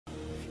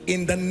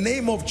in the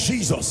name of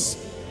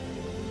Jesus,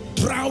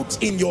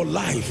 drought in your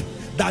life,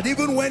 that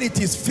even when it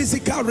is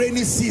physical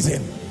rainy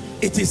season,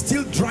 it is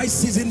still dry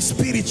season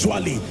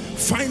spiritually,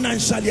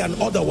 financially and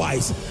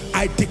otherwise.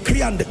 I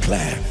decree and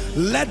declare,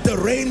 let the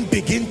rain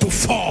begin to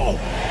fall.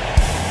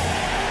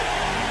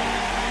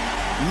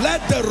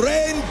 Let the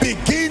rain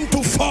begin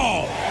to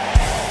fall.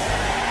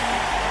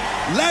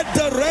 Let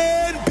the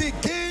rain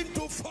begin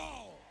to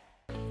fall.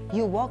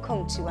 You're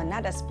welcome to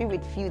another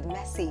spirit-filled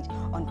message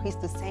on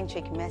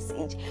Christocentric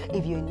Message.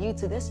 If you're new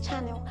to this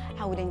channel,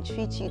 I would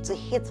entreat you to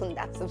hit on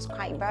that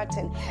subscribe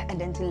button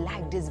and then to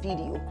like this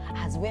video.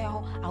 As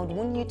well, I would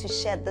want you to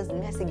share this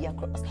message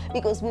across,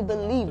 because we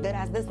believe that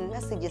as this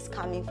message is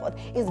coming forth,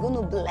 it's going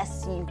to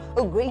bless you.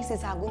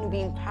 Graces are going to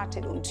be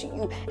imparted unto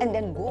you, and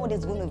then God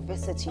is going to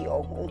visit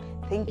your home.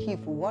 Thank you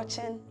for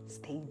watching.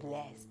 Stay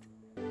blessed.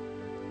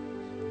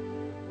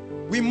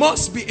 We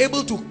must be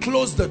able to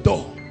close the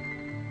door.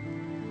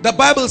 The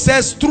Bible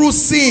says through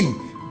sin,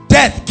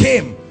 death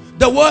came.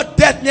 The word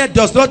death here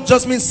does not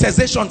just mean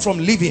cessation from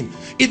living.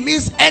 It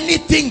means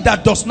anything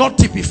that does not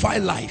typify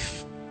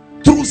life.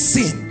 Through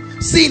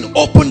sin. Sin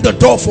opened the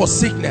door for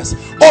sickness,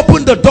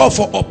 opened the door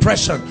for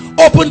oppression,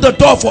 opened the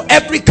door for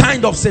every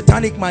kind of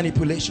satanic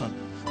manipulation.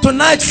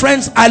 Tonight,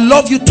 friends, I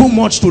love you too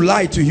much to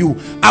lie to you.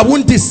 I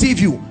won't deceive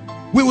you.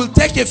 We will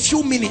take a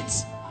few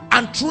minutes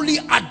and truly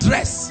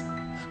address.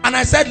 And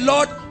I said,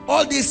 Lord,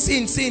 all this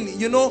sin,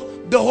 you know,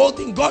 the whole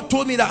thing, God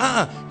told me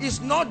that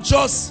it's not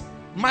just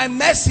my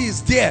mercy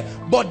is there,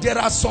 but there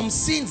are some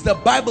sins. The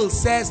Bible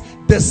says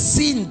the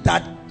sin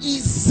that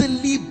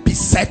easily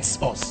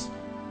besets us.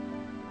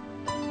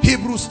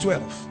 Hebrews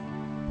 12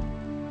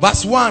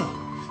 verse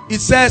 1, it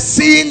says,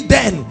 seeing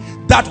then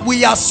that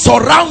we are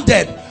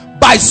surrounded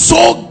by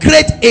so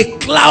great a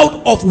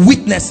cloud of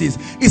witnesses,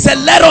 he said,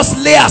 let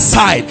us lay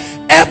aside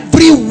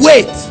every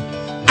weight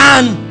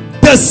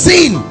and the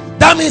sin.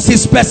 That means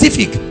it's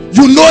specific,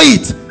 you know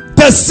it,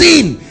 the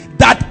sin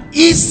that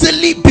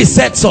easily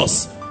besets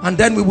us, and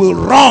then we will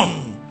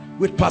run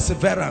with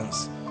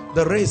perseverance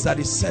the race that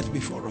is set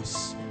before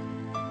us.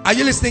 Are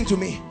you listening to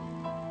me?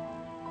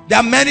 There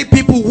are many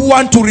people who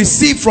want to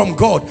receive from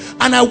God,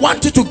 and I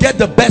want you to get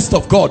the best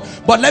of God.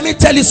 But let me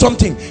tell you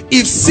something,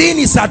 if sin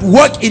is at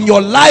work in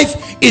your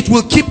life, it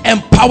will keep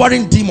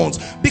empowering demons.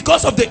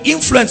 Because of the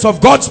influence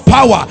of God's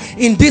power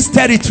in this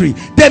territory,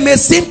 they may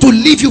seem to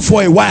leave you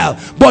for a while,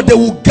 but they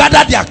will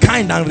gather their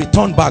kind and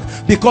return back.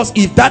 Because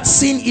if that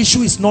sin issue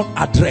is not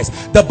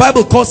addressed, the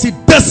Bible calls it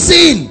the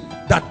sin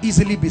that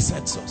easily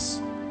besets us.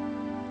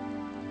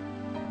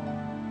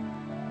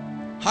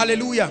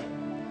 Hallelujah.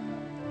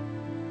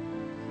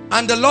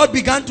 And the Lord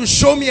began to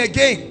show me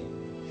again.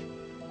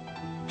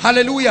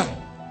 Hallelujah.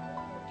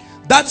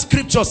 That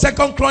scripture,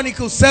 2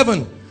 Chronicles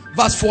 7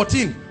 verse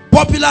 14.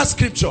 Popular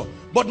scripture,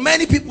 but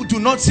many people do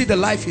not see the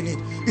life in it.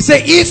 He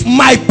said, if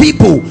my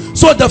people,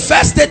 so the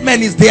first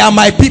statement is they are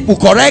my people,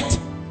 correct?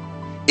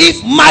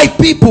 If my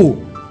people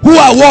who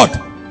are what?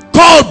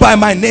 Called by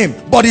my name,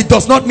 but it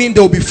does not mean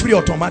they will be free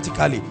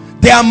automatically.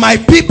 They are my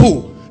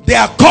people, they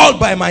are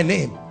called by my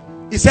name.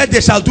 He said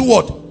they shall do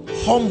what?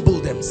 Humble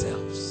themselves.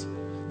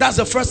 That's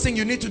the first thing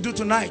you need to do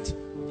tonight.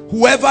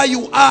 Whoever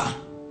you are,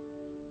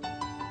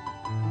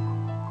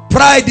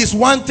 pride is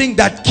one thing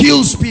that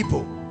kills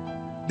people.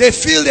 They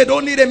feel they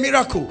don't need a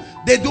miracle.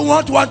 They do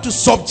not want to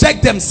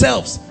subject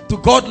themselves to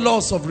God's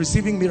laws of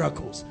receiving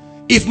miracles.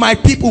 If my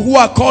people who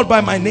are called by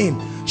my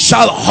name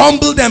shall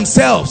humble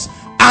themselves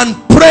and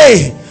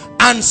pray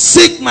and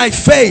seek my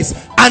face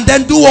and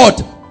then do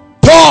what?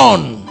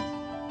 Turn.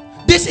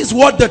 This is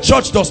what the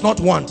church does not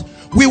want.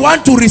 We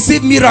want to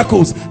receive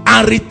miracles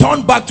and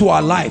return back to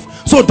our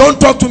life. So don't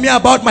talk to me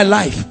about my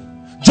life.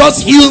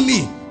 Just heal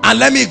me and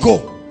let me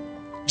go.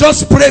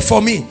 Just pray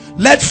for me.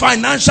 Let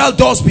financial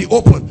doors be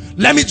open.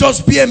 Let me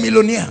just be a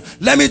millionaire.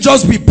 Let me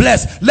just be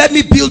blessed. Let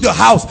me build a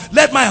house.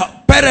 Let my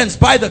parents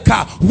buy the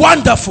car.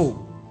 Wonderful.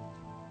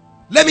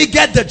 Let me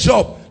get the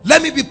job.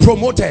 Let me be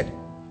promoted.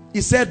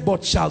 He said,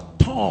 but shall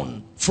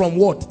turn from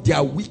what?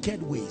 Their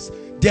wicked ways.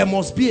 There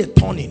must be a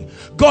turning.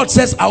 God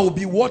says, I will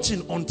be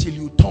watching until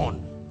you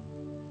turn.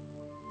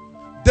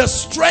 The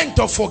strength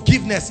of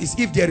forgiveness is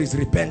if there is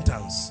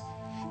repentance.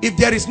 If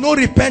there is no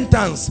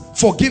repentance,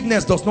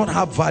 forgiveness does not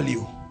have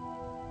value.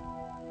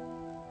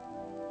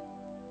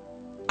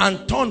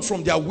 And turn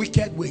from their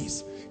wicked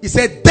ways. He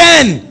said,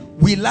 then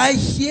will I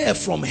hear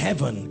from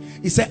heaven.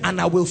 He said, and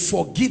I will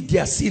forgive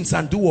their sins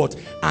and do what?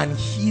 And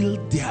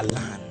heal their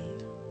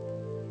land.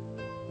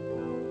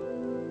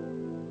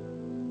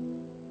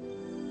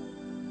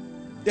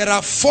 There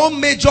are 4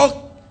 major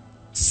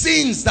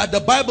sins that the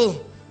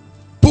Bible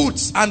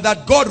puts and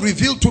that God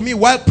revealed to me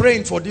while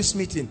praying for this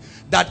meeting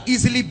that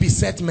easily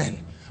beset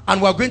men,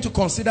 and we're going to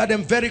consider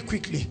them very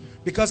quickly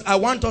because I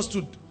want us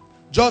to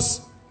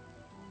just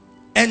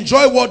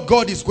enjoy what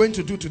God is going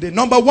to do today.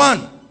 Number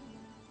one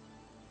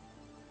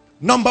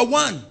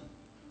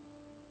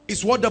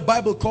is what the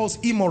Bible calls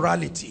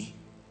immorality.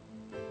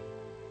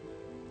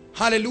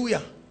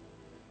 Hallelujah.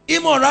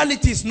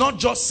 Immorality is not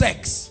just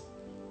sex.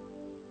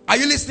 Are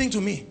you listening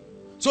to me?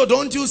 So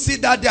don't you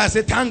sit that there and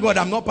say, thank God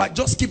I'm not part.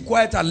 Just keep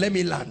quiet and let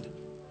me land.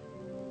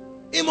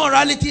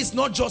 Immorality is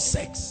not just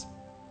sex.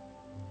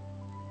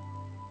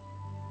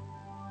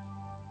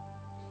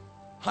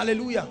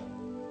 Hallelujah.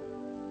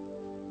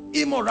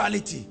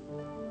 Immorality,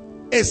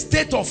 a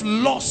state of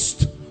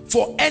lust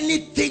for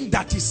anything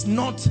that is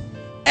not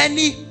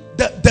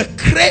the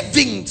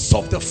cravings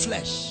of the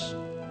flesh.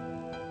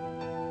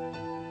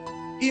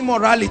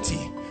 Immorality,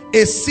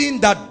 a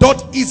sin that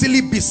doth easily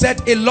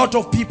beset a lot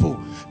of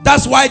people.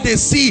 That's why they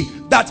see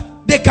that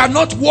they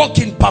cannot walk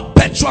in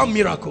perpetual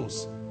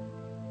miracles.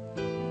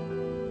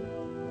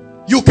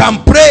 You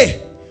can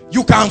pray,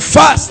 you can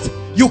fast,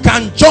 you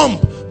can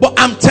jump, but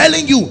I'm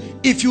telling you,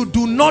 if you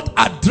do not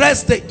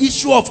address the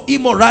issue of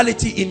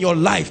immorality in your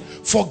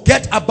life,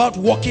 forget about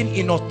walking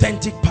in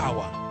authentic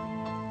power.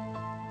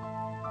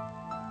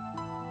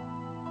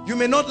 You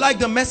may not like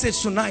the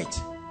message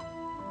tonight,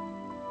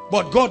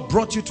 but God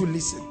brought you to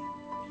listen.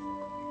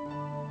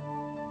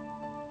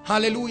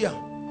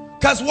 Hallelujah.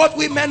 Because what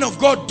we men of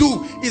God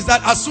do is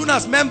that as soon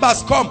as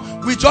members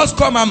come, we just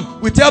come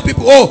and we tell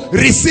people, oh,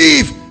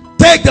 receive,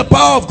 take the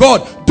power of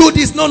God, do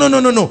this. No.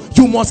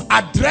 You must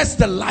address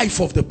the life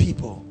of the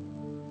people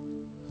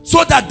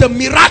so that the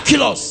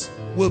miraculous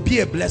will be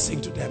a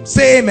blessing to them.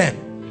 Say amen.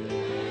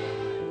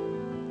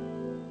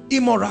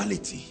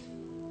 Immorality.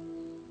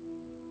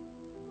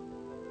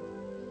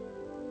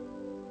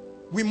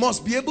 We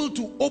must be able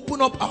to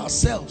open up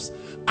ourselves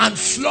and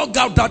flog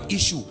out that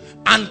issue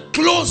and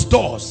close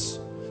doors.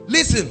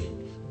 Listen,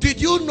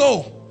 did you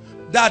know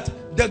that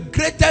the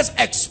greatest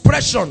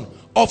expression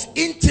of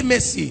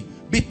intimacy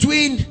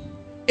between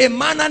a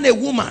man and a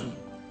woman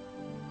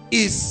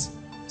is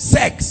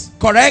sex,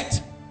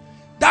 correct?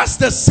 That's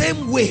the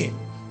same way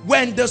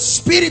when the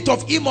spirit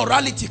of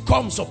immorality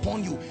comes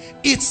upon you,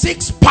 it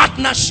seeks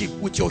partnership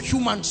with your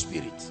human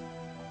spirit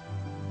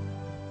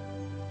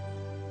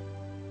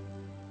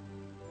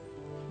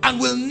and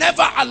will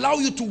never allow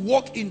you to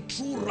walk in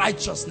true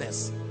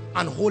righteousness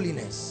and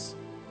holiness.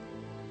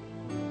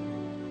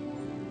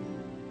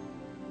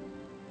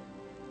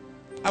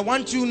 I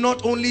want you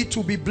not only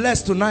to be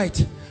blessed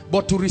tonight,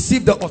 but to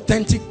receive the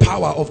authentic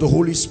power of the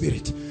Holy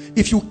Spirit.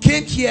 If you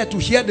came here to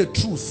hear the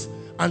truth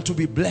and to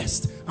be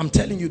blessed, I'm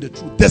telling you the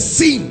truth. The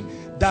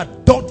sin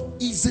that doth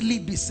easily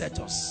beset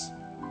us.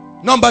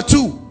 Number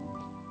 2,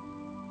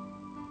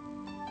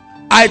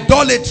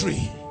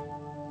 idolatry.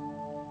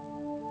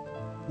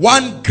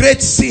 One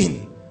great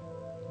sin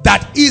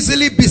that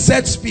easily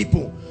besets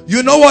people.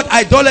 You know what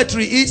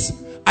idolatry is?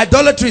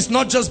 Idolatry is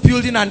not just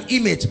building an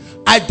image.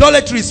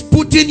 Idolatry is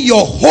putting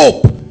your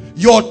hope,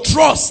 your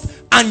trust,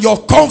 and your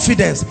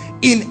confidence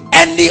in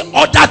any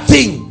other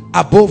thing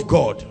above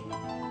God.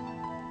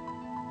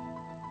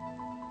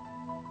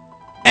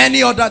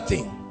 Any other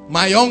thing.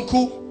 My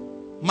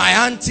uncle, my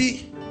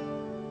auntie,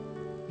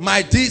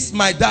 my this,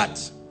 my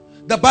that.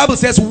 The Bible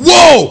says,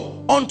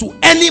 woe unto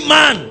any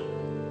man,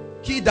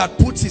 he that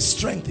puts his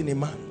strength in a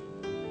man.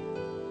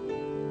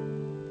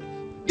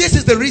 This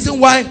is the reason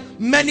why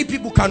many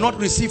people cannot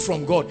receive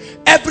from God.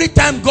 Every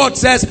time God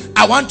says,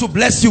 I want to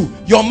bless you,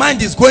 your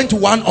mind is going to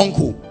one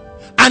uncle.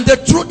 And the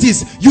truth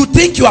is, you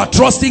think you are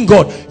trusting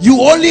God.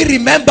 You only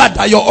remember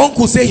that your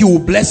uncle said he will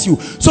bless you.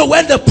 So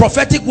when the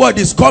prophetic word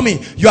is coming,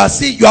 you are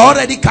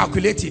already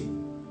calculating.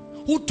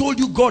 Who told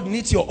you God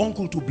needs your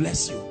uncle to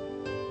bless you?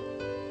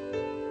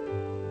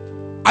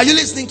 Are you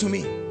listening to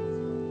me?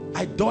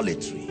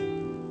 Idolatry.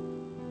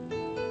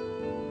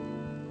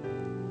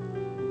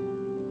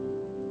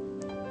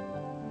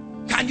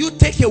 Can you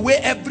take away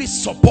every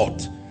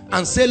support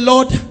and say,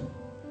 Lord,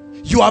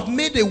 you have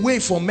made a way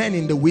for men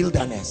in the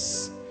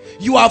wilderness.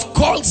 You have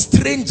called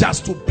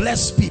strangers to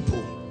bless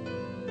people.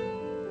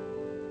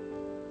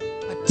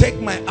 I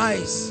take my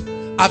eyes.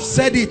 I've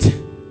said it.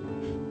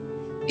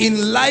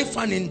 In life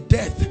and in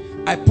death,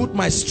 I put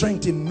my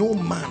strength in no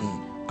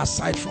man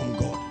aside from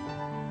God.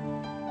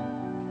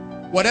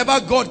 Whatever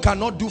God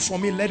cannot do for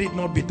me, let it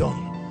not be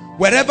done.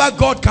 Wherever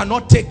God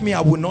cannot take me,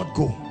 I will not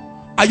go.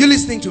 Are you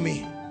listening to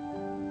me?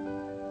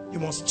 You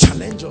must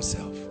challenge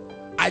yourself.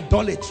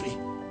 Idolatry.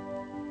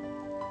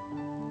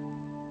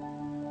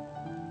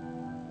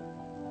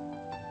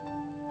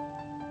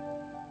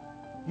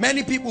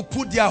 Many people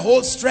put their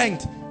whole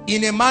strength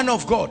in a man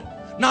of God.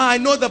 Now I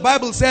know the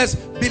Bible says,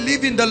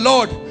 believe in the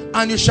Lord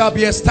and you shall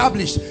be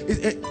established.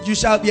 You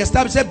shall be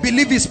established. Say,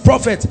 believe his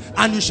prophets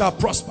and you shall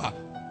prosper.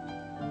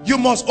 You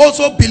must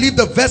also believe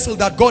the vessel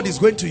that God is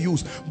going to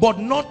use, but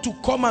not to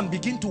come and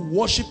begin to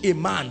worship a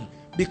man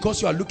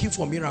because you are looking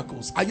for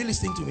miracles. Are you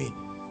listening to me?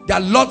 There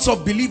are lots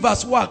of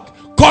believers who are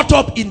caught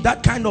up in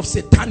that kind of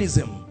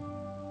satanism.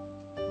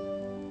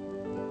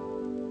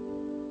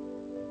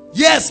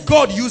 Yes,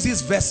 God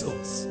uses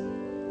vessels.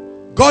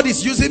 God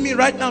is using me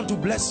right now to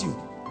bless you.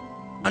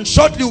 And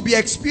shortly we'll be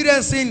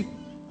experiencing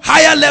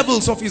higher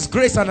levels of his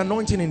grace and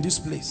anointing in this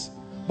place.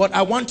 But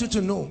I want you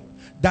to know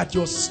that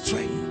your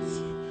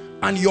strength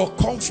and your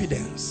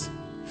confidence,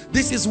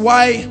 this is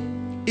why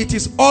it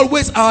is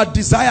always our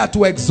desire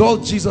to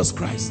exalt Jesus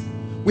Christ.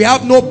 We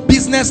have no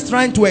business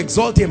trying to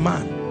exalt a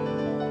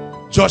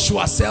man.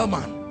 Joshua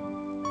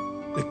Selman,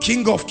 The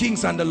King of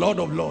Kings and the Lord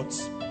of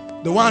Lords.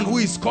 The one who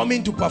is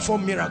coming to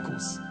perform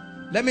miracles.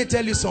 Let me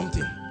tell you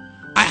something.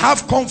 I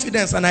have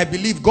confidence and I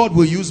believe God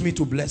will use me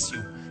to bless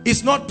you.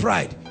 It's not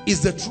pride, it's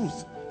the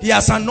truth. He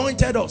has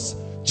anointed us.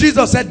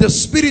 Jesus said, the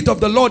Spirit of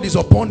the Lord is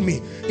upon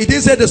me. He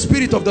didn't say the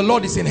Spirit of the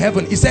Lord is in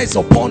heaven. He said it's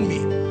upon me.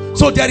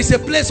 So there is a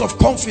place of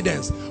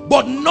confidence,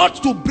 but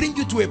not to bring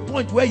you to a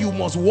point where you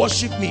must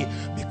worship me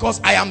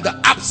because I am the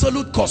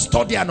absolute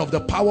custodian of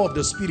the power of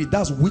the Spirit.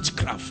 That's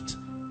witchcraft.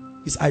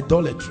 It's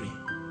idolatry.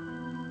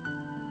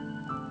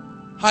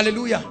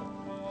 Hallelujah.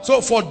 So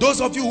for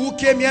those of you who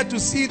came here to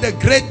see the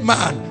great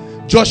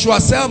man, Joshua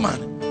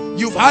Selman,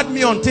 you've had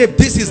me on tape.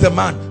 This is the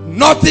man.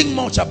 Nothing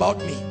much about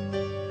me,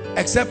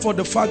 except for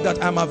the fact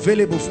that I'm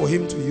available for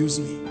him to use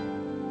me.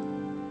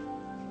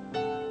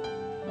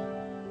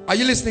 Are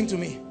you listening to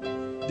me?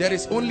 There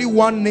is only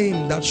one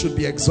name that should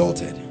be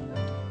exalted.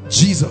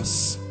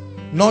 Jesus.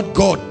 Not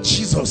God.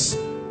 Jesus.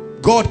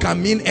 God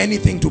can mean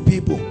anything to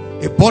people.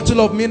 A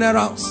bottle of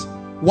minerals,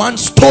 one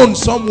stone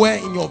somewhere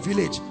in your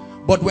village.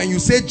 But when you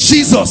say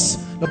Jesus,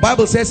 the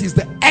Bible says he's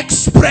the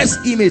express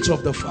image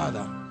of the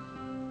Father.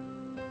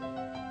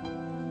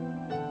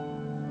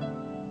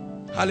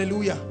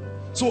 Hallelujah.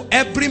 So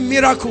every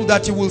miracle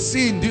that you will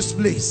see in this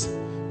place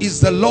is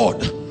the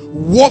Lord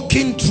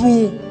walking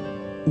through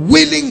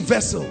willing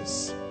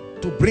vessels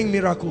to bring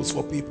miracles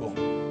for people.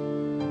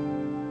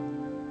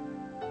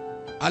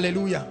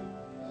 Hallelujah.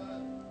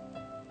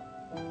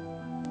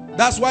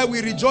 That's why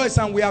we rejoice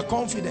and we are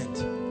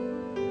confident.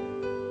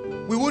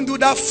 We won't do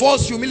that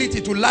false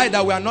humility to lie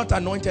that we are not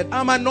anointed.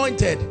 I'm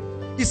anointed.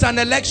 It's an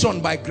election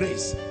by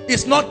grace.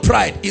 It's not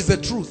pride, it's the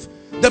truth.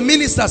 The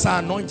ministers are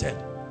anointed.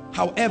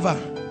 However,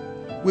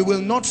 we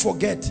will not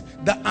forget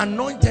the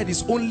anointed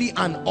is only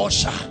an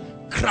usher.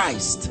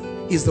 Christ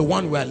is the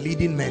one we are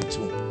leading men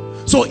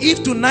to. So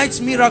if tonight's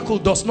miracle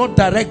does not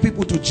direct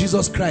people to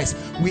Jesus Christ,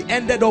 we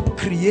ended up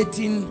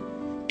creating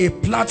a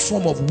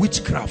platform of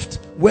witchcraft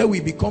where we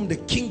become the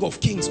King of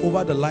Kings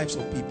over the lives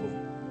of people.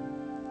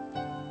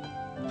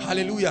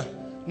 Hallelujah.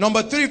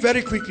 Number 3,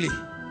 very quickly.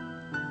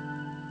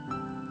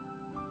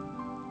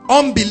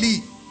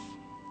 Unbelief.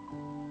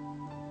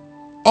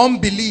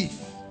 Unbelief.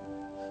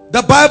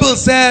 The Bible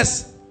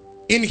says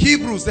in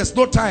Hebrews, there's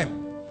no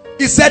time,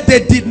 it said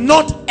they did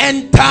not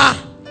enter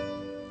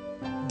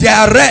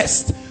their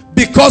rest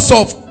because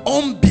of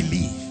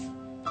unbelief.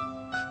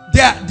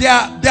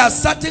 There are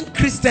certain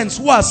Christians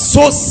who are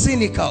so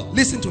cynical.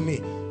 Listen to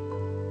me.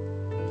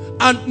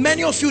 And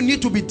many of you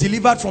need to be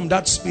delivered from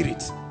that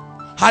spirit.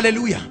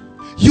 Hallelujah.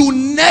 You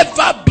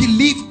never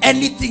believe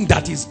anything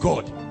that is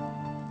God.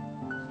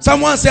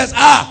 Someone says,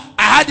 I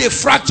had a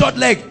fractured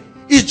leg.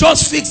 It's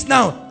just fixed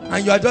now.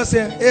 And you are just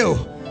saying, hey,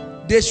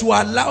 they should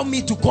allow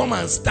me to come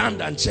and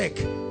stand and check.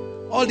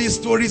 All these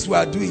stories we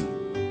are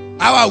doing.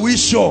 How are we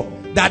sure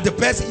that the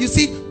person, you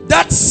see,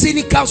 that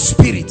cynical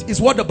spirit is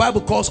what the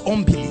Bible calls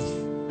unbelief.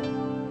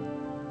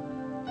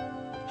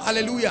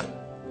 Hallelujah.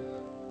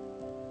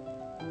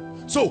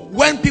 So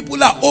when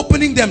people are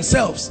opening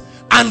themselves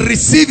and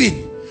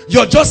receiving,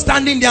 you're just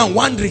standing there and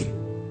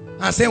wondering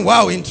and saying,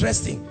 wow,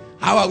 interesting.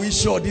 How are we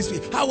sure this way?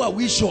 How are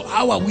we sure?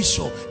 How are we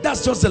sure?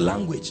 That's just the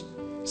language.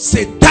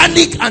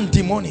 Satanic and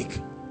demonic.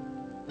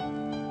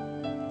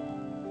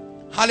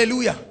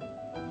 Hallelujah.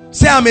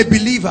 Say, I'm a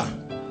believer.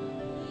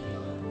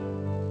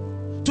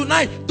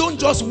 Tonight, don't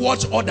just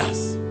watch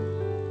others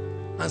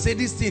and say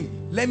this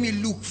thing, let me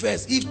look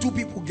first. If 2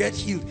 people get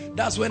healed,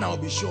 that's when I'll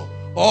be sure.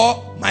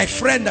 Or my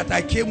friend that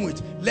I came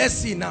with, let's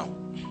see now.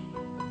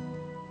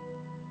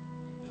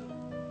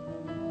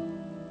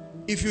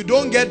 If you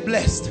don't get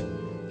blessed,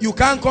 you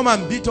can't come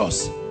and beat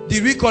us.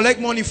 Did we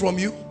collect money from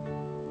you?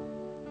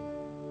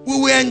 We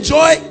will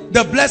enjoy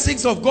the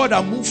blessings of God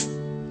and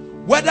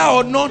move. Whether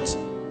or not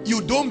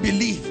you don't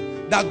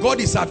believe that God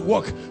is at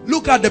work.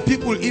 Look at the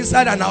people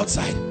inside and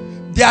outside.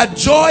 Their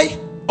joy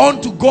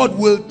unto God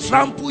will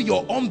trample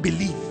your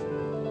unbelief.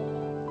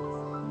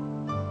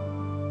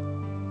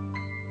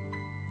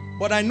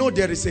 But I know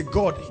there is a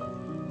God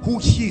who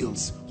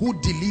heals, who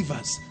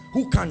delivers,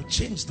 who can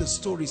change the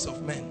stories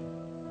of men.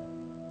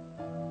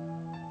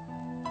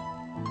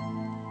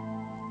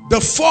 The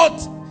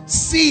 4th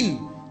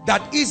sin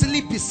that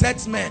easily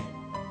besets men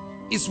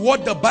is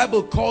what the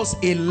Bible calls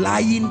a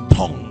lying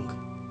tongue.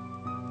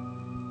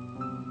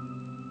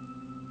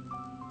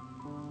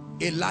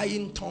 A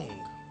lying tongue.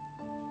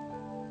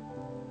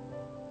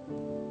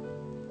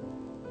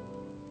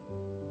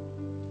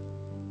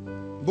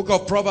 Book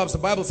of Proverbs, the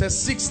Bible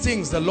says 6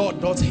 things the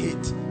Lord does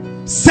hate,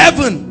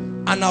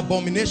 7 an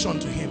abomination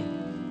to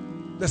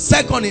him. The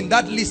second in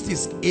that list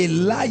is a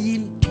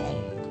lying tongue.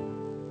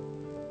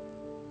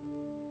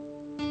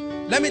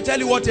 Let me tell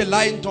you what a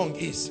lying tongue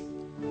is.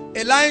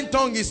 A lying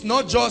tongue is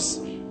not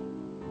just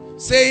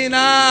saying,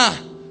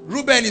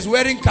 Reuben is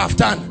wearing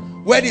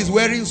kaftan when he's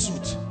wearing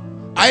suit.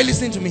 Are you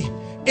listening to me?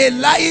 A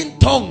lying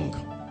tongue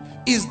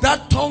is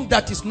that tongue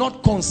that is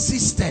not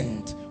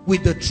consistent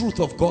with the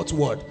truth of God's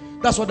word.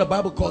 That's what the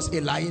Bible calls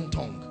a lying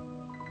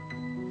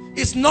tongue.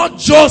 It's not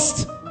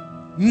just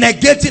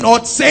negating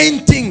or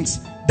saying things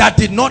that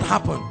did not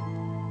happen.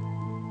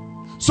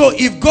 So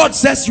if God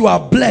says you are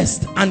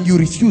blessed and you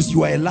refuse,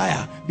 you are a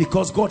liar,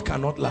 because God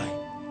cannot lie.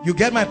 You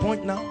get my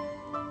point now?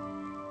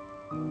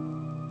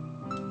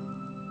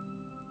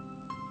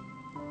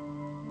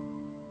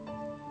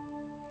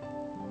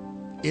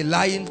 A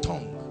lying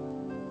tongue.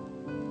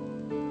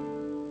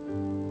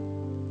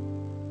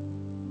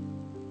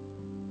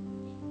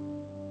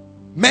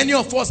 Many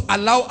of us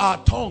allow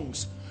our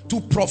tongues to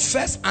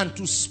profess and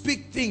to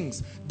speak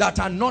things that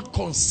are not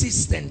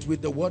consistent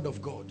with the word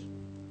of God.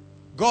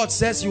 God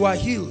says you are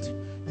healed.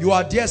 You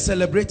are there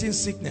celebrating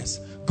sickness.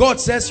 God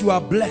says you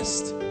are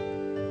blessed.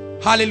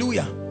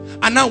 Hallelujah.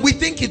 And now we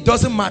think it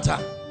doesn't matter.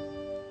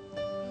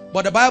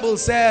 But the Bible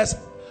says,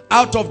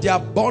 out of the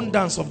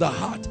abundance of the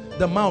heart,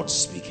 the mouth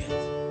speaketh.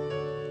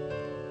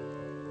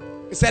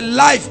 It said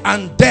life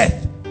and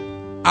death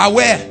are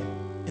where?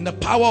 In the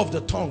power of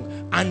the tongue.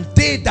 And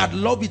they that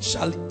love it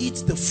shall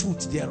eat the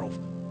fruit thereof.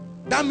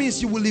 That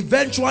means you will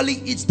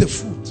eventually eat the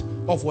fruit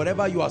of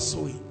whatever you are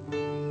sowing.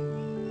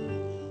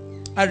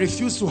 I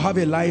refuse to have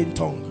a lying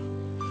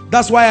tongue.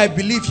 That's why I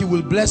believe he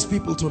will bless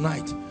people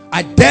tonight.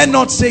 I dare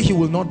not say he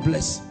will not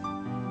bless.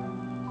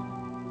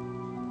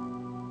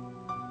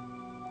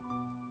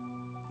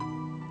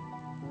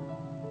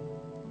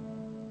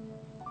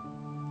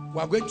 We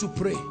are going to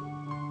pray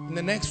in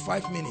the next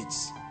 5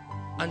 minutes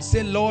and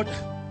say, Lord,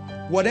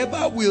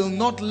 whatever will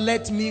not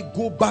let me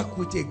go back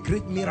with a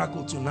great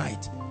miracle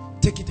tonight,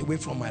 take it away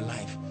from my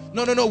life.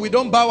 No, we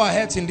don't bow our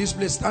heads in this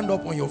place. Stand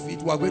up on your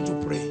feet. We are going to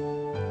pray.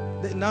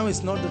 Now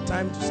is not the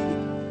time to sleep.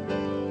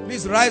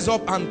 Please rise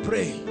up and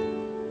pray.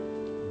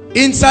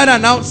 Inside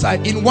and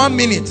outside, in 1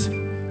 minute,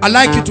 I'd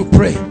like you to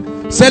pray.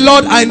 Say,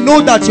 Lord, I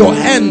know that your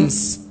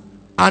hands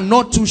are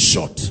not too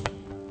short.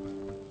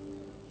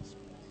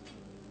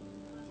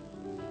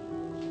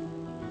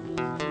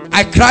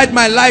 I cried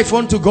my life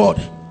unto God.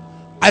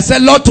 I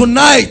said, Lord,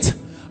 tonight,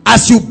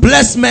 as you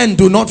bless men,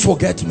 do not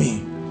forget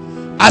me.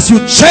 As you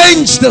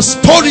change the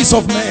stories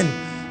of men,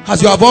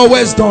 as you have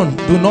always done,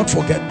 do not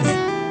forget me.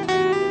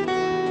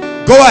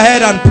 Go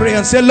ahead and pray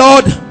and say,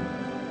 Lord,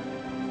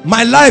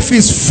 my life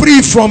is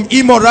free from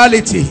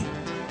immorality.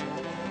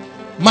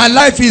 My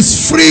life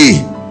is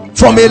free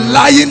from a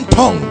lying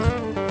tongue.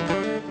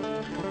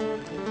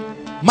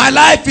 My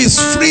life is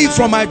free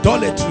from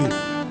idolatry.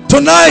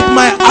 Tonight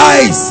my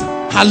eyes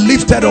are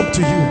lifted up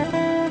to you.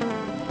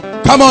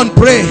 Come on,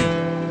 pray.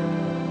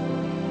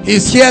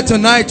 He's here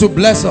tonight to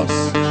bless us.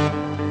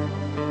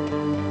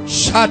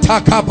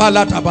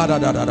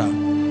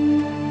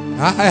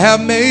 I have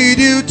made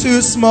you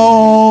too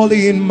small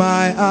in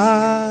my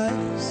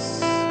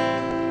eyes,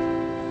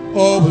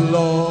 oh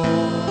Lord.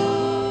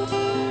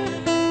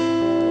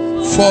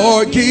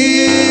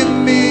 Forgive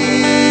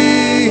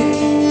me,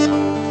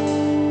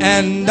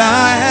 and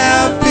I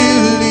have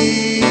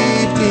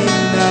believed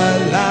in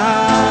a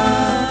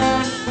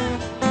lie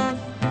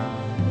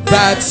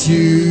that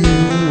you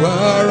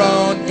were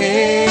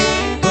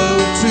unable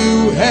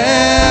to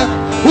help.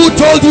 Who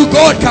told you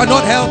God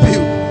cannot help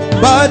you?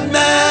 But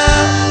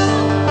now,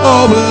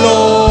 oh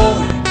Lord,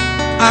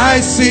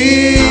 I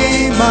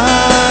see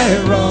my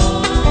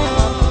wrong.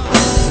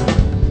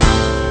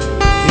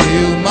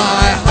 Heal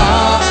my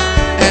heart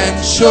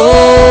and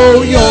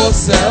show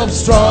yourself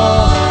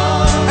strong.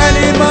 And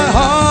in my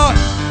heart,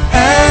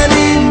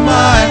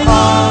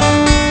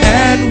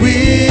 and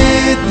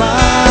with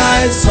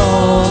my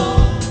soul,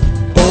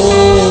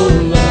 oh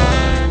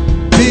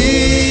Lord,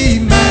 be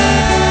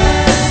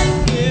magnified.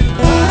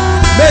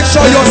 Make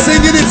sure you're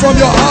singing it from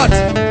your heart,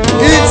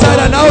 inside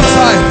and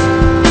outside.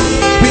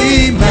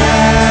 Be magnified.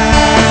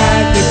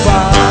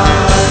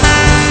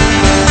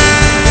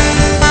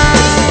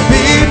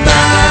 Be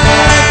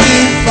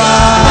magnified,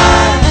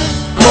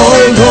 oh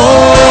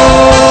Lord.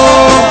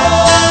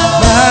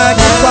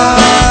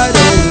 Magnified,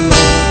 oh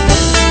Lord.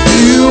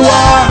 You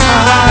are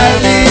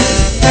highly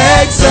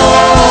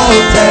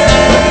exalted,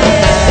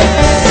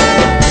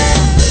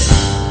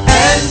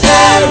 and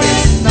there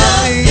is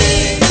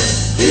nothing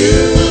you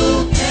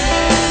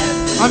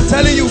can. I'm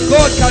telling you,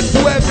 God can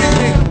do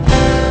everything.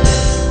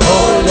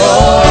 Oh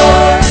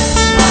Lord,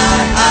 my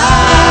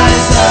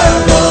eyes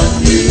are on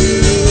you.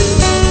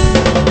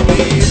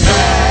 Be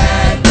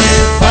magnified,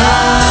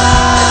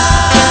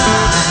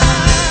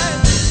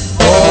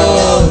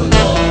 oh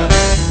Lord,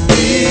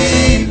 be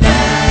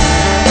magnified.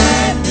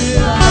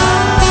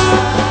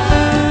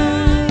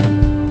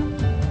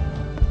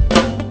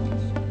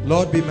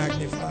 Lord, be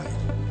magnified.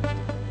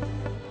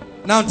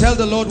 Now tell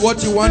the Lord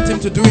what you want him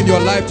to do in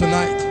your life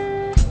tonight.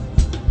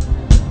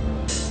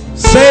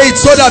 Say it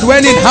so that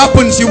when it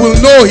happens, you will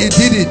know he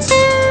did it.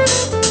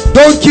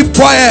 Don't keep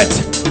quiet.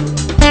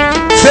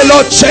 Say,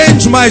 Lord,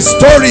 change my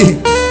story.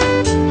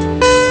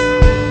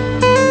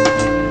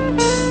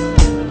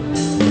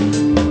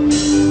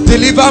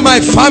 Deliver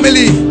my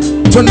family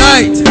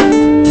tonight.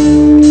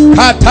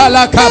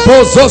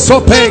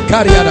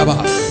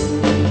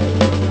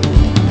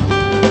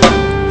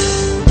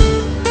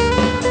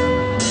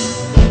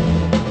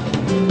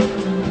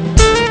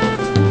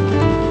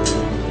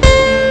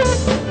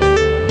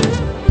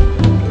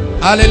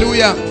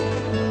 Hallelujah.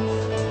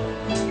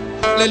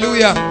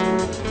 Hallelujah.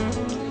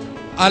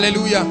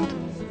 Hallelujah.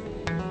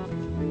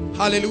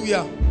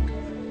 Hallelujah.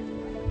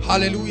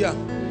 Hallelujah.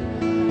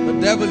 The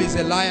devil is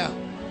a liar.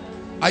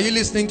 Are you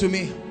listening to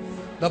me?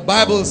 The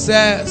Bible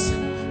says,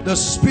 the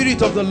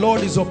Spirit of the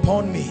Lord is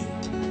upon me.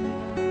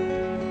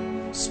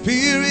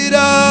 Spirit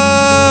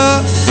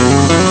of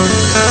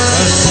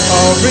the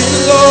sovereign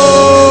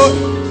Lord,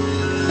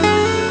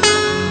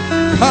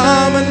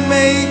 come and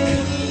make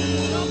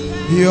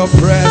your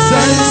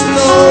presence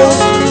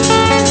known.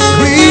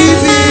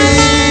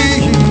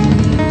 Reveal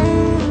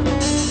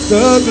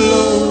the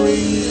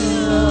glory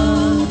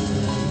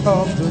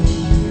of the Lord.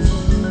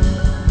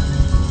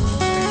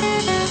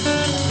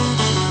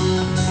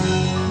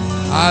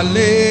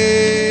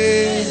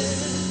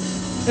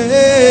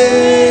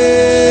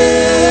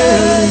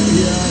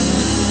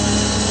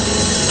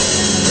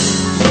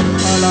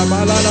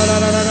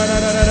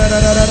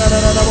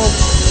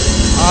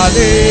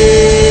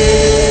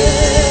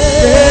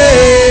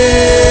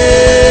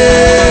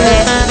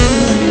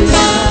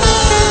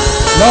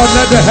 Lord,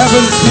 let the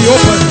heavens be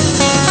open.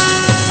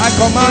 I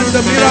command the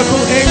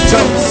miracle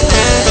angels,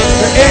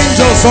 the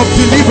angels of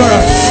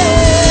deliverance,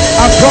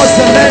 across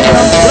the length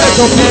and breadth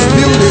of this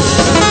building.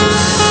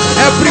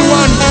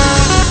 Everyone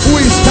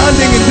who is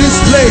standing in this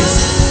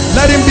place,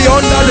 let him be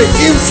under the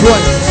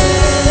influence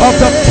of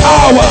the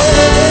power.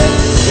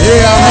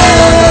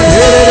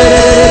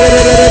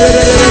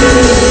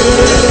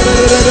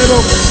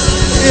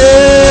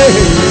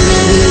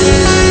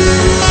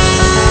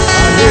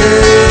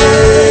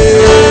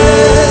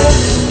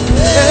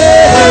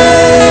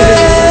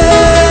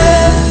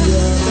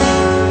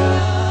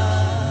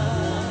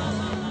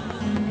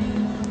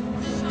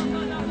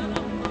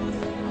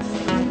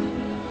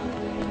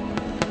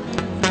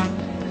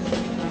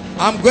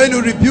 I'm going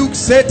to rebuke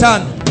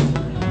Satan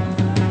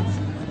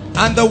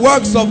and the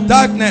works of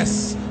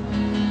darkness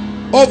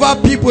over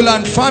people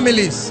and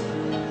families.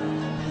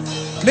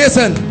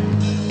 Listen,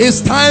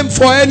 it's time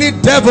for any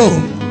devil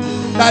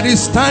that is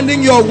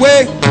standing your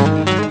way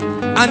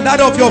and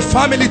that of your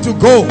family to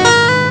go,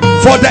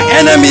 for the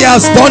enemy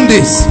has done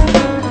this,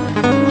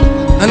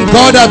 and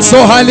God had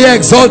so highly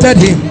exalted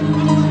him.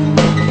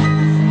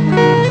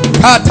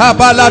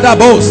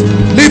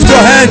 Lift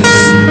your hands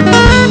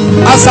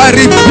as I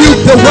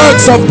rebuke the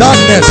works of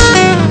darkness.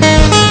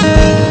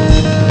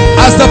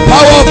 As the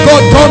power of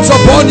God comes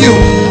upon you,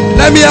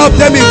 let me help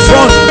them in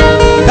front.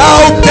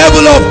 Thou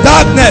devil of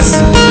darkness,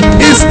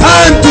 it's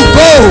time to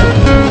go.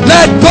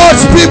 Let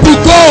God's people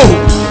go.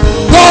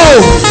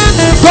 Go,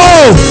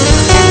 go,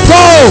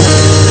 go.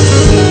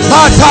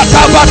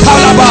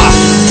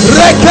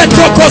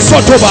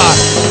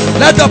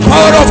 Let the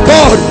power of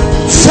God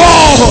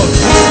fall,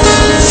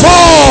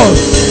 fall.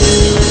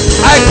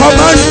 I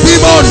command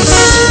demons,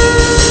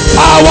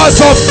 powers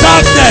of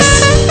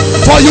darkness,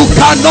 for you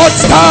cannot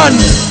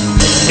stand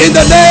in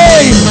the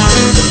name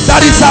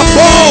that is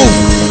above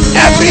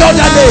every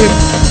other name.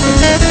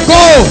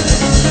 Go.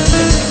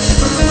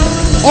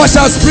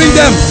 Ushers, bring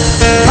them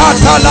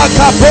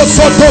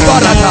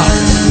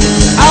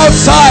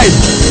outside.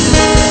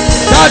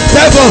 That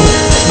devil,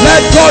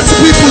 let God's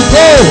people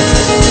go.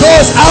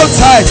 Those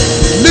outside,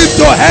 lift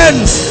your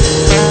hands.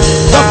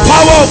 The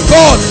power of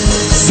God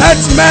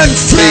sets men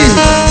free,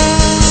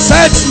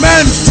 sets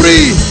men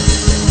free,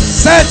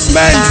 sets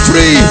men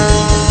free.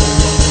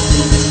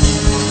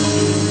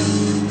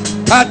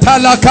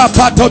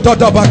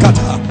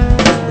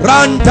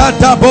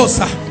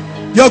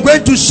 You're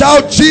going to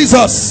shout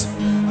Jesus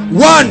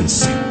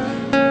once,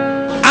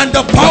 and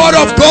the power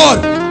of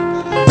God,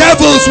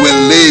 devils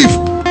will leave.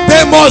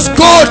 They must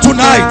go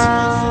tonight.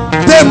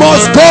 They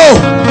must go.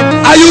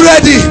 Are you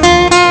ready?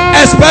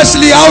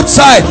 Especially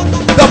outside,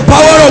 the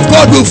power of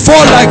God will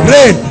fall like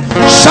rain.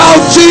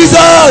 Shout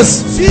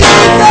Jesus!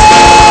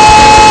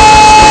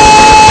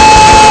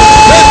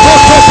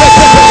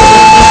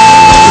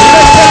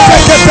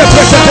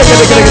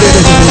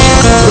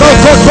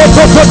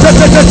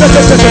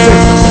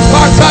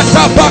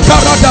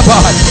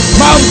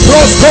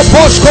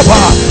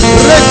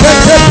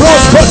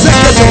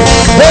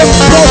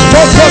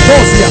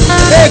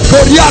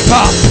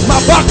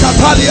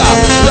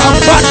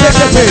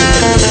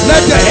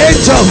 Let the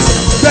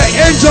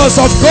angels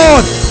of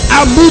God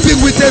are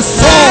moving with a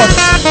sword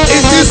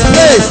in this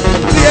place.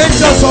 The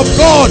angels of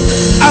God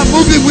are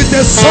moving with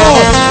a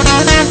sword.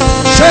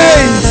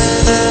 Chains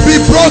be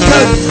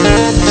broken,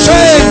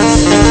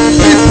 chains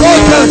be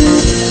broken,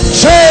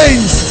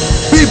 chains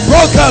be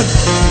broken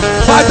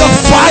by the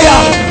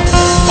fire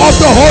of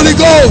the Holy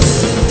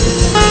Ghost,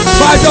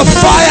 by the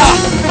fire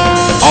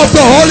of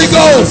the Holy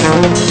Ghost.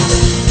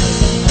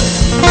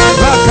 By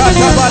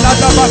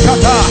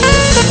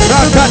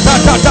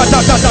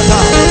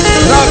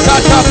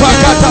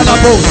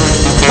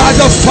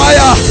the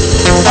fire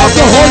of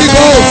the Holy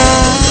Ghost,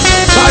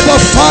 by the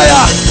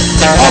fire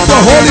of the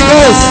Holy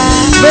Ghost,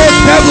 no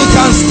devil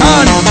can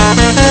stand,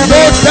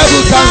 no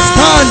devil can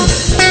stand,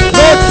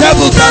 no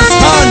devil can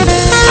stand.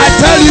 I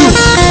tell you,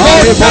 no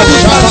devil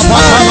can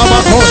stand.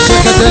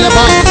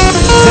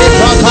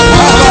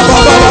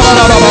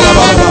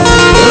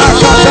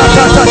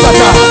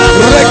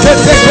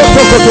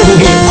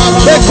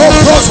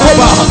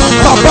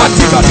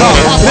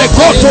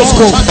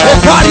 Repotosko,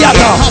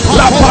 Ekariata,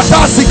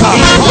 Rapatasika,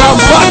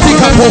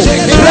 Rambatikapo,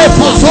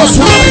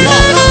 Repotosu.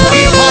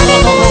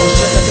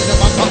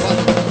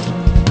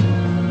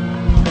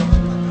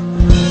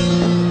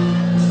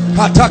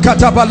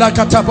 Katakataba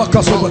kataba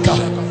kasobaka.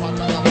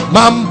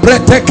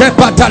 Mambreteke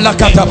patala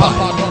kataba.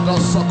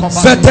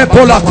 Sete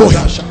polako.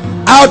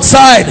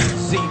 Outside,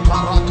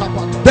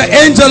 the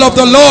angel of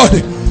the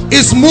Lord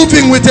is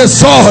moving with a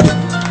sword.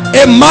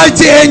 A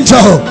mighty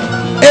angel,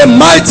 a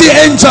mighty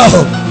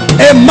angel,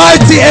 a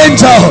mighty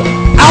angel.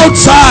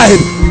 Outside,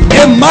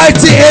 a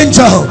mighty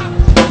angel,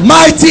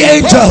 mighty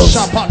angels,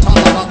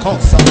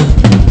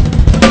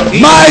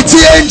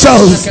 mighty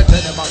angels,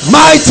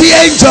 mighty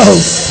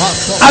angels.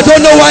 I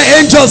don't know why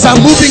angels are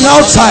moving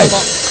outside,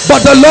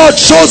 but the Lord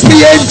shows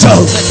me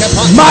angels,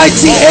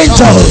 mighty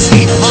angels,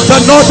 the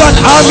northern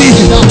army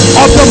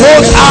of the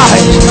Most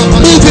High,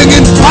 moving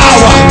in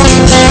power.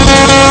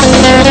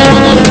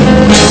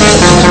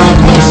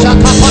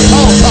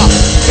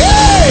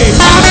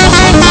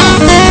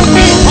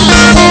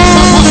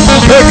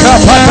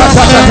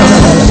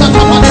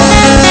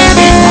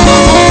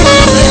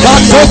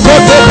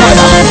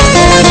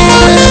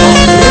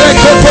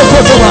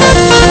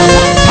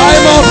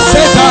 Time up,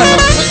 Satan.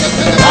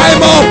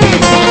 Time up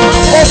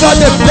over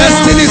the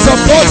destinies of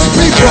God's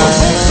people.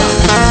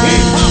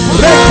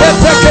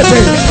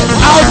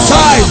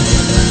 Outside,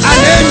 an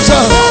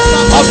angel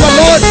of the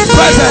Lord's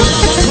presence.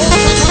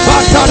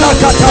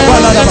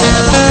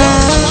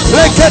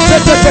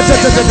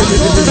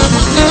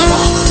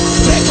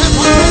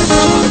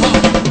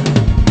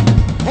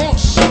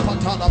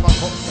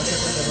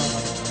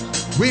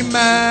 We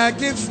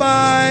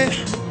magnify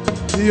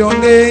your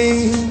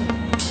name.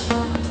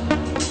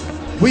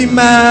 We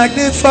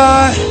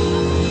magnify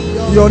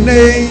your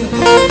name.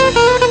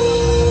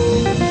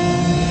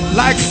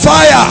 Like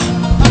fire,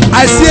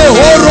 I see a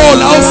whole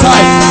roll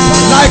outside.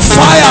 Like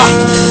fire,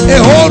 a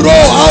whole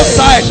roll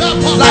outside.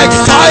 Like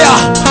fire,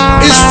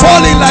 is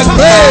falling like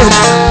rain.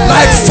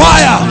 Like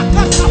fire.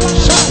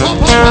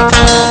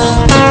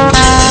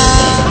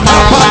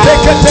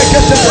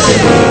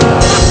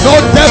 No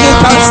devil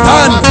can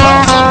stand.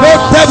 No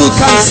devil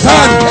can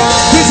stand.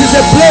 This is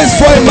a place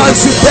for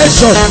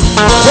emancipation.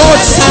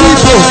 God's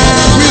people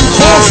will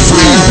go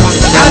free,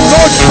 and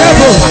no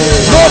devil,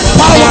 no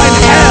power in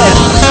hell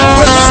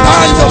will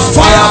stand the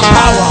fire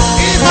power.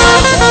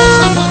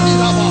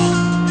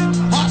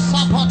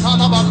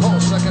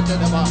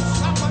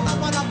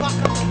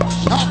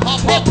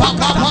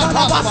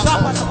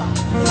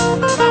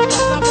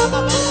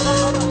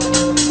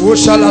 Who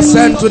shall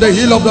ascend to the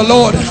hill of the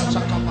Lord,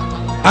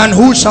 and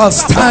who shall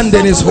stand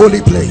in his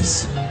holy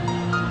place?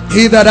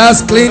 He that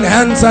has clean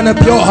hands and a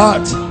pure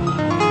heart,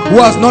 who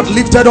has not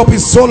lifted up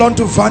his soul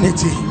unto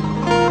vanity.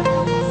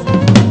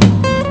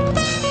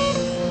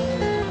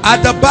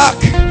 At the back,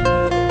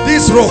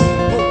 this row,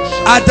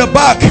 at the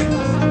back,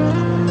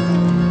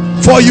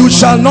 for you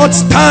shall not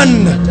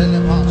stand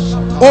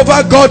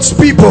over God's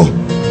people.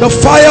 The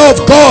fire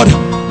of God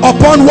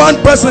upon one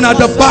person at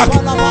the back,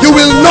 you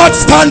will not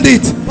stand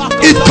it.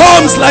 It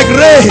comes like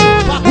rain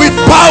with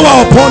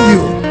power upon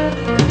you.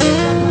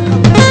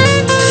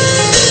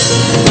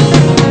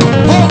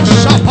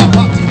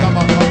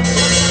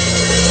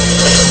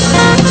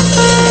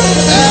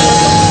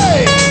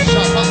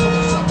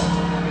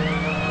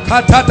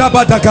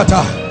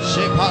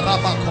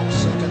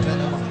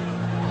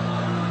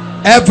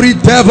 Every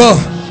devil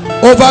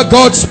over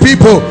God's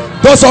people,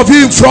 those of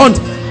you in front,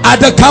 at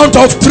the count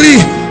of 3,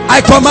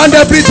 I command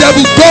every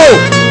devil, go,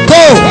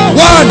 go.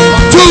 1,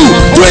 2,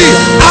 3,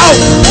 out,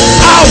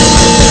 out,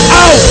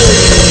 out,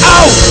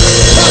 out,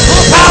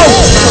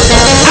 out,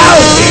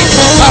 out.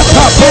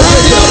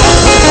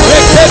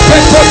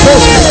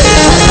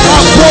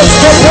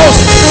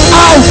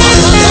 Out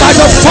by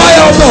the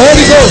fire of the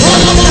Holy Ghost.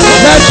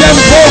 Let them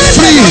go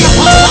free.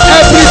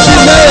 Every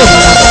delay,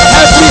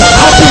 every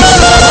habit,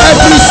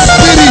 every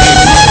spirit,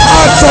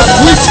 acts of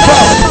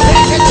witchcraft,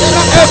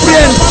 every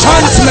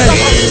enchantment.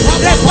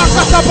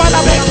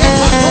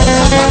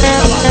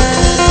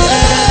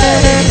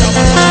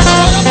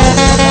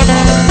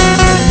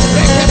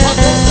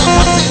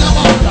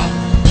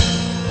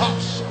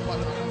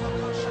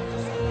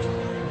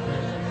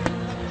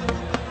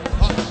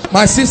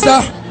 My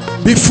sister,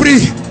 be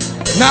free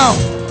now.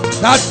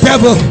 That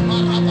devil,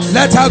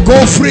 let her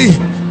go free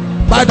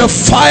by the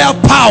fire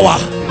power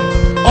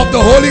of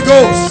the Holy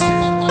Ghost.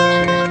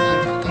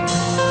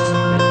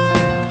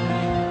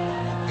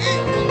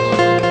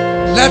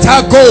 Let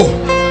her go,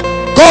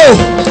 go,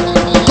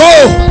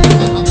 go,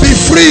 be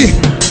free.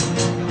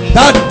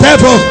 That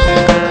devil,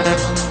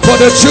 for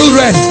the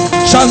children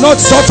shall not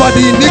suffer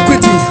the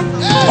iniquity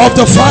of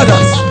the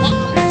fathers.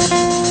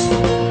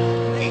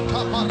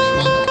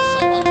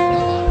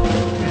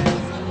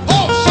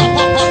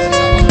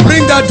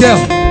 Bring that girl.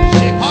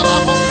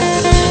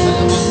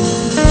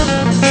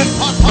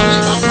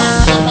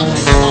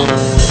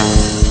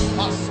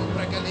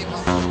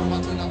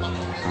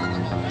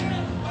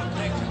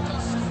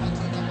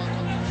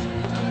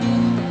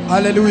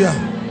 Hallelujah.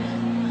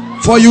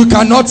 For you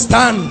cannot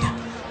stand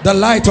the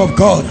light of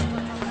God.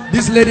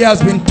 This lady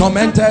has been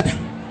tormented.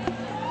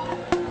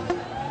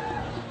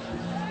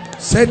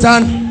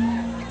 Satan,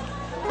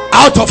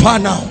 out of her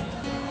now.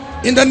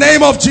 In the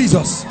name of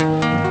Jesus,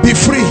 be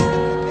free.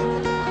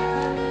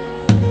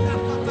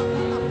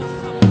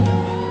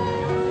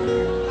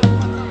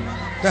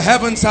 The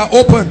heavens are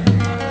open.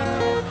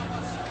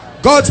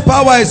 God's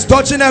power is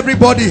touching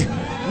everybody,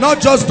 not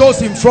just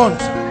those in front.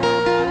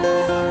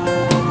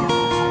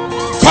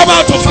 Come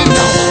out of it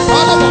now.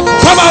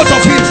 Come out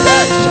of it.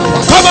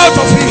 Come out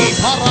of it.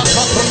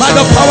 By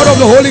the power of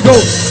the Holy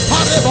Ghost.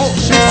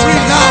 Be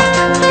free now.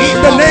 In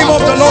the name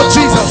of the Lord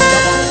Jesus.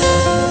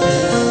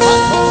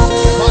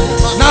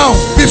 Now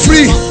be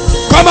free.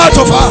 Come out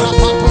of her.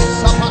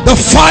 The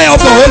fire of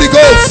the Holy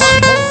Ghost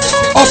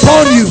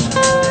upon you.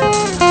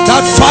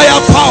 That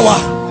fire power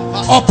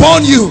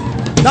upon you.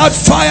 That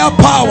fire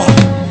power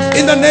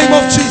in the name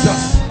of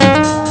Jesus.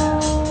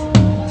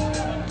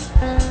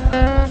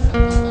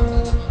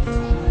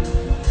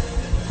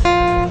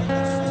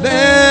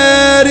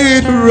 Let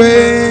it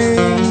rain.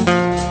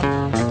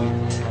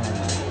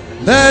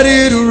 Let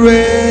it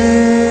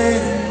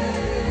rain.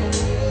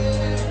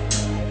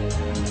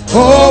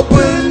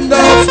 Open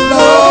the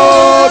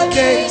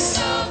floodgates.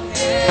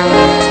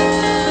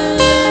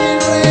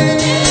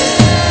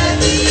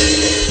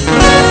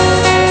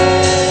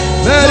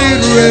 Let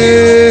it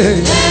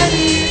rain.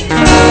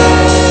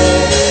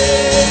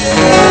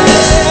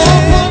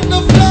 Open the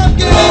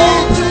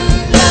floodgates.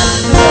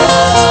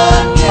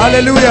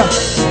 Hallelujah.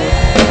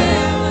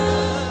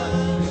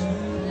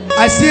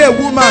 I see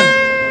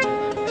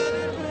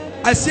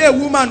a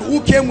woman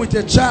who came with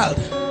a child.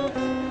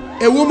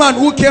 A woman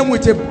who came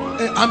with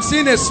I'm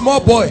seeing a small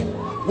boy.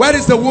 Where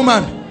is the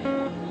woman?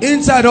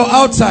 Inside or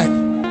outside?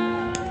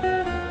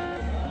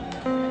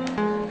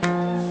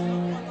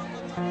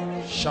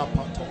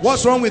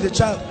 What's wrong with the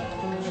child?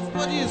 His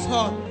body is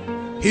hot.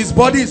 His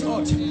body is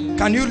hot.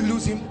 Can you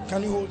lose him?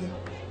 Can you hold him?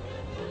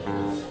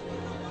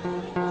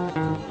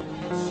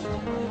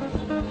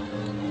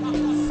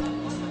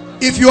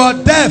 If you are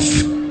deaf,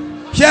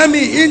 hear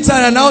me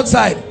inside and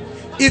outside.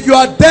 If you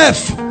are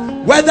deaf,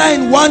 whether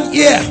in one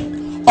ear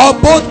or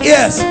both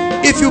ears,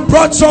 if you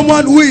brought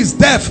someone who is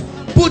deaf,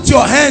 put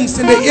your hands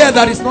in the ear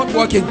that is not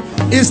working.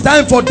 It's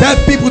time for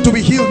deaf people to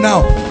be healed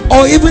now.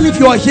 Or even if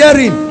you are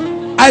hearing,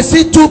 I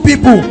see two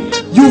people.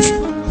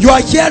 You are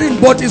hearing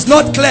but it's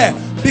not clear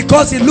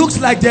because it looks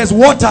like there's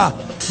water.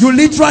 You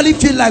literally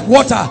feel like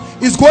water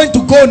is going to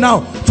go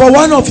now. For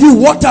one of you,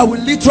 water will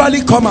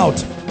literally come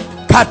out.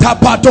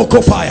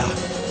 Katapatokopaya.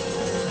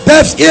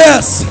 Deaf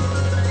ears,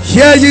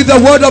 hear ye the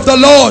word of the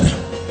Lord.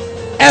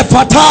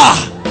 Ephata,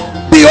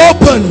 be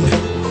opened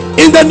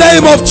in the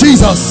name of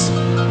Jesus.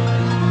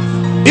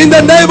 In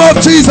the name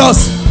of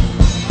Jesus.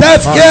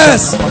 Deaf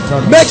ears,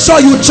 make sure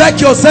you check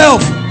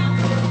yourself.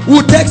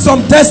 We'll take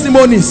some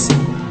testimonies.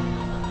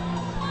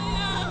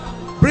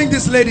 Bring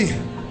this lady.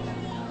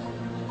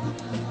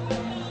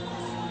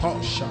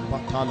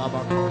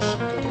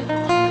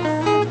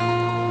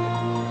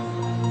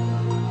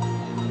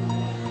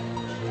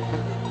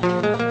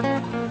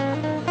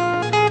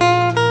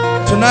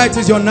 Tonight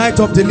is your night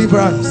of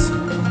deliverance.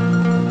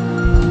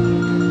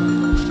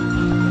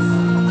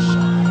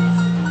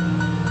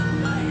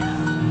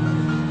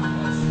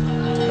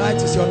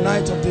 Tonight is your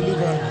night of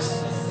deliverance.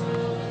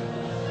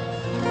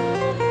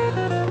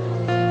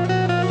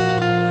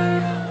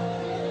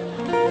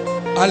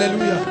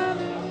 Hallelujah.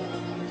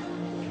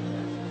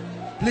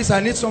 Please, I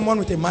need someone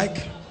with a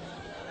mic.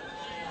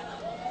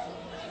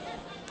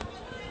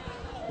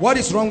 What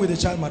is wrong with the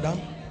child, madam?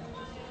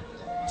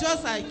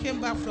 Just I came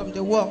back from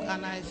the work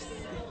and I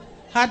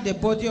had the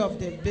body of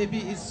the baby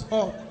is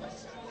hot.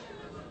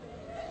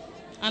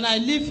 And I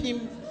leave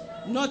him,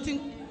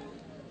 nothing.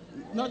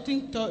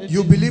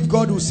 You believe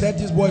God will set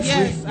this boy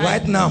free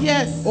right now?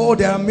 Yes. Oh,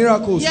 there are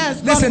miracles.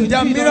 Yes. Listen, there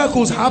are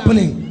miracles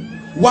happening.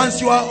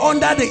 Once you are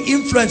under the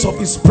influence of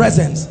his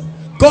presence,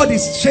 God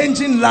is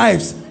changing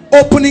lives,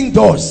 opening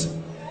doors.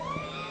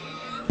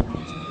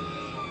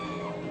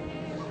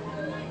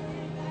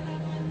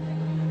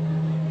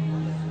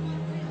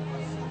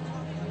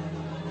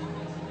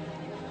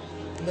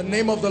 In the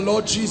name of the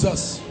Lord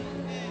Jesus,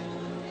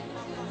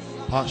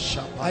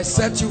 I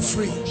set you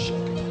free.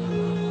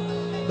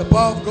 The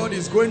power of God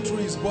is going through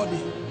his body.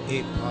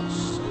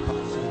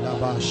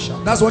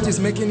 That's what is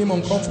making him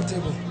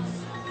uncomfortable.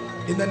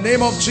 In the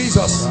name of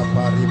Jesus,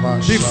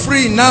 be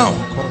free now.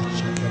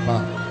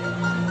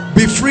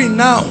 Be free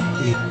now.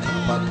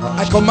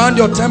 I command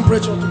your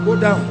temperature to go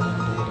down.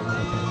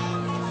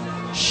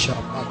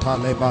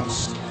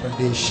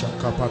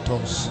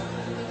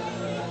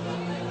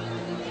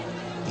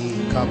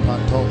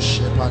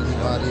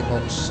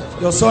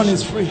 Your son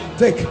is free.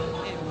 Take. In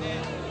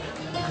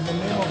the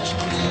name of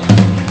Jesus.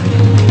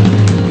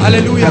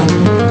 Hallelujah.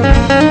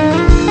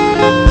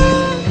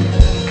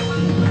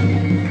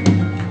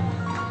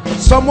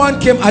 Someone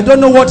came, I don't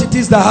know what it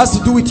is that has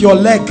to do with your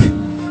leg.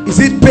 Is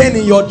it pain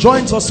in your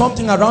joints or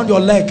something around your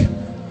leg?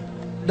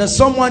 There's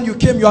someone you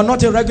came, you are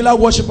not a regular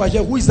worshiper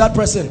here. Who is that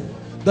person?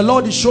 The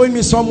Lord is showing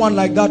me someone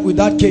like that with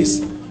that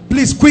case.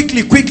 Please,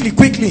 quickly.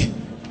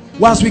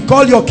 Once we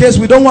call your case,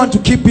 we don't want to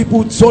keep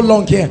people so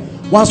long here.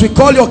 Once we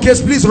call your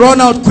case, please run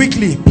out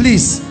quickly,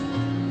 please.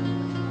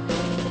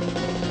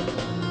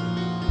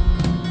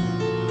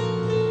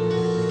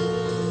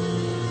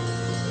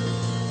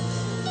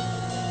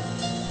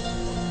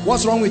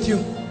 What's wrong with you?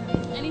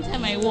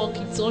 Anytime I walk,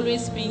 it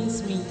always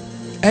pains me.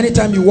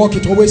 Anytime you walk,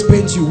 it always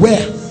pains you.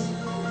 Where?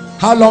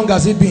 How long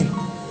has it been?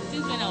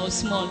 Since when I was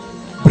small.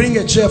 Bring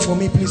a chair for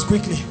me, please,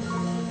 quickly.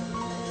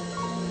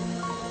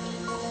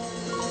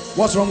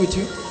 What's wrong with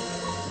you?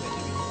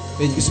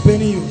 It's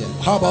paining you. Yeah.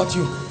 How about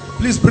you?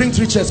 Please bring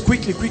 3 chairs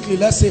quickly, quickly.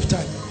 Let's save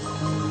time.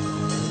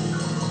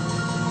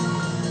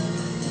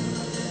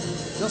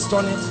 Just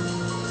turn it.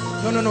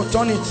 No,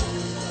 turn it.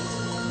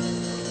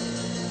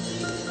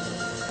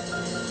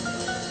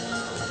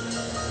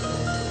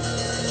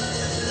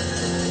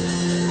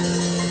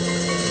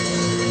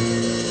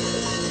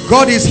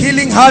 God is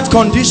healing heart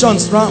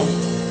conditions now.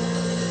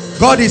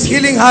 God is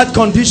healing heart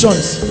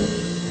conditions.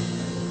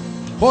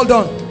 Hold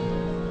on.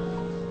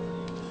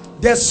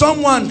 There's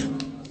someone,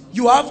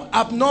 you have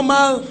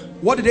abnormal,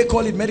 what do they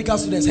call it, medical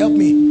students, help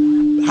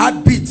me,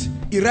 heartbeat,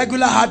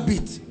 irregular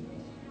heartbeat.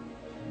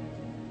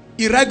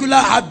 Irregular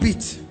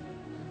heartbeat.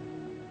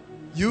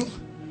 You?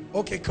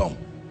 Okay, come.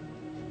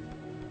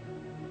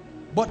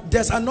 But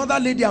there's another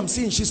lady I'm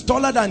seeing, she's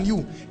taller than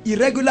you.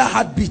 Irregular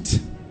heartbeat.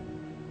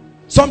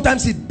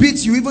 Sometimes it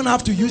beats, you even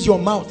have to use your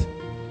mouth.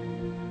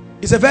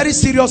 It's a very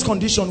serious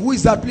condition. Who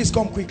is that? Please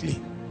come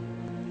quickly.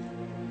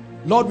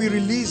 Lord, we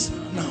release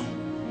now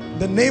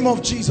the name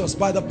of Jesus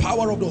by the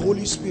power of the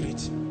Holy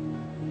Spirit.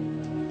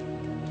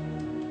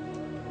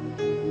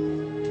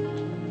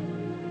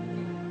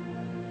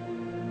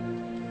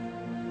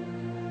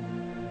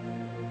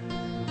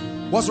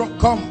 What's wrong?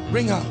 Come,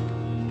 bring her.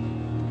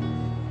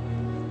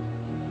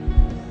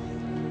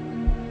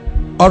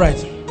 All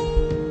right.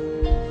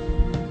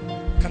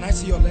 Can I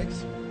see your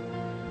legs?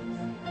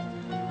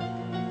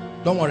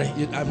 Don't worry,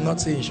 I'm not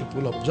saying you should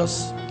pull up.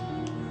 Just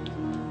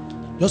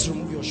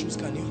remove your shoes,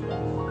 can you?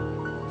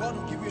 God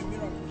will give you a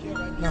miracle here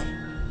right now.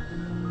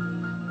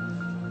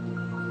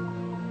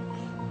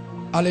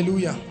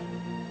 Hallelujah.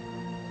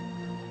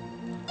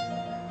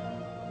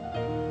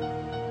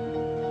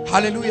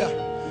 Hallelujah.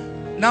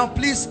 Now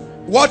please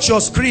watch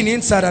your screen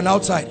inside and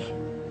outside.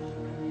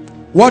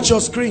 Watch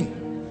your screen.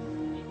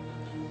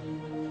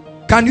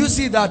 Can you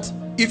see that?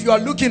 If you are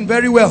looking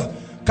very well,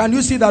 can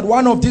you see that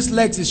one of these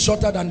legs is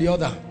shorter than the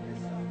other?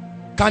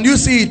 Can you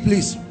see it,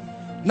 please?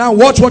 Now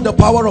watch what the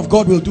power of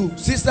God will do.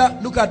 Sister,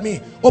 look at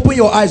me. Open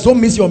your eyes. Don't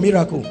miss your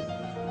miracle.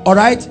 All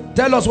right?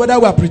 Tell us whether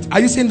we are pretty. Are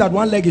you seeing that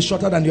one leg is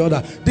shorter than the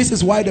other? This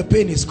is why the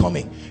pain is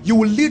coming. You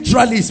will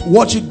literally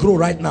watch it grow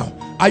right now.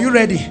 Are you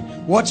ready?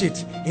 Watch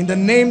it. In the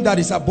name that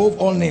is above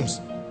all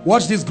names.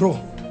 Watch this grow.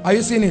 Are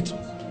you seeing it?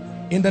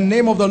 In the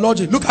name of the Lord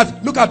Jesus. Look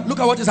at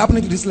what is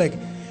happening to this leg.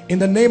 In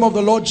the name of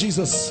the Lord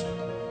Jesus.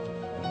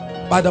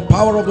 By the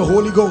power of the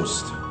Holy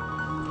Ghost.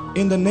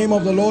 In the name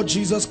of the Lord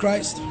Jesus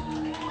Christ.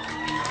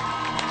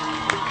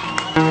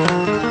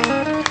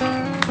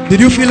 Did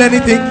you feel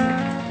anything?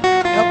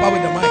 Help her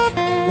with the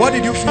mic. What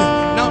did you feel?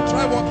 Now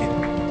try walking.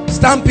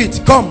 Stamp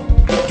it. Come.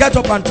 Get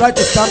up and try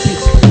to stamp it.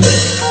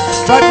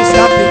 Try to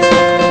stamp it.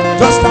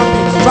 Just stamp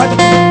it. Try to.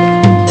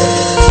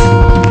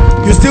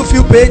 You still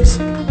feel pains?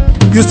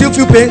 You still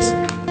feel pains?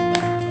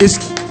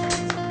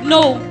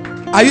 No.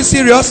 Are you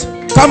serious?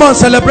 Come on,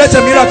 celebrate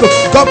a miracle.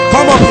 Come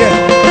up here.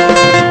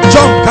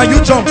 Jump. Can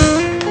you jump?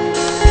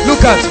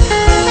 Look at.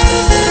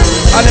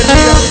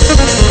 Hallelujah.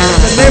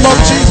 In the name of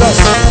Jesus.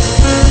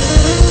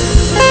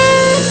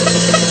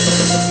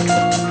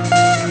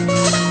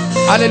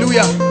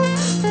 Hallelujah.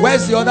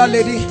 Where's the other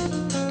lady?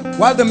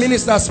 While the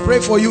ministers pray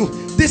for you,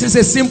 this is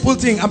a simple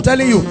thing. I'm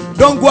telling you,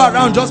 don't go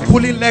around just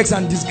pulling legs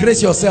and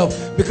disgrace yourself,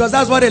 because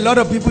that's what a lot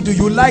of people do.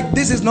 You like,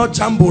 this is not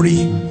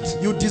jamboree.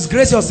 You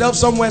disgrace yourself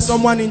somewhere,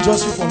 someone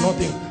injures you for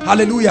nothing.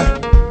 Hallelujah.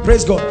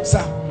 Praise God,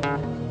 sir.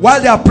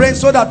 While they are praying,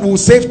 so that we'll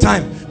save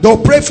time, they'll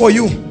pray for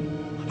you.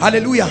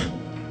 Hallelujah.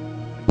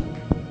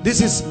 This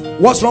is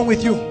what's wrong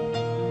with you.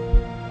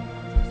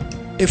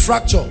 A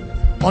fracture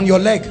on your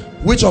leg.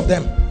 Which of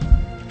them?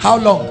 How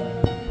long?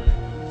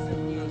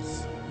 7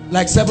 months.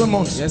 Like 7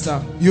 months? Yes,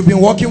 sir. You've been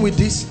walking with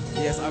this?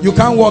 Yes, you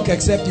can't walk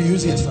except you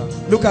use it. Yes, sir.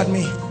 Look at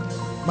me.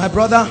 My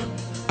brother,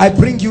 I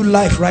bring you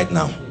life right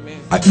now.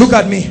 Look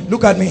at me.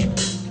 Look at me.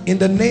 In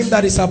the name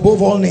that is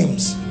above all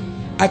names,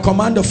 I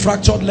command the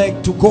fractured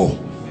leg to go.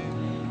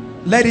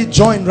 Let it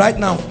join right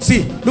now.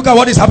 See, look at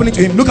what is happening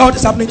to him. Look at what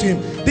is happening to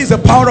him. This is the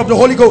power of the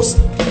Holy Ghost.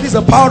 This is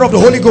the power of the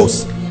Holy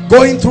Ghost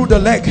going through the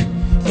leg.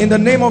 In the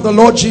name of the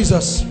Lord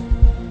Jesus.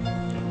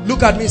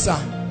 Look at me, sir.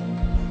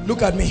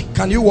 Look at me.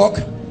 Can you walk?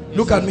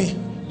 Look at me.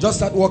 Just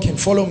start walking.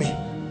 Follow me.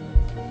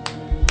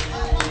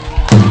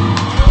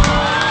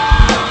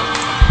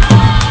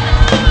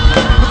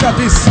 Look at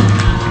this.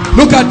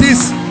 Look at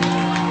this.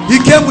 He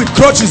came with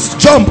crutches.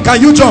 Jump.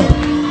 Can you jump?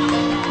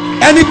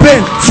 Any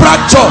pain?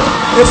 Fracture.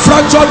 A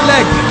fractured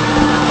leg.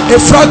 A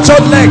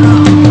fractured leg.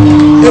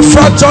 A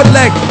fractured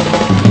leg.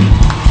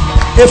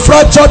 A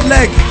fractured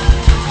leg.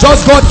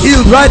 just got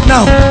healed right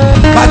now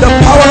by the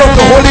power of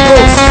the Holy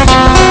Ghost.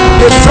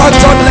 A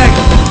fractured leg.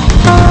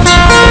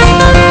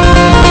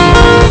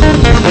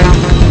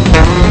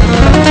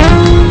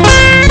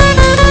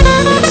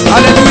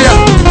 Hallelujah.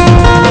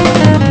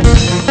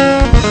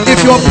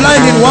 If you're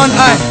blind in one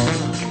eye,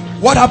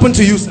 what happened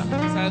to you, sir?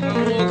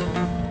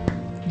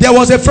 There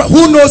was a friend.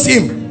 Who knows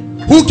him?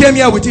 Who came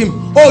here with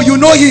him? Oh, you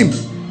know him.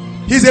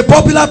 He's a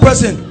popular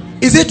person.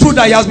 Is it true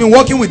that he has been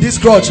working with this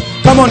crutch?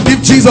 Come on,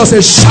 give Jesus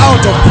a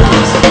shout of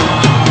praise.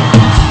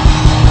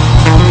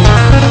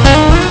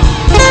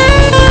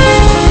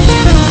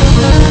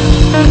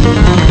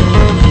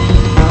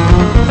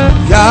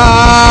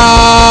 Yahweh.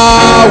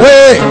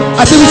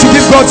 I think we should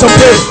give God some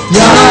praise.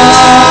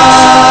 Yahweh.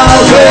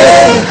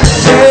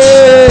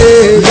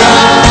 Hey.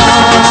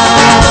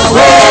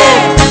 Yahweh.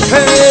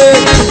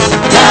 Hey.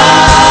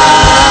 Yahweh.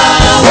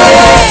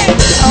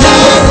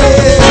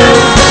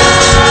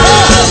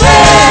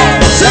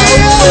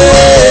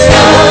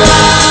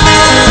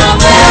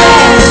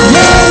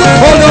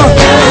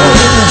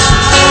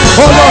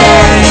 Hold on.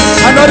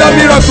 Another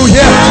miracle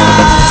here.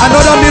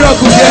 Another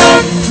miracle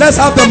here. Let's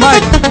have the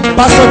mic.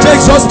 Pastor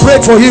Jake just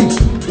prayed for him.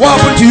 What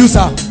happened to you,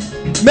 sir?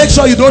 Make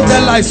sure you don't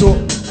tell lies. So,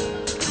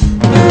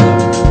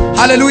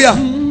 hallelujah.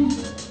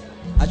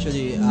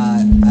 Actually, I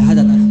had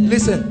an accident.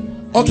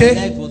 Listen, okay. The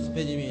leg was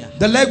paining me.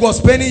 The leg was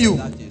paining you.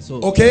 Exactly.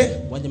 So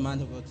okay. When the man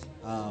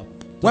got,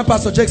 when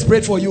Pastor Jake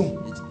prayed for you,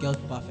 it got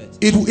perfect.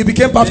 It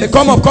became perfect.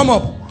 Come up, come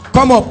up,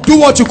 come up. Do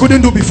what you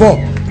couldn't do before.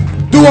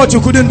 Do what you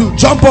couldn't do.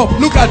 Jump up.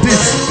 Look at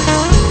this.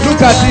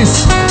 Look at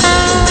this.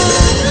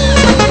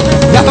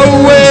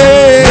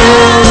 Yahweh.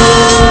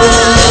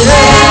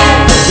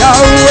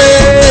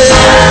 Yahweh.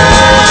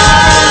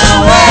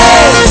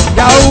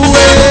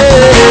 Yahweh.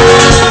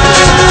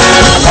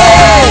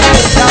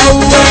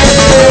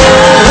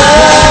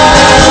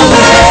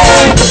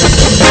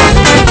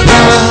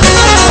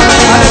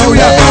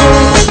 Hallelujah.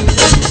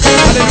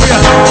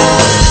 Hallelujah.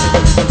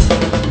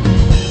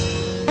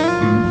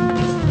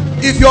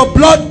 If your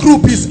blood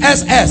group is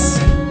SS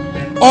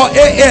or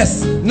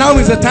AS, now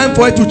is the time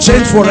for it to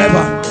change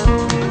forever.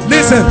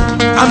 Listen,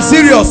 I'm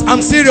serious.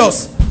 I'm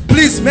serious.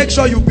 Please make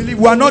sure you believe.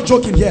 We are not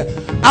joking here.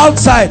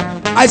 Outside,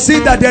 I see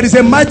that there is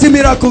a mighty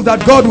miracle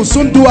that God will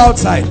soon do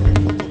outside.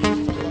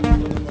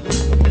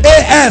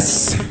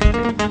 AS.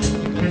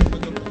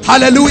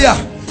 Hallelujah.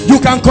 You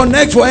can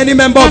connect for any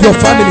member of your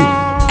family.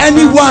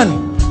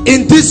 Anyone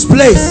in this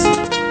place,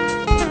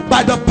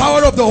 by the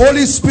power of the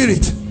Holy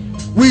Spirit,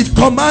 we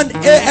command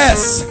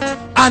AS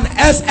and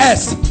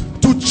SS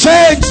to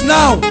change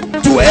now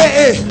to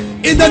AA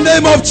in the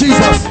name of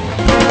Jesus.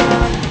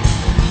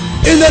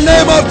 In the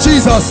name of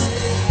Jesus.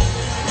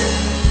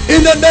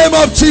 In the name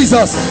of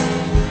Jesus.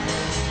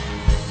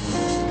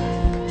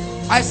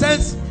 I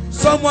sense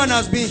someone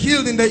has been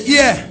healed in the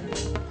ear.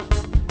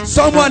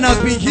 Someone has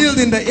been healed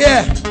in the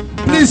ear.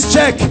 Please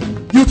check.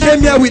 You came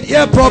here with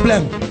ear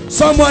problem.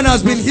 Someone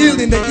has been healed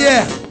in the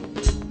ear.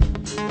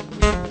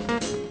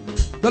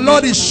 The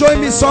Lord is showing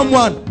me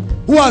someone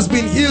who has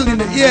been healed in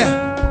the ear.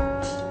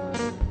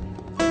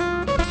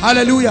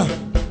 Hallelujah.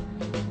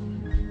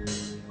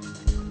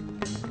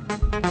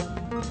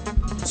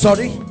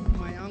 Sorry?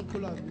 My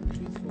uncle has been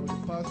treated for the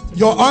past.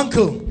 Your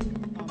uncle?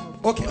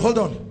 Okay, hold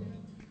on.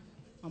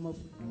 I'm a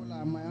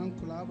footballer. My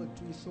uncle have a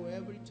twist, so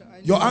every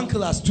time. Your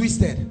uncle has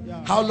twisted.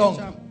 Yeah, how long?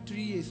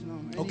 3 years now.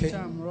 Okay.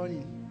 Anytime I'm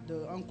running,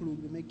 the uncle will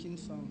be making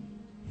sound.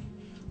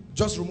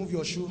 Just remove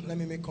your shoe. Let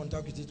me make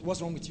contact with it.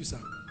 What's wrong with you, sir?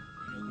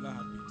 Irregular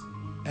heartbeat.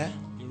 Eh?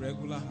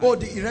 Irregular heartbeat. Oh,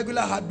 the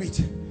irregular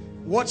heartbeat.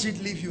 Watch it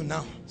leave you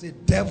now. Say,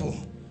 devil,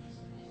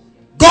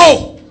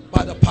 go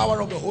by the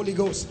power of the Holy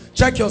Ghost.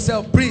 Check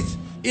yourself. Breathe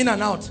in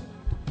and out.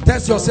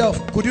 Test yourself.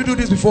 Could you do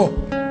this before?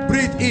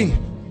 Breathe in.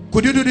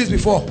 Could you do this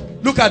before?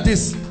 Look at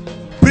this.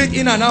 Breathe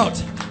in and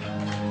out.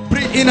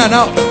 Breathe in and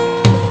out.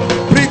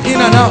 Breathe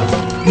in and out.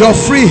 You're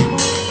free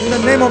in the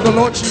name of the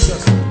Lord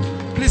Jesus.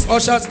 Please,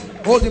 ushers,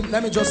 hold him.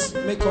 Let me just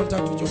make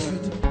contact with your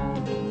feet.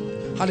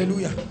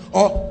 Hallelujah.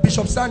 Or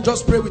Bishop Stan,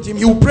 just pray with him.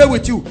 He will pray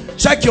with you.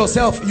 Check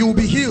yourself. You will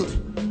be healed.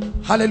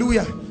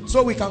 Hallelujah.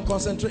 So we can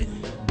concentrate.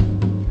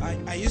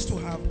 I used to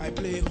have, I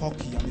play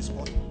hockey. I'm a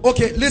sportman.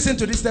 Okay, listen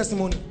to this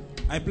testimony.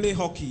 I play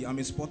hockey. I'm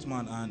a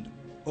sportsman, and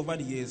over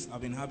the years, I've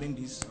been having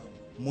this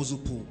muzzle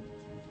pull.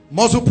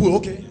 Muzzle pull,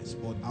 okay. Yes,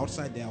 but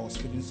outside there, I was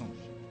feeling some.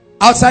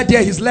 Outside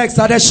there, his legs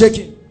started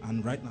shaking.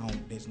 And right now,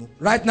 there's no.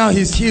 Right now,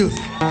 he's healed.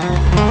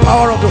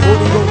 Power of the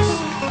Holy Ghost.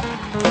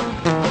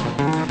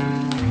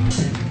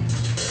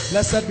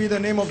 Blessed be the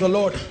name of the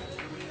Lord.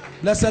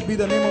 Blessed be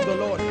the name of the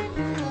Lord.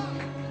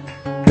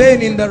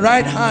 Pain in the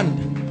right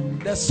hand.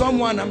 There's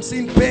someone, I'm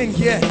seeing pain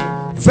here.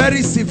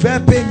 Very severe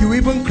pain. You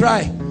even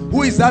cry.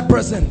 Who is that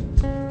person?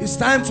 It's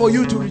time for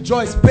you to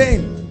rejoice.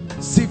 Pain.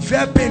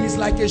 Severe pain is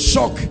like a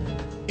shock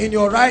in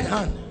your right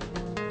hand.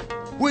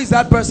 Who is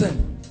that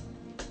person?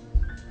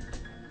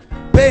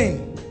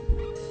 Pain.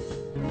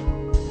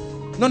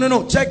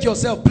 No. Check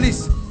yourself,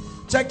 please.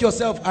 Check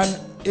yourself and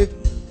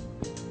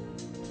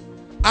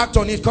act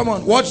on it. Come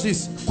on, watch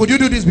this. Could you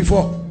do this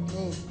before?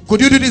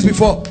 Could you do this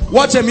before?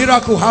 Watch a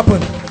miracle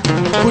happen.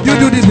 Could you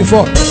do this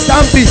before?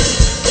 Stamp it.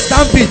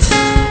 Stamp it.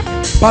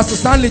 Pastor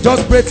Stanley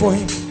just prayed for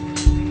him.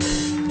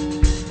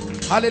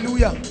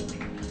 Hallelujah.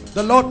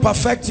 The Lord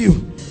perfect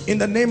you in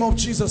the name of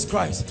Jesus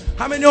Christ.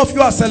 How many of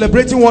you are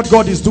celebrating what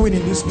God is doing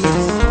in this place?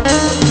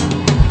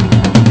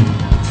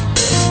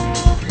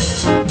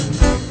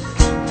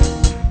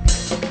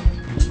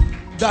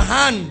 The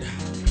hand.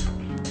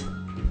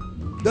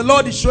 The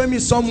Lord is showing me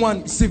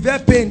someone severe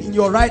pain in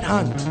your right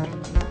hand.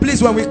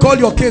 Please, when we call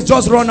your case,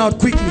 just run out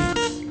quickly.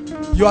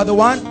 You are the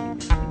one?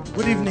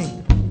 Good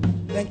evening.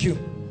 Thank you.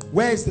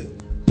 Where is the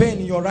pain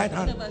in your right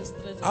hand?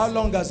 How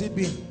long has it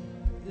been?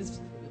 It's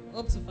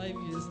up to 5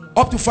 years now.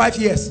 Up to 5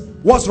 years.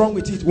 What's wrong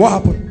with it? What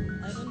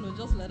happened? I don't know,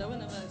 just like that.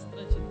 Whenever I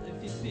stretch it, I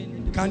feel pain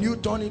in the Can you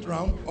turn it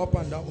round, up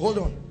and down? Hold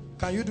on.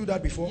 Can you do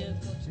that before?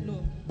 Yes,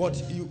 no.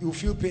 But you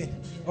feel pain.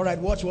 All right,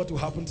 watch what will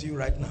happen to you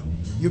right now.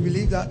 You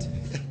believe that?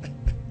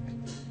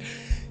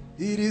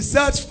 It is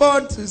such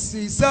fun to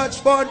see, such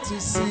fun to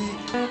see.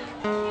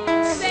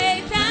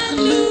 Satan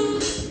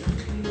lose.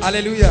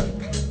 Hallelujah.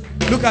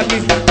 Look at me.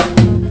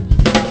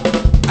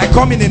 I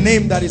come in a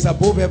name that is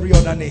above every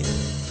other name.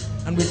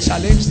 And we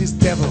challenge this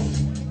devil.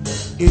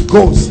 It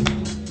goes.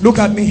 Look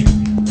at me.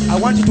 I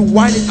want you to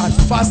wind it as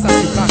fast as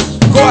you can.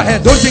 Go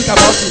ahead. Don't think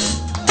about it.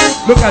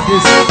 Look at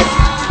this.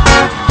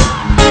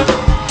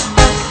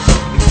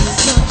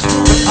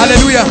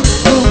 Hallelujah.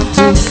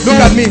 Look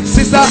at me.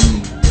 Sister,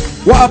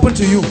 what happened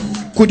to you?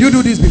 Could you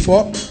do this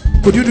before?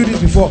 Could you do this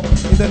before?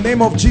 In the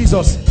name of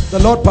Jesus, the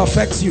Lord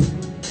perfects you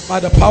by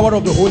the power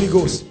of the Holy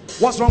Ghost.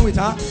 What's wrong with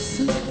her? I used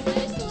to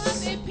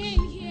have a pain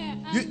here,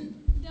 and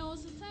there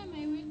was a time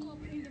I wake up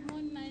in the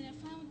morning and I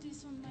found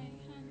this on my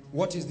hand.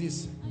 What is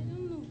this? I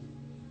don't know.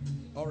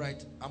 All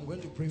right, I'm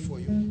going to pray for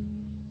you.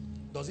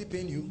 Does it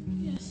pain you?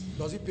 Yes.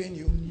 Does it pain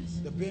you? Yes.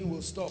 The pain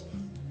will stop.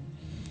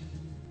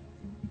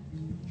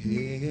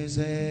 He is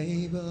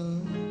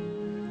able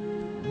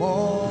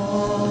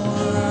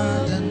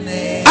more than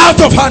able.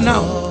 Out of her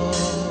now.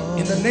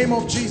 In the name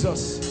of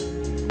Jesus.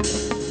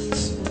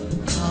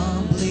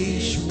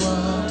 Accomplish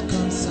what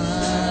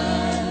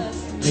concerns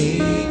me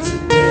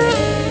today.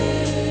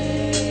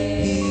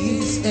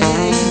 He's able.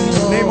 In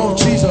the name of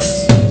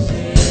Jesus.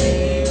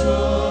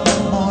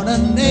 More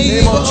than In the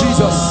name of able.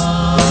 Jesus.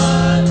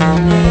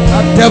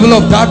 That devil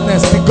of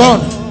darkness be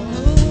gone.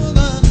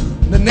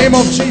 In the name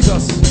of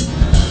Jesus.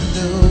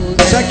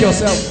 Check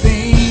yourself.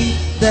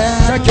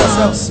 Check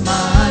yourself.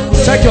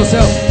 Check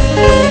yourself.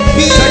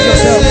 Check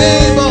yourself.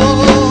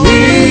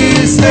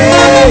 He's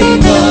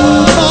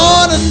able.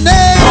 More than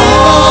able.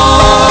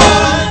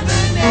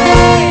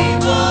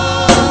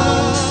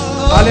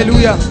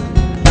 Hallelujah.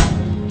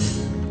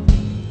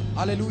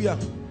 Hallelujah.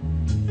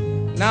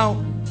 Now,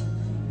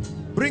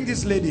 bring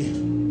this lady.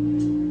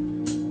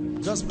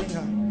 Just bring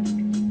her.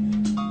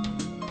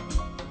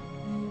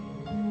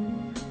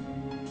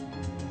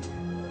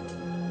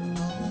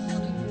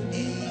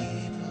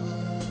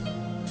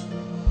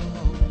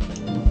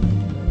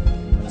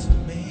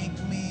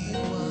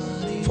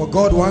 For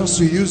God wants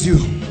to use you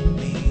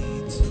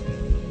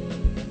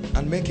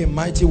and make a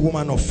mighty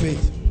woman of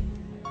faith.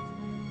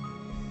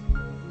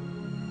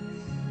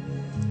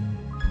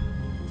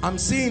 I'm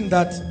seeing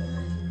that,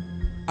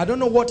 I don't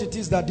know what it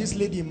is that this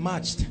lady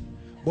matched,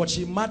 but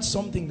she matched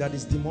something that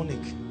is demonic.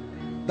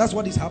 That's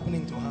what is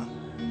happening to her.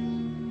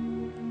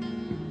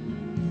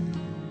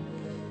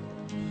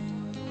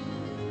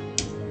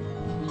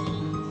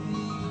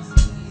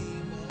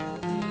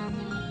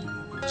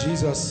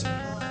 Jesus,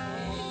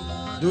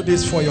 do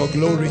this for your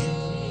glory.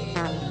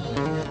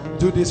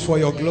 Do this for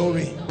your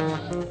glory.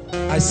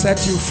 I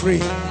set you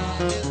free.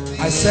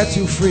 I set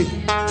you free.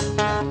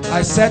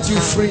 I set you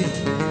free.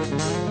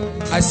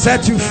 I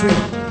set you free.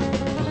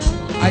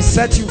 I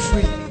set you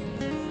free.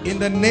 In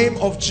the name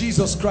of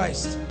Jesus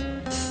Christ,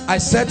 I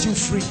set you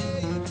free.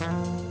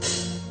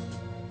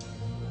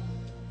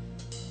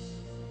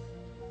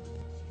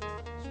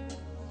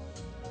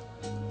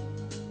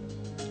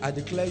 I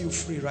declare you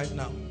free right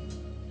now.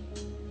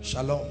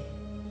 Shalom.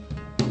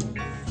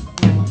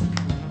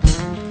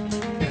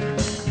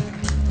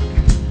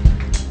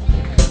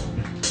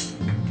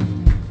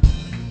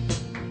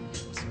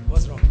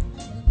 What's wrong?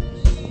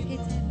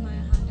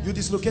 You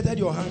dislocated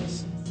your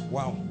hands.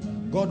 Wow.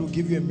 God will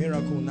give you a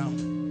miracle now.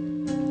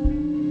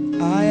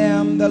 I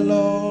am the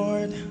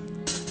Lord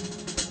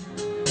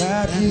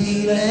that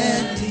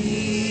healeth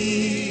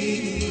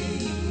thee.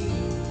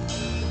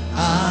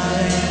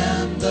 I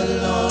am the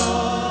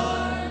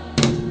Lord,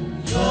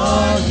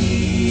 your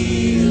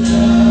healer.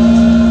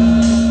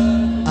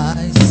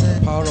 I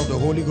send power of the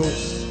Holy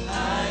Ghost.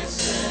 I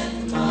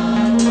send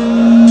my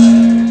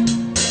word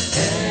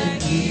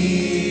and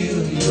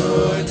heal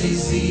your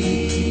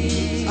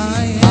disease.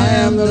 I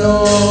am the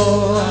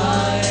Lord.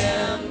 I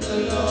am the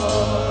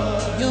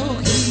Lord,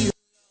 your healer.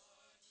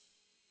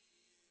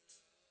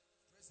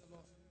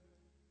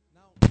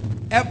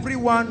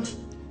 Everyone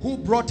who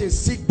brought a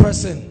sick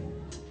person,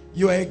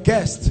 you are a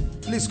guest.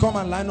 Please come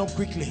and line up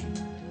quickly.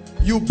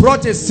 You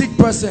brought a sick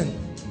person.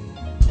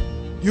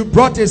 You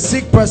brought a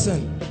sick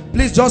person.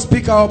 Please just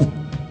pick up.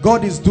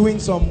 God is doing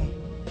some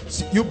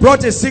You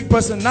brought a sick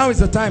person. Now is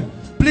the time.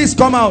 Please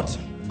come out.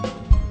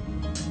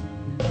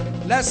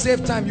 Let's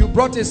save time. You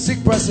brought a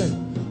sick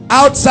person.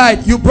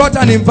 Outside, you brought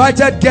an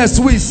invited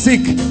guest who is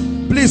sick.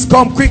 Please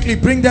come quickly.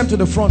 Bring them to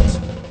the front.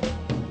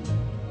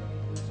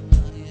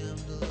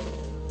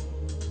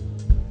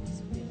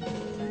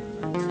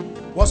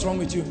 What's wrong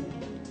with you?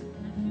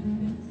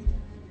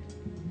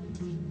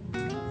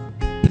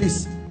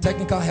 Please,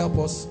 technical, help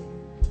us.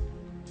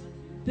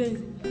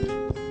 Pains.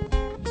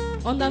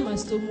 Under my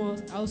stomach,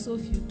 I also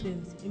feel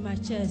pains. In my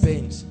chest,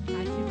 Pains. I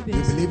feel You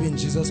pains. believe in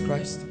Jesus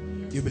Christ?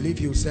 You believe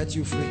he will set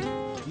you free?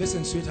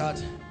 Listen,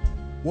 sweetheart.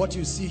 What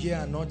you see here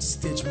are not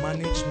stage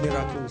managed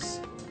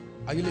miracles.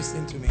 Are you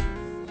listening to me?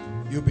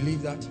 You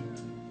believe that?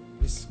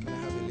 Please, can I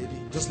have a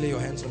lady? Just lay your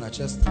hands on her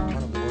chest. One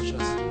of the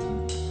ushers.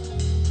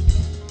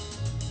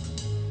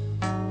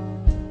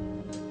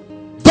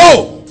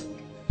 Go!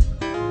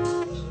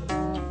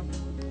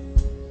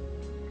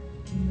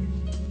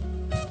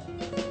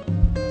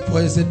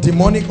 For it's a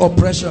demonic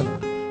oppression.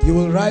 You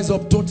will rise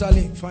up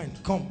totally. Fine.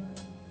 Come.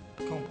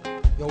 Come.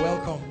 You're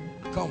welcome.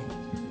 Come.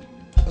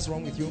 What's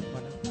wrong with you,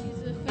 madam?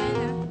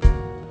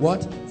 Schizophrenia.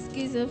 What?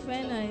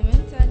 Schizophrenia.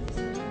 Mental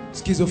disorder.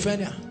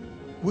 Schizophrenia.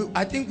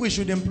 I think we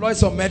should employ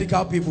some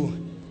medical people.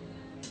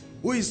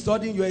 Who is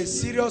studying? You are a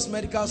serious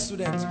medical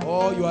student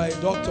or you are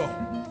a doctor?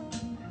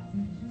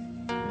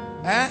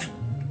 Eh?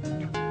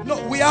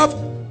 No, we have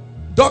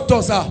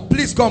doctors, sir.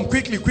 Please come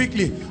quickly,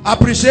 quickly.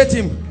 Appreciate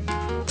him.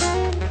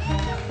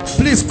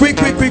 Please, quick.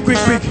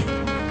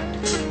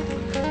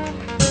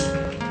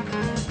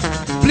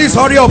 Please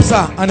hurry up,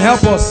 sir, and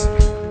help us.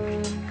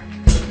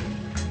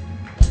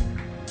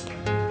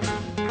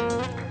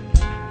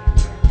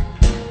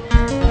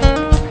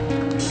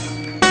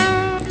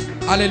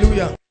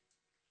 Hallelujah.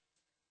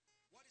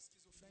 What is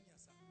schizophrenia,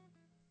 sir?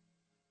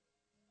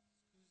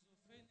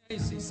 Schizophrenia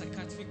is a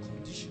psychiatric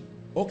condition.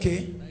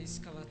 Okay. That is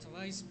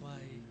characterized by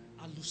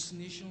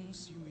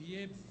hallucinations. You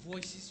hear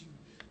voices. You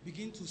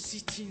begin to see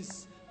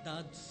things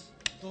that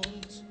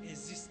don't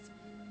exist.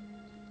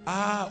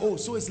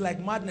 So it's like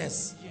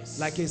madness. Yes.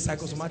 Like a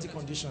psychosomatic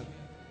condition.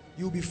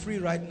 You'll be free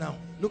right now.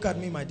 Look at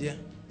me, my dear.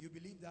 You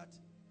believe that?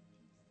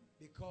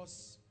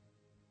 Because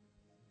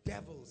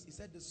devils, he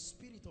said, the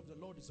Spirit of the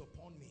Lord is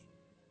upon me.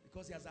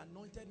 Because he has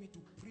anointed me to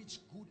preach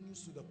good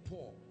news to the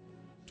poor,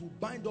 to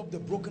bind up the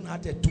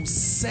brokenhearted, to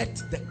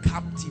set the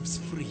captives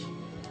free.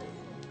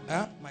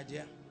 My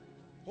dear,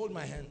 hold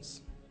my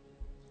hands.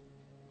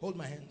 Hold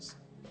my hands.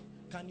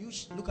 Can you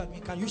look at me?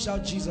 Can you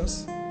shout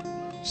Jesus?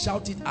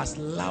 Shout it as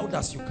loud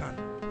as you can.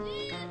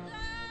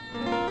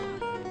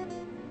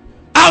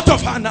 Out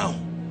of her now,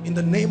 in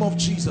the name of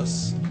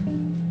Jesus.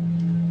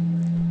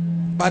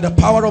 By the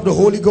power of the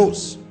Holy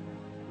Ghost,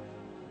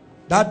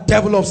 that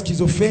devil of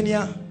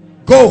schizophrenia,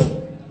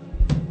 go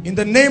in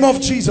the name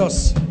of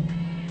Jesus.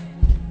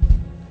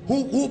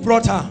 Who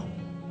brought her?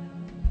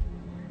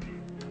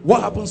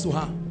 What happens to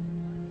her?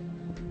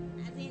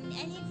 As in,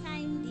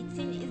 anytime the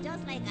thing is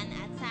just like an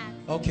attack.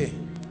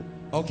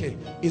 Okay,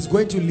 it's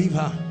going to leave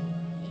her.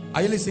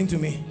 Are you listening to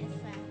me? Yes,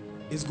 sir.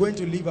 It's going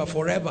to leave her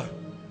forever.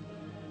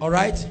 All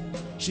right,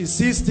 she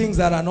sees things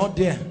that are not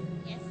there.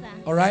 Yes, sir.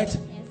 All right. Yes,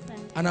 sir.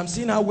 And I'm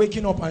seeing her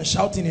waking up and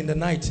shouting in the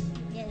night.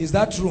 Yes. Is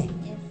that true?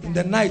 Yes, in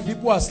the night,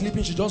 people are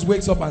sleeping, she just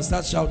wakes up and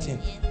starts shouting.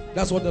 Yes.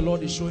 That's what the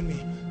Lord is showing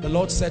me. The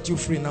Lord set you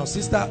free. Now,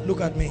 sister, look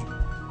at me.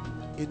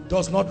 It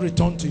does not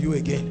return to you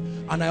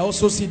again. And I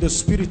also see the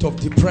spirit of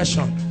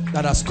depression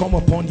that has come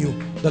upon you.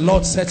 The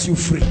Lord sets you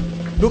free.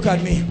 Look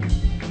at me.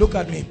 Look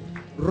at me.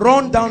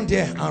 Run down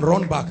there and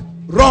run back.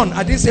 Run.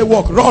 I didn't say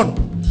walk. Run.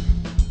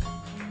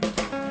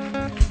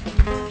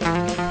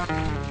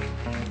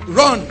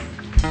 Run.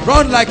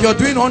 Run like you're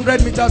doing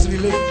 100 meters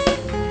relay.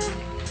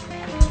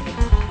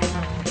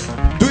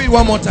 Do it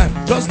one more time.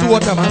 Just do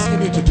what I'm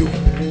asking you to do.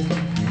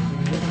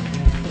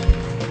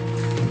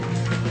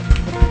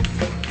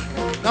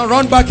 Now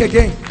run back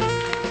again.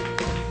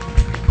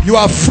 You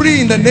are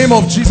free in the name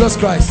of Jesus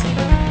Christ.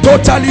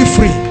 Totally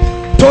free.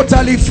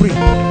 Totally free.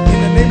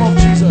 In the name of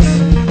Jesus.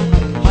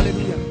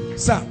 Hallelujah.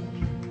 Sir,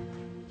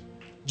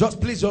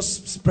 please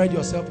spread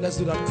yourself. Let's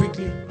do that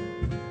quickly.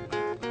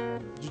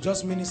 You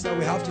just minister.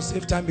 We have to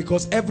save time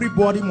because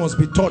everybody must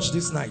be touched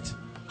this night.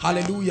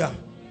 Hallelujah.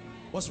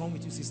 What's wrong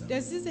with you, sister?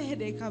 There's this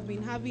headache I've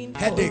been having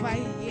Headache. for over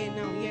a year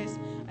now, yes.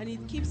 And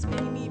it keeps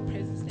making me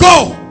present.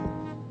 Go!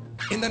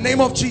 In the name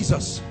of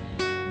Jesus.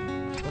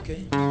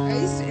 Okay. I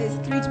used to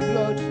excrete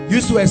blood. You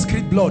used to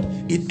excrete blood.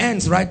 It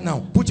ends right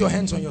now. Put your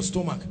hands on your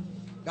stomach.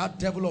 That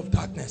devil of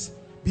darkness,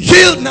 be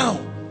healed now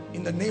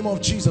in the name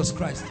of Jesus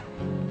Christ.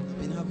 I've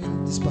been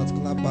having this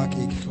particular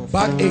backache for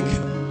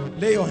backache.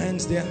 Lay your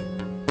hands there.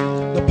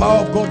 The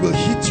power of God will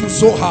hit you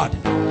so hard.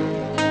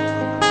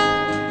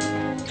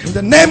 In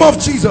the name of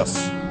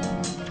Jesus,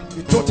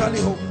 be totally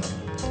whole.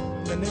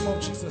 In the name of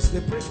Jesus,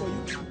 they pray for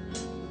you.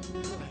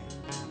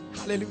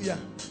 Hallelujah.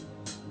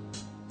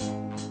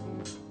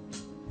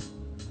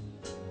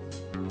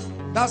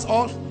 That's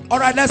all. All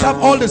right, let's have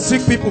all the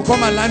sick people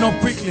come and line up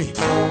quickly.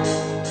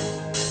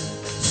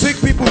 Sick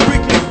people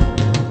quickly.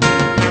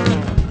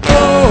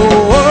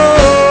 Oh,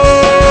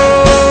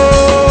 oh,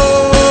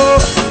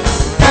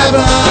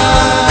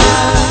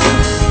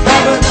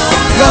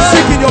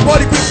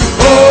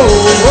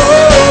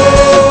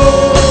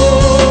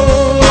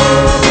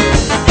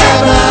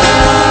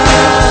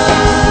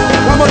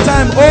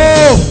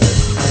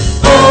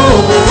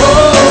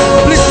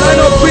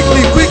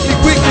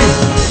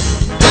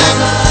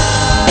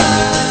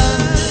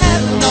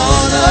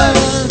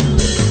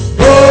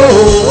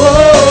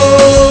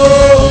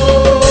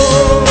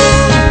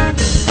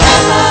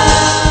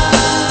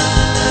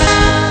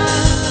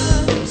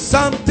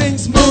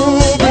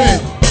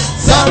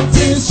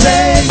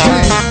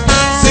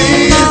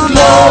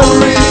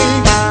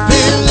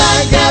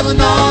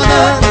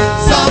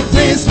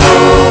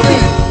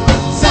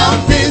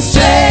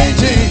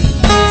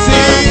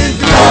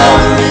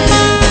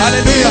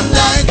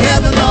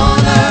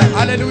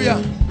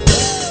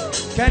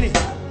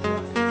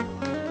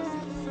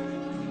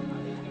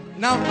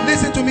 Now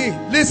listen to me.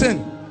 Listen.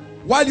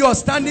 While you are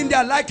standing there,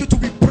 I'd like you to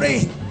be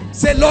praying.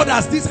 Say, Lord,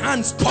 as these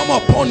hands come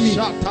upon me,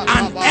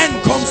 an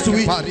end comes to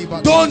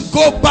it. Don't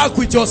go back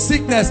with your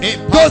sickness.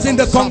 Those in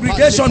the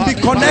congregation, be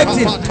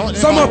connecting.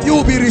 Some of you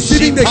will be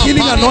receiving the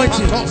healing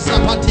anointing.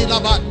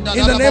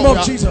 In the name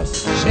of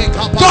Jesus.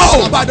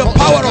 Go by the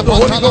power of the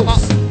Holy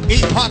Ghost.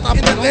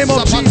 In the name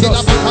of Jesus.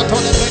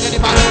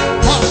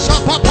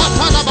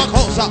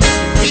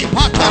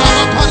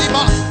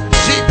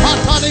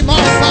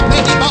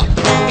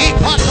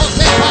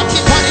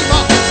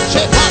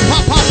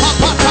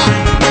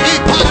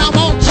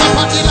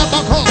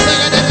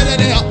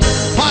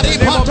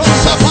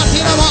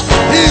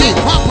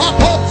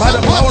 By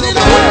the power of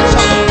the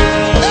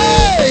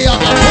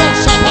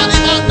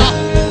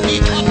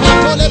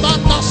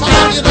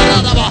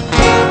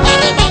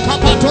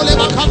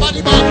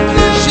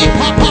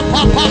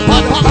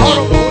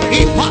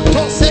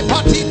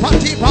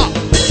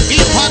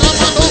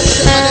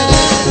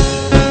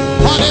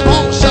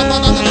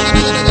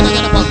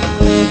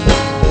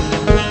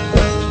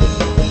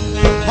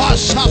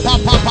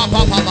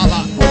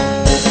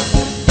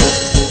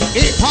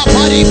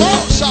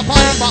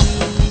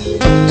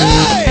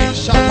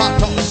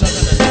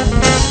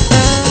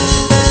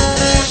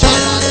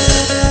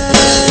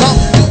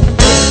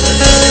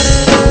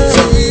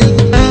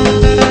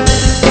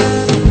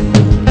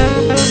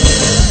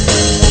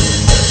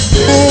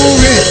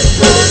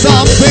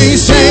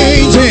Something's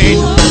changing,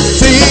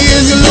 see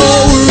His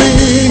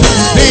glory.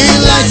 He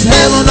likes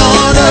heaven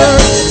on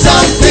earth.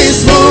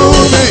 Something's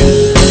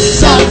moving,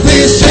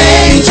 something's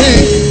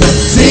changing,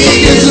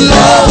 see His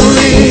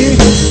glory.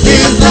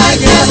 He's like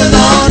heaven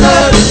on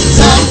earth.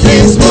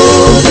 Something's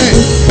moving,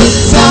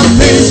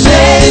 something's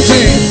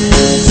changing,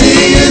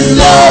 see His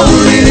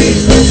glory.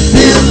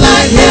 He's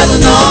like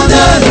heaven on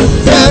earth.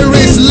 There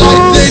is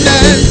lightning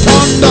and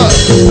thunder,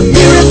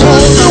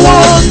 miracles and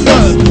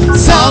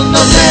wonders, sound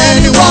of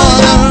many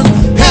waters.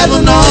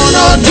 Heaven on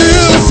earth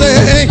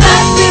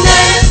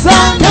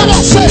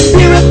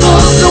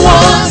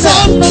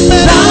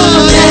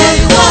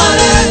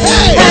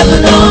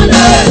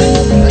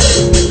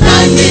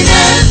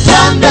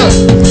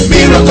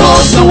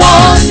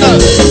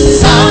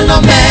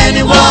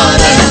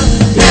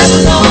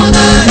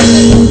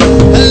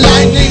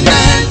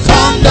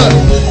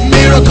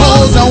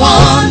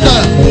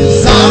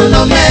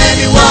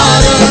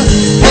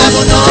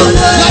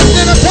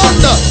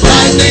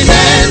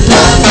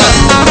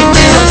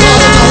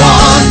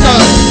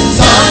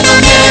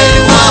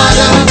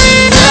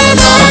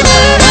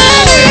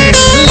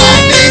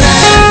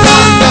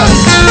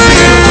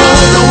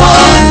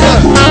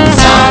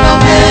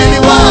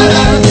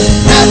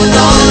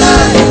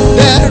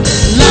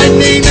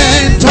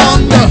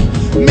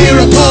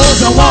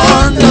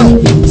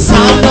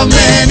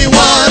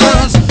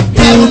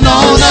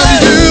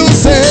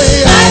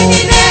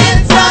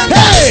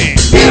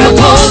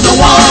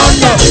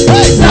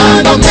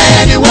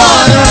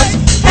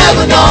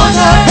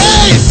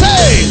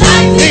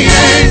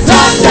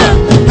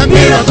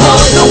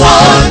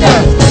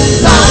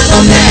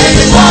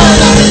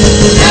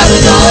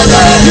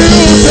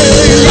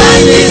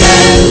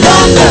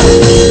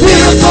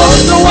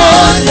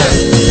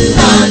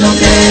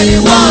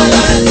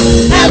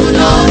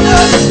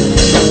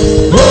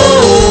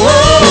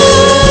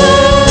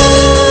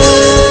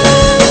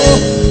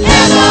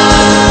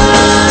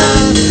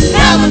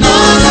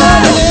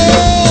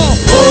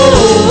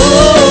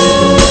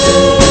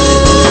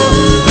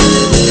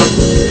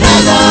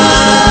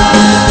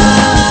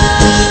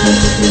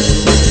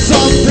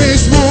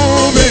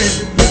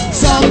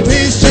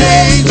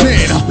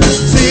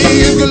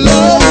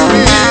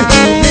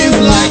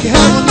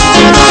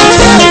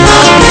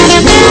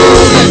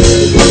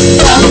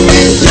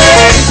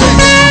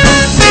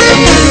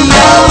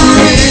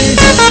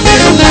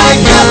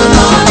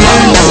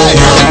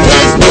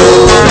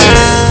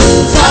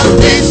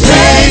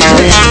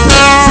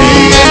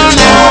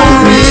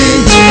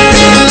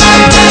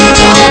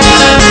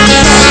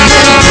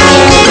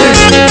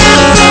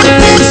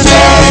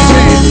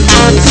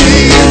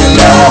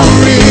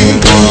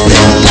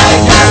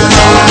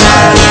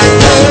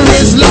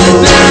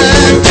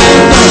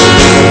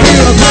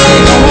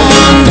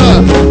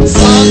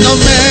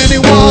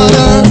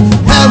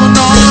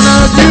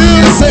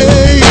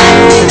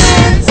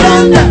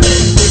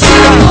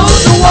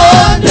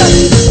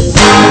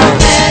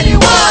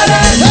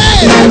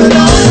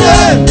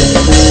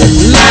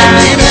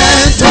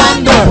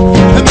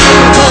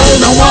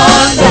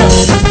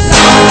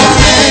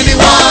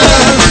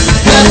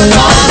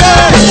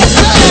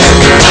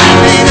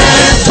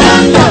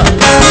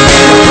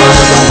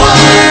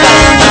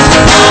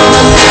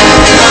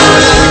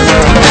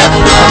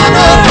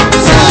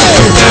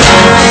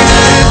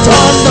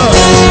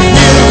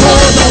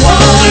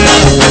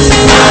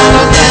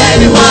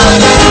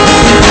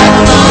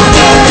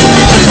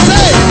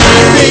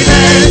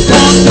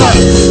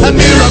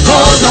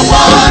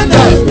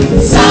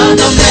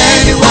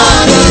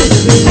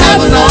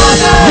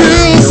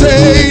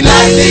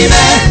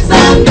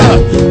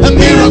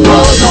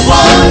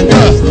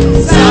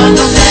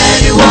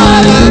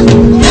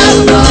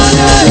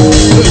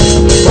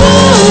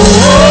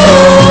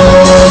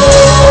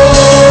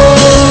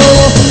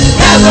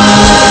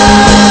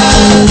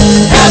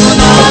heaven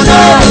on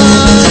earth.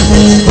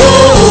 Oh,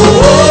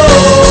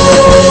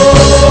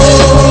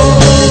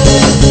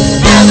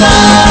 heaven.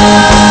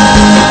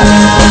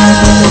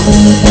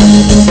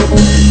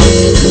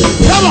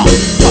 Come on.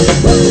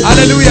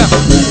 Hallelujah.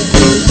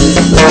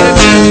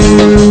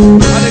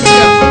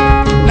 Hallelujah.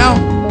 Now,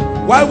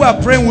 while we are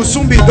praying, we'll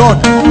soon be done.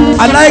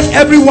 I like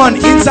everyone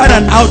inside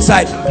and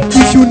outside.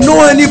 If you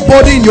know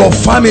anybody in your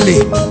family,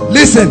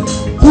 listen,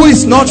 who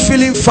is not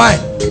feeling fine,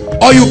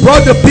 or you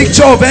brought the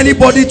picture of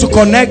anybody to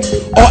connect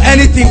or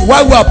anything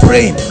while we are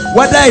praying,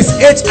 whether it's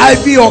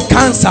HIV or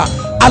cancer,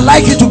 I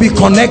like you to be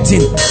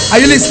connecting. Are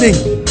you listening?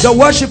 The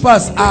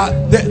worshippers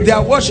they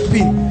are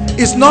worshiping.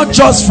 It's not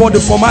just for the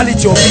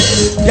formality of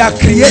it. They are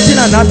creating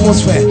an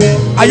atmosphere.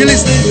 Are you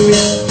listening to me?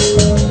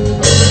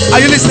 Are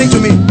you listening to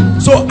me?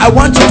 So I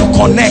want you to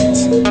connect.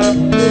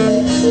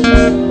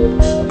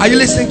 Are you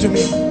listening to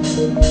me?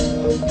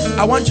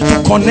 I want you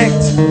to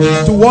connect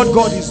to what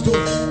God is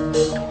doing.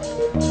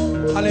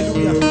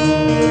 Hallelujah.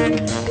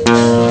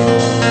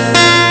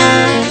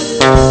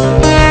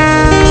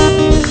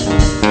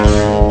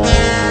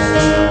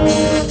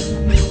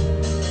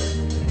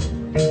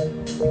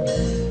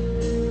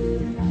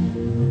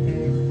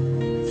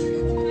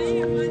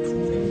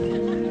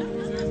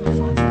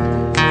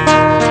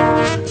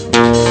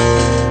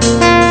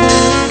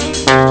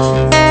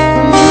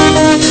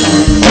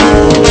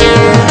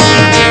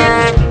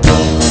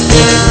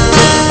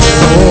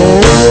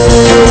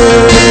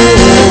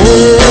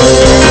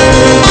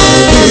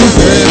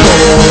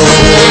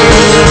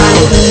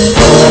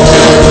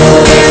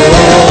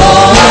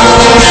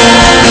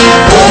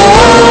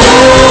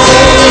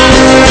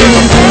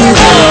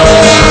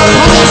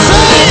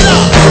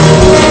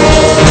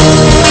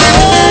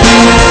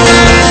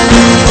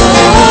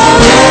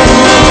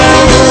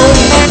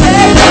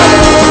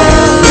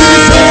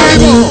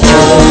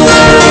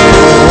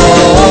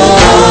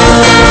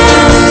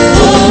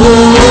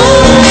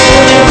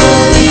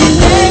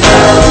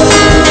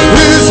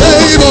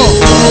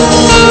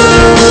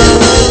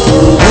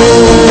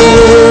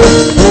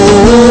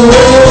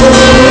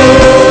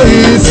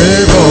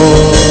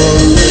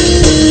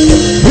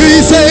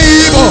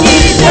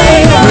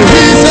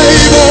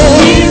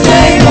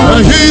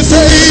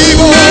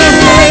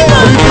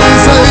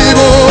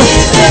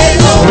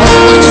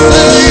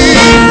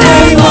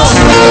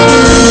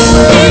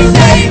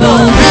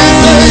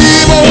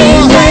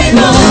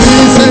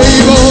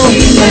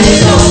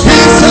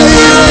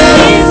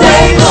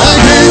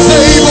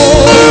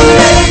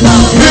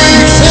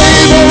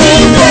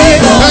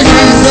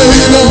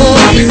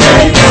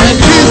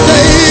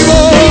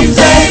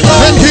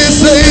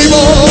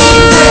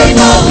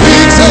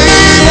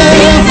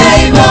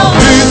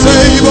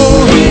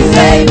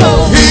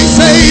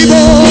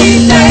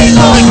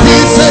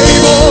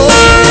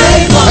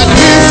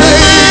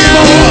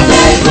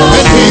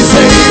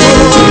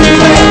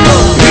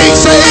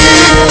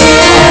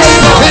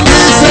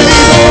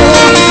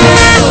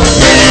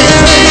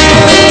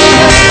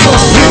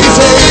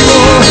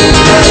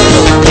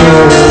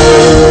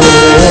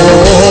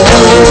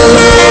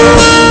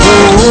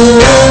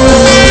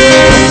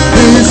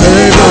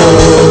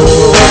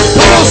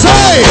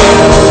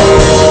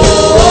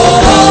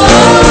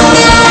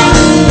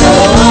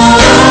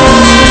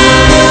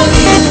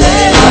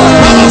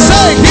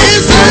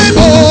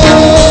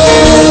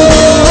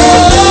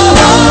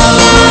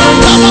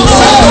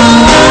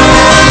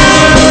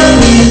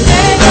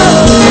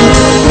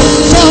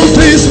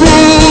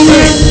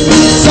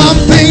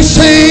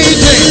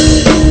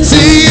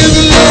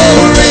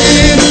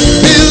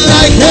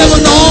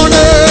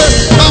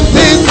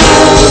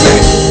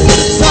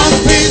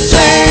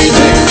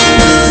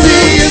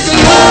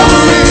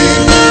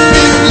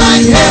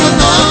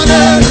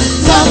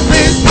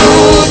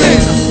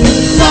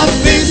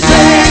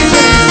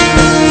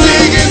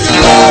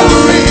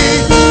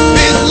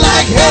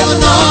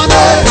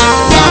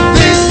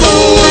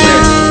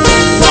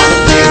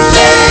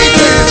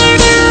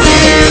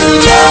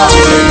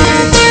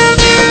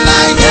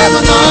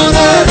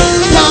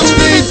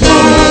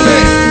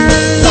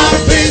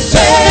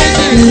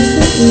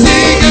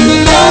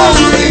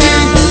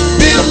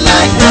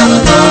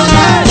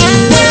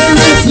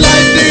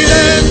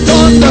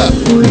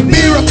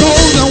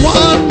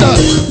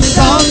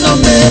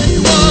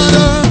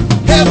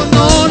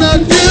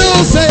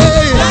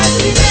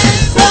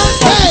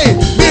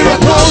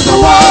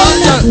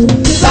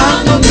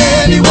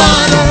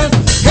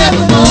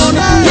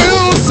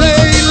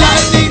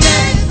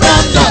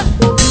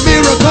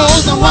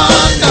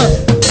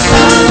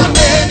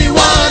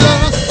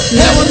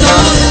 Heaven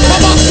on,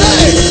 come on,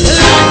 say,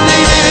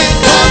 lightning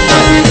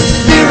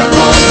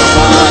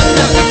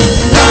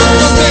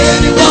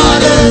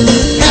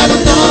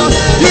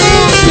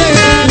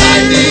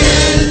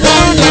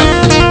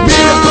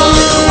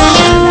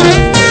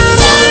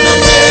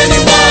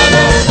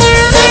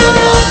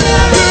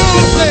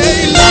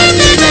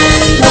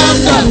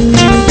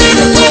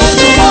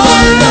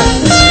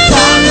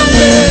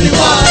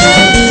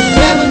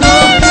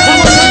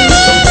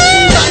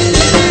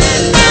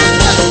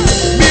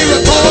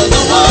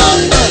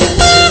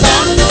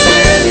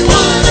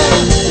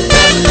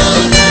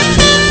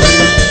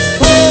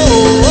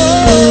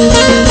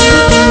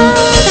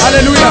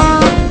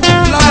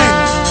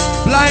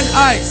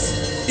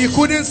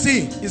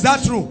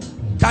through.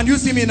 Can you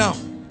see me now?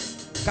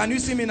 Can you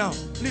see me now?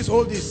 Please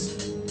hold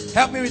this.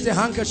 Help me with a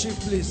handkerchief,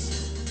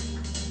 please.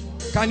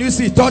 Can you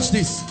see? Touch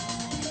this.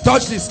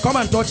 Touch this. Come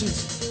and touch it.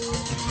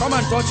 Come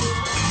and touch it.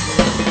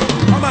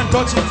 Come and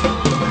touch it.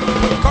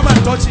 Come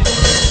and touch it.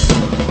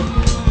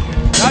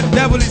 That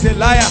devil is a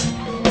liar.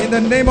 In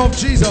the name of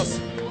Jesus,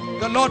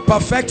 the Lord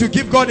perfect you.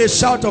 Give God a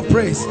shout of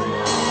praise.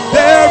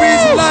 There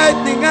is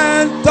lightning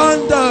and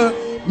thunder,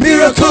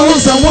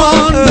 miracles and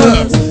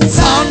wonders,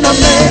 sound of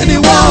many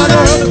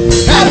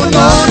waters, heaven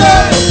on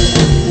earth.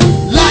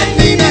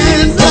 Lightning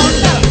and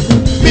thunder,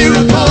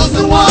 miracles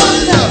and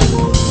wonders,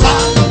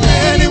 sound of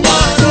many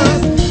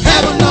waters,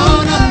 heaven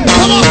on earth.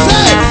 Come on,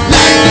 say,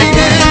 lightning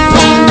and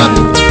thunder,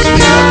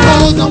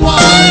 miracles and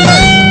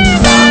wonders,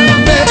 sound of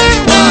many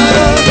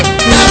waters,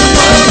 heaven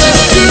on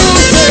earth. You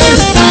say,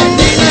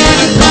 lightning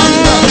and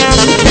thunder,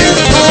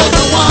 miracles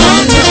and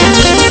wonders,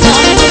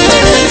 sound of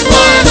many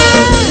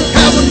waters,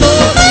 heaven on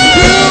earth. You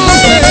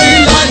say,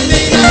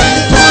 lightning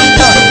and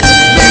thunder,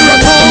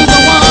 miracles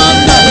and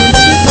wonders,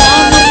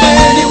 sound of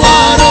many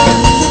waters,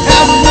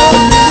 heaven on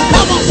earth.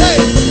 Come on, say,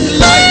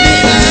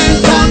 lightning and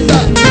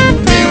thunder,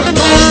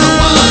 miracles and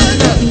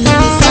wonders,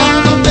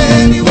 sound of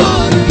many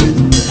waters,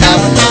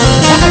 heaven on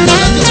earth. Come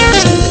on,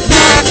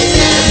 lightning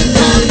and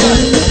thunder,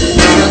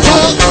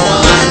 miracles and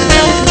wonders,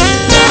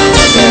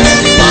 sound of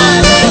many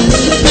waters,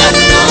 heaven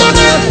on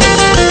earth.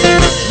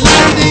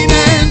 Lightning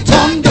and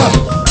thunder,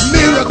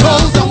 miracles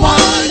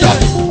and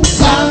wonders,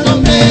 sound of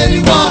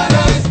many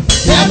waters,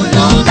 heaven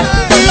on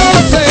earth.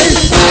 You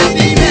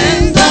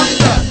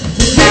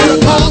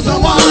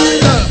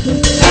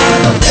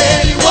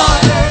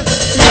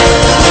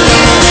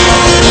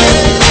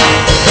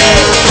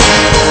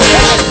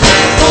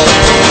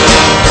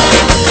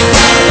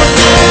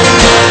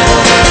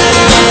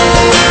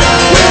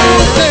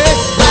say,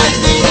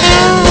 lightning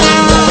and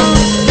thunder,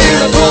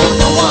 miracles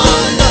and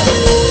wonders,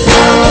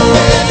 sound of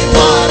many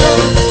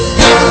waters,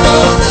 heaven on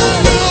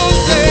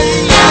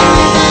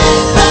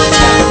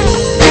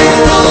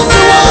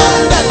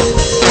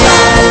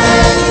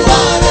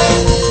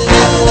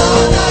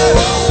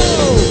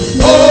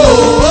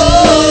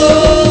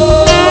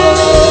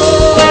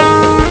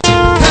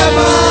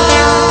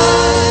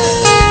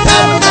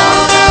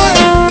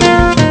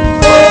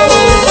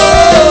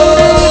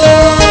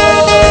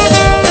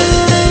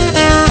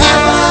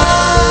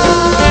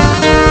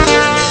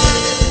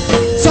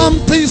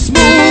something's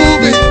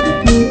moving,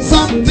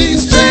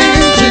 something's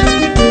changing.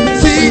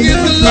 See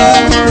His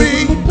glory,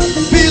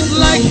 feels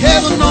like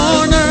heaven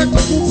on earth.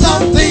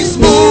 Something's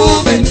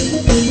moving,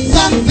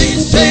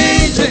 something's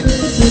changing.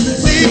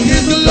 See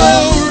His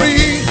glory,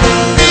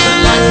 feels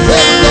like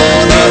heaven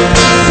on earth.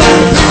 Something's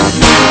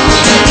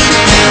moving,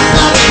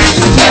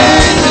 something's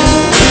changing.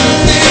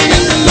 See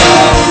His glory,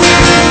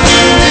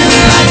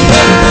 feels like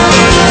heaven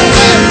on earth.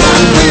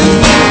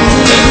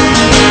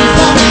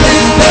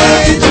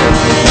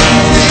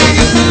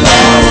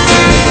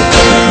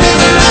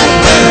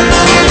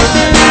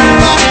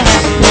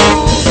 Something's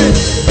moving,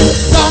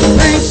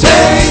 something's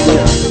changing.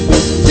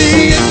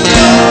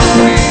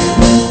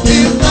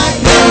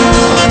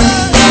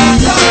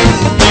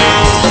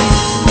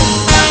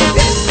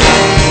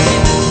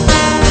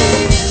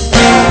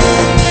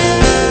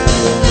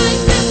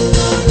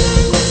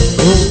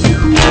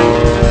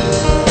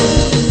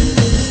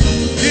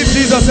 Give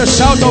Jesus a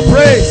shout of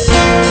praise.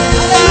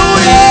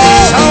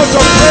 Shout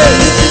of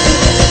praise.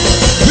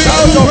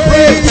 Shout of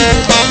praise.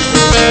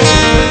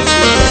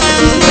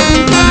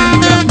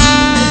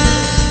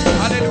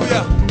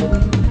 Hallelujah.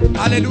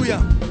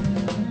 Hallelujah.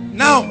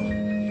 Now,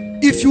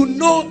 if you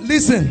know,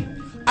 listen,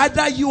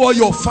 either you or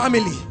your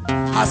family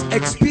has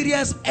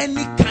experienced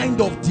any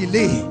kind of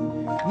delay,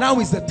 now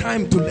is the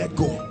time to let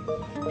go.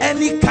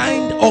 Any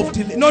kind of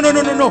delay. No.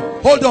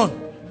 Hold on.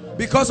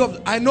 Because of,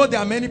 I know there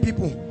are many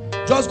people.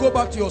 Just go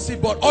back to your seat.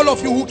 But all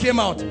of you who came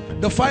out,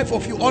 the 5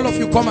 of you, all of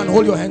you come and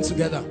hold your hands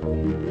together.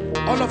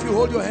 All of you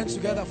hold your hands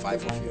together,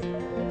 5 of you.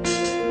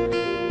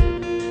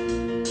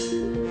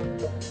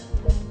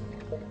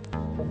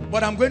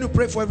 But I'm going to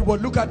pray for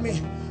everybody. Look at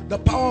me. The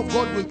power of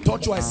God will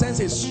touch you. I sense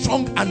a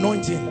strong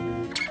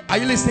anointing. Are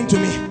you listening to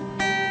me?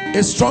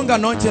 A strong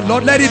anointing.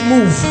 Lord, let it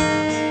move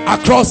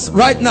across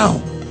right now.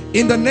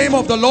 In the name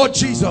of the Lord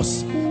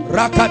Jesus.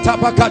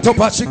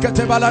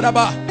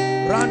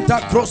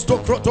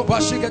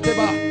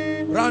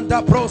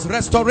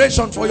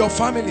 Restoration for your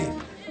family.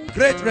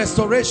 Great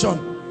restoration.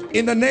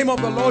 In the name of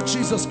the Lord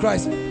Jesus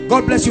Christ.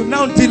 God bless you.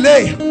 Now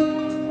delay.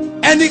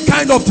 Any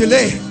kind of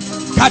delay.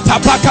 No.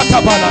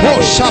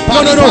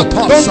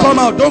 Don't come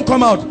out. Don't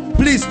come out.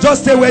 Please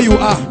just stay where you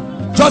are.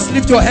 Just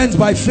lift your hands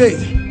by faith.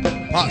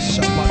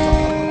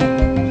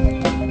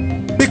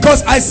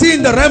 Because I see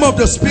in the realm of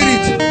the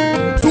spirit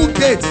 2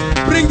 gates.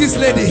 Bring this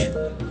lady.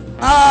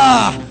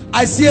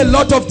 I see a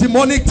lot of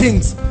demonic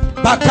things.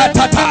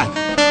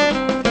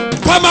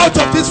 Come out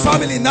of this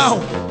family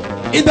now.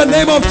 In the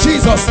name of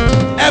Jesus,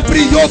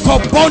 every yoke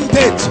of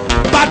bondage,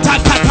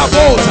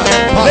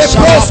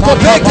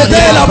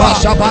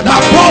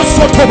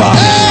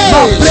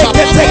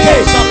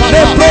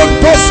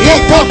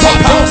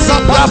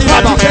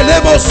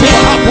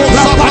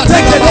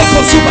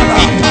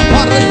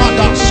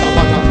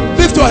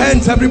 lift your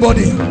hands,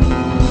 everybody.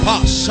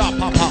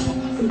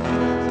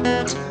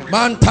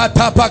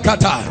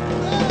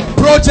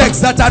 Projects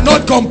that are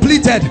not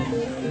completed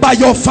by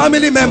your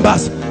family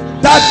members,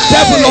 that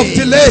devil of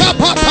delay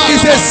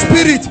is a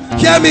spirit.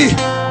 Hear me.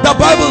 The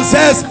Bible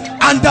says,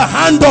 and the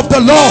hand of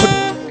the Lord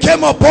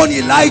came upon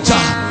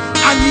Elijah,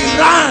 and he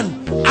ran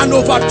and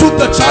overtook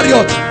the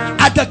chariot.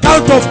 At the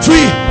count of 3,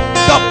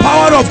 the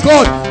power of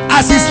God,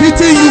 as he's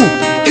hitting you,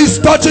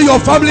 is touching your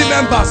family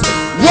members.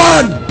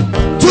 1,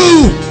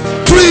 2,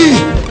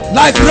 3.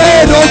 Like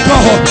rain, oh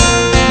God.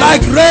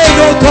 Like rain,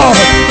 oh God.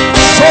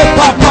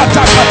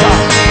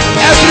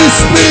 Every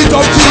spirit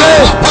of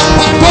delay,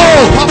 go,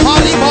 go,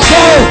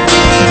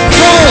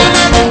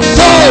 go,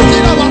 go,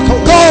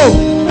 go,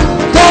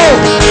 go.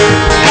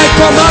 I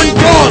command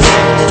doors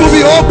to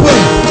be open.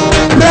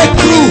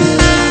 Breakthrough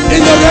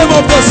in the realm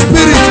of the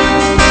spirit.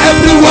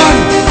 Everyone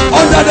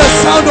under the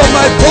sound of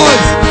my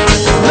voice,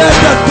 let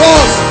the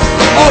doors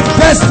of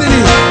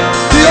destiny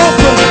be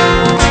open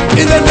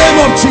in the name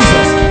of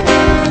Jesus.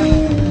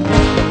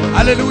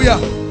 Hallelujah.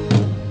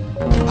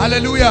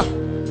 Hallelujah.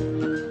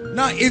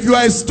 Now, if you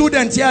are a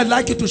student here, I'd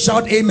like you to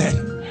shout amen.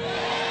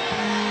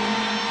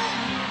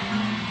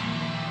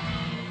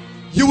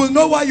 You will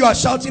know why you are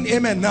shouting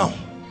amen now.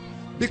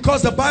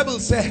 Because the Bible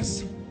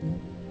says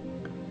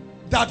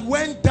that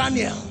when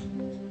Daniel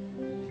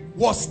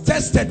was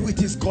tested with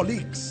his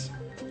colleagues,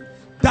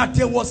 that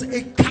there was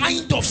a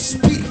kind of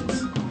spirit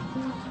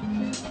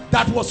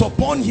that was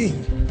upon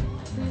him,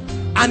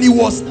 and he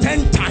was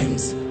 10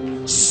 times.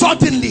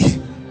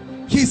 Suddenly,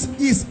 his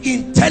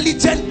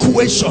intelligent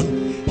cohesion,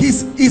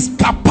 his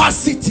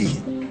capacity.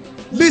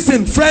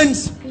 Listen,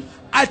 friends,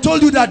 I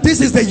told you that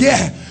this is the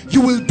year you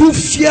will do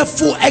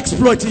fearful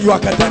exploits in your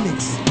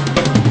academics.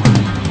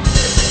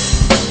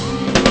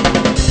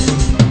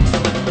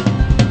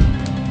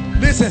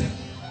 Listen,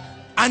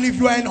 and if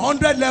you are in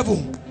 100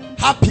 level,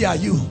 happy are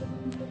you.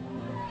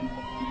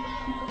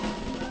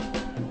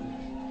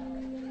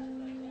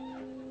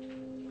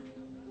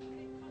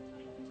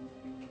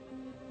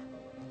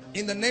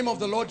 In the name of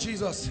the Lord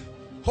Jesus.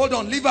 Hold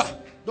on, leave her.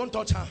 Don't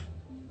touch her.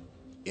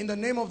 In the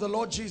name of the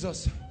Lord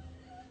Jesus.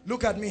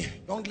 Look at me,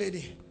 young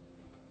lady.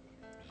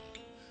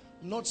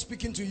 I'm not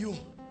speaking to you.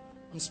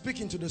 I'm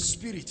speaking to the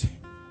spirit.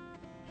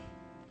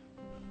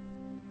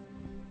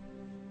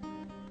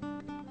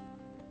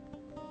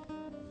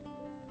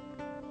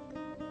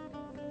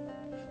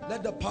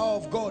 Let the power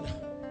of God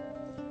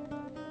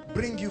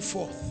bring you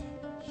forth.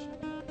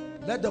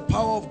 Let the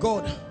power of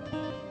God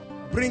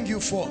bring you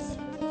forth.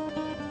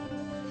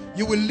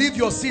 You will leave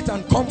your seat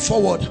and come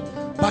forward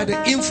by the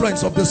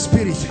influence of the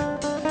spirit.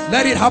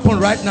 Let it happen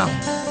right now.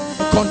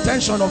 A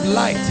contention of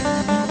light.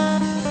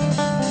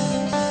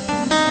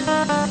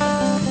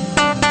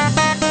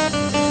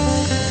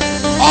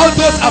 All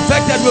those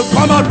affected will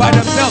come out by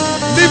themselves.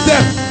 Leave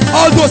them.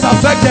 All those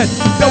affected,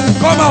 they will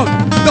come out.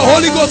 The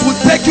Holy Ghost will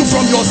take you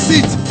from your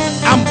seat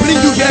and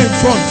bring you here in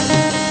front.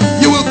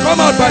 You will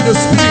come out by the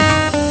spirit.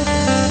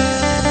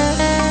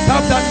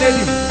 Tap that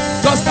lady.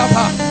 Just tap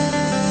her.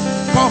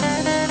 Come.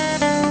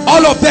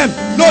 All of them.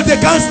 No, they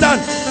can't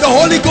stand. The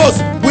Holy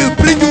Ghost will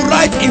bring you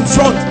right in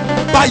front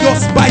by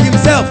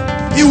himself.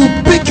 He will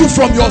pick you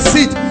from your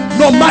seat.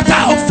 No matter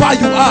how far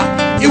you are,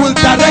 he will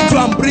direct you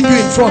and bring you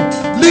in front.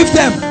 Leave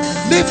them.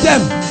 Leave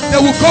them. They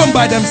will come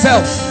by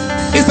themselves.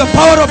 It's the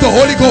power of the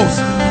Holy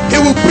Ghost.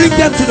 He will bring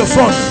them to the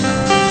front.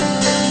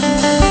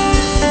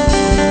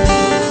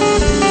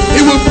 He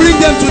will bring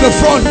them to the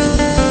front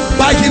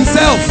by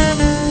himself.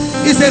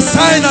 It's a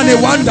sign and a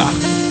wonder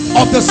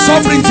of the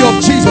sovereignty of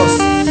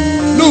Jesus.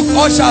 Look,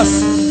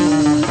 ushers,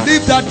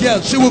 leave that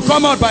girl. She will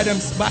come out by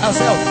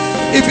herself.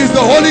 If it's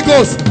the Holy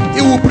Ghost,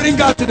 he will bring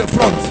her to the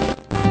front.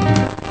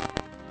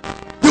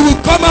 You will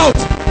come out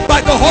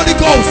by the Holy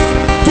Ghost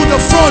to the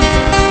front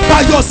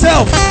by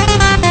yourself.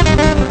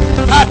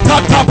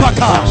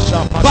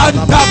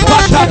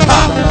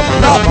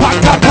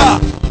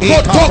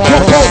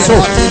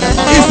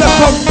 Is the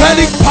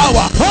compelling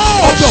power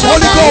of the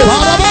Holy Ghost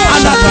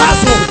and the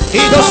castle,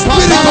 the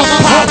spirit of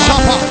power.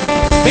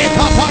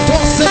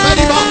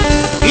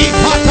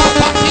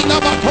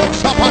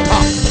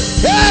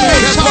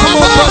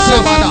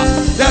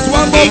 There's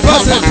one more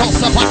person.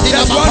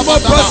 There's one more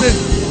person.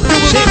 You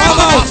will come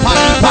out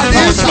by the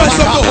influence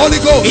of the Holy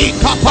Ghost.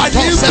 By the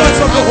influence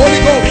of the Holy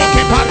Ghost.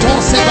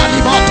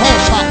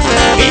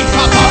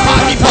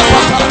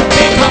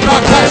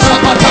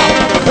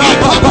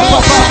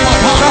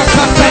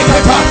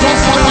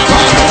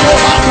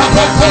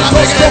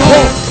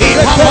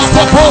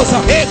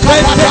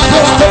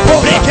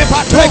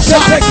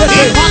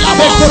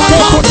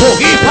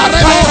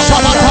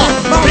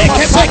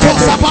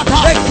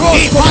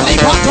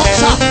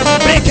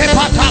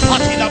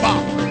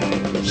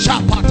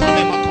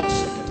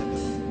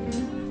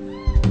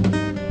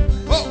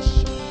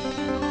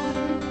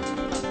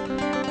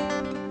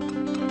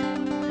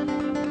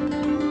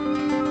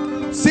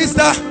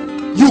 Sister,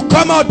 you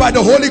come out by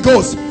the Holy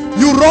Ghost.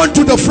 You run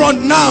to the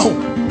front now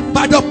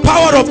by the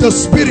power of the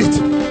Spirit.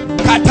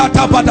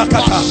 Katata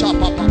badakata.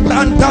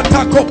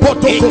 Brandata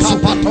kopoto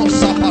kosupato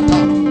sapata.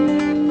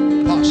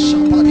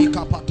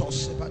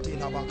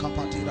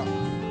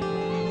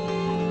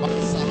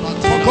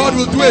 For God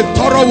will do a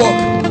thorough work.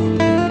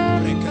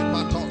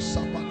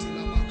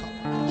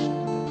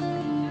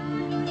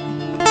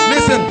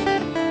 Listen,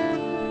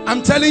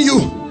 I'm telling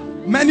you,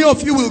 many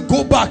of you will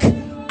go back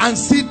and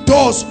see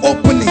doors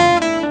opening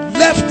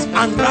left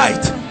and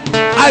right.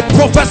 I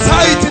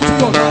prophesy it into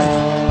your life.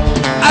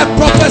 I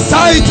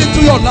prophesy it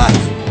into your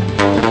life.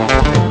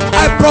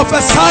 I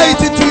prophesy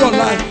it into your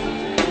life.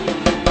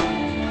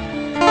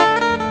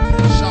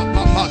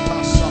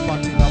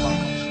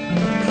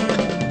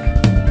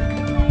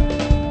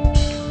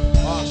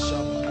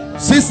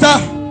 Sister,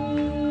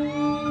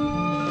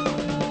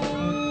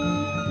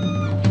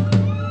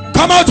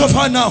 come out of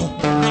her now.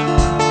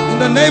 In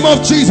the name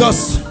of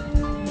Jesus.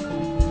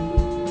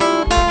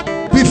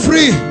 Be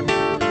free.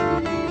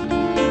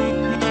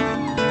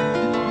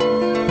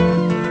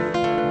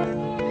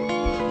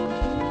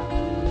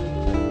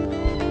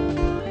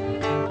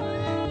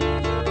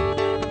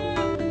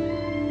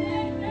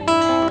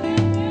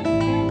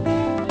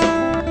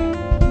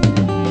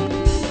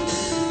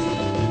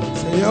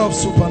 It's a year of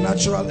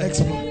supernatural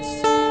exploits.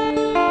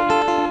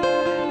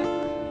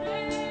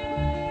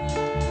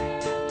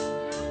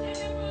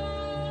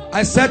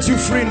 I set you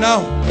free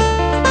now.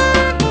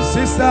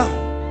 Sister,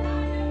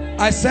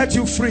 I set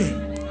you free.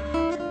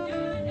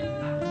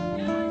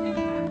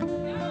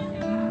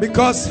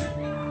 Because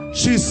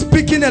she's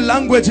speaking a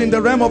language in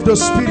the realm of the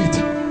Spirit.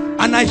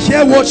 And I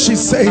hear what she's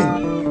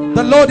saying.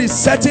 The Lord is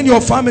setting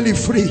your family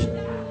free.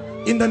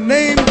 In the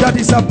name that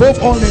is above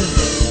all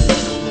names.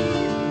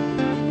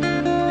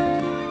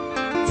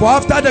 For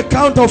after the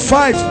count of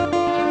 5,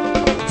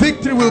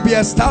 victory will be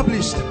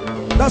established.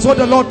 That's what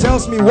the Lord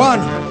tells me.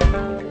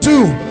 1,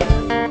 2,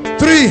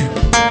 3,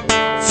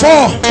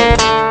 4,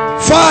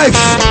 5.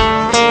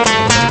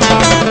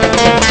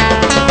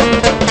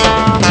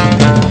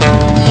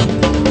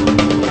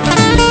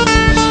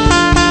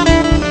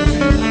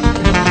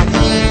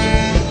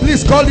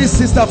 Please call this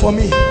sister for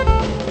me.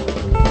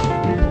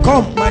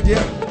 Come, my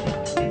dear.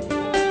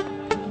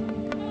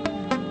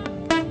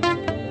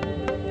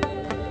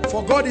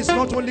 For God is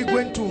not only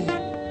going to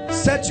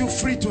set you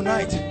free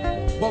tonight,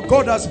 but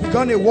God has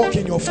begun a work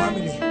in your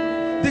family.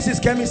 This is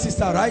Kemi's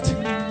sister, right?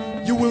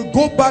 You will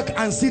go back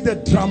and see the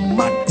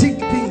dramatic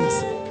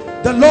things.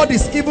 The Lord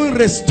is even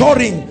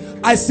restoring.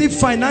 I see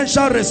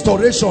financial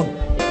restoration,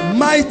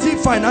 mighty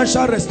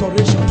financial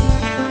restoration.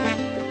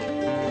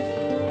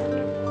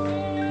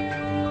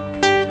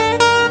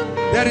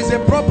 There is a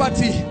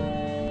property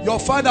your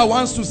father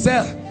wants to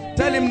sell.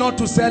 Tell him not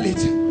to sell it.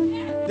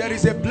 There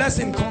is a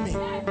blessing coming.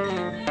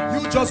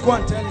 You just go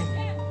and tell him.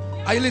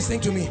 Are you listening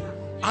to me?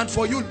 And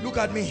for you, look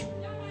at me.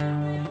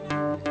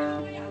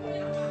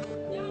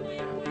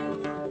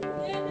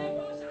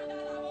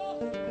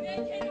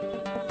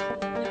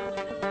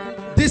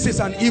 This is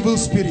an evil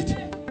spirit.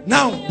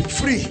 Now be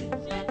free.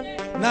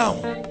 Now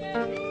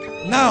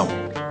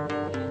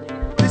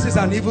this is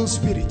an evil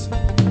spirit.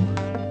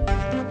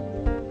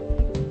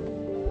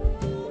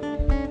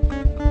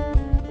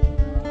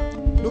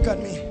 Look at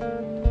me.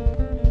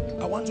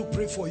 I want to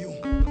pray for you.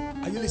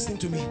 Are you listening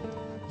to me?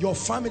 Your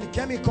family,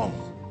 Kemi, come.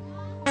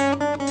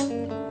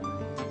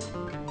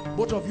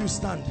 Both of you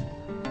stand.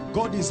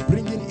 God is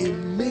bringing a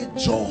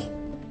major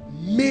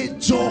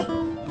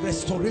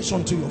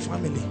restoration to your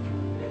family.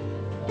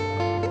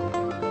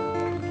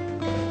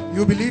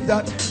 You believe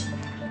that?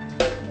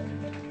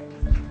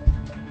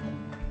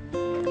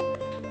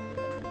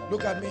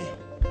 Look at me.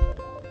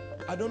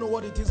 I don't know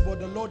what it is, but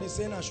the Lord is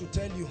saying I should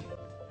tell you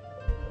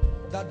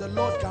that the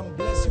Lord can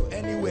bless you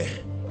anywhere.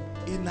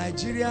 In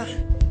Nigeria,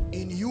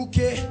 in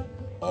UK,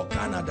 or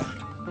Canada.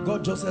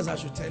 God just says I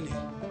should tell you.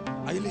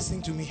 Are you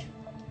listening to me?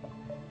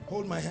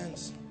 Hold my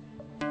hands.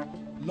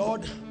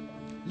 Lord,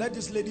 let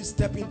this lady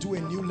step into a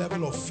new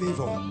level of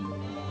favor.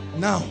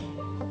 Now,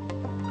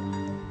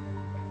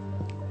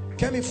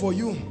 Kemi, for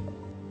you,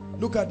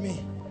 look at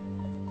me,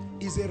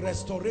 is a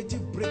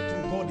restorative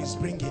breakthrough God is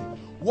bringing.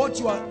 What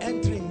you are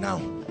entering now,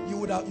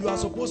 you are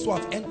supposed to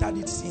have entered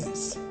it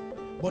since,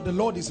 but the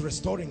Lord is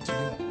restoring to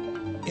you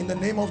in the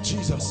name of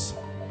Jesus,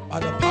 by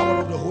the power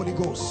of the Holy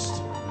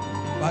Ghost,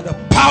 by the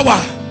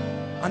power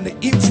and the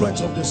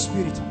influence of the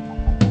Spirit.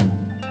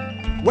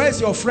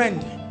 Where's your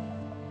friend?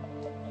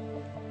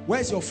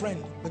 Where's your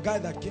friend? The guy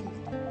that came.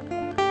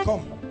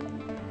 Come.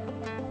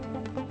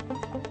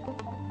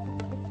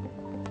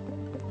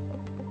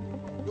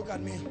 Look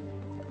at me.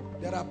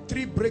 There are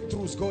 3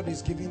 breakthroughs God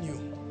is giving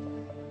you.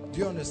 Do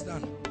you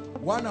understand?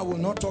 One, I will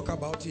not talk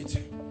about it,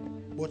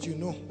 but you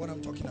know what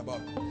I'm talking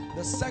about.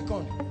 The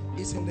second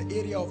is in the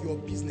area of your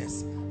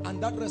business,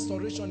 and that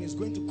restoration is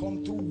going to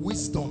come through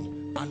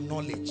wisdom and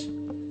knowledge.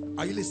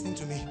 Are you listening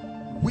to me?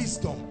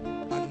 Wisdom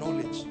and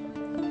knowledge.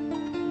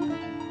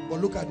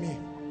 But look at me.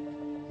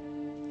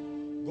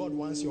 God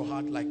wants your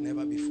heart like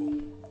never before.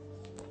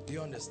 Do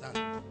you understand?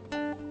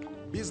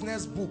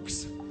 Business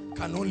books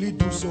can only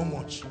do so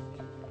much.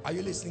 Are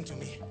you listening to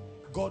me?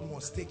 God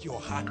must take your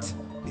heart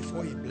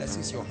before he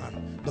blesses your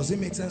hand. Does it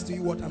make sense to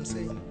you what I'm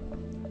saying?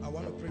 I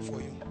want to pray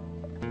for you.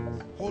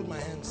 Hold my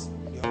hands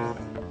in your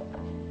hand.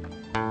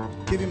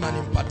 Give him an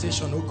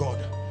impartation, oh God.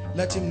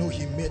 Let him know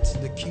he met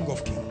the King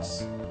of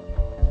Kings.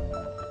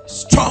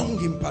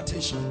 Strong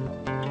impartation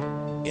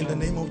in the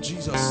name of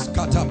Jesus. I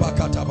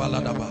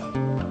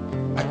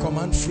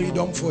command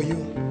freedom for you.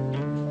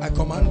 I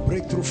command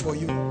breakthrough for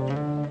you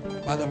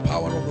by the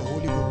power of the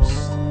Holy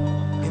Ghost.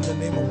 In the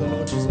name of the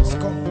Lord Jesus.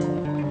 Come.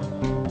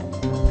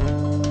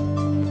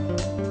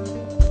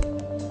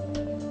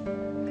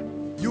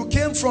 You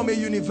came from a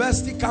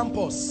university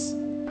campus,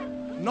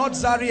 not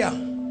Zaria.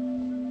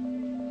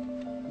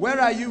 Where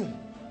are you?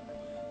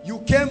 You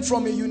came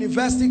from a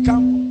university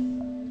campus,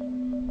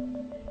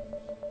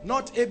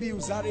 not ABU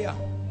Zaria.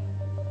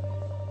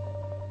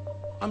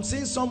 I'm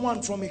seeing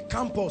someone from a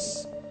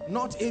campus,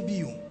 not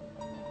ABU.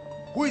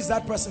 Who is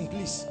that person,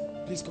 please?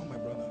 Please come, my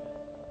brother.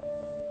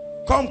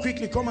 Come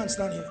quickly, come and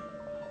stand here.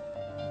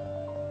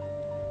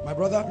 My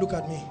brother, look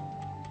at me.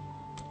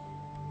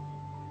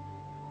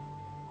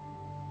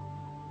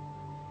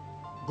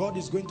 God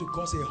is going to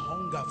cause a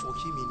hunger for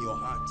him in your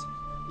heart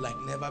like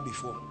never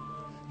before.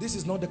 This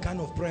is not the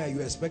kind of prayer you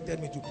expected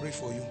me to pray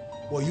for you,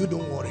 but you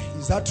don't worry.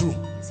 Is that true?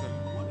 Sir,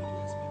 what did you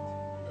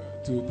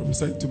expect? To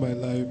prophesy to my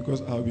life,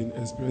 because I've been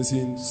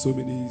experiencing so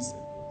many.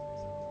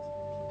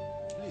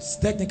 Please,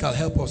 technical,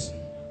 help us.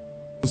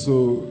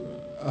 So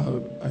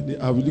I've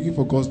been looking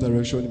for God's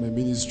direction in my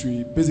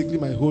ministry. Basically,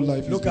 my whole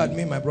life. Look at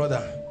me, my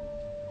brother.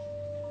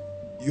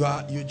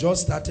 You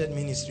just started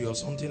ministry or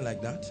something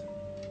like that.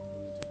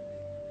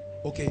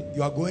 Okay,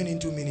 you are going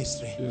into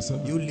ministry. Yes, sir.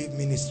 You leave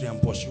ministry and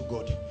pursue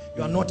God.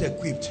 You are not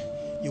equipped.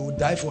 You will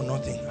die for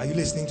nothing. Are you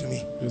listening to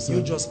me? Yes, sir.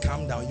 You just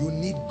calm down. You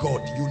need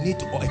God. You need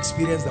to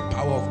experience the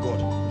power of God.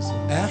 Yes,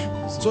 sir.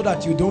 Yes, so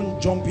that you don't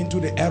jump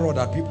into the error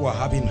that people are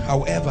having.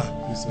 However,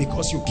 yes,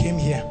 because you came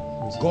here,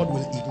 yes, God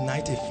will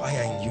ignite a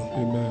fire in you.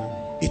 Amen.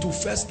 It will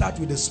first start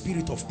with the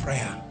spirit of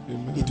prayer.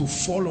 Amen. It will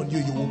fall on you.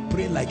 You will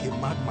pray like a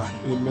madman.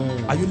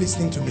 Amen. Are you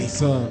listening to me? Yes,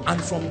 sir.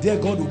 And from there,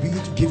 God will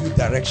begin to give you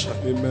direction.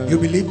 Amen. You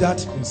believe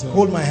that? Yes, sir.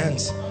 Hold my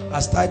hands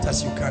as tight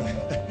as you can.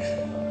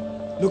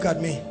 Look at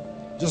me.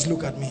 Just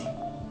look at me.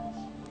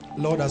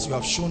 Lord, as you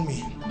have shown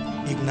me,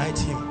 ignite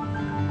him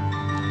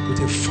with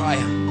a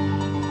fire.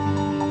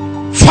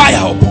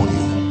 Fire upon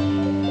you.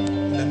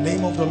 In the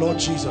name of the Lord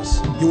Jesus,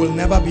 you will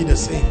never be the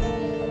same.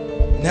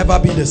 Never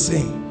be the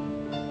same.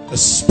 The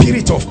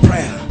spirit of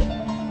prayer,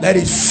 let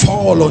it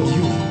fall on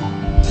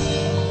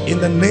you. In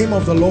the name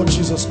of the Lord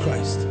Jesus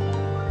Christ.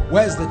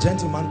 Where is the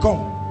gentleman? Come.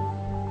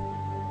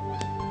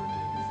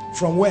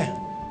 From where?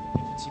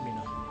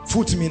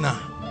 Futmina.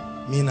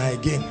 Mina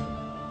again.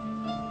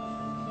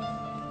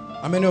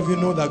 How many of you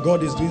know that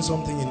God is doing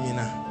something in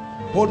Mina?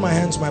 Hold my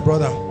hands, my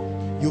brother.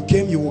 You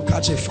came, you will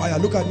catch a fire.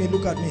 Look at me,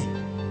 look at me.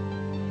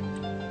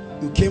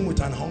 You came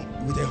with a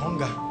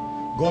hunger.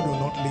 God will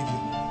not leave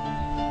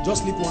you.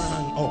 Just lift one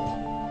hand up.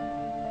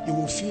 You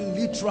will feel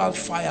literal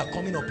fire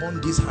coming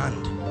upon this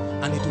hand,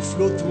 and it will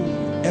flow through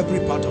every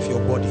part of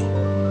your body.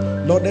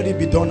 Lord, let it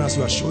be done as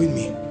you are showing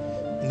me.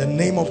 In the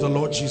name of the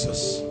Lord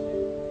Jesus.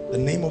 The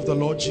name of the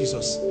Lord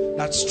Jesus.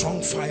 That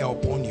strong fire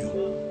upon you.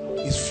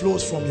 It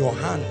flows from your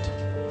hand.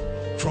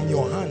 From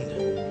your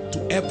hand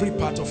to every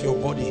part of your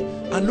body.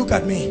 And look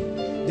at me.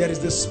 There is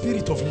the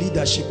spirit of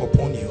leadership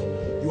upon you.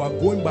 You are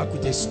going back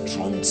with a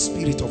strong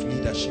spirit of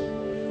leadership.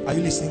 Are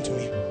you listening to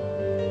me?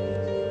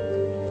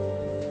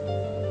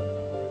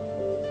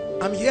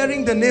 I'm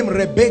hearing the name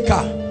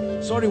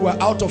Rebecca. Sorry, we're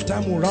out of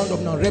time. We'll round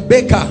up now.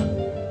 Rebecca.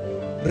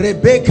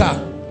 Rebecca.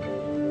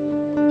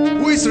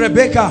 Who is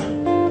Rebecca?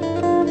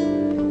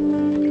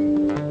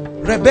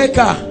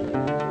 Rebecca.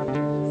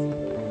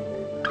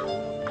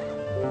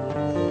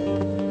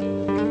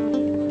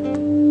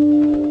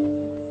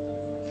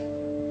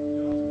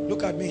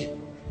 Look at me.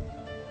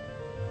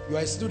 You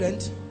are a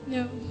student?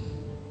 No.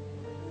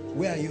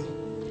 Where are you?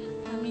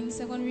 I'm in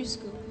secondary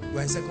school. You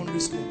are in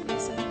secondary school?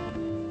 Yes, sir.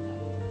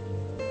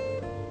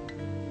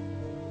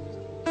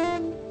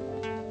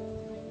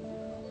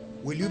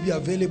 Will you be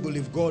available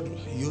if God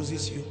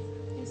uses you?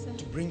 Yes, sir.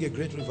 To bring a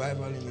great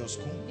revival in your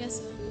school? Yes,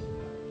 sir.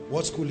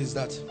 What school is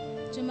that?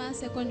 Jamal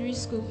Secondary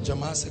School.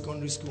 Jamal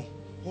Secondary School.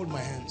 Hold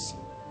my hands.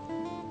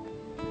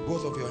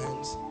 Both of your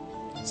hands.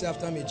 Say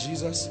after me,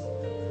 Jesus,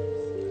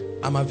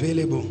 I'm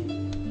available.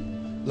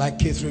 Like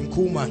Catherine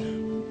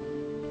Kuhlman.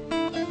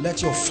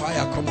 Let your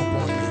fire come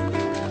upon me.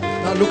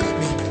 Now look at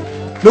me.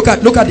 Look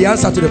at the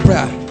answer to the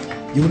prayer.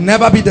 You will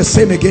never be the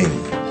same again.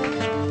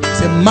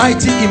 It's a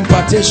mighty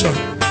impartation.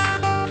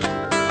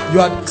 You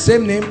are the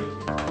same name.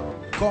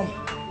 Come.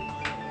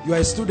 You are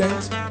a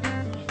student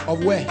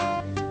of where?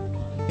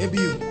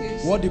 ABU.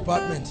 Yes. What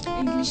department?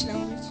 English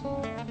language.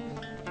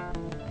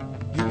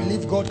 You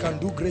believe God can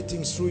do great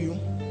things through you?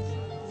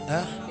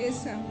 Huh?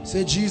 Yes, sir.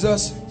 Say,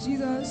 Jesus,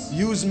 Jesus,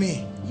 use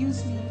me.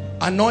 use me.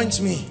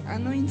 Anoint me.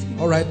 Anoint me.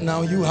 All right,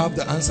 now you have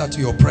the answer to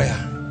your prayer.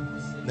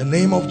 In the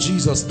name of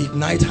Jesus,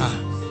 ignite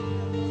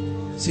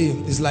her. See,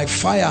 it's like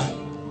fire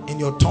in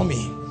your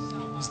tummy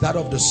is that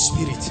of the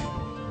spirit,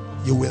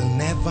 you will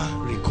never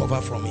recover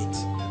from it.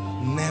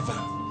 Never.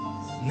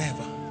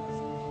 Never.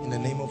 In the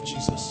name of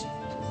Jesus.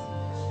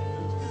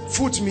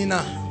 Foot me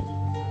now.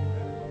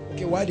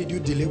 Okay, why did you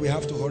delay? We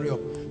have to hurry up.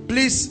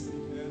 Please,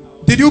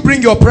 did you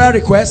bring your prayer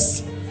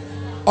requests?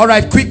 All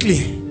right,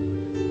 quickly.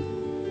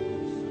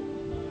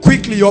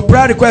 Quickly, your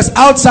prayer request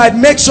outside.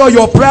 Make sure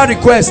your prayer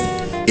request,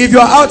 if you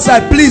are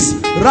outside, please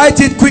write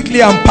it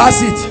quickly and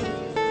pass it.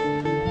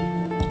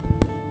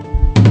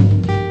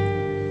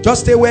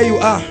 Just stay where you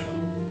are.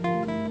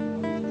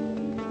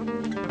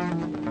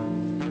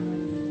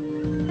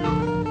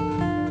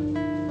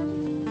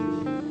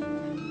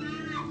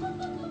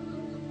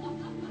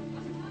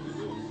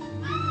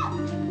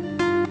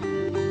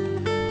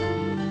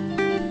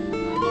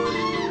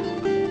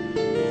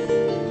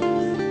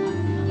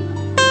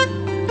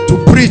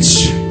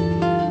 Preach,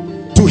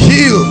 to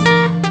heal,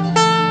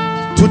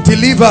 to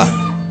deliver,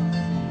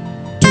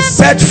 to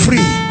set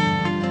free,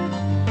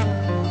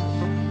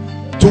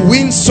 to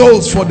win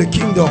souls for the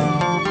kingdom.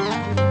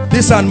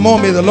 This and more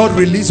may the Lord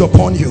release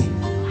upon you.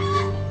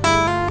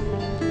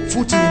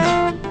 Foot me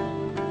now.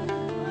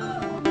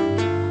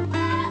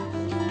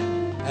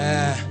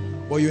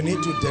 But you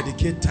need to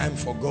dedicate time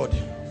for God.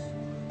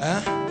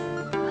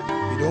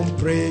 You don't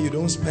pray, you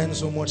don't spend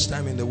so much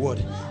time in the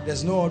word.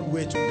 There's no other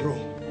way to grow.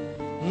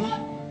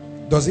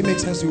 Does it make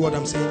sense to you what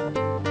I'm saying?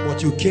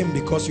 But you came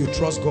because you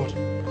trust God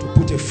to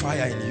put a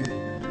fire in you.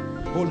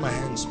 Hold my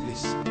hands,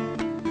 please.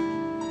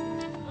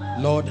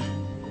 Lord,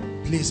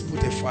 please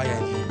put a fire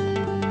in him.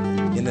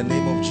 In the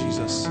name of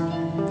Jesus,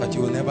 that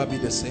you will never be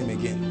the same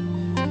again.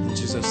 In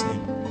Jesus'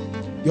 name.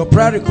 Your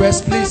prayer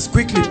requests, please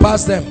quickly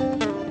pass them.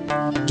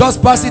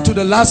 Just pass it to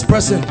the last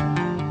person.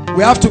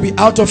 We have to be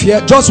out of here.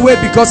 Just wait,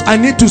 because I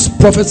need to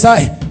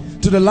prophesy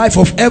to the life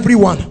of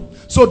everyone.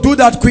 So do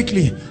that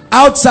quickly.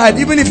 Outside,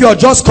 even if you're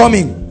just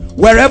coming,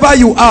 wherever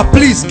you are,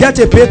 please get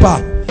a paper.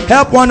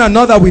 Help one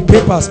another with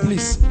papers,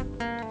 please.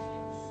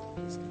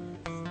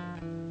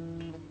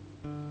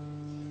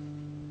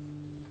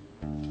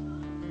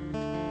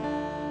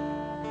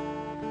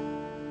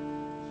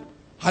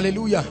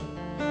 Hallelujah.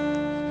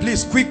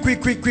 Please, quick.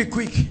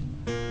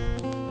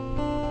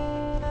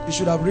 You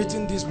should have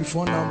written this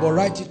before now, but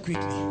write it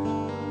quickly,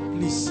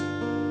 please.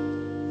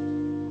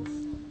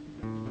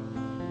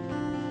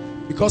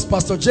 Because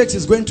Pastor Jakes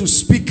is going to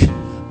speak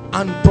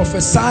and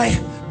prophesy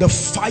the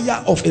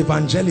fire of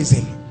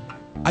evangelism.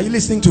 Are you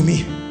listening to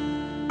me?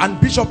 And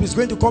Bishop is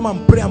going to come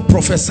and pray and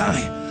prophesy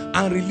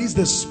and release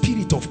the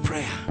spirit of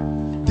prayer.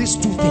 These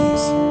two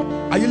things.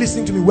 Are you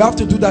listening to me? We have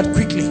to do that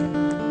quickly.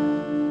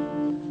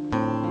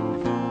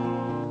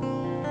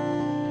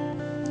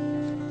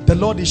 The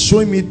Lord is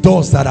showing me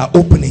doors that are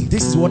opening.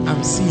 This is what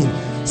I'm seeing.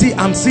 See,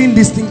 I'm seeing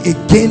this thing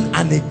again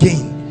and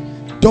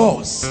again.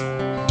 Doors.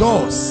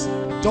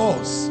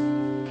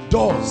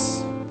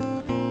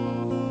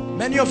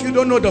 Many of you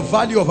don't know the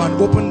value of an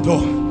open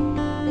door.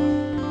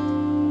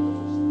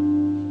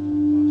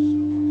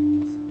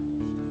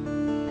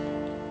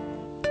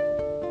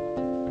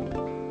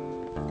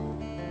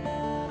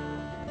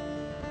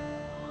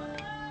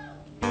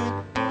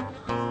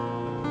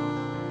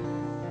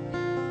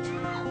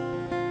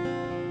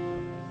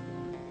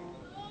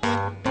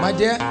 My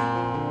dear,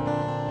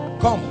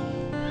 come.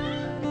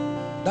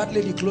 That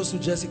lady close to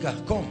Jessica,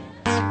 come.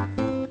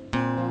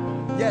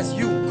 Yes,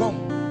 you, come.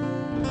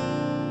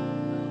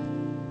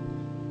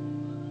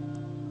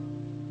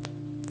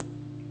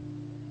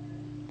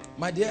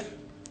 My dear,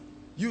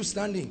 you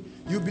standing,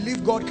 you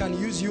believe God can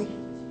use you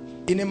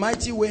in a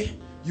mighty way.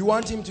 You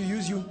want him to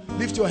use you.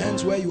 Lift your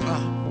hands where you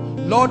are.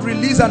 Lord,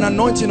 release an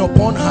anointing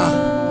upon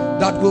her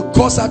that will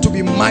cause her to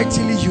be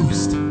mightily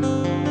used.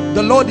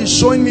 The Lord is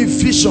showing me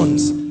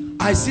visions.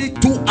 I see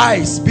 2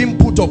 eyes being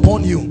put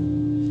upon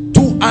you.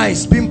 2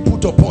 eyes being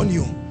put upon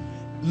you.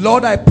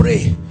 Lord, I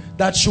pray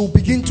that she'll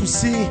begin to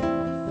see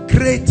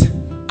great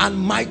and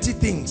mighty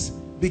things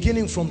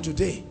beginning from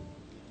today.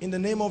 In the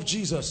name of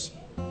Jesus.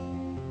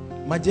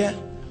 My dear,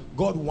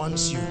 God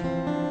wants you.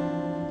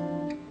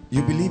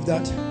 You believe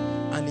that?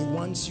 And he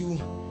wants you.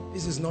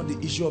 This is not the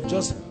issue of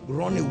just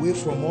run away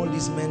from all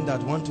these men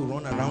that want to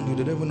run around you.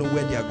 They don't even know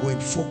where they are going.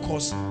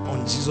 Focus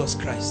on Jesus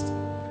Christ.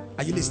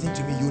 Are you listening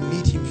to me? You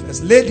need him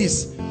first.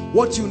 Ladies,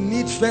 what you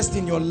need first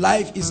in your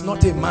life is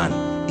not a man,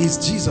 it's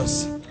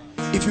Jesus.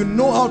 If you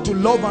know how to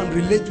love and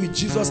relate with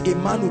Jesus, a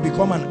man will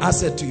become an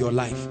asset to your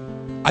life.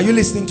 Are you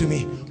listening to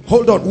me?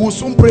 Hold on, we'll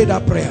soon pray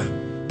that prayer,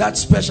 that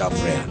special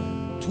prayer,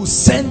 to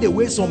send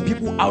away some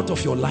people out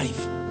of your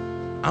life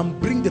and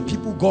bring the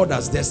people God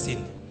has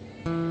destined.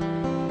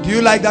 Do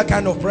you like that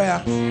kind of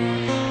prayer?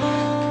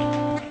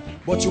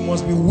 But you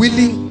must be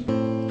willing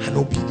and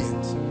obedient.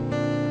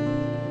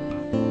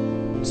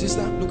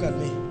 Sister, look at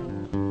me.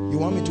 You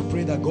want me to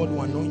pray that God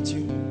will anoint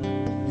you?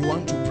 You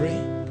want to pray?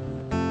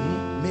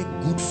 Make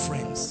good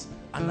friends,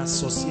 an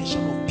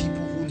association of people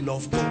who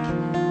love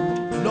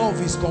God.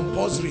 Love is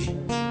compulsory,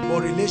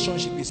 but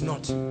relationship is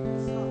not.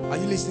 Are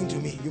you listening to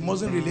me? You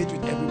mustn't relate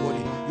with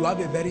everybody. You have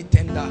a very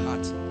tender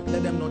heart.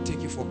 Let them not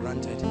take you for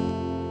granted.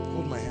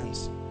 Hold my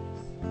hands.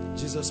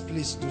 Jesus,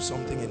 please do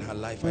something in her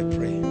life, I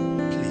pray.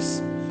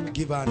 Please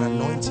give her an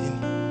anointing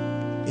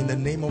in the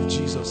name of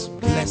Jesus.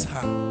 Bless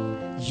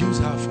her. Use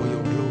her for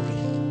your glory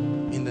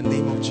in the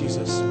name of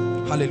Jesus.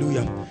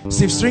 Hallelujah.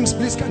 Steve Strings,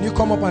 please can you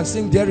come up and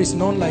sing There Is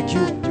None Like You,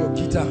 your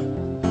guitar.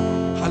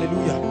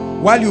 Hallelujah.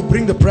 While you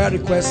bring the prayer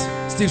request,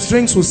 Steve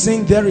Strings will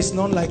sing There Is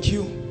None Like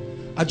You.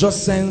 I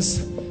just sense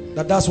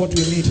that that's what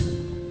we need.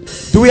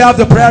 Do we have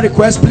the prayer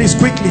request? Please,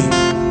 quickly.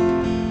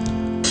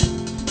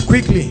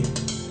 Quickly.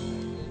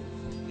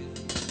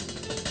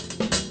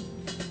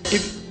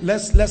 If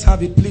let's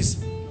have it, please.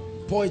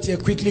 Pour it here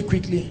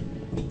quickly.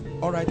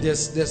 All right,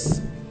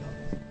 there's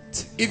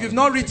if you've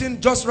not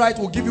written, just write.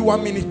 We'll give you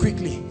 1 minute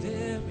quickly.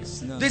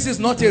 This is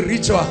not a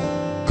ritual.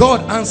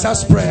 God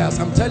answers prayers,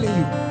 I'm telling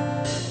you.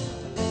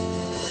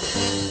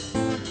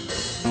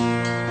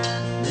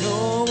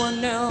 No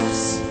one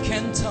else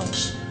can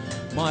touch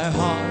my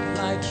heart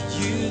like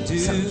you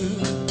do.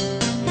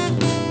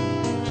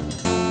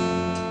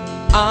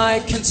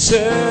 I can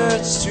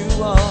search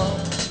through all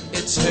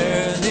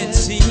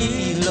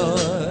eternity,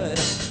 Lord,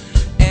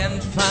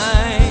 and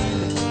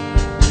find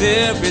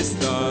there is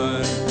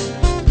none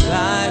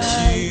like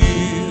you.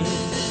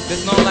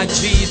 There's none like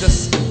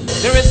Jesus.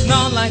 There is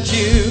none like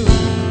you.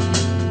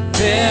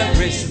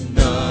 There is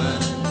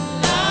none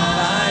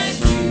like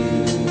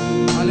you.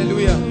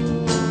 Hallelujah.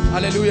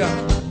 Hallelujah.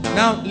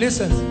 Now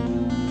listen.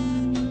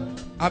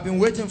 I've been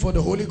waiting for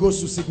the Holy Ghost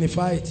to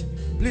signify it.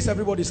 Please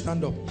everybody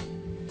stand up.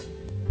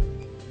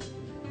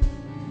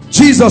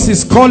 Jesus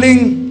is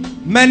calling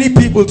many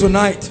people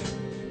tonight.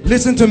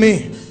 Listen to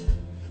me.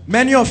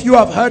 Many of you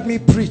have heard me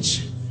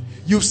preach.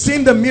 You've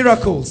seen the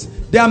miracles.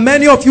 There are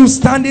many of you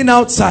standing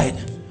outside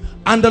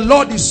and the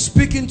Lord is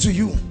speaking to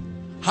you.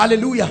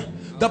 Hallelujah.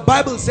 The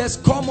Bible says,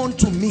 come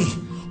unto me,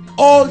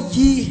 all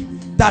ye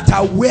that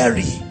are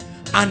weary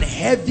and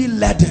heavy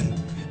laden,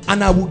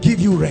 and I will give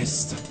you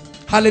rest.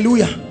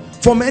 Hallelujah.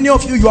 For many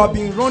of you, you have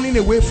been running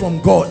away from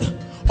God,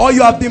 or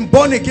you have been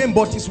born again,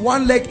 but it's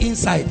one leg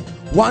inside,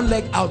 one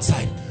leg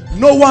outside.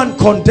 No one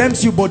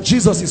condemns you, but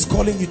Jesus is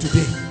calling you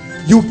today.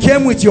 You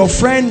came with your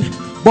friend,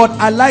 but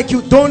I like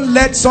you. Don't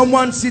let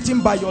someone sitting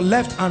by your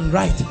left and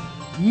right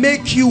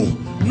make you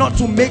not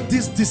to make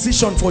this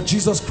decision for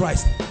Jesus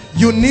Christ.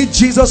 You need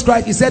Jesus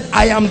Christ. He said,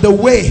 I am the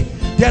way.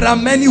 There are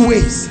many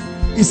ways.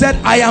 He said,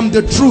 I am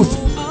the truth.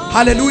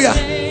 Hallelujah.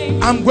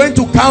 I'm going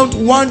to count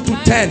 1 to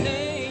 10.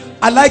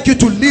 I like you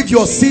to leave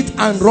your seat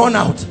and run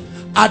out.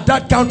 At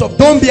that count of,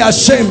 don't be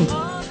ashamed.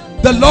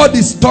 The Lord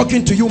is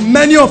talking to you.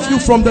 Many of you,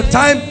 from the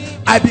time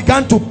I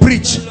began to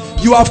preach,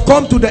 you have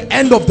come to the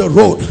end of the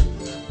road.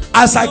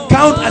 As I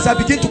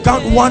begin to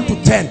count 1 to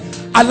 10,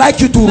 I like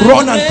you to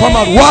run and come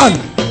out. 1,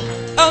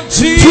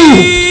 2,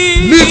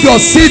 leave your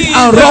seat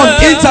and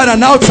run inside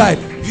and outside.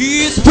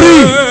 3,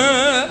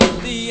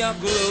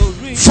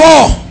 4,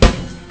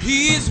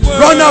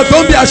 run out.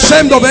 Don't be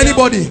ashamed of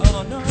anybody.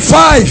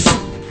 5,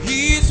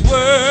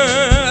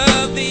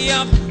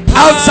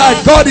 outside.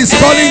 God is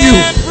calling you.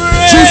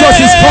 Jesus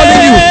is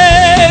calling you.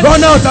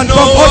 Run out and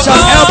come.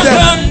 Ushers, help them.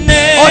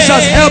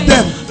 Ushers, help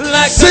them.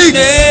 6,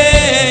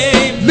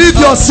 leave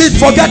your seat.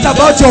 Forget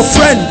about your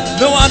friend.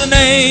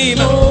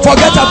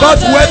 Forget about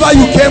whoever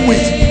you came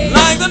with.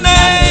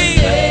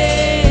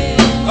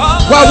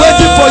 We're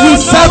waiting for you.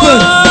 7,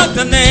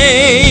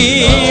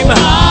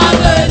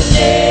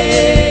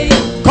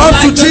 come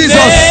to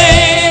Jesus.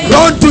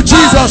 Run to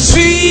Jesus.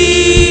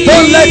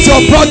 Don't let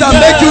your brother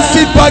make you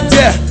sit back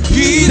there.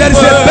 There is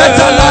a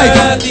better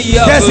life.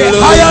 There's a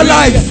higher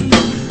life.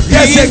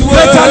 There's a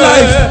greater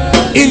life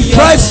in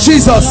Christ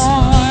Jesus.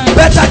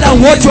 Better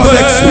than what you have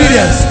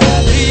experienced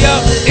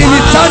in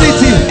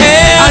eternity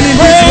and in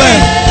this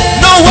world.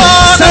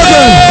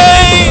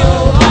 7.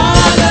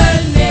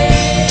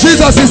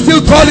 Jesus is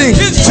still calling.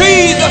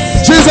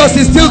 Jesus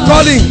is still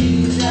calling.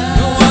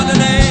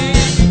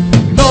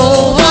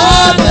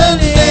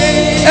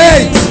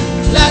 8.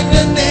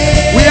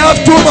 We have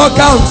 2 more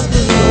counts.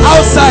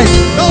 Outside,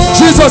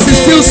 Jesus is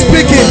still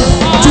speaking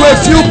to a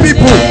few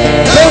people.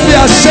 Don't be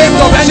ashamed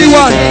of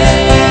anyone.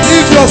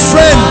 Leave your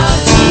friend,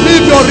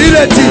 leave your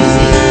relatives.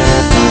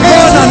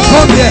 Run and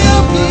come here.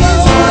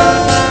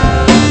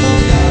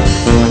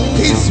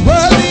 He's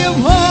worthy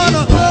of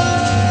honor.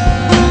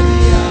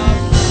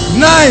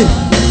 9.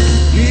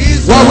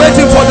 We're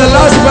waiting for the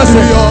last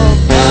person.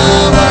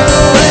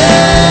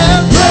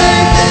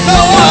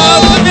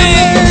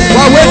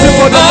 We're waiting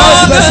for the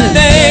last person.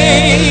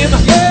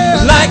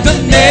 Like the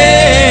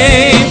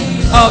name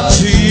of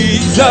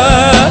Jesus.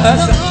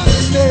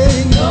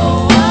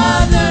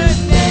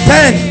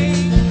 10.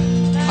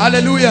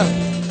 Hallelujah.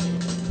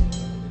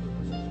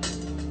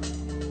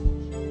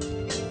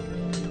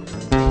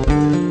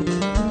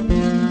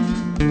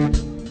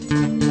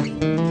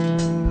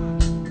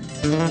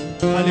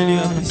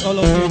 Hallelujah. Please, all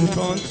of you in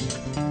front,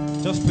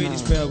 just pray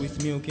this prayer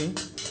with me, okay?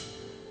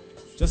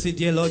 Just say,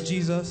 dear Lord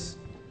Jesus,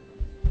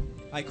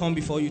 I come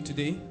before you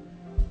today,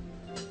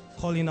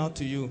 calling out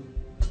to you.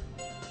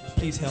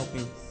 Please help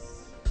me.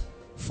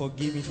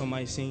 Forgive me for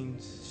my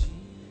sins.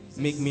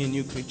 Make me a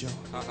new creature.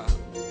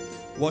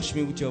 Wash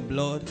me with your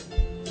blood.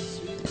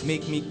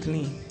 Make me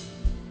clean.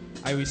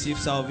 I receive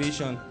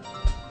salvation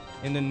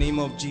in the name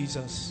of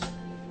Jesus.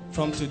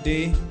 From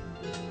today,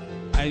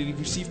 I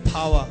receive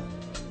power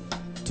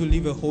to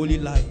live a holy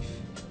life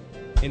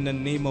in the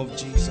name of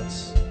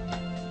Jesus.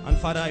 And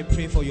Father, I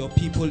pray for your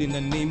people in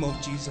the name of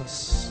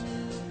Jesus.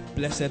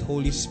 Blessed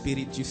Holy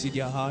Spirit, you see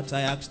their hearts.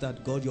 I ask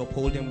that God, you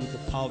uphold them with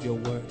the power of your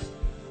word.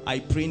 I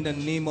pray in the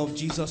name of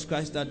Jesus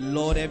Christ that,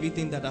 Lord,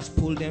 everything that has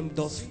pulled them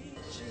thus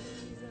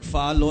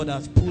far, Lord,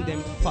 has pulled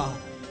them far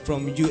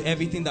from you.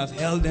 Everything that's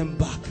held them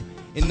back,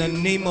 in the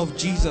name of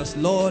Jesus,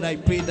 Lord, I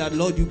pray that,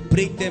 Lord, you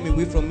break them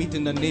away from it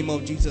in the name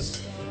of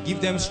Jesus.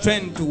 Give them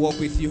strength to walk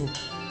with you.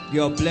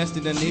 You are blessed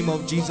in the name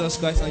of Jesus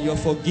Christ, and you are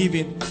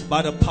forgiven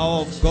by the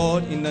power of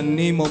God in the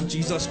name of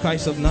Jesus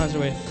Christ of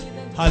Nazareth.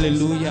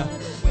 Hallelujah.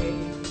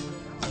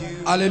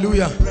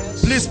 Hallelujah.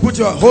 Please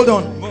hold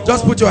on.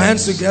 Just put your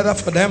hands together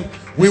for them.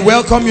 We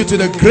welcome you to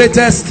the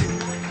greatest,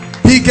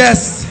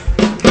 biggest,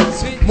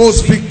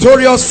 most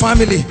victorious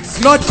family.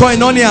 Not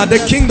koinonia, the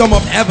kingdom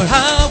of heaven.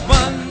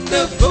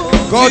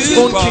 God's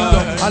own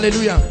kingdom.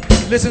 Hallelujah.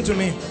 Listen to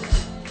me.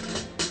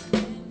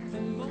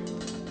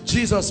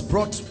 Jesus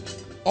brought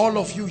all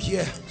of you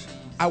here.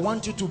 I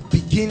want you to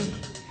begin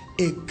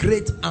a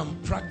great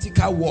and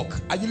practical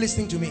work. Are you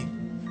listening to me?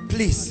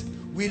 Please,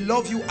 we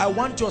love you. I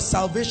want your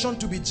salvation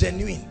to be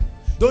genuine.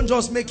 Don't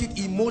just make it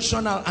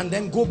emotional and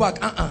then go back.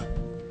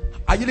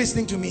 Are you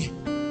listening to me?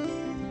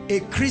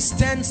 A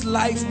Christian's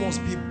life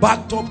must be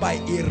backed up by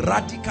a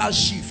radical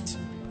shift.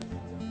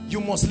 You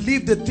must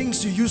leave the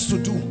things you used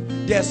to do.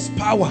 There's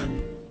power.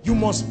 You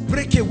must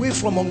break away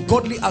from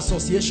ungodly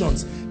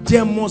associations.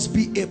 There must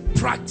be a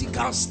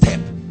practical step.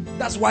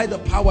 That's why the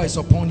power is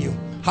upon you.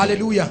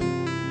 Hallelujah.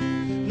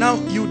 Now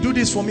you do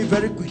this for me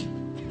very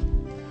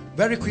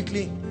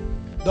quickly.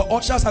 The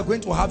ushers are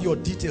going to have your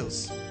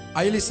details.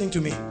 Are you listening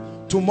to me?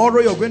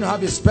 Tomorrow you're going to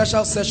have a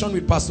special session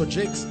with Pastor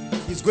Jakes.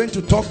 He's going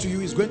to talk to you.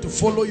 He's going to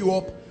follow you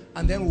up,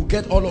 and then we'll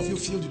get all of you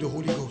filled with the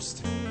Holy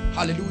Ghost.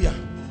 Hallelujah.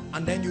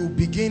 And then you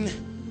begin.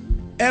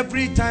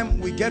 Every time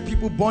we get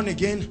people born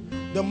again,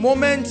 the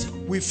moment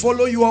we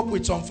follow you up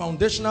with some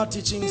foundational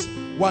teachings,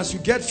 once you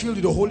get filled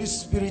with the Holy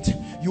Spirit,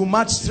 you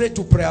march straight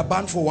to prayer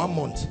band for 1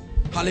 month.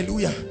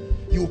 Hallelujah.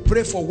 You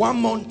pray for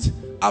 1 month.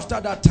 After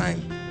that time,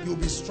 you'll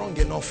be strong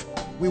enough.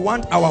 We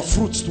want our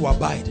fruits to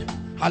abide.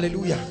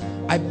 Hallelujah.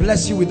 I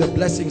bless you with the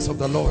blessings of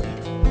the Lord.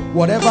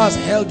 Whatever has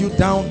held you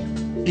down,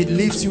 it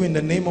leaves you in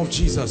the name of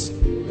Jesus.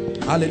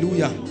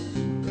 Hallelujah.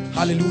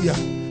 Hallelujah.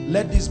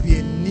 Let this be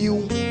a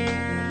new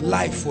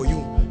life for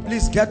you.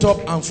 Please get up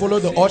and follow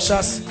the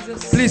ushers.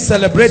 Please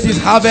celebrate this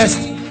harvest.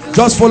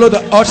 Just follow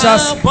the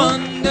ushers.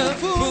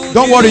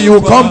 Don't worry, you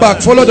will come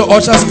back. Follow the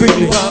ushers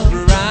quickly.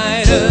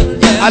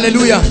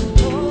 Hallelujah.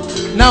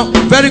 Now,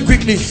 very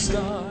quickly,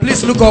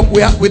 please look up.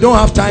 We don't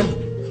have time.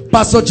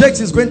 Pastor Jakes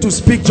is going to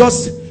speak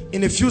just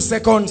in a few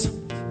seconds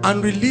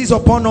and release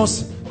upon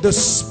us the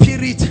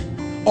spirit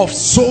of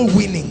soul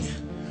winning.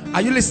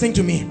 Are you listening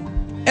to me?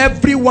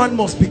 Everyone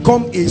must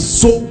become a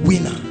soul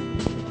winner.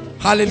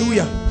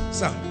 Hallelujah.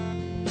 Sir.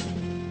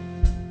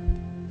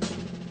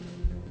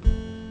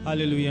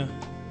 Hallelujah.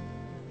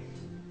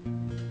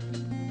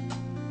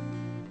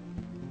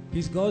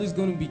 Because God is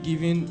going to be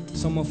giving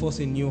some of us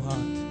a new heart.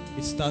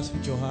 It starts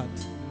with your heart,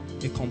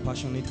 a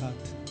compassionate heart.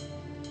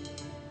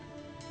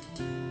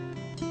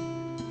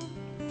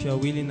 If you are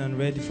willing and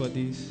ready for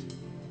this,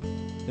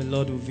 the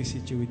Lord will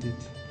visit you with it.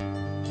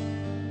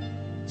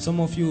 Some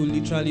of you will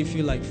literally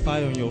feel like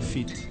fire on your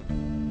feet.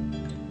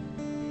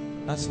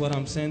 That's what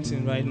I'm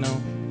sensing right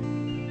now.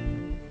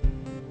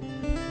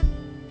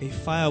 A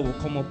fire will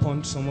come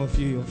upon some of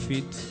you, your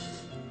feet.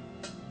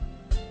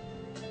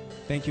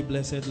 Thank you,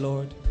 blessed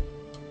Lord.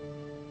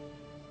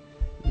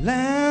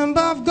 Lamb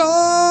of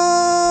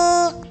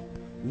God,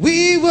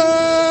 we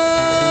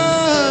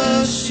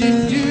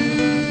worship you.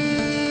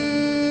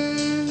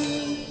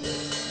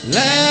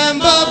 Lamb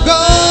of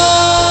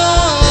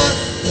God,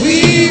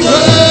 we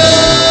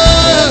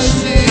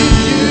worship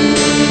you.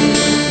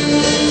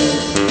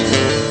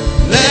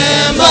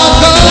 Lamb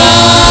of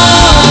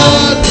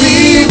God,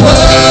 we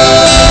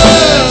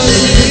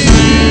worship you.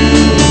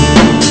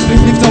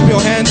 Please lift up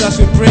your hands as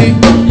we pray.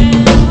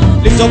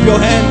 Lift up your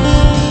hands.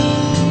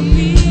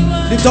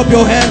 Lift up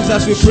your hands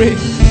as we pray.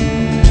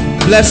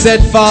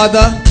 Blessed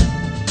Father,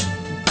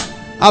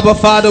 Abba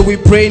Father, we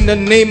pray in the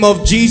name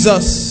of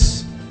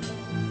Jesus.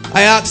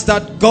 I ask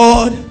that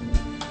God,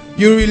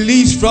 you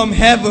release from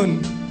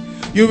heaven.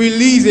 You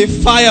release a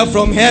fire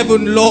from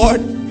heaven, Lord.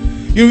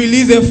 You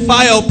release a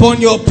fire upon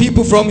your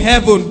people from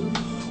heaven.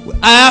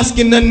 I ask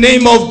in the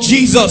name of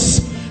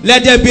Jesus,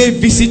 let there be a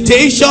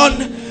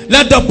visitation.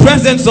 Let the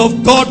presence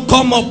of God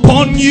come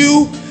upon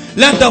you.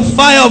 Let the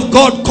fire of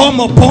God come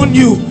upon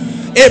you.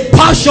 A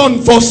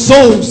passion for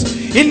souls.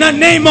 In the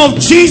name of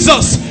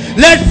Jesus,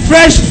 let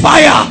fresh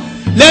fire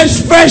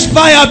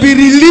be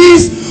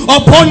released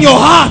upon your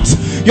heart.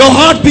 Your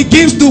heart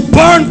begins to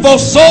burn for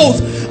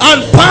souls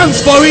and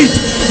pants for it.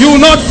 You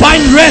will not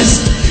find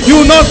rest. You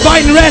will not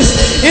find rest.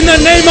 In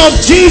the name of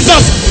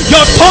Jesus,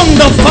 your tongue,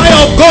 the fire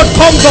of God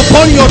comes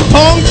upon your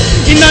tongue.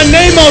 In the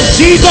name of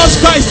Jesus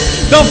Christ,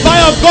 the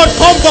fire of God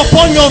comes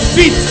upon your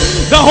feet.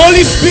 The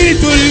Holy Spirit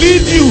will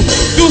lead you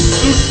to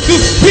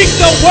speak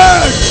the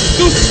word,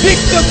 to speak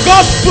the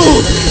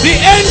gospel. The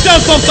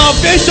angels of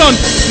salvation,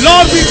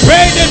 Lord, we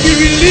pray that be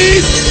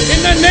released in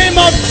the name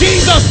of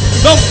Jesus.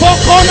 The four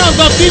corners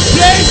of this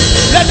place,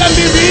 let them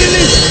be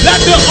released.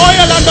 Let the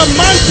oil and the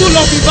mantle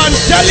of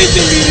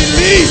evangelism be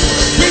released.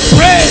 We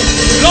pray,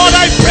 Lord,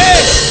 I pray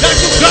that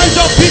you grant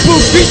your people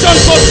vision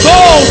for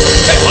souls,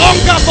 a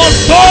hunger for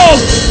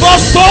souls, for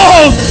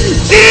souls.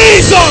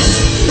 Jesus,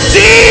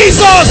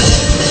 Jesus,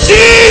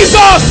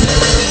 Jesus,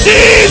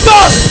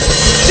 Jesus,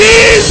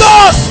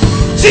 Jesus,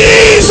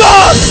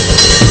 Jesus,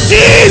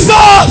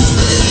 Jesus.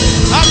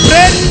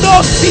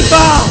 Aprendo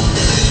siva,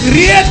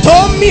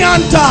 rieto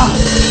mianta,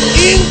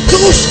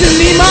 intus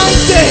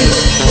limante,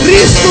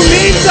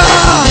 ristumita,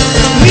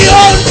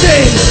 rionte,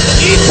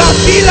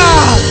 itafila,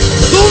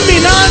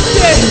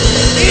 dominante,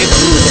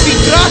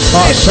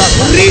 icrucigraste,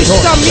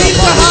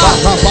 ristamita,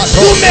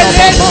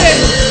 dumelete,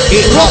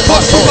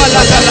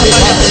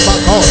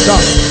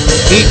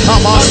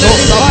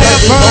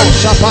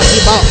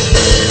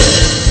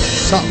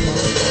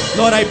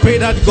 Lord, I pray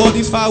that God,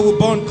 this fire will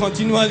burn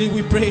continually.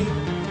 We pray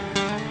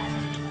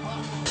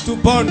to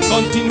burn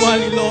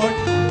continually, Lord.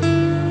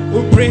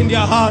 We pray in their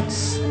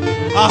hearts.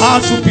 Our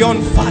hearts will be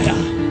on fire.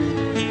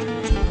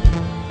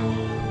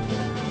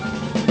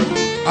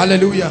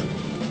 Hallelujah.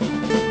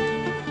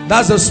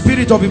 That's the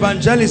spirit of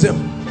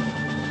evangelism.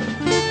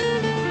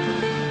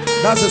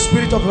 That's the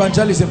spirit of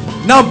evangelism.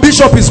 Now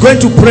Bishop is going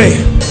to pray.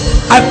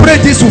 I pray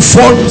this will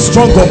fall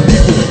strong on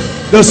people.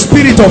 The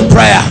spirit of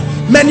prayer.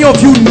 Many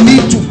of you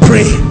need to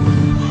pray.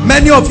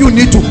 Many of you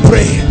need to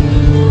pray.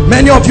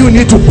 Many of you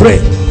need to pray.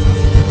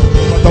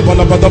 Let the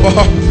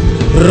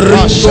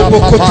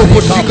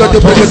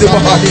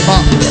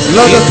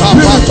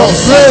spirit of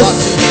grace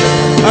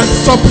and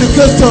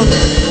supplication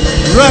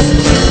rest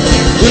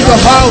in the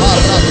house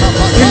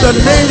in the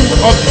name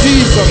of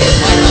Jesus.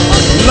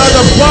 Let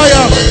the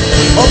fire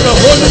of the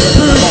Holy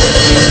Spirit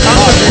and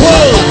the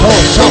coal of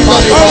the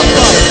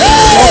altar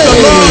of the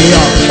Lord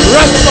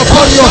rest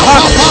upon your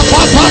heart.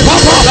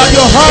 That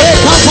your heart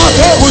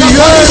will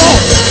yearn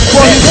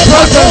for His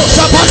presence.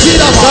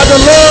 That the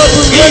Lord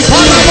will make you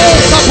an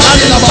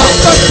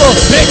intercessor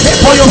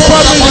for your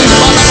family.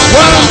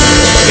 One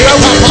that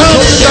will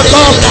come to the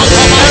Lord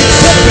and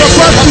take the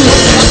battle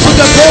to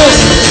the goal.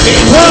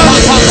 One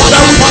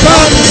that will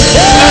come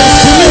and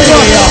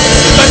deliver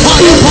the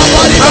sheep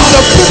and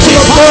the people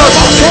of God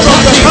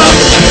from the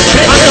hands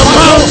and the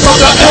mouth of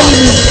the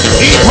enemy.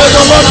 May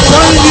the Lord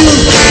find you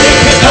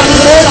and make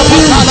you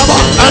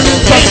an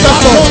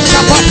intercessor,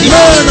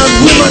 men and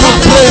women of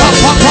prayer,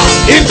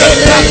 in the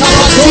name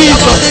of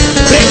Jesus.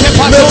 May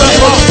the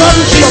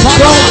authority of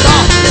God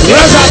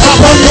rest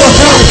upon your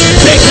head,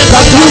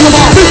 that you will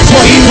speak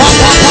for Him,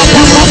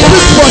 you will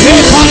speak for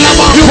Him,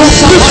 you will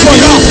speak for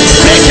Him,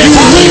 you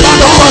will win the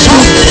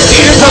battle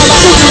in the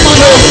secret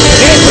place,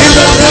 in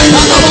the name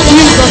of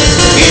Jesus.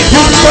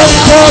 You thank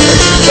God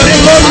the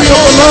glory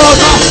of the Lord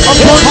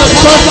upon the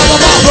top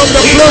from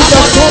the place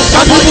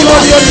and even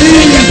on your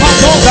knees,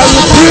 that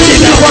will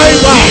bring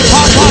revival.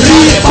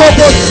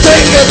 Rikobo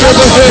senge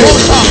bebehe,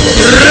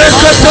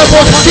 reketebo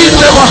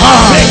sinde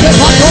baha,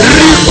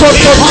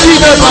 rikoto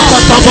sinde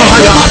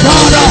bakatabahaya,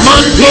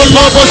 manto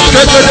lobo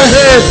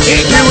shebehe.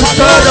 You will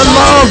stir the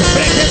love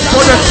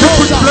for the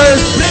secret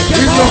place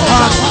in your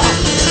heart.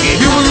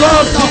 You will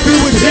love to be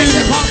with Him.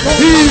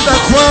 He that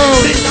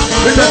dwells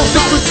in the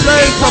secret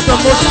place of the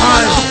Most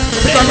High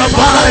shall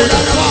abide.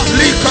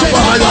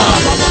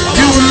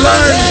 You will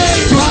learn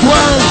to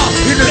dwell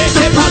in the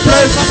secret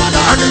place,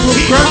 and He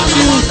will grant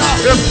you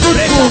a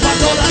fruitful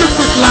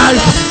secret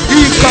life.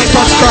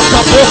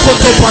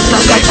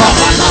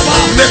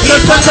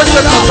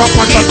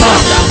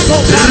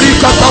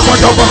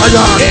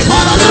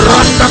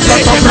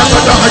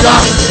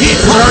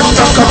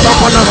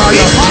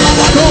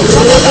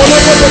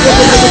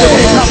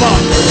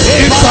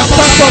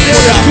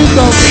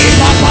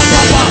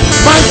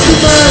 Mighty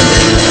man,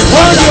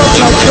 worthy of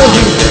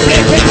salvation.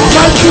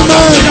 Mighty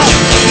man,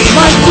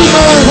 mighty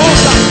man,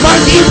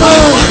 mighty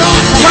man,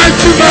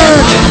 mighty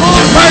man,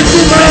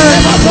 mighty man,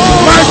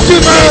 mighty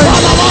man,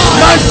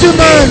 mighty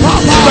man,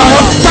 that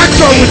have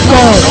stature with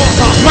God.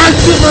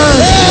 Mighty man,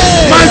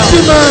 mighty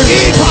man,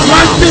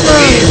 mighty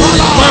man.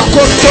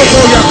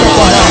 Makotobo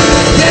Yakabaha.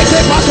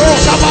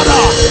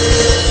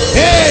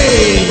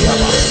 Hey.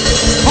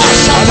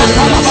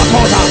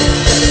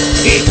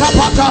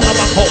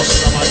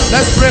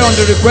 Let's pray on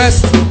the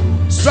request.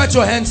 Stretch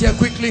your hands here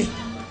quickly.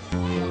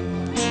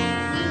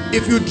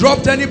 If you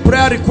dropped any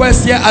prayer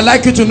request here, I'd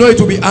like you to know it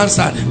will be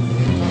answered.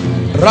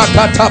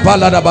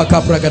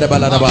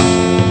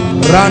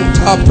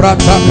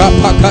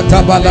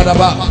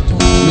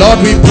 Lord,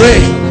 we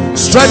pray.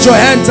 Stretch your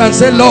hands and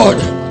say, Lord,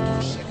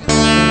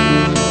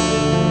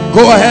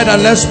 go ahead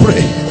and let's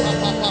pray.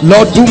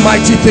 Lord, do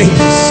mighty things.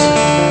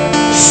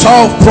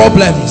 Solve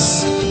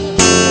problems.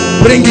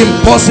 Bring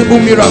impossible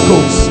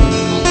miracles.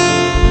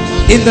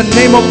 In the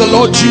name of the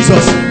Lord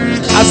Jesus.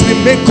 as we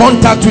make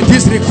contact with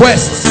these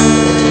requests,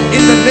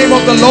 in the name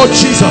of the Lord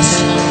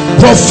Jesus,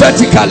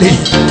 prophetically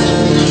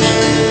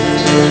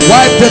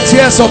wipe the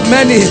tears of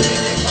many,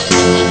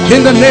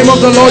 in the name of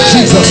the Lord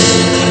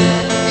Jesus.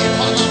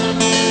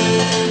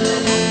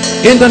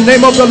 In the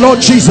name of the Lord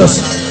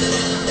Jesus.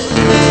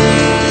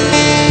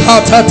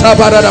 Rakata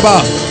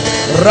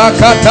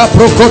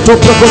prokoto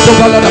prokoto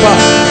baladaba.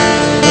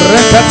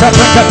 Rakata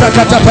prakata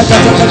kata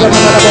prakata kata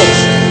baladaba.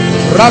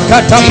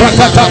 Rakata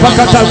prakata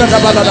prakata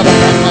baladaba.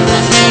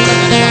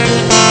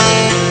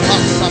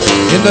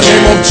 In the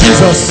name of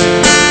Jesus.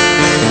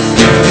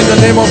 In the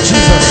name of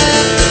Jesus.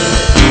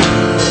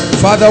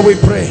 Father, we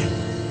pray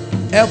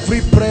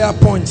every prayer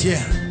point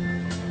here,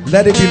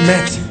 let it be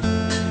met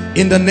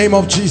in the name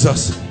of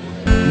Jesus.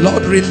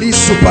 Lord, release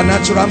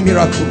supernatural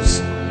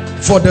miracles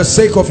for the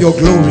sake of your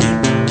glory,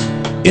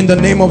 in the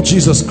name of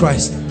Jesus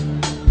Christ.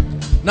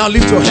 Now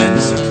lift your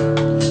hands.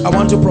 I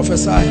want to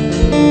prophesy.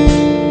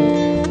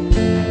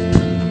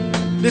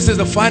 This is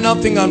the final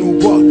thing, and we'll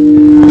go.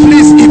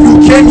 Please, if you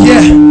came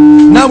here,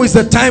 now is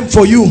the time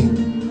for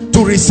you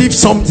to receive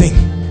something.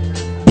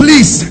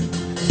 Please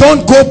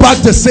don't go back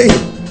the same.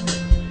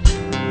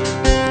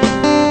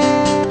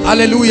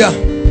 Hallelujah.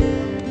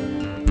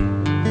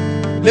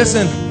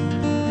 Listen,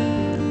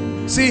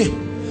 see,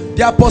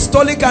 the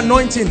apostolic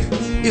anointing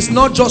is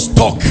not just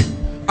talk.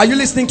 Are you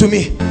listening to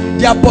me?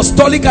 The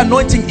apostolic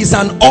anointing is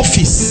an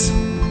office.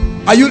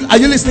 Are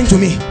you listening to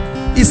me?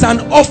 It's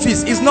an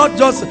office. It's not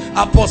just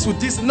apostle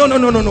this. No.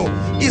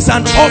 It's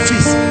an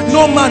office.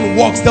 No man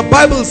walks. The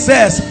Bible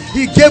says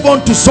he gave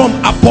unto some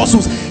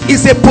apostles.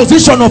 It's a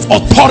position of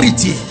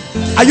authority.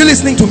 Are you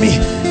listening to me?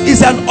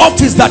 It's an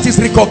office that is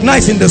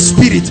recognized in the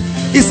spirit.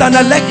 It's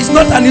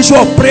not an issue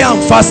of prayer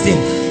and fasting.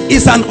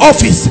 It's an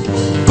office.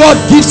 God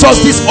gives us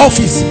this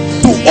office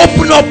to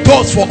open up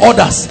doors for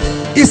others.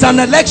 It's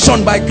an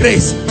election by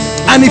grace,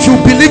 and if you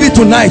believe it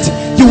tonight,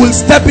 you will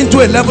step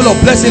into a level of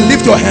blessing.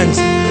 Lift your hands.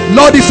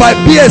 Lord, if I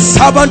be a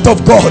servant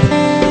of God,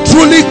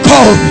 truly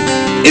called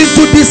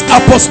into this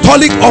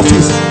apostolic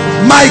office,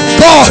 my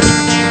God,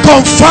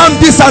 confirm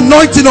this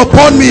anointing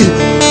upon me.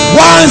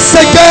 Once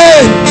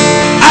again,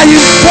 I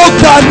invoke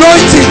the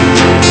anointing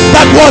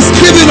that was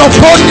given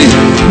upon me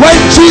when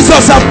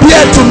Jesus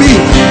appeared to me.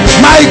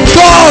 My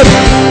God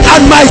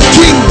and my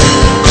King,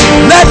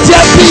 let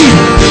there be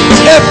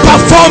a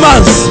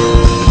performance.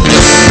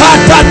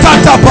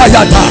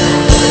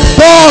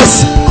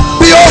 Doors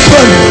be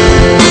open.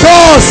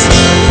 Doors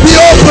be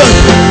open.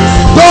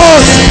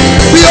 Doors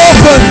be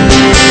open.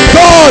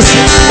 Doors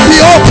be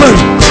open.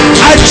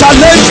 I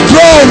challenge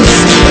thrones.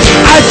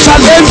 I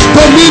challenge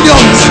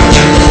dominions.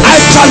 I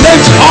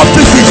challenge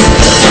offices.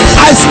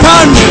 I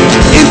stand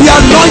in the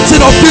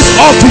anointing of this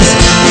office.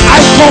 I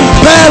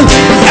compel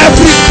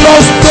every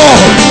closed door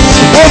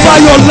over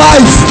your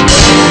life,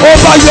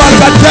 over your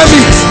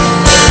academics,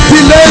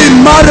 delay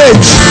in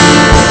marriage.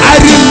 I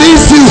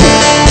release you.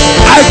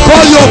 I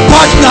call your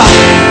partner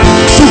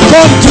to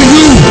come to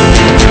you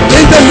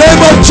in the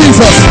name of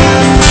Jesus.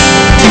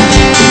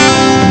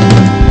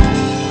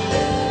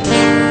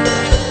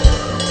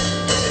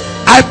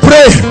 I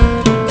pray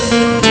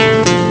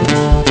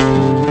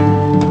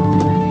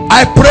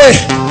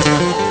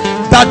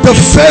that the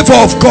favor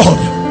of God,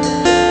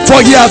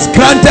 for he has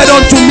granted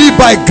unto me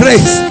by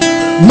grace,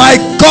 my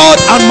God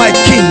and my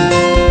King.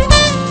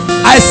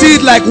 I see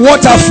it like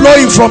water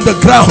flowing from the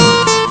ground.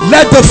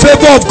 Let the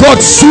favor of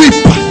God sweep.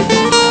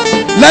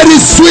 Let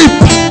it sweep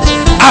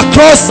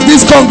across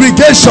this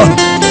congregation.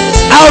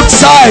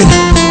 Outside,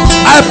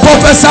 I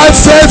prophesy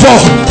favor.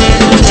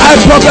 I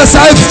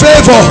prophesy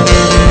favor.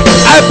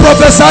 I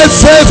prophesy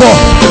favor.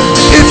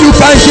 If you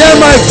can hear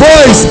my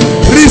voice,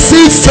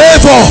 receive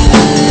favor.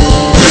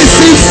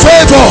 Receive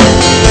favor.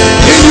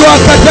 In your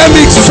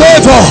academics,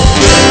 favor.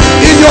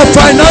 In your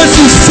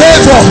finances,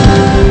 favor.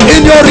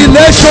 In your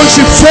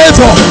relationship,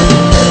 favor.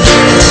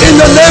 In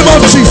the name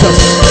of Jesus.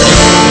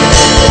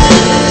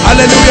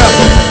 Hallelujah.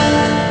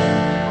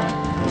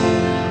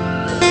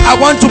 I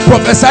want to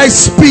prophesy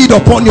speed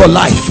upon your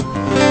life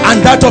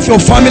and that of your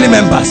family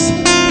members.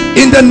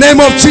 In the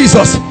name of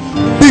Jesus.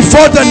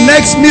 Before the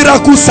next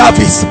miracle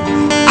service,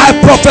 I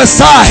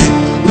prophesy,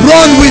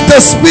 run with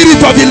the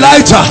spirit of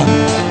Elijah.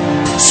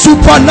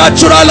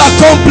 Supernatural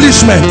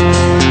accomplishment,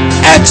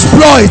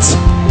 exploits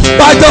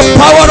by the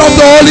power of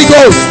the Holy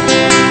Ghost.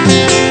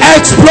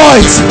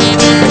 Exploits,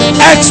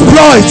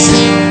 exploits,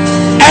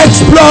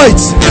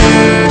 exploits.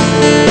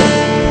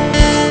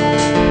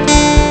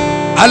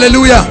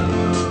 Hallelujah.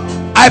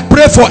 I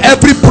pray for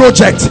every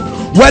project,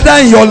 whether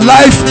in your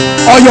life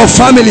or your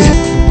family,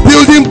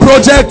 building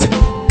project,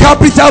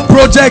 capital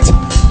project,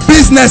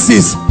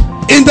 businesses,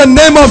 in the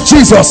name of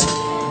Jesus.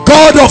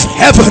 God of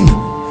heaven,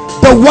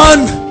 the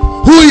one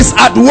who is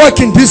at work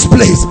in this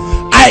place,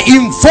 I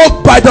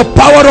invoke by the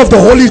power of the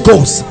Holy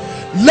Ghost,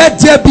 let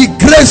there be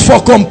grace for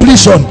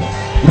completion.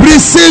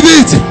 Receive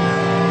it.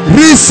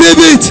 Receive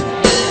it.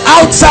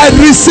 Outside,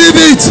 receive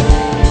it.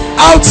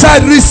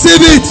 Outside,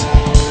 receive it.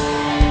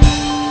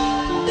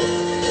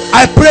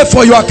 I pray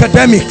for your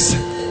academics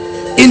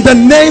in the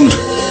name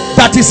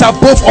that is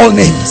above all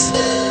names.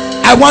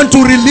 I want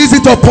to release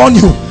it upon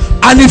you,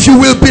 and if you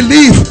will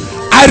believe,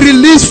 I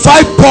release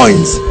 5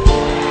 points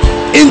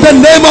in the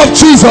name of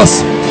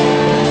Jesus.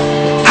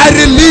 I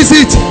release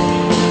it.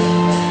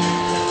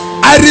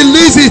 I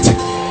release it.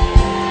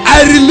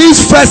 I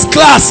release first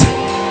class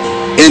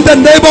in the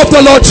name of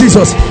the Lord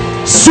Jesus.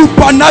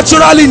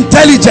 Supernatural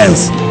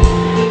intelligence.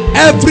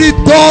 Every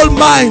dull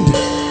mind,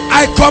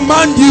 I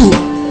command you,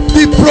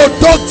 be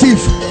productive,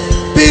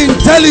 be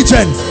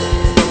intelligent.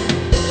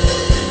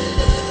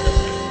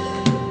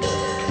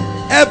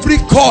 Every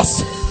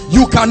cause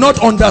you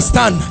cannot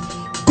understand,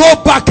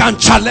 go back and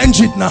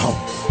challenge it now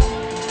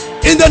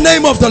in the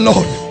name of the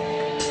Lord.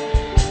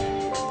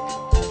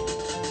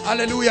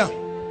 Hallelujah.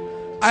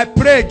 I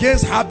pray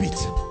against habit,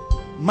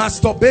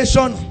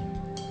 masturbation,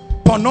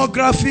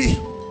 pornography,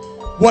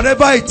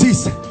 whatever it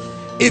is.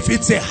 If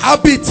it's a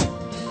habit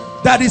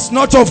that is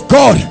not of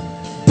God,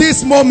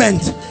 this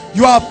moment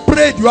you have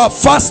prayed, you have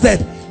fasted,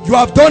 you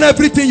have done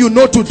everything you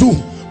know to do,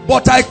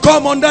 but I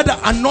come under the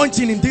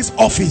anointing in this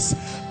office.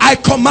 I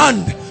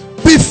command,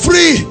 be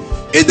free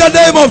in the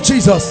name of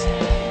Jesus.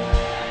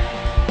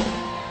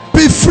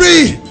 Be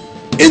free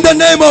in the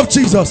name of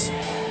Jesus.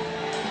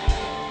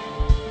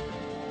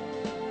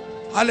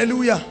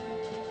 Hallelujah.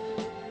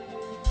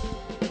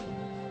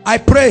 I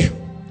pray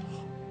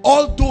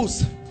all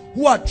those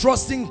who are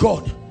trusting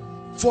God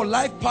for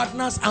life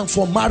partners and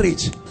for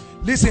marriage,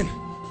 listen,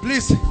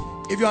 please,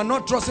 if you are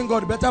not trusting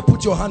God, better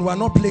put your hand. We are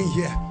not playing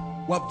here.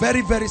 We are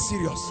very, very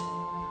serious.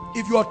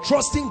 If you are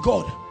trusting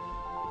God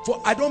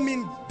for, I don't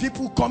mean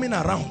people coming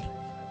around.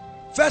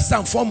 First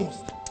and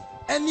foremost,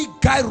 any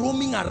guy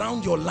roaming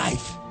around your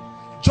life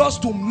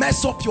just to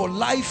mess up your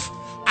life,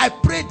 I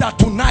pray that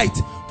tonight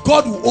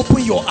God will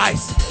open your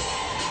eyes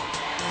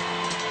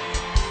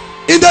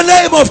in the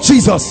name of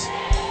Jesus.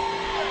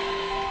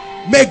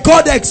 May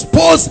God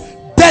expose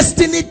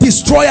destiny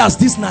destroyers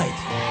this night.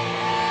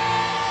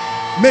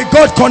 May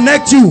God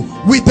connect you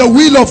with the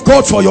will of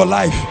God for your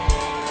life.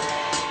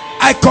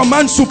 I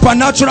command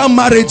supernatural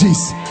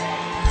marriages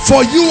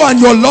for you and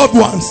your loved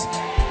ones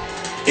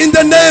in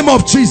the name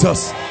of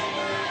Jesus.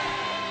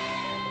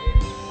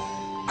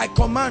 I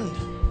command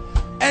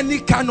any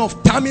kind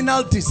of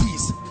terminal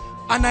disease,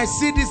 and I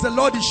see this, the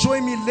Lord is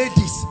showing me,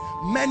 ladies,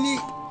 many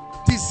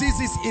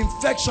diseases,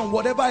 infection,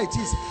 whatever it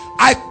is,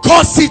 I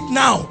curse it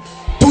now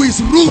to its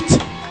root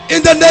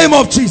in the name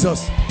of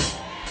Jesus.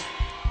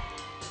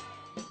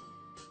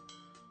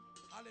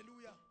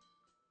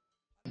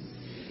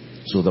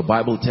 So the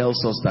Bible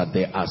tells us that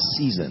there are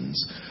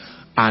seasons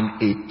and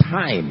a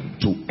time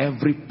to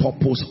every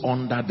purpose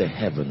under the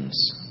heavens.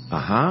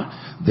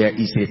 There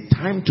is a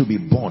time to be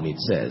born, it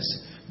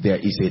says. There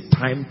is a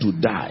time to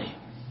die.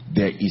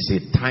 There is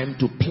a time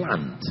to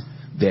plant.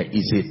 There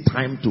is a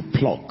time to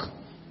pluck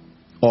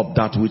up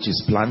that which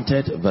is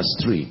planted. Verse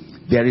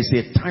 3. There is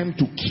a time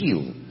to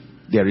kill.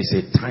 There is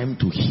a time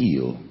to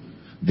heal.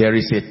 There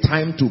is a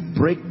time to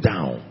break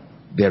down.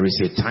 There is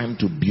a time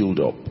to build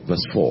up.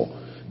 Verse 4.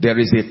 There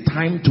is a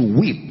time to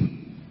weep.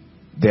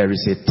 There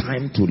is a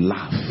time to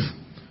laugh.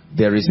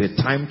 There is a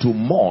time to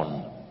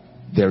mourn.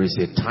 There is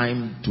a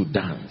time to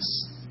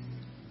dance.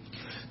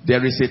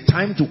 There is a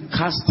time to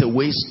cast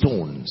away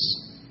stones,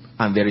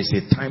 and there is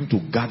a time to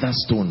gather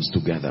stones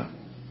together.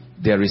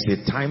 There is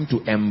a time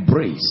to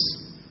embrace,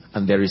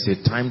 and there is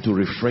a time to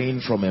refrain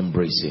from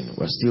embracing.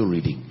 We're still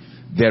reading.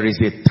 There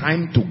is a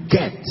time to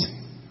get,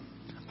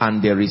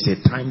 and there is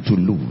a time to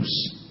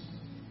lose.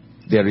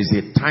 There is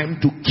a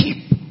time to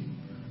keep,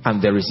 and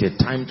there is a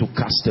time to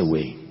cast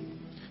away.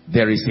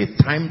 There is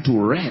a time to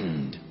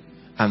rend,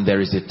 and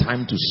there is a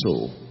time to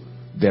sow.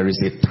 There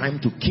is a time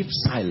to keep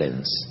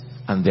silence,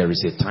 and there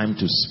is a time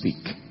to speak.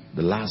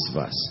 The last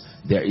verse.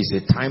 There is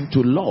a time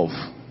to love,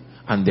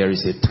 and there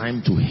is a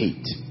time to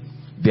hate.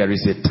 There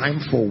is a time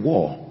for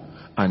war,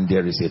 and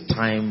there is a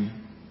time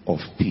of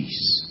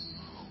peace.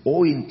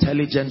 Oh,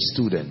 intelligent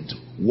student,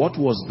 what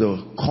was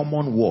the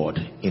common word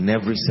in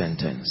every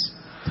sentence?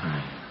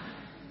 Time.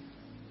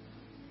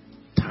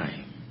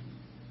 Time.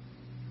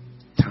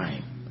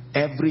 Time.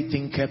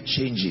 Everything kept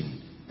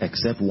changing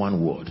except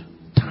one word.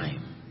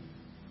 Time.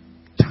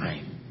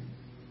 Time.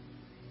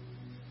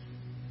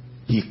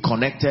 He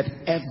connected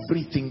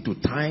everything to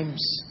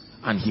times,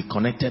 and he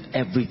connected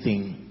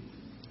everything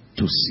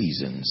to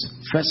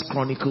seasons. First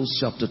Chronicles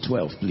chapter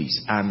 12,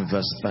 please, and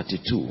verse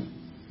 32.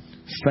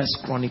 First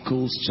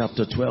Chronicles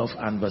chapter 12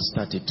 and verse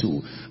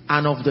 32.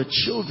 And of the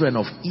children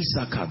of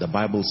Issachar, the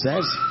Bible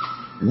says,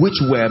 which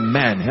were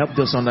men, help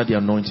us under the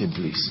anointing,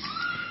 please.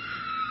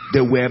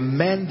 They were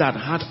men that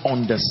had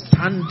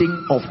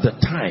understanding of the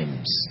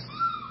times.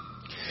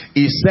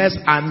 It says,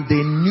 and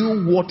they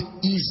knew what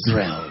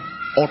Israel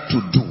ought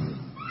to do.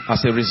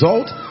 As a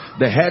result,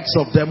 the heads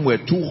of them were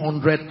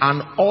 200,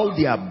 and all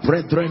their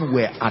brethren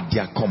were at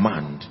their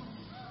command.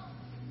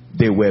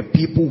 They were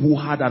people who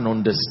had an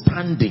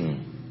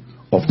understanding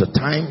of the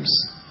times,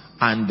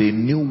 and they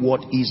knew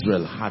what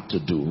Israel had to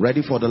do.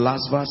 Ready for the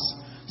last verse?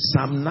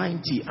 Psalm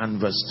 90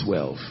 and verse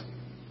 12.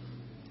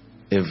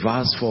 A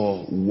verse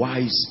for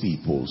wise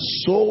people.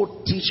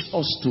 So teach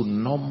us to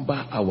number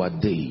our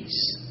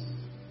days,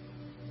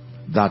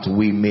 that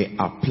we may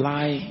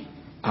apply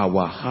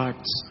our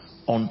hearts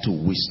unto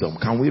wisdom.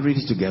 Can we read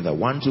it together?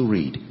 1, 2,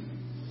 read.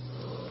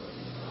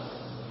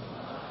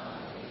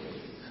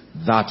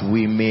 That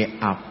we may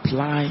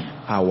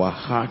apply our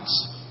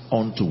hearts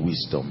unto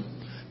wisdom.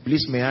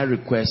 Please, may I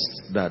request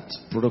that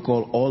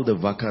protocol, all the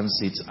vacant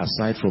seats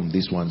aside from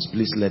these ones,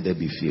 please let them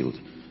be filled.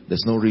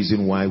 There's no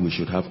reason why we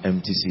should have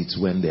empty seats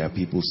when there are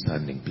people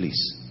standing.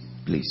 Please,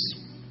 please.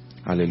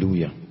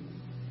 Hallelujah.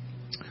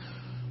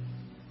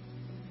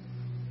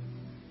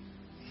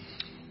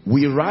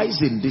 We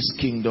rise in this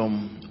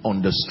kingdom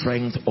on the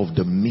strength of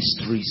the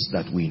mysteries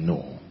that we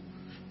know.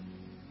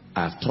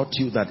 I've taught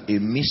you that a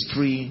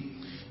mystery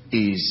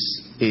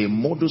is a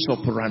modus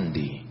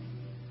operandi,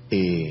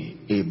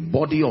 a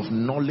body of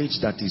knowledge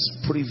that is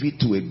privy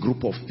to a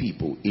group of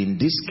people. In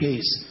this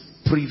case,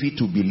 privy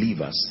to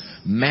believers,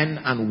 men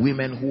and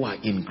women who are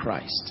in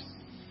Christ.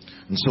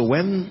 And so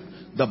when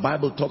the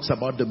Bible talks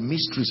about the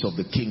mysteries of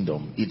the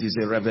kingdom, it is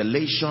a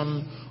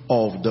revelation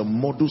of the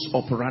modus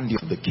operandi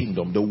of the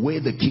kingdom, the way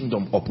the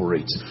kingdom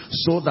operates,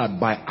 so that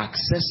by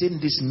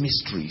accessing these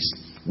mysteries,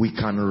 we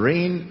can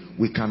reign,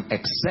 we can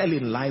excel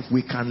in life,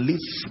 we can live.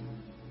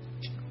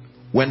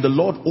 When the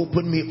Lord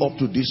opened me up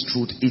to this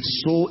truth, it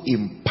so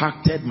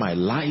impacted my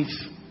life.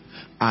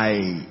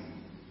 I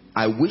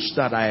wish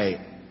that I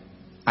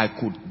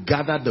could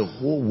gather the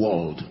whole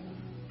world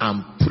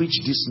and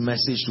preach this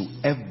message to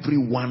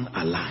everyone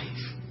alive.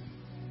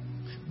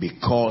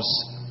 Because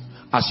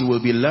as you will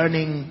be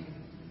learning,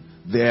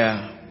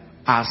 there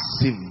are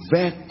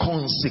severe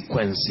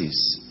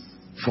consequences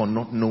for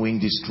not knowing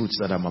these truths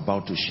that I'm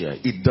about to share.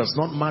 It does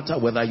not matter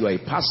whether you are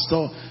a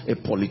pastor, a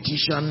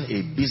politician,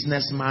 a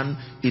businessman.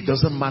 It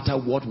doesn't matter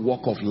what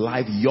walk of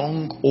life,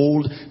 young,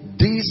 old.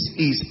 This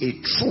is a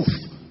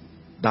truth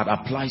that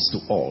applies to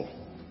all.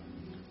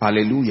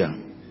 Hallelujah.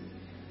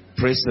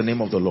 Praise the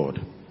name of the Lord.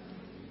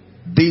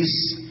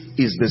 This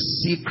is the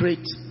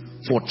secret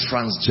for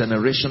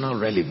transgenerational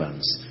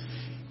relevance.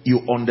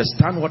 You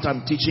understand what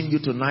I'm teaching you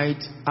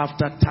tonight.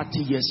 After 30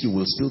 years, you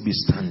will still be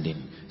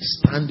standing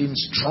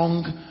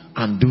strong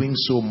and doing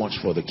so much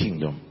for the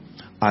kingdom.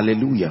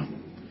 Hallelujah.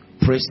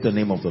 Praise the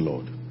name of the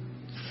Lord.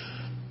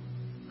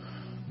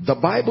 The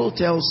Bible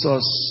tells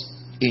us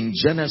in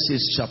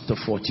Genesis chapter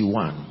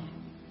 41,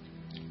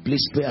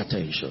 please pay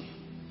attention,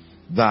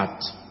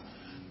 that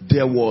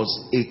there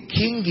was a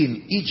king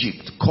in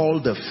Egypt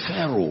called the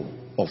Pharaoh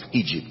of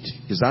Egypt.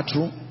 Is that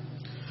true?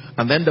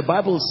 And then the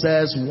Bible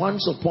says,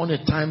 once upon a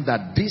time,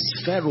 that this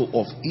Pharaoh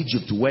of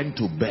Egypt went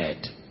to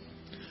bed,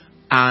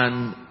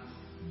 and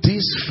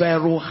this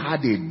Pharaoh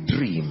had a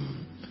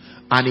dream,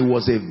 and it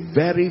was a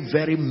very,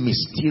 very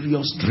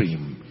mysterious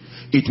dream.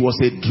 It was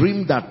a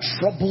dream that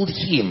troubled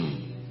him.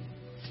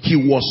 He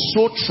was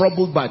so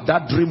troubled by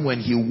that dream, when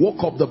he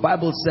woke up, the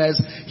Bible says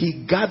he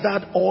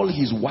gathered all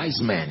his wise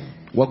men.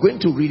 We're going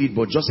to read it,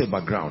 but just a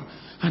background.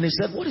 And he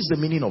said, what is the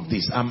meaning of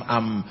this?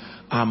 I'm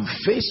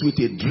faced with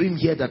a dream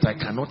here that I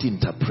cannot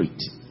interpret.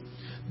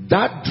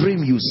 That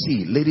dream you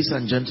see, ladies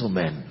and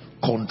gentlemen,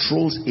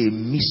 controls a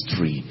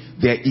mystery.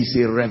 There is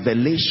a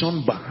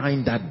revelation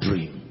behind that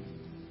dream.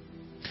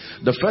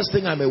 The first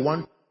thing I may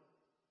want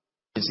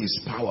is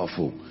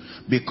powerful,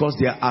 because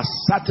there are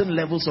certain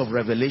levels of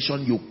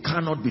revelation you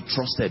cannot be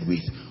trusted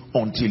with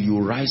until you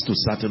rise to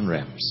certain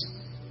realms.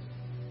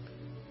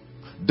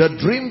 The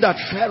dream that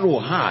Pharaoh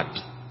had,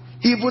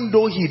 even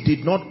though he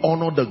did not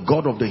honor the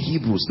God of the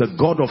Hebrews, the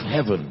God of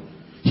heaven,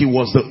 he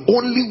was the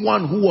only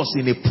one who was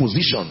in a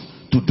position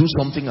to do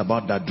something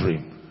about that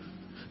dream.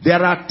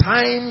 There are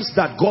times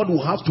that God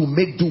will have to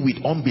make do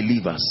with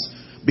unbelievers,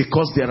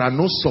 because there are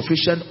no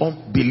sufficient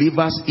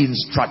unbelievers in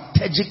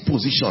strategic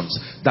positions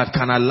that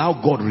can allow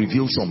God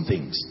reveal some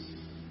things.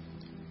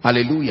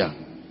 Hallelujah.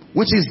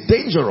 Which is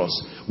dangerous.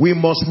 We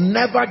must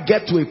never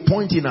get to a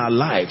point in our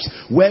lives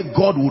where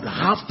God would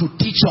have to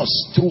teach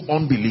us through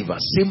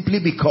unbelievers, simply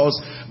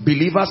because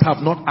believers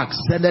have not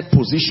acceded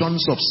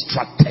positions of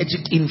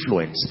strategic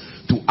influence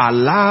to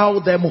allow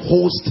them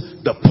host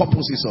the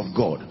purposes of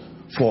God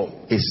for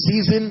a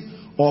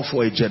season or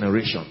for a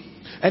generation.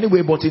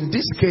 Anyway, but in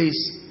this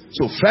case,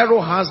 so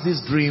Pharaoh has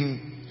this dream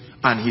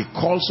and he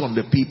calls on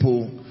the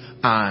people,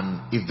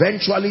 and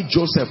eventually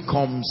Joseph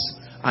comes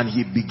and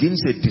he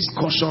begins a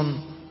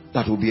discussion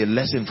that will be a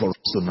lesson for us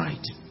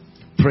tonight.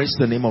 Praise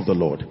the name of the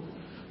Lord.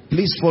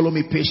 Please follow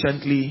me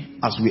patiently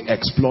as we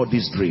explore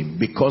this dream,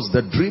 because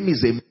the dream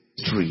is a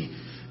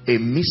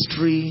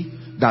mystery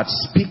that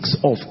speaks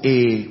of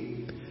a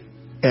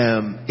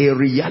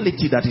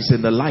reality that is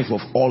in the life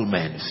of all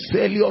men.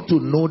 Failure to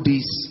know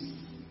this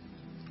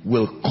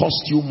will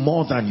cost you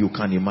more than you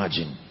can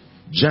imagine.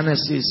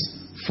 Genesis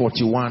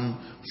 41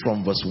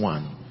 from verse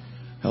 1.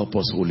 Help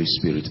us, Holy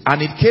Spirit.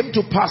 And it came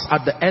to pass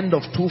at the end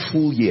of 2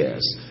 full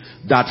years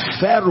that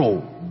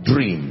Pharaoh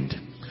dreamed,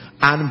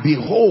 and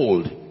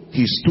behold,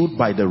 he stood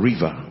by the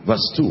river.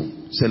 Verse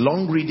 2. It's a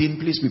long reading,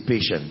 please be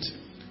patient.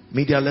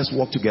 Media, let's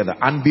walk together.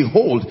 And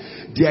behold,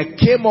 there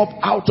came up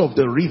out of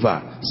the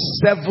river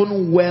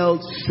 7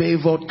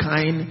 well-favored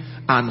kine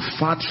and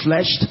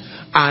fat-fleshed,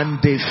 and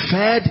they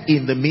fed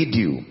in the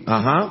meadew.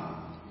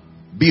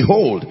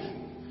 Behold,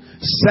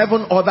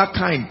 7 other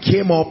kine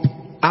came up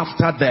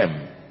after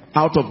them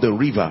out of the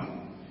river,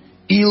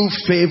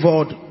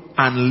 ill-favored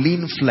and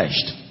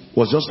lean-fleshed.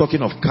 Was just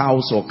talking of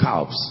cows or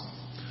calves.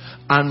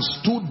 And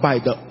stood by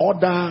the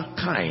other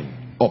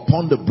kine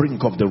upon the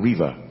brink of the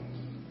river.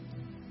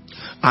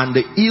 And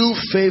the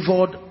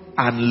ill-favored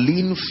and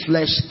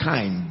lean-fleshed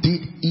kine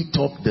did eat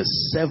up the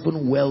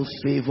 7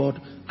 well-favored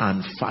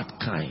and fat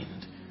kine.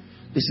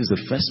 This is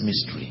the first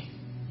mystery.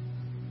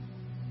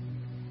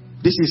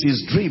 This is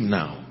his dream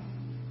now.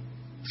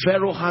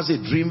 Pharaoh has a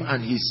dream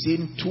and he's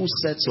seen 2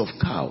 sets of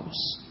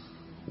cows.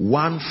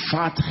 One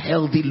fat,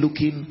 healthy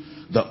looking,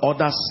 the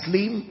other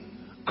slim.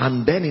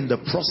 And then in the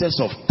process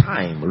of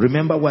time,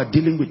 remember we're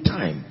dealing with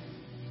time,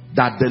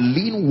 that the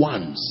lean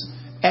ones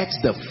ate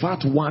the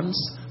fat ones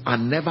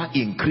and never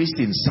increased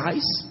in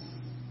size.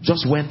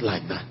 Just went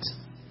like that.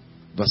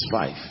 Verse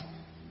 5.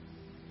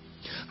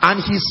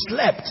 And he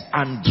slept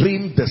and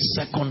dreamed the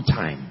second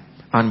time.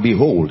 And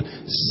behold,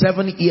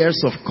 7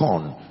 ears of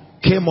corn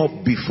came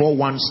up before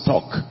one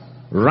stalk,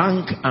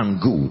 rank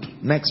and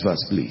good. Next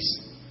verse,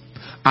 please.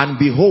 And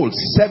behold,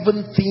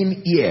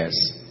 17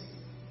 ears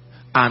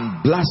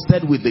and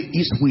blasted with the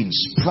east wind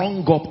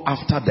sprung up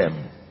after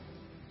them.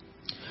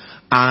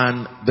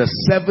 And the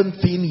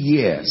 17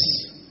 years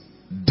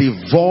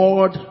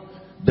devoured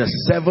the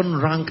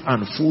 7 rank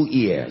and full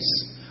ears.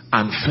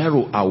 And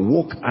Pharaoh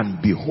awoke,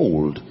 and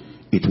behold,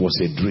 it was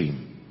a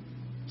dream.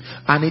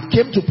 And it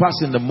came to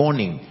pass in the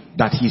morning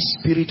that his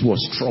spirit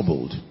was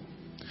troubled.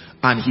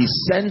 And he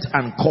sent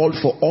and called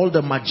for all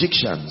the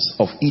magicians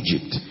of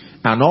Egypt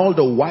and all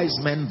the wise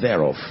men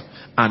thereof.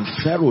 And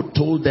Pharaoh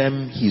told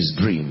them his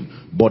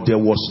dream, but there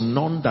was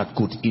none that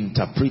could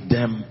interpret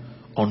them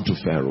unto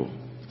Pharaoh.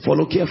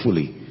 Follow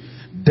carefully.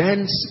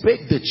 Then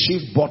spake the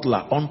chief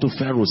butler unto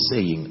Pharaoh,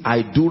 saying,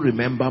 I do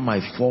remember my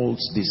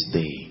faults this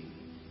day.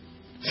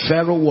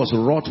 Pharaoh was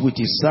wroth with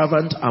his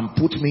servant, and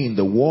put me in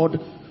the ward,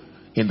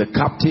 in the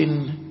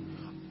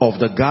captain of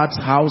the guard's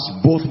house,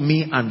 both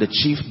me and the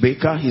chief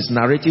baker. He's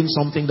narrating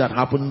something that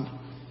happened.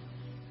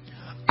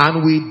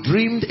 And we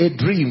dreamed a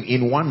dream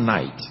in one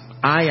night.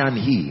 I and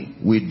he,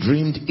 we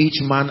dreamed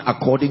each man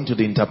according to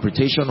the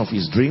interpretation of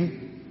his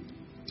dream.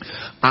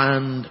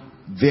 And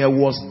there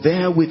was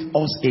there with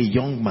us a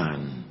young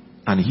man,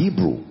 an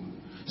Hebrew,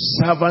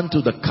 servant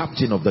to the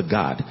captain of the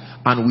guard.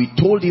 And we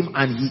told him,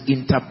 and he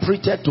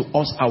interpreted to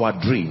us our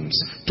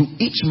dreams. To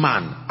each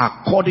man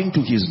according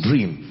to his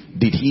dream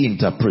did he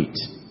interpret.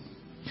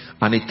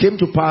 And it came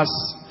to pass,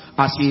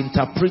 as he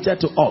interpreted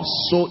to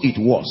us, so it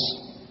was.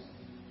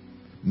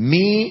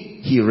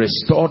 Me he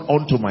restored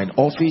unto mine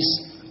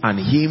office, and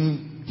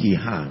him he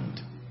hanged.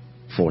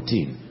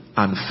 14.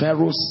 And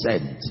Pharaoh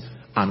sent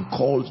and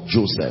called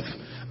Joseph,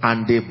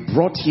 and they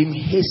brought him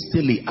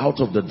hastily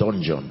out of the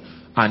dungeon.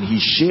 And he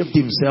shaved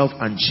himself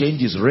and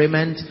changed his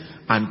raiment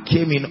and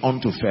came in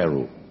unto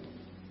Pharaoh.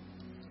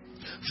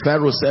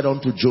 Pharaoh said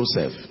unto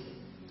Joseph,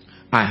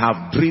 I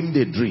have dreamed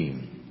a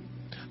dream,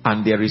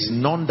 and there is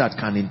none that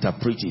can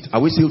interpret it.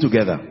 Are we still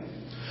together?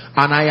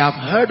 And I have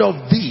heard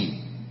of thee,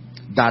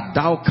 that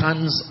thou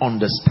canst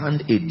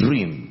understand a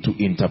dream to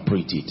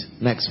interpret it.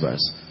 Next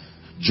verse.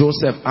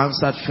 Joseph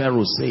answered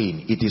Pharaoh,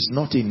 saying, it is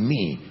not in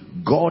me.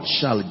 God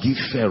shall give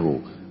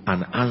Pharaoh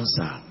an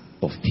answer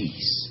of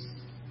peace.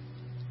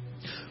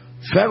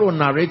 Pharaoh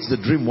narrates the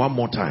dream one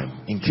more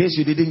time. In case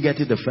you didn't get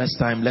it the first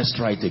time, let's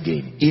try it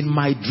again. In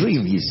my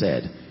dream, he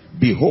said,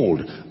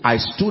 behold, I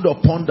stood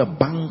upon the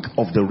bank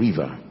of the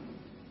river.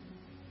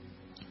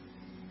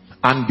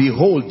 And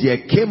behold, there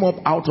came up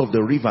out of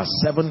the river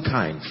 7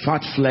 kine,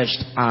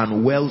 fat-fleshed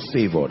and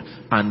well-favored,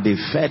 and they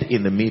fed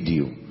in the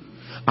meadew.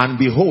 And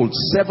behold,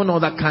 7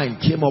 other kine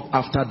came up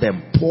after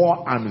them,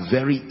 poor and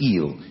very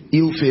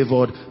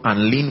ill-favored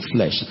and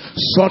lean-fleshed,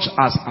 such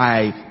as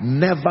I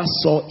never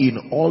saw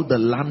in all the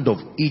land of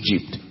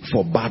Egypt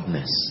for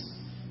badness.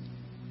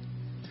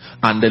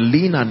 And the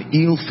lean and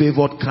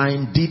ill-favored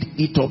kine did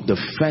eat up the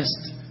first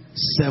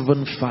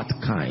 7 fat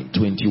kine.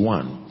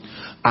 21.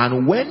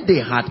 And when they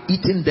had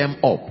eaten them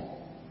up,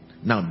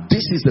 now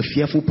this is the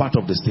fearful part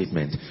of the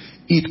statement,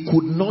 it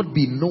could not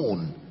be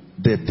known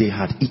that they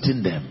had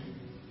eaten them.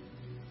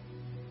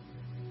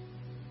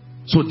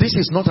 So this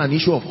is not an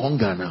issue of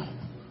hunger now.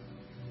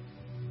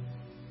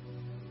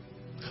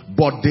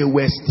 But they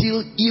were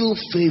still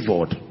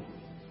ill-favored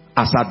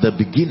as at the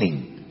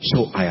beginning.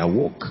 So I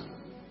awoke.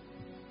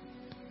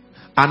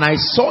 And I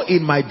saw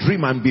in my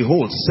dream, and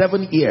behold,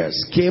 7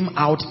 ears came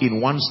out in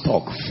one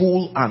stalk,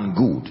 full and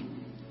good.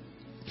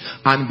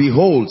 And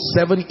behold,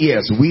 7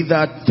 ears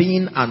withered,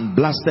 thin and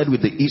blasted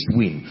with the east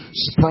wind,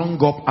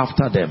 sprung up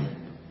after them.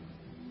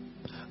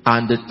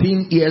 And the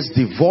thin ears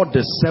devoured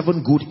the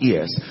 7 good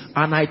ears.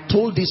 And I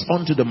told this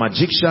unto the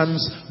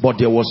magicians, but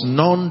there was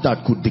none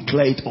that could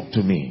declare it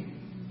unto me.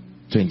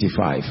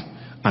 25.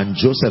 And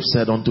Joseph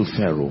said unto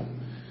Pharaoh,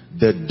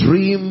 the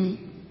dream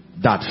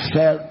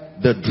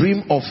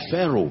of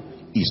Pharaoh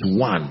is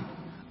one,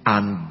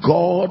 and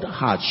God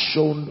had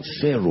shown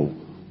Pharaoh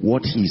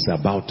what he is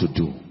about to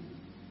do.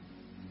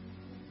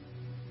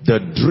 The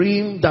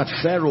dream that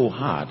Pharaoh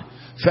had,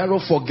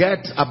 Pharaoh,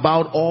 forget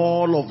about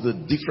all of the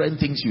different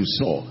things you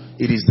saw.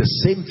 It is the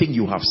same thing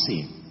you have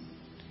seen.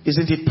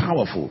 Isn't it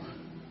powerful?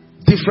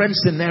 Different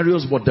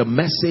scenarios, but the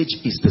message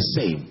is the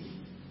same.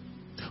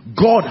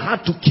 God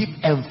had to keep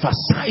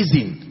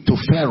emphasizing to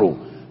Pharaoh,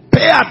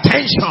 pay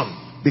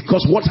attention,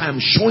 because what I am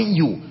showing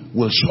you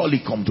will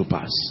surely come to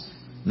pass.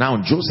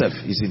 Now Joseph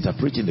is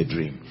interpreting the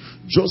dream.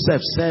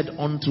 Joseph said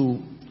unto,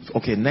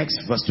 okay,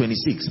 next verse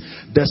 26,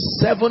 the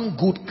 7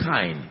 good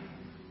kind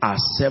are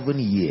 7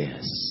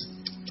 years.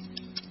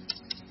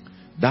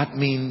 That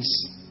means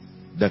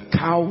the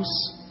cows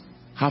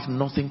have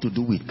nothing to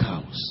do with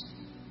cows.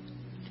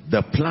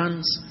 The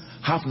plants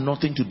have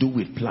nothing to do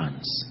with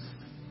plants.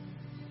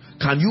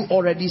 Can you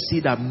already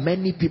see that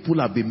many people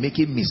have been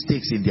making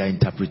mistakes in their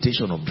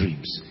interpretation of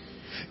dreams?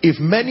 If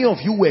many of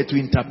you were to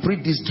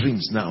interpret these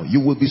dreams now,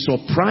 you will be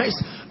surprised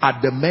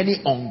at the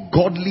many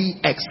ungodly,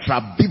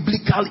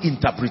 extra-biblical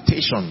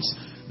interpretations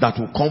that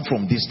will come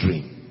from this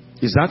dream.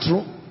 Is that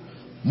true?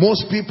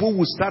 Most people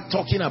will start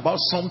talking about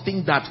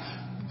something that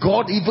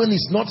God even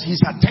is not,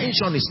 his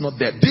attention is not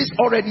there. This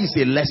already is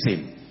a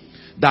lesson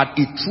that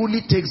it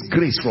truly takes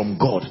grace from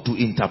God to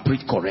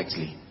interpret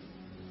correctly.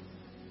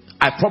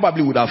 I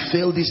probably would have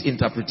failed this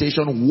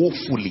interpretation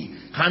woefully,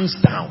 hands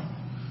down.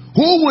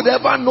 Who would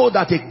ever know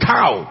that a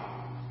cow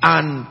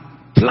and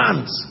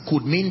plants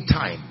could mean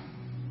time?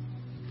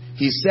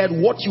 He said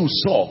what you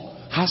saw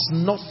has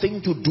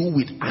nothing to do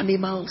with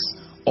animals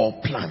or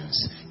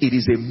plants. It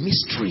is a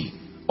mystery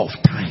of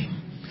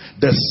time.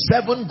 The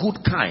 7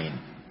 good kind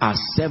are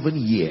 7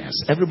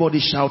 years. Everybody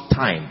shout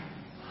time.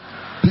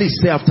 Please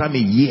say after me,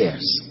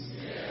 years.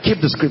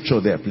 Keep the scripture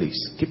there, please.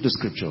 Keep the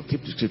scripture.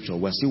 Keep the scripture.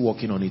 We're still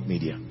working on it,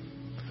 media.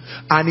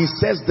 And it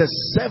says the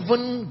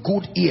 7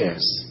 good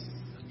years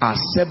are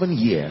 7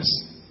 years.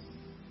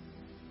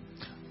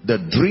 The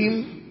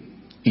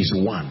dream is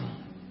 1.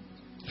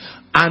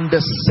 And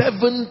the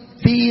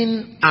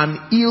 17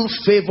 and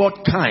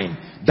ill-favored kind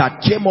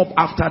that came up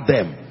after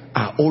them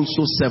are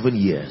also 7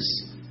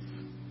 years.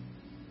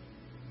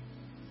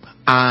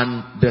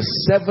 And the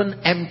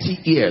 7 empty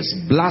ears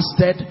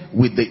blasted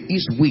with the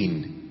east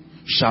wind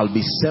shall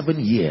be 7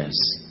 years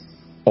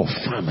of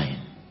famine.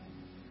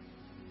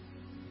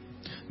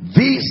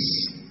 This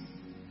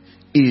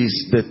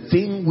is the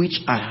thing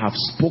which I have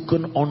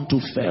spoken unto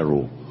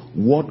Pharaoh.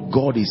 What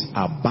God is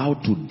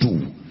about to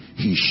do,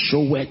 he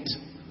showeth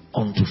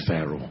unto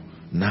Pharaoh.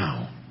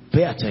 Now,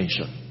 pay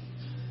attention.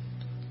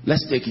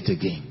 Let's take it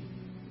again.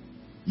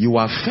 You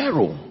are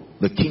Pharaoh,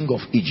 the king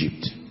of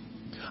Egypt,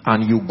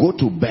 and you go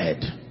to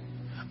bed,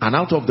 and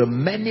out of the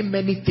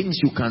many things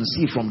you can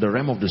see from the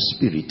realm of the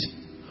spirit,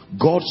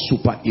 God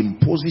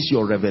superimposes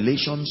your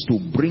revelations to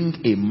bring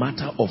a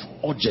matter of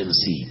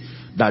urgency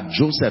that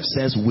Joseph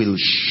says will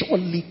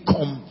surely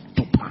come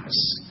to pass.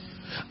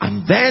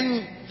 And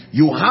then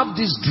you have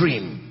this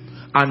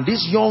dream, and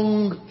this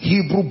young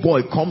Hebrew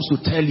boy comes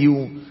to tell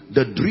you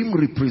the dream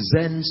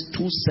represents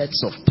 2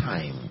 sets of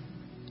time.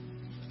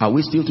 Are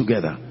we still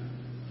together?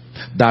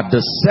 That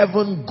the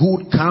 7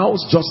 good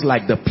cows, just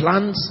like the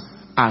plants,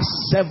 are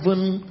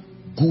 7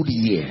 good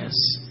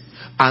years,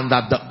 and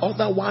that the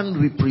other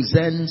one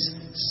represents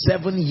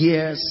 7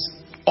 years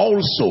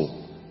also.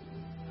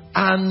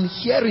 And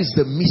here is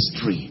the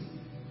mystery,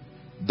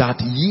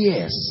 that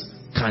years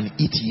can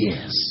eat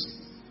years.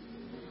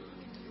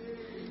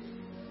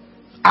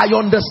 I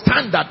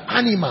understand that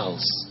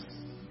animals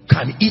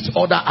can eat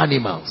other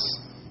animals.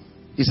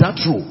 Is that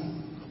true?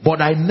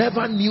 But I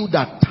never knew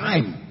that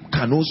time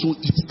can also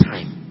eat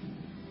time.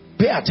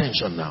 Pay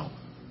attention now.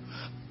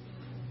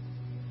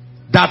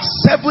 That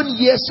 7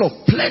 years of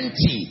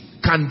plenty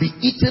can be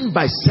eaten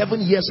by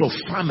 7 years of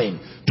famine,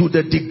 to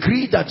the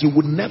degree that you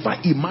would never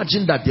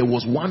imagine that there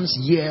was once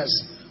years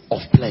of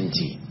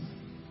plenty.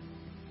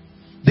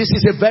 This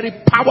is a very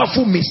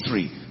powerful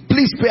mystery.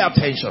 Please pay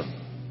attention.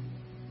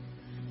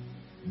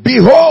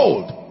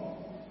 Behold,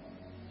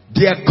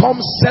 there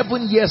comes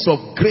 7 years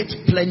of great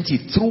plenty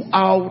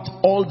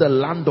throughout all the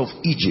land of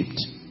Egypt.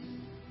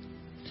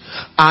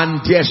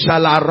 And there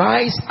shall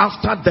arise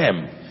after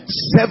them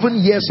 7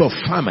 years of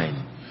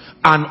famine,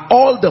 and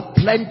all the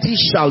plenty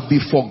shall be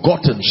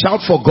forgotten.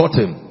 Shout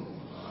forgotten.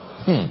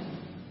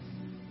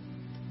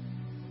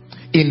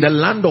 In the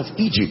land of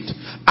Egypt,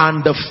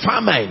 and the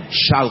famine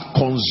shall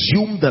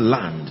consume the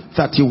land.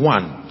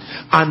 31.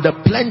 And the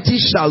plenty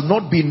shall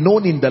not be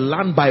known in the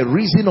land by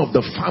reason of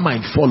the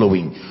famine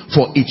following,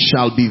 for it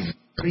shall be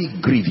very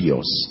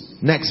grievous.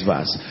 Next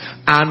verse.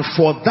 And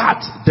for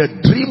that the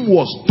dream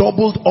was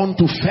doubled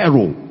unto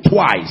Pharaoh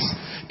twice.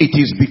 It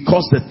is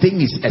because the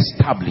thing is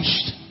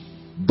established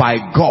by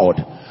God,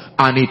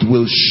 and it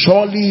will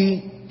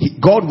surely,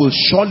 God will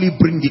surely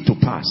bring it to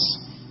pass.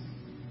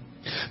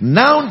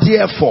 Now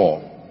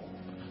therefore,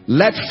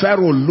 let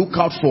Pharaoh look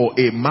out for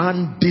a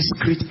man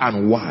discreet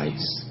and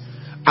wise,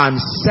 and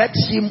set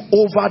him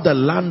over the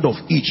land of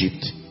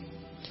Egypt.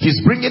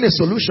 He's bringing a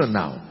solution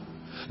now.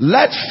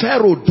 Let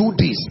Pharaoh do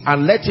this,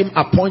 and let him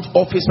appoint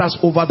officers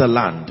over the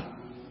land,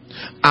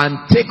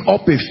 and take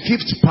up a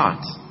fifth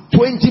part,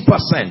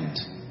 20%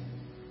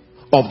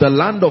 of the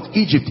land of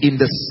Egypt in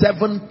the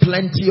 7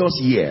 plenteous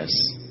years,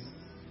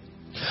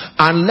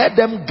 and let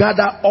them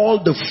gather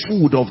all the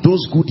food of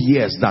those good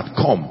years that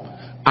come,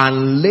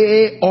 and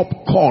lay up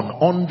corn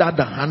under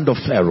the hand of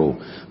Pharaoh,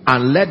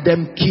 and let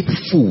them keep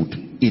food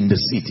in the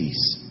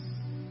cities.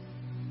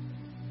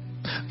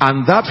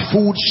 And that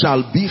food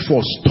shall be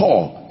for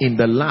store in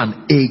the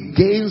land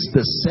against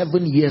the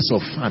 7 years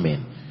of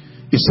famine.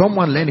 Is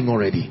someone learning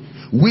already?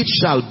 Which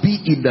shall be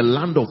in the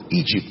land of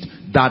Egypt,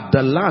 that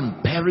the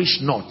land perish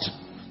not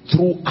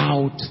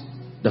throughout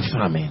the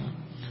famine.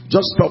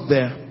 Just stop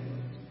there.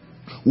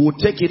 We'll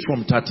take it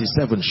from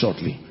 37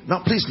 shortly.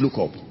 Now please look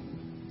up.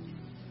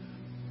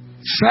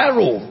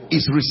 Pharaoh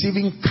is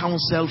receiving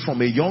counsel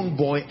from a young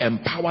boy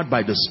empowered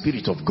by the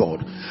Spirit of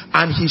God,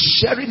 and he's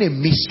sharing a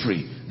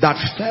mystery that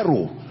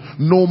Pharaoh,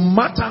 no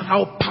matter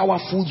how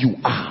powerful you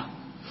are,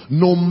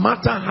 no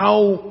matter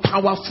how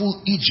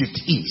powerful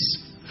Egypt is,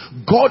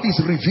 God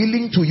is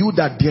revealing to you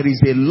that there is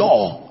a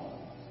law,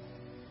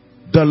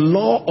 the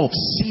law of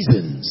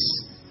seasons,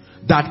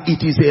 that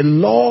it is a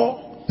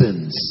law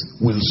that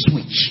will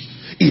switch.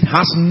 It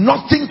has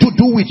nothing to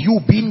do with you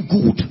being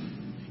good.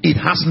 It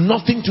has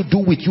nothing to do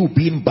with you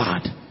being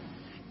bad.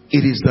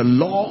 It is the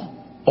law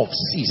of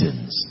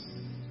seasons.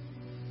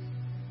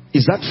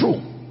 Is that true?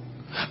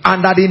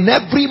 And that in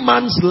every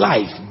man's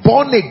life,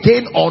 born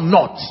again or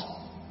not,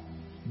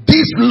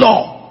 this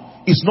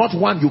law is not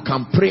one you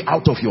can pray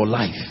out of your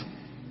life.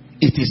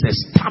 It is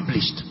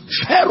established.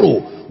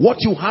 Pharaoh, what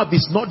you have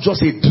is not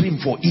just a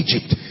dream for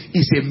Egypt.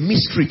 It's a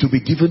mystery to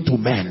be given to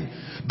men.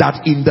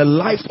 That in the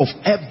life of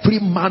every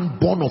man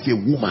born of a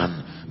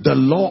woman, the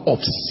law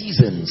of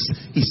seasons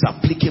is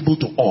applicable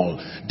to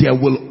all. There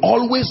will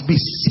always be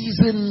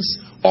seasons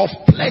of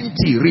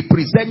plenty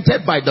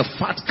represented by the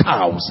fat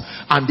cows,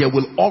 and there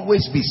will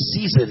always be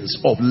seasons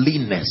of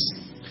leanness.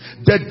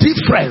 The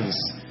difference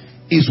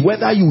is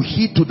whether you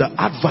heed to the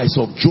advice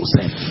of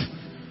Joseph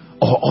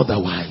or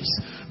otherwise.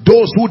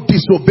 Those who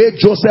disobey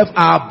Joseph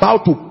are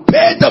about to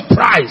pay the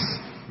price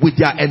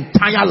with their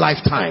entire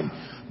lifetime,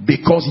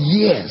 because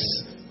years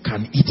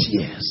can eat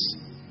years.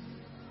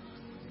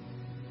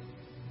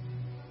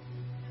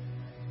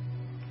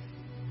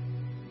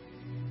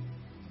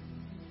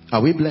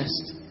 Are we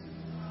blessed?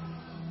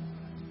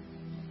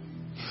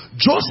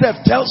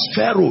 Joseph tells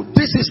Pharaoh,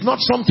 this is not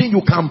something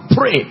you can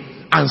pray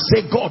and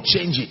say, God,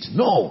 change it.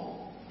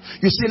 No.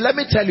 You see, let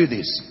me tell you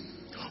this.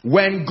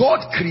 When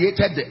God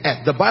created the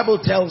earth, the Bible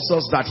tells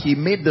us that he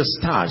made the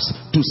stars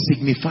to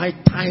signify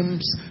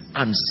times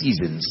and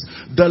seasons.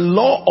 The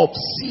law of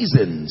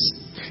seasons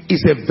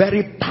is a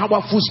very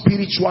powerful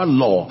spiritual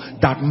law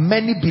that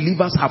many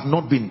believers have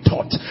not been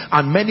taught,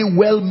 and many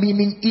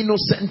well-meaning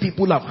innocent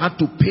people have had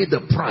to pay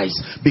the price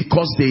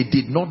because they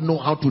did not know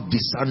how to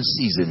discern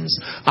seasons.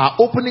 Our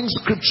opening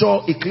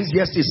scripture,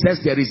 Ecclesiastes,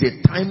 says there is a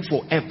time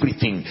for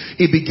everything.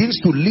 It begins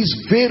to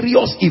list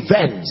various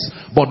events,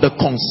 but the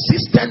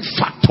consistent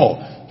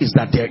factor is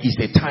that there is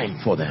a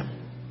time for them.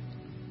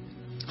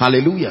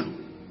 Hallelujah.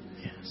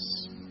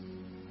 Yes.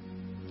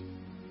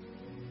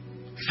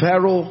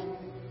 Pharaoh,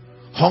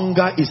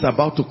 hunger is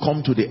about to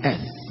come to the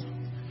earth.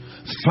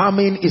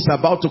 Famine is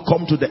about to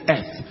come to the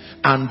earth,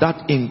 and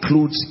that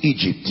includes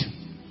Egypt.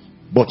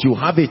 But you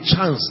have a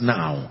chance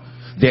now.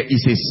 There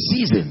is a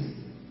season.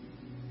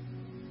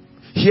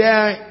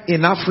 Here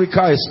in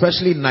Africa,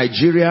 especially in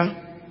Nigeria,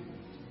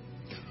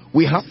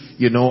 we have,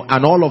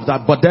 and all of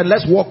that. But then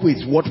let's work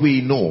with what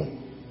we know.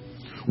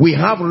 We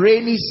have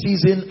rainy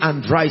season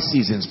and dry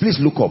seasons. Please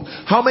look up.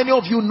 How many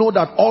of you know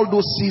that all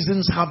those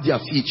seasons have their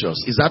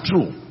features? Is that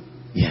true?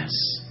 Yes.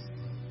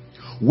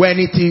 When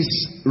it is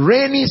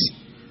rainy,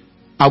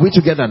 are we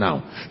together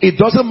now? It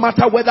doesn't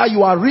matter whether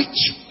you are rich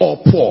or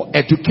poor,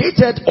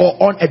 educated or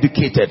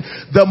uneducated.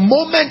 The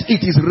moment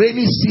it is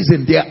rainy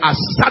season, there are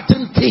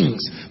certain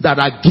things that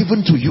are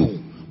given to you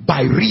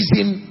by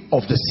reason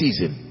of the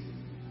season.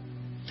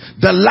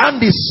 The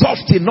land is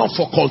soft enough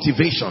for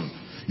cultivation.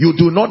 You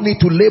do not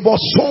need to labor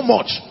so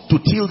much to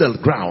till the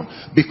ground,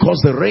 because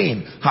the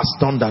rain has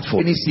done that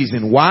for any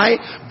season. Why?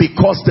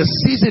 Because the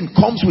season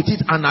comes with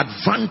it an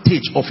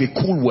advantage of a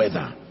cool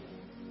weather.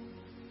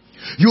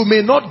 You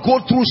may not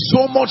go through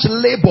so much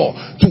labor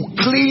to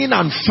clean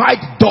and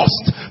fight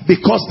dust,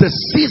 because the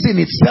season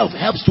itself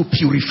helps to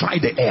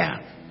purify the air.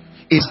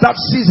 If that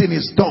season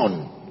is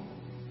done,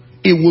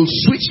 it will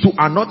switch to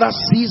another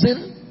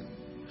season,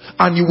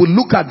 and you will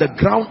look at the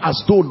ground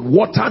as though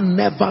water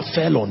never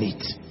fell on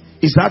it.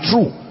 Is that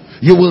true?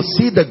 You will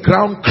see the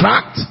ground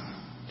cracked.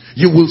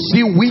 You will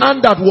see wind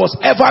that was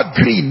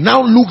evergreen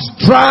now looks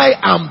dry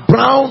and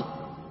brown,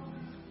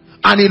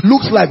 and it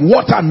looks like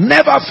water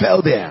never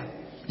fell there.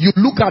 You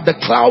look at the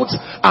clouds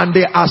and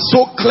they are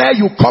so clear.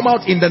 You come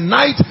out in the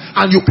night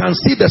and you can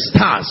see the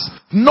stars.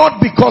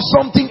 Not because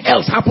something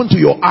else happened to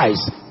your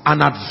eyes. An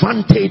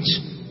advantage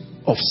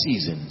of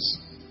seasons.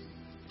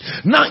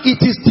 Now it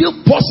is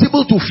still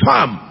possible to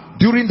farm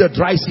during the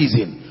dry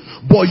season,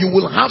 But you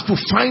will have to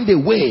find a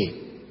way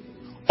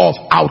of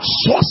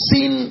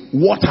outsourcing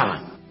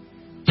water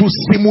to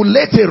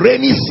simulate a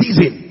rainy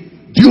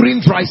season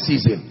during dry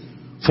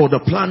season for the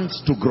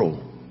plants to grow.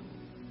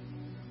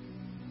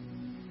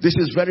 This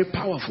is very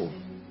powerful.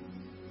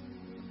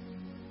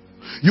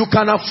 You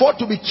can afford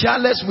to be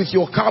careless with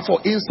your car, for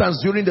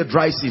instance, during the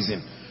dry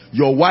season.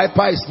 Your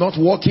wiper is not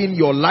working,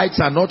 your lights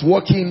are not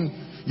working,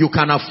 you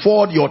can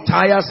afford, your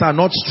tires are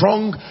not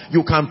strong,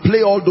 you can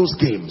play all those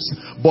games.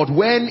 But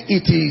when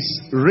it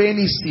is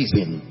rainy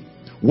season,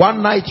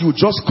 one night you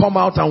just come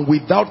out and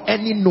without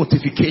any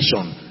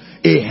notification,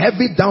 a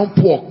heavy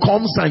downpour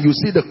comes and you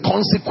see the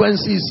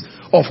consequences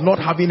of not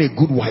having a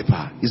good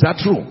wiper. Is that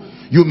true?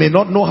 You may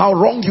not know how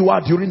wrong you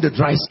are during the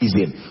dry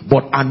season,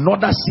 but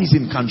another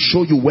season can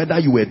show you whether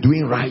you were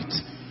doing right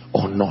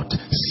or not.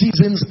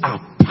 Seasons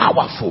are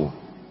powerful.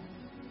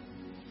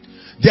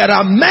 There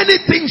are many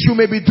things you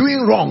may be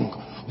doing wrong,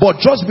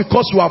 but just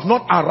because you have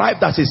not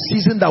arrived at a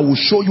season that will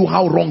show you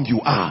how wrong you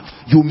are,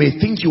 you may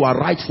think you are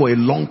right for a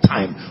long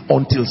time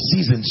until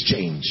seasons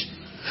change.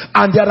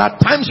 And there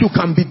are times you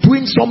can be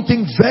doing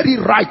something very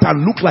right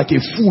and look like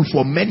a fool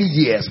for many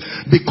years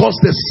because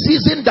the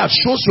season that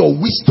shows your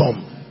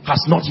wisdom has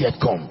not yet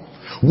come.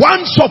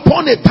 Once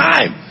upon a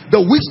time,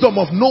 the wisdom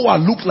of Noah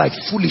looked like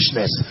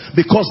foolishness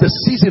because the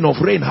season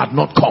of rain had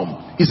not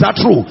come. Is that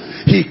true?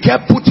 He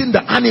kept putting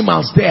the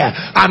animals there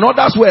and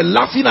others were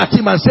laughing at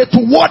him and said,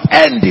 to what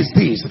end is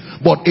this?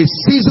 But a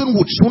season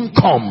would soon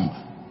come.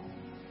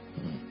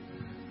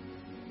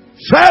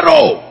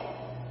 Pharaoh,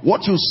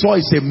 what you saw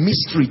is a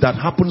mystery that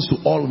happens to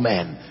all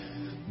men.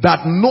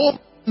 That no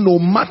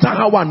matter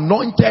how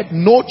anointed,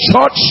 no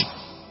church,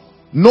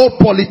 no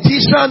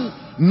politician,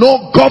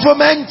 no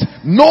government,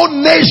 no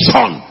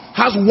nation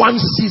has one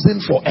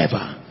season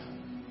forever.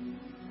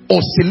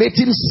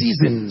 Oscillating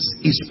seasons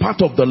is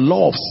part of the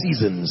law of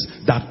seasons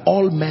that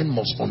all men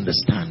must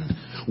understand.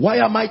 Why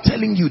am I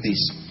telling you this?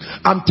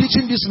 I'm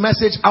teaching this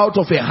message out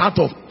of a heart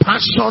of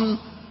passion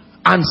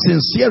and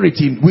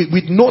sincerity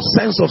with no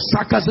sense of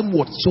sarcasm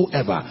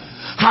whatsoever.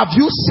 Have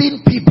you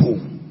seen people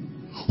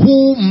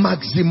who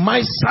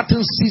maximize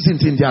certain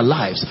seasons in their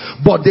lives,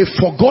 but they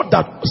forgot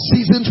that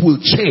seasons will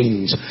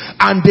change,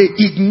 and they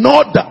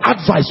ignored the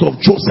advice of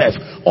Joseph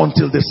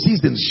until the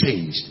seasons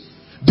changed?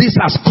 This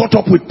has caught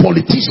up with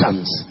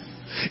politicians.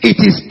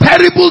 It is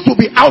terrible to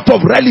be out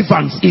of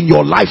relevance in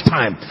your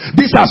lifetime.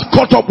 This has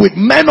caught up with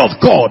men of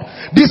God.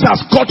 This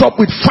has caught up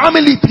with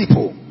family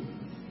people.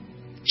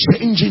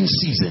 Changing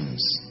seasons.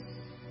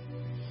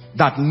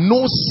 That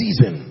no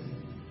season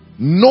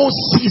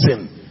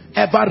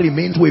ever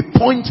remained to a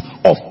point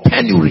of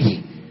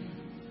penury.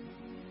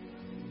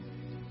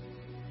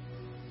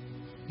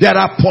 There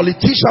are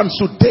politicians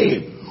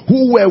today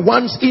who were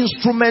once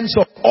instruments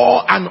of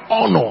awe and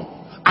honor,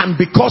 and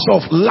because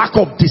of lack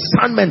of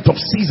discernment of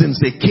seasons,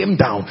 they came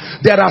down.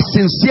 There are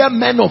sincere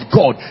men of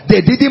God.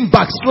 They didn't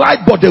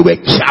backslide, but they were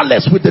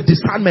careless with the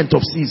discernment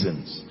of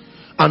seasons.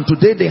 And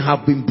today they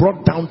have been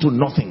brought down to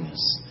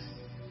nothingness.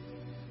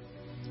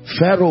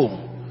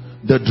 Pharaoh,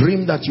 the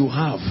dream that you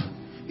have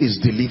is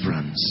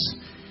deliverance.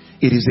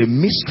 It is a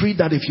mystery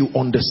that if you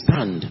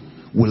understand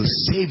will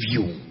save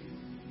you.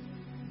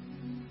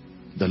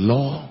 The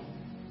law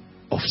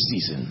of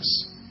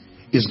seasons.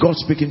 Is God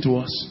speaking to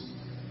us?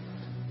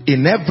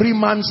 In every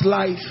man's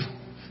life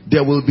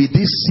there will be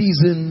this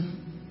season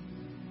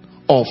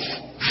of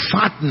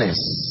fatness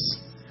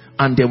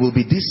and there will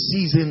be this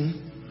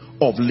season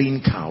of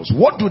lean cows.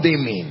 What do they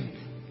mean?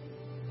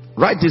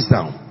 Write this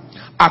down.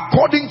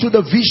 According to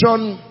the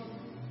vision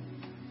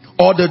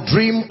or the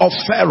dream of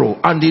Pharaoh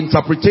and the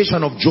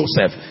interpretation of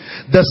Joseph,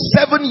 the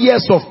 7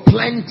 years of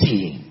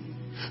plenty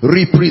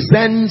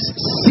represents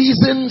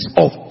seasons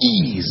of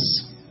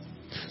ease,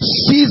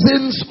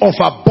 seasons of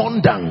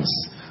abundance,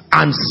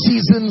 and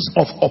seasons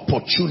of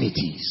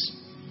opportunities.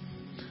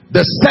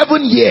 The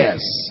 7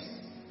 years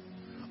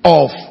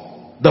of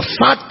the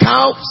fat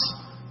cows,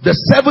 the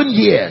 7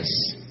 years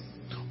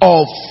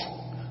of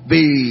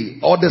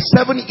the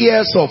 7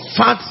 years of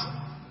fat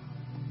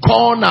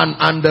corn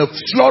and the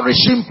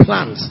flourishing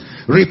plants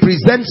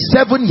represent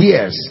 7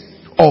 years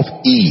of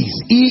ease,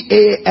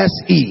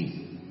 E-A-S-E,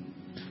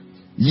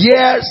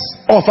 years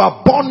of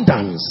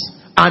abundance,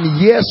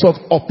 and years of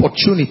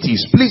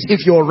opportunities. Please,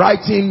 if you're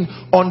writing,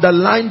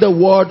 underline the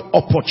word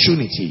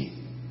opportunity.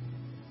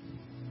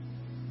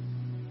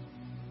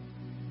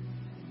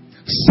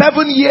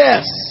 7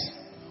 years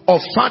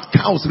of fat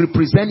cows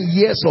represent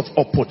years of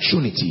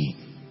opportunity.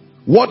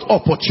 What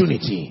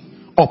opportunity?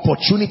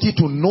 Opportunity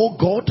to know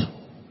God,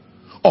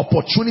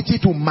 opportunity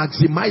to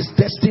maximize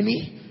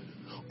destiny,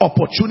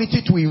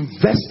 opportunity to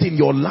invest in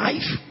your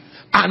life.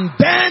 And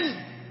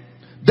then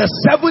the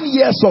 7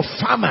 years of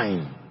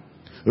famine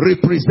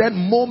represent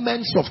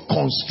moments of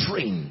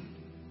constraint,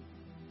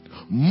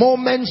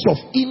 moments of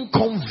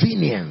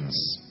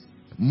inconvenience,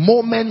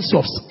 moments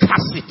of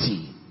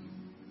scarcity.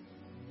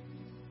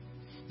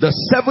 The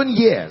 7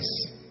 years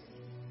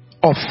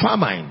of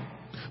famine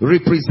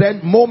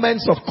represent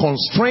moments of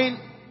constraint,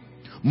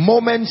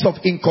 moments of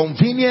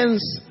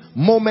inconvenience,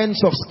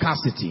 moments of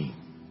scarcity.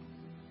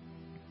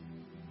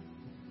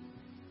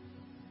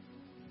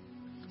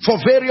 For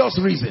various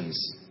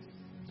reasons.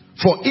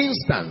 For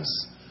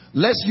instance,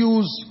 let's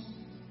use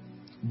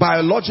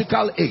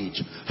biological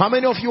age. How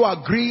many of you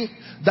agree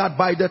that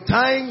by the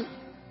time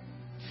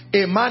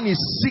a man is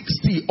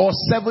 60 or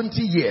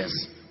 70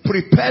 years,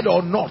 prepared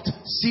or not,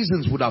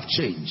 seasons would have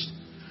changed?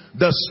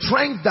 The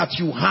strength that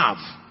you have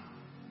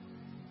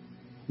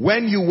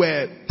when you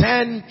were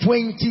 10,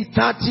 20,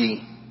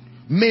 30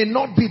 may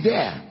not be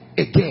there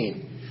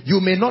again. You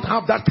may not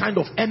have that kind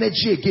of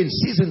energy again.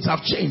 Seasons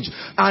have changed.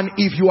 And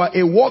if you are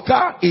a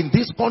worker in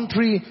this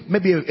country,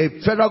 maybe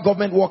a federal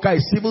government worker, a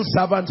civil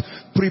servant,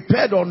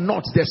 prepared or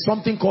not, there's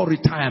something called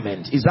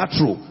retirement. Is that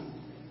true?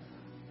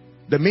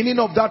 The meaning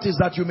of that is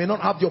that you may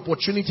not have the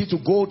opportunity to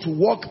go to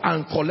work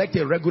and collect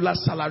a regular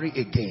salary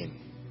again.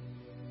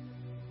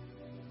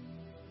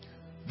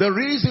 The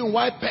reason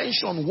why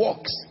pension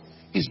works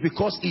is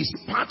because it's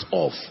part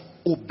of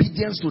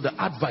obedience to the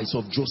advice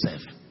of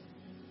Joseph.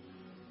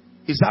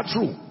 Is that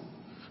true?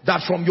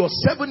 That from your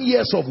 7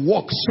 years of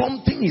work,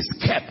 something is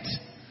kept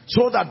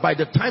so that by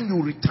the time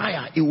you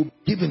retire, it will be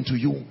given to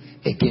you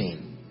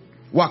again.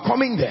 We're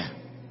coming there.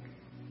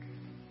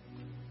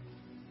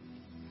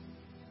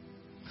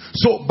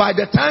 So by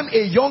the time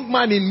a young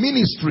man in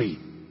ministry,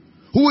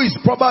 who is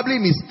probably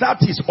in his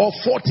 30s or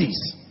 40s,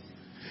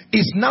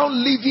 is now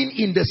living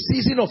in the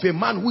season of a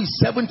man who is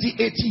 70,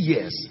 80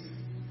 years,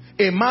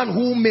 a man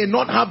who may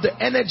not have the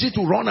energy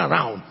to run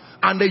around,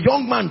 and the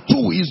young man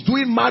too is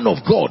doing man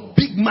of God,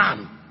 big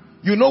man.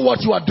 You know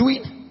what you are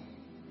doing?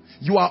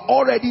 You are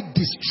already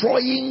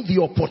destroying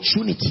the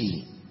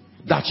opportunity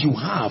that you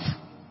have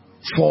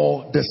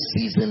for the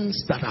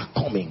seasons that are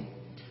coming.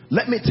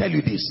 Let me tell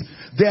you this.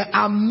 There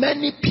are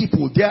many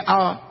people,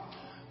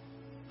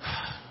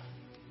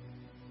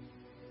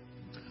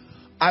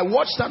 I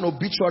watched an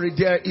obituary.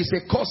 There is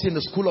a course in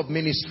the School of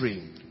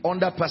Ministry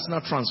under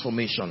personal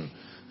transformation.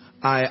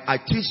 I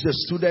teach the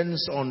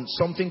students on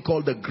something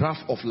called the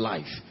graph of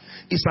life.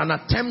 It's an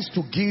attempt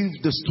to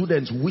give the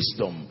students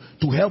wisdom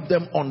to help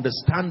them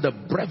understand the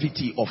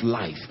brevity of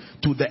life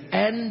to the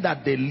end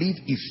that they live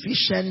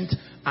efficient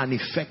and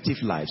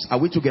effective lives. Are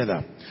we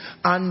together?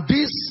 And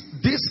this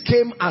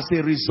came as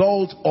a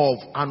result of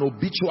an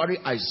obituary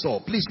I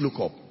saw. Please look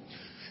up.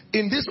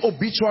 In this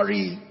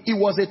obituary, it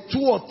was a 2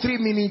 or 3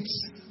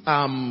 minutes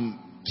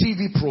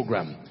TV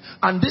program.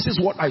 And this is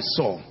what I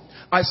saw.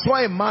 I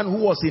saw a man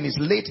who was in his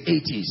late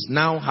 80s,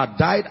 now had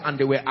died, and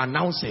they were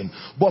announcing.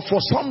 But for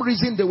some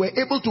reason, they were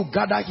able to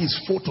gather his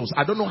photos.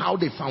 I don't know how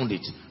they found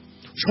it.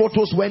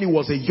 Photos when he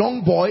was a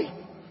young boy,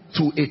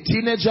 to a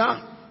teenager,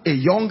 a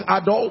young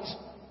adult,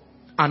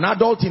 an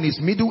adult in his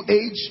middle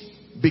age,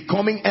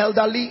 becoming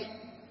elderly,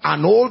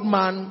 an old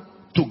man,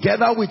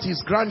 together with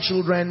his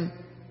grandchildren,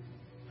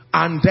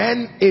 and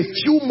then a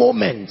few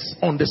moments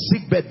on the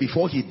sickbed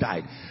before he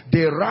died.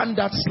 They ran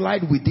that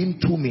slide within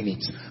 2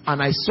 minutes, and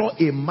I saw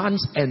a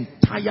man's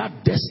entire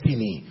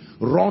destiny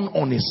run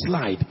on a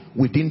slide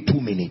within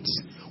 2 minutes.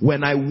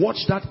 When I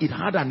watched that, it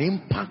had an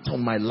impact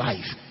on my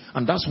life.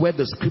 And that's where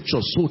the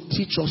scriptures so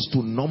teach us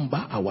to number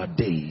our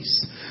days,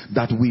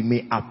 that we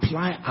may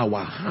apply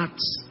our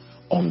hearts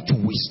unto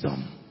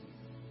wisdom.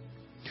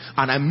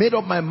 And I made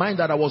up my mind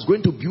that I was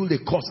going to build a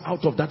course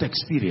out of that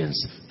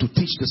experience to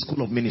teach the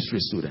School of Ministry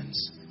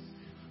students.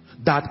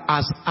 That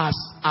as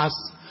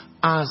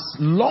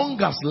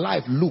long as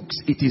life looks,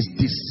 it is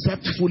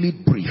deceptively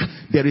brief.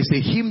 There is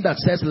a hymn that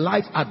says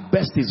life at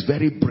best is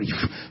very brief,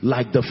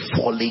 like the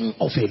falling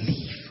of a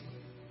leaf.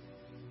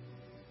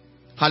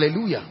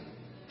 Hallelujah.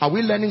 Are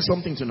we learning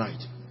something tonight?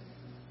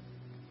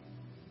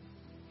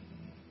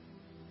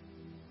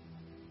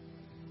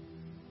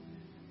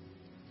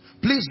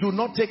 Please do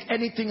not take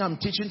anything I'm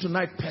teaching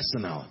tonight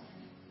personal.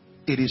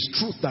 It is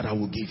truth that I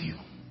will give you.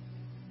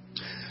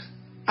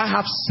 I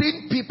have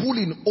seen people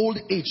in old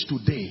age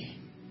today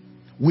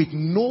with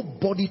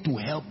nobody to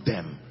help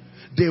them.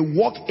 They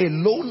walk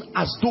alone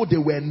as though they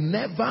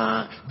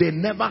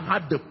never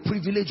had the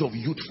privilege of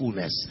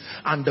youthfulness.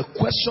 And the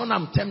question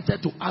I'm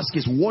tempted to ask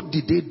is, what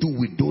did they do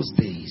with those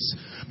days?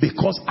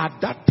 Because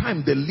at that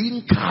time, the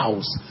lean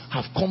cows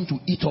have come to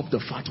eat up the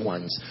fat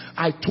ones.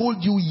 I told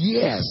you,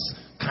 years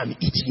can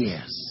eat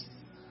years.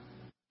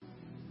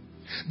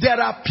 There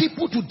are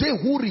people today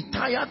who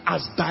retired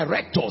as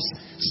directors,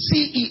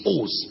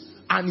 CEOs,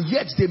 and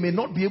yet they may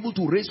not be able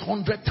to raise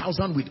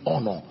 100,000 with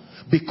honor,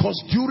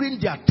 because during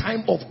their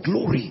time of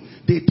glory,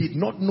 they did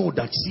not know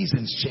that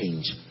seasons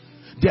change.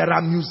 There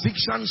are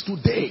musicians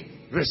today,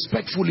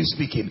 respectfully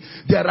speaking.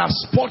 There are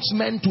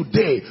sportsmen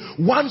today.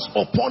 Once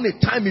upon a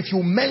time, if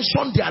you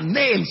mention their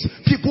names,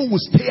 people will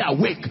stay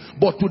awake.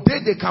 But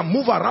today they can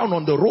move around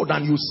on the road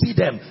and you see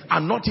them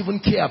and not even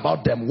care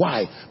about them.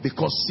 Why?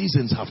 Because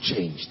seasons have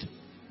changed.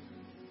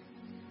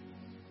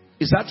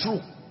 Is that true?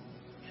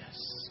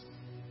 Yes.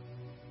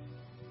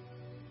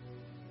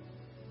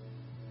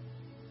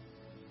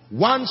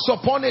 Once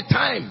upon a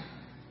time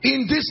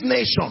in this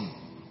nation,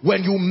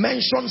 when you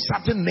mention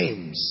certain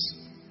names,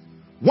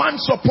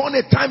 once upon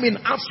a time in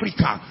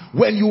Africa,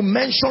 when you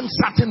mention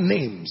certain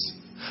names,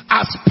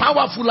 As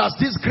powerful as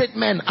these great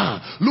men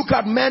are, look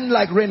at men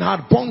like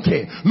Reinhard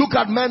Bonnke, look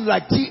at men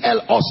like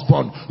T.L.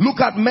 Osborne, look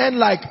at men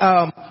like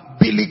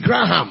Billy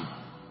Graham.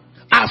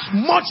 As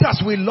much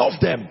as we love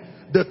them,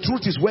 the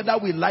truth is, whether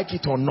we like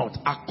it or not,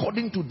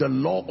 according to the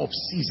law of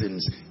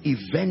seasons,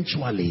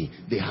 eventually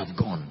they have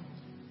gone.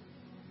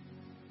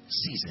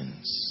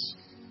 Seasons.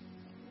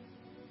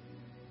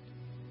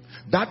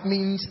 That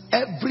means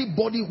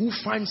everybody who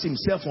finds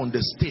himself on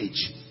the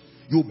stage,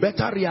 you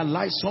better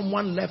realize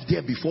someone left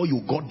there before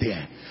you got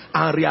there,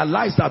 and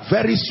realize that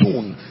very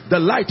soon the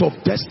light of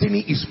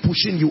destiny is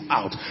pushing you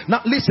out.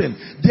 Now listen,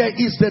 there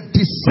is the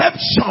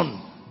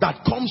deception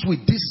that comes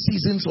with these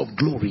seasons of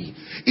glory.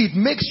 It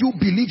makes you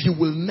believe you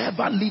will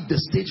never leave the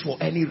stage for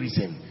any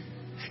reason.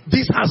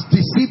 This has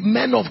deceived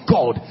men of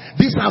God.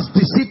 This has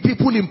deceived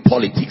people in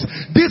politics.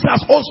 This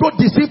has also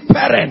deceived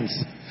parents.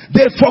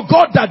 They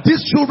forgot that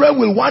these children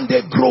will one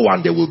day grow and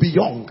they will be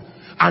young.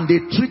 And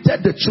they treated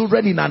the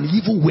children in an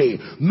evil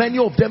way. Many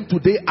of them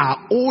today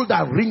are old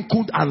and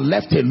wrinkled and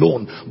left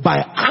alone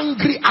by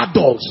angry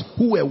adults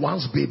who were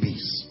once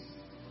babies.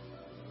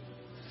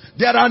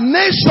 There are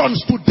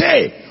nations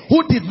today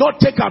who did not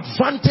take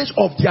advantage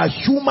of their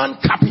human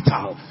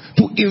capital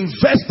to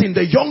invest in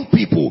the young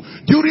people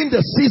during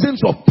the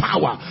seasons of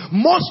power.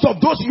 Most of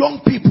those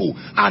young people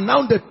are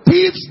now the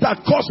thieves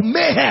that cause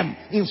mayhem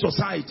in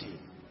society.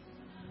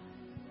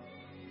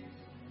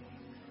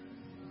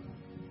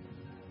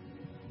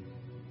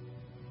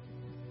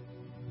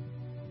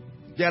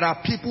 There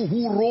are people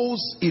who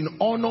rose in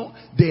honor.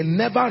 They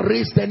never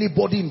raised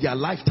anybody in their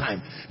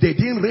lifetime. They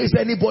didn't raise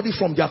anybody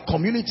from their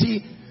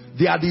community.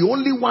 They are the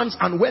only ones,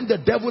 and when the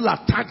devil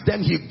attacked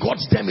them, he got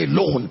them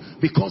alone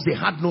because they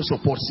had no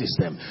support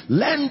system.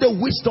 Learn the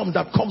wisdom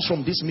that comes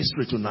from this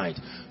mystery tonight.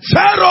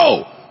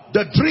 Pharaoh,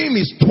 the dream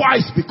is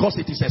twice because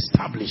it is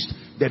established.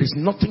 There is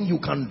nothing you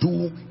can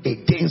do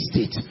against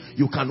it.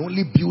 You can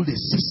only build a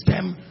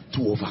system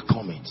to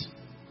overcome it.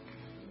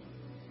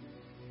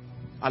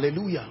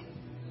 Hallelujah.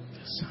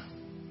 Yes, sir.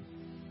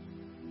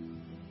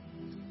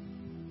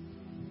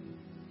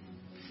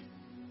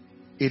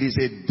 It is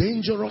a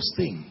dangerous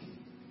thing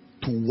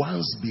to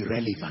once be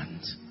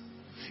relevant.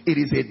 It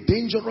is a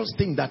dangerous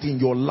thing that in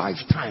your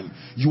lifetime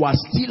you are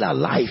still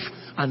alive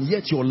and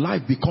yet your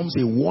life becomes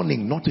a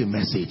warning, not a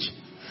message.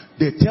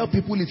 They tell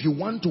people, if you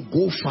want to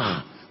go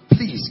far,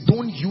 please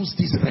don't use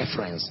this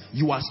reference.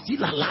 You are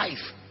still alive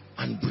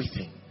and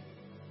breathing.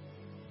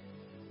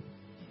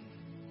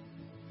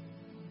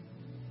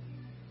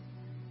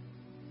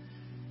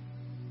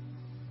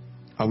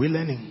 Are we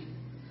learning?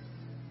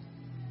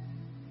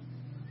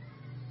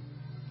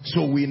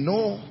 So we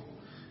know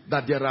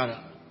that there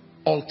are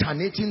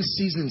alternating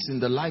seasons in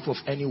the life of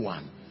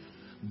anyone.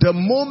 The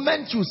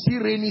moment you see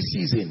rainy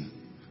season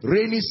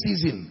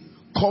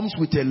comes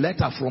with a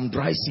letter from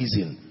dry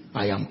season.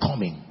 I am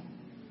coming.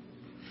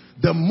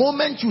 The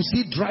moment you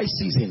see dry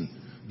season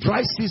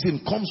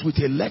comes with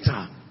a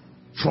letter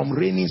from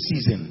rainy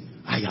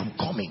season. I am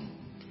coming.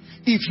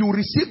 If you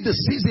receive the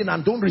season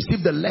and don't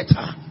receive the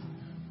letter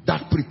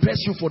that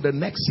prepares you for the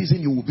next season,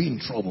 you will be in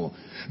trouble.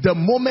 The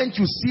moment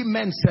you see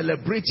men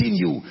celebrating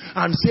you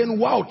and saying,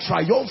 wow,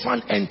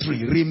 triumphant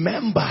entry,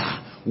 remember,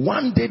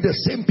 one day the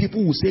same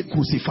people will say,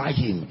 crucify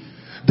him.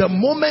 The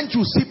moment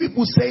you see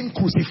people saying,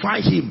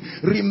 crucify him,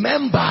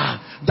 remember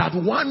that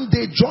one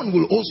day John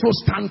will also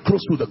stand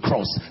close to the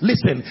cross.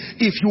 Listen,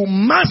 if you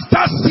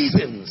master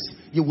seasons,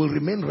 you will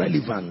remain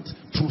relevant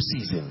through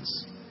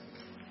seasons.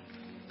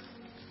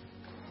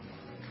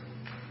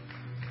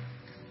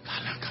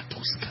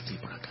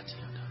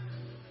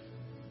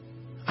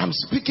 I'm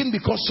speaking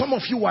because some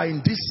of you are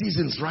in these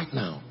seasons right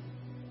now.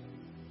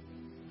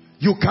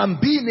 You can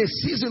be in a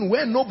season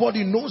where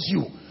nobody knows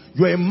you.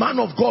 You're a man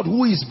of God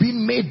who is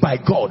being made by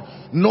God.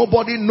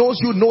 Nobody knows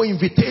you, no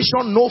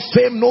invitation, no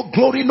fame, no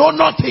glory, no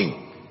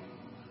nothing.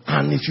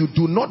 And if you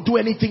do not do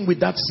anything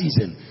with that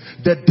season,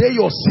 the day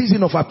your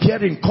season of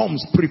appearing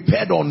comes,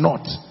 prepared or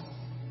not.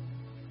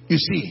 You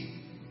see,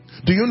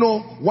 do you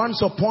know, once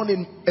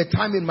upon a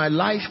time in my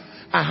life,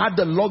 I had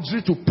the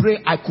luxury to pray.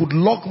 I could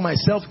lock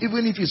myself,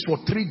 even if it's for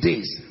 3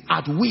 days,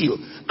 at will,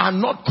 and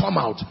not come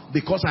out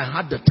because I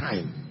had the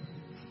time.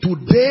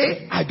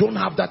 Today, I don't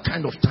have that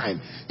kind of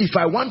time. If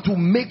I want to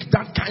make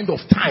that kind of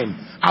time,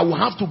 I will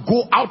have to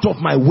go out of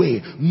my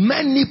way.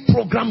 Many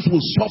programs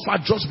will suffer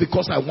just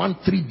because I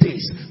want 3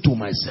 days to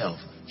myself.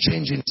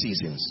 Changing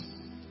seasons.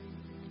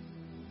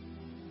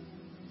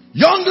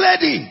 Young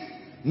lady,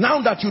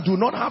 now that you do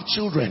not have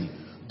children,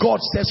 God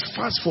says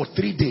fast for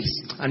 3 days.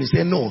 And he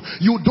said, no,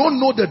 you don't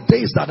know the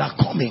days that are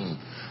coming.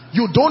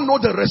 You don't know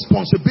the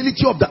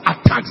responsibility of the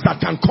attacks that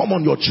can come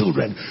on your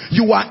children.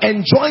 You are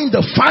enjoying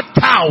the fat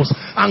cows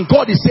and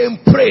God is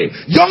saying, pray.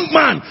 Young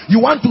man, you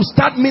want to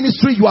start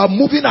ministry, you are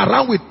moving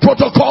around with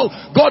protocol.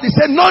 God is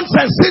saying,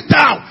 nonsense, sit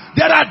down.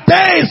 There are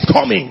days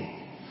coming.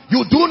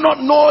 You do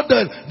not know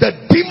the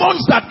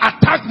demons that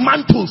attack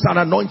mantles and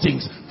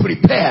anointings.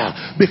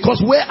 Prepare,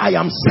 because where I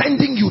am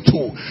sending you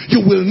to,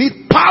 you will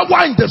need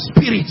power in the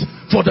spirit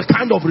for the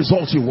kind of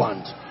results you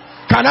want.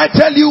 Can I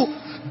tell you,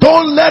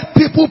 Don't let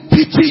people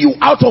pity you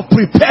out of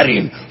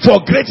preparing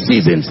for great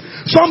seasons.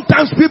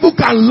 Sometimes people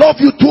can love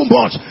you too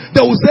much.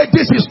 They will say,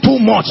 this is too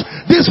much.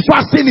 This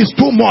fasting is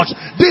too much.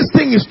 This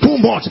thing is too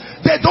much.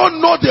 They don't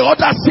know the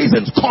other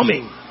seasons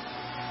coming.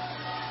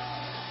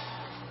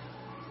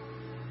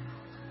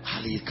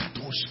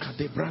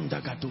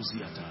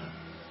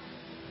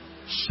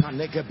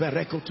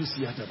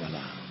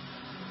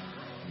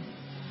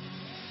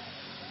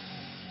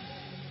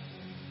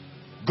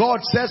 God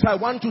says, I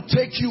want to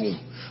take you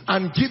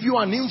and give you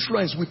an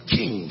influence with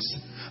kings.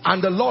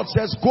 And the Lord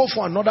says, go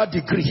for another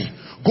degree,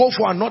 go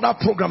for another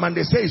program. And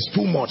they say it's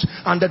too much,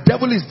 and the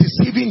devil is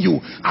deceiving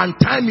you, and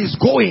time is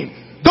going.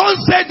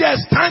 Don't say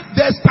there's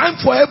time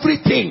for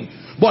everything.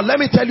 But let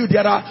me tell you,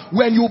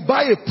 when you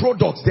buy a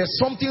product, there's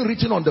something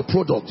written on the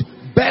product,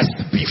 best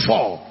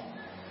before.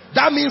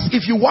 That means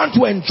if you want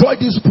to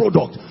enjoy this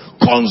product,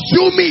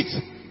 consume it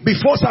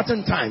before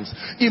certain times.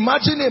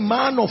 Imagine a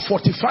man of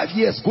 45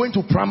 years going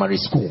to primary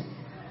school.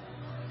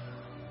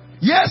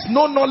 Yes,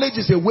 no knowledge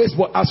is a waste,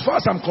 but as far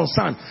as I'm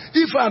concerned,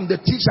 if I'm the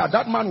teacher,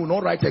 that man will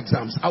not write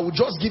exams. I will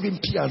just give him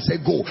key and say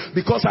go,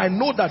 because I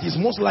know that he's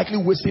most likely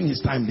wasting his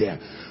time there.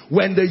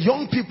 When the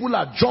young people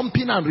are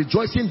jumping and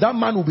rejoicing, that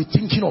man will be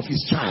thinking of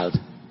his child.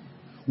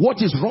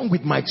 What is wrong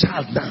with my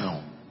child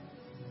now?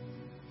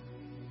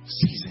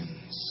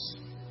 Seasons.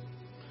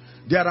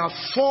 There are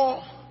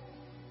 4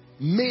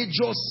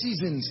 major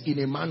seasons in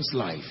a man's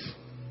life.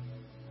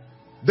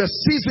 The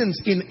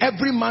seasons in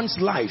every man's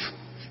life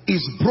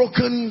is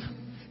broken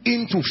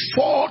into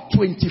 4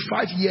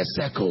 25-year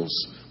circles.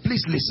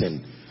 Please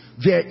listen.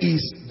 There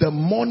is the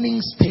morning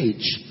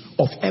stage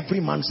of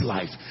every man's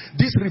life.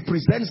 This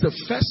represents the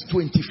first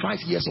 25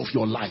 years of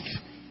your life.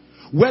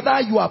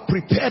 Whether you are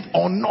prepared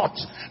or not,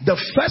 the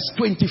first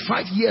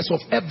 25 years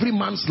of every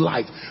man's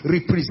life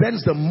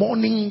represents the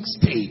morning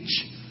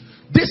stage.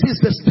 This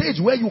is the stage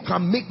where you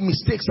can make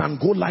mistakes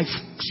and go life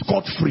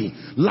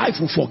scot-free.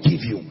 Life will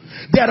forgive you.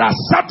 There are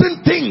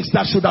certain things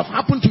that should have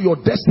happened to your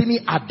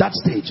destiny at that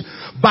stage.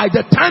 By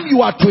the time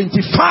you are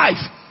 25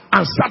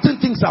 and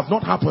certain things have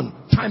not happened,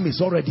 time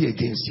is already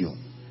against you.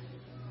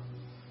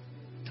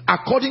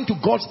 According to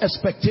God's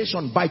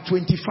expectation, by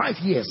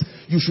 25 years,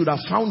 you should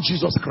have found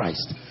Jesus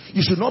Christ.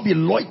 You should not be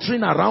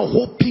loitering around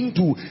hoping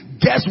to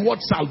guess what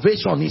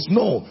salvation is.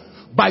 No.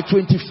 By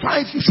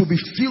 25, you should be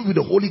filled with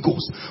the Holy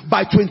Ghost.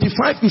 By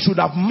 25, you should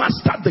have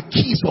mastered the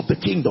keys of the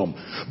kingdom.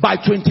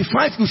 By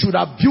 25, you should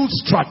have built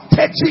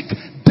strategic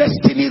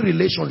destiny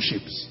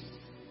relationships.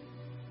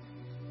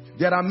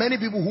 There are many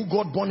people who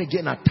got born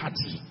again at 30.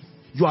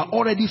 You are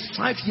already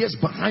 5 years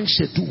behind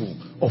schedule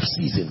of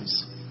seasons.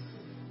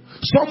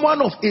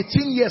 Someone of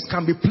 18 years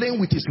can be playing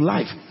with his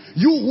life.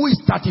 You who is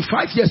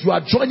 35 years, you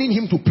are joining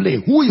him to play.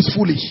 Who is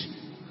foolish?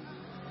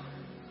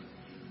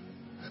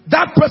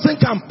 That person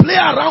can play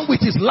around with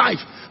his life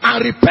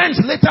and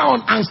repent later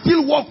on and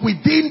still walk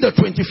within the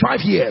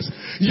 25 years.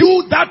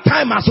 You, that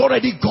time has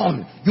already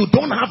gone. You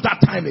don't have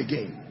that time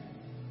again.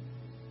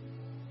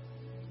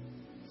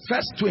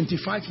 First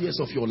 25 years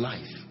of your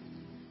life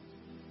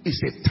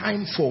is a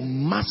time for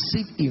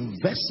massive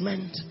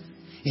investment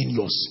in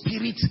your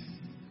spirit,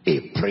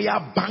 a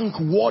prayer bank,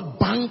 word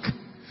bank.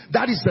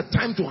 That is the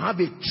time to have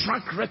a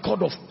track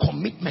record of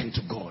commitment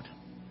to God.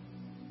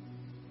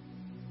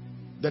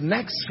 The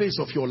next phase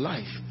of your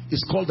life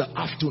is called the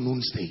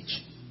afternoon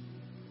stage.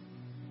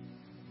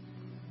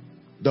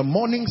 The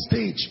morning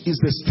stage is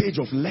the stage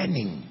of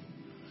learning.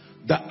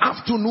 The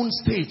afternoon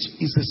stage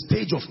is the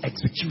stage of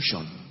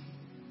execution.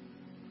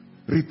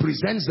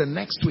 Represents the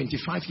next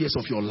 25 years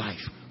of your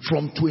life,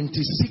 from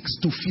 26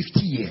 to 50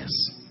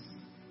 years.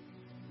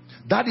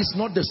 That is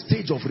not the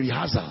stage of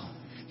rehearsal.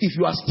 If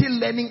you are still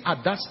learning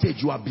at that stage,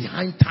 you are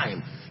behind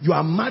time. You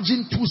are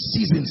merging 2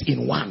 seasons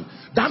in one.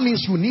 That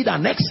means you need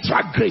an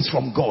extra grace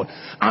from God.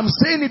 I'm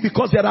saying it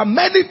because there are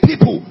many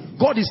people,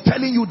 God is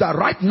telling you that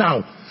right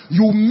now,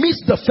 you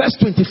missed the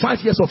first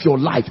 25 years of your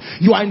life.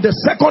 You are in the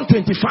second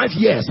 25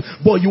 years,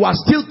 but you are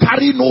still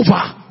carrying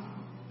over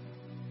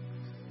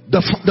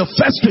the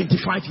first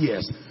 25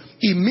 years.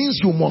 It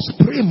means you must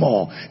pray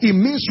more. It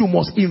means you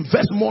must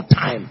invest more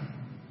time.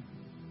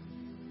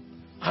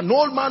 An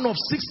old man of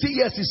 60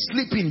 years is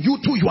sleeping. You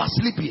too, you are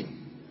sleeping.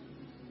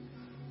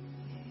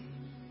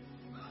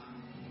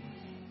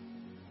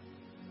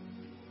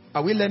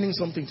 Are we learning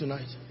something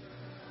tonight?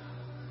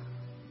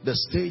 The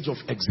stage of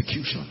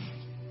execution.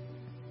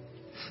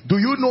 Do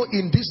you know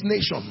in this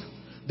nation,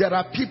 there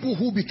are people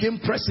who became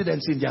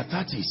presidents in their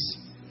 30s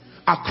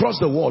across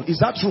the world? Is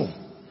that true?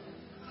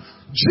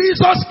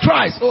 Jesus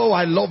Christ. Oh,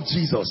 I love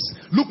Jesus.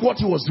 Look what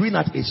he was doing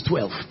at age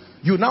 12.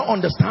 You now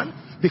understand?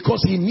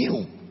 Because he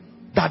knew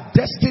that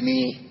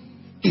destiny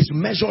is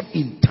measured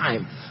in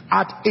time.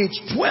 At age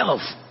 12,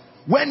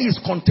 when his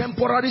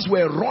contemporaries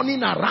were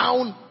running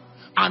around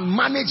and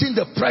managing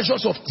the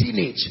pressures of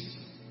teenage,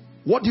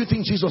 what do you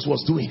think Jesus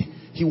was doing?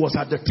 He was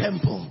at the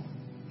temple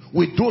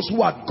with those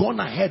who had gone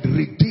ahead,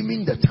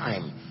 redeeming the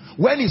time.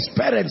 When his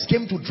parents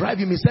came to drive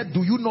him, he said,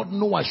 do you not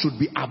know I should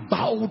be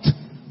about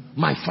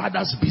my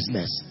father's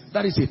business?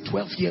 That is a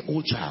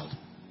 12-year-old child.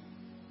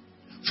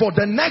 For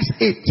the next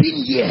 18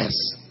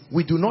 years,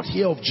 we do not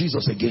hear of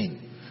Jesus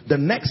again. The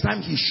next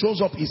time he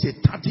shows up is a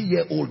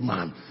 30-year-old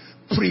man,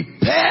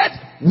 prepared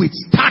with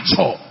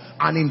stature.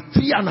 And in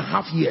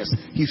 3.5 years,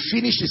 he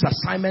finished his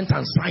assignment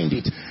and signed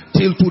it.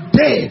 Till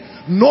today,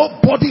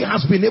 nobody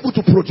has been able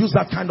to produce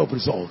that kind of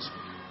result.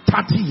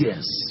 30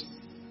 years.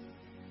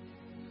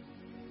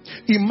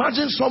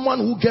 Imagine someone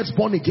who gets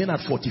born again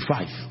at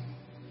 45.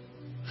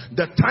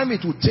 The time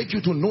it will take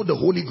you to know the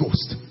Holy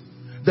Ghost.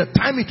 The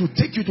time it will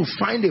take you to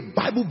find a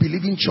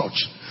Bible-believing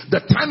church. The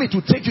time it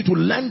will take you to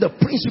learn the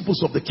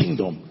principles of the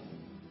kingdom.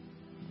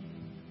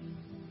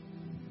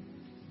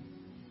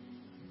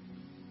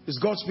 Is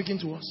God speaking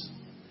to us?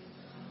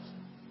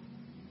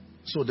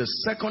 So the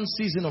second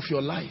season of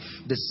your life,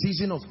 the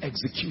season of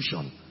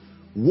execution,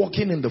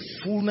 walking in the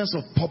fullness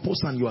of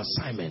purpose and your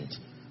assignment,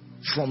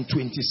 from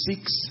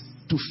 26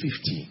 to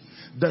 50.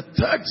 The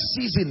third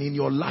season in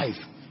your life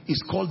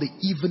is called the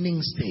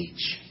evening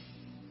stage.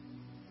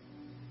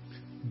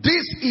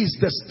 This is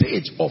the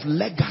stage of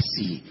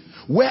legacy,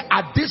 where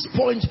at this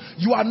point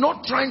you are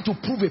not trying to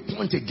prove a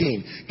point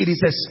again. It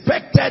is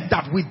expected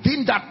that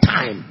within that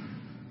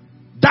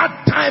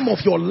time of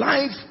your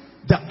life,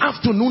 the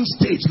afternoon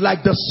stage,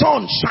 like the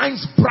sun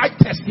shines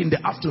brightest in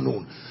the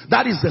afternoon,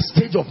 that is the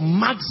stage of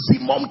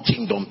maximum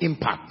kingdom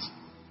impact.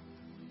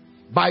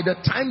 By the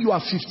time you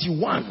are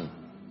 51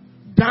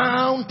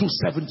 down to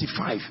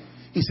 75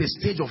 is a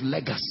stage of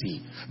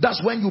legacy.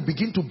 That's when you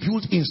begin to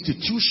build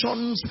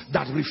institutions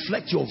that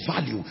reflect your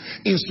value,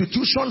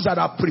 institutions that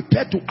are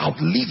prepared to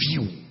outlive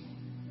you.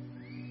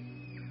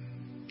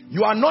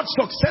 You are not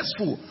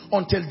successful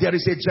until there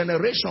is a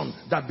generation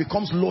that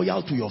becomes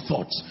loyal to your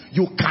thoughts.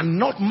 You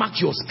cannot mark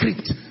your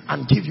script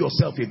and give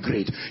yourself a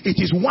grade. It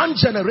is one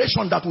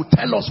generation that will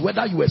tell us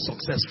whether you were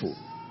successful.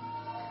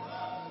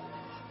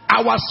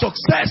 Our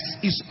success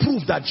is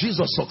proof that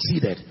Jesus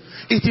succeeded.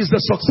 It is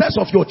the success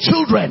of your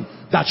children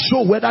that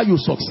show whether you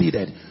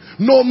succeeded.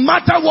 No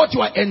matter what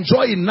you are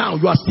enjoying now,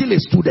 you are still a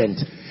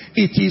student.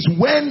 It is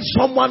when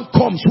someone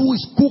comes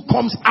who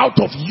comes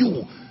out of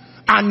you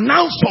and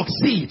now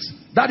succeeds,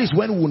 that is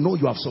when we will know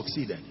you have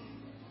succeeded.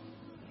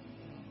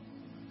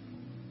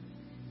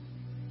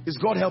 Is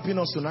God helping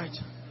us tonight?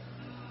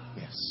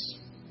 Yes.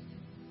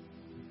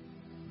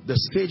 The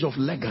stage of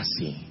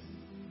legacy.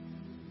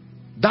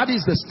 That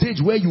is the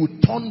stage where you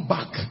turn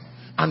back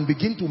and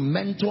begin to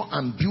mentor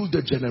and build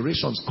the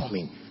generations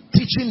coming,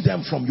 teaching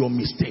them from your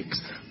mistakes,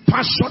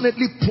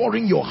 passionately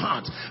pouring your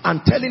heart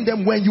and telling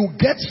them, when you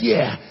get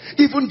here,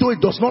 even though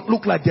it does not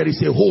look like there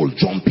is a hole,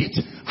 jump it.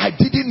 I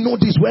didn't know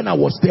this when I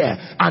was there,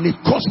 and it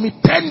cost me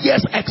 10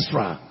 years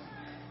extra.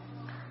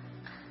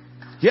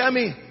 Hear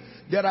me?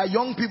 There are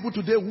young people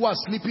today who are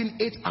sleeping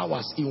 8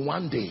 hours in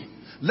one day.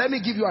 Let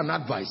me give you an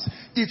advice.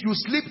 If you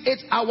sleep 8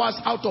 hours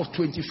out of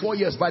 24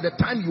 years, by the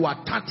time you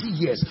are 30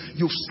 years,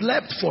 you've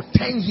slept for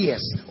 10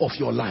 years of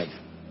your life.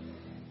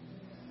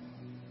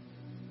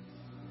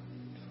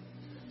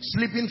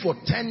 Sleeping for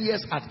 10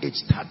 years at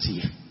age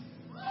 30.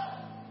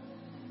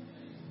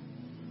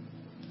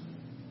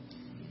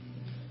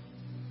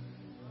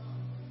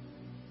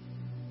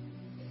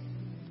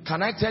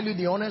 Can I tell you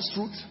the honest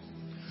truth?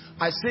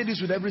 I say this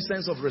with every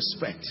sense of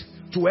respect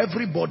to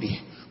everybody,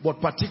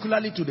 but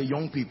particularly to the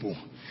young people.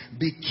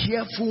 Be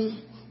careful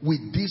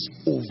with this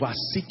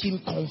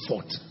over-seeking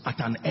comfort at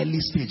an early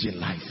stage in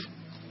life.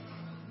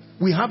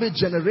 We have a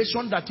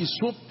generation that is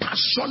so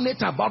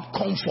passionate about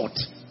comfort.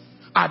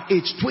 At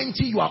age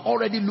 20, you are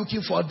already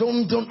looking for, I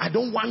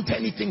don't want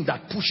anything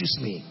that pushes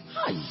me.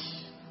 Hi.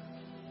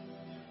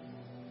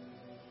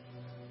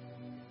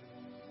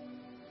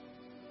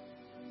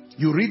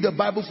 You read the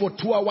Bible for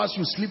 2 hours,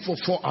 you sleep for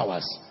 4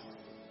 hours.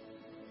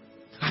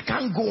 I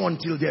can't go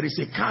until there is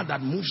a car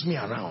that moves me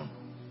around.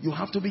 You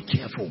have to be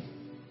careful.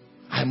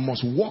 I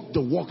must walk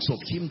the works of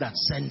him that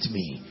sent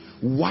me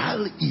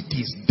while it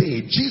is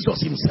day.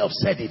 Jesus himself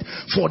said it.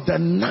 For the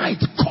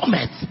night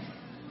cometh,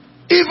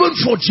 even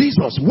for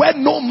Jesus,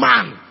 when no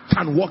man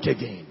can walk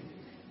again.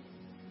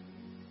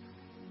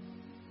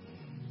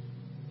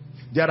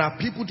 There are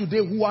people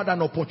today who had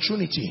an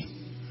opportunity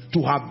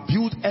to have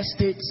built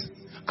estates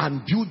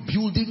and build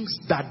buildings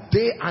that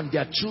they and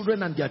their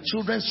children and their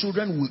children's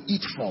children will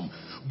eat from.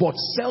 But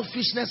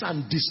selfishness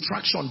and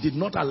distraction did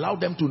not allow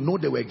them to know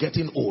they were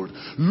getting old.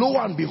 Lo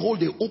and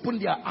behold, they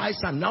opened their eyes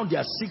and now they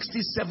are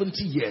 60,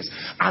 70 years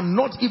and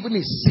not even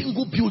a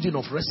single building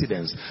of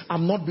residence.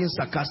 I'm not being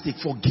sarcastic,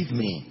 forgive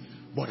me,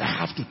 but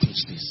I have to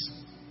teach this.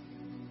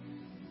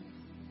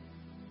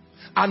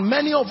 And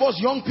many of us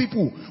young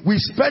people, we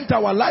spent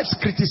our lives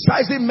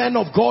criticizing men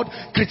of God,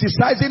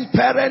 criticizing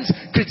parents,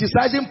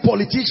 criticizing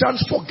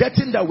politicians,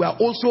 forgetting that we are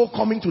also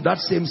coming to that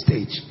same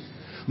stage.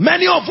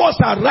 Many of us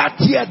are right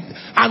here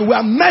and we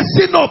are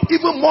messing up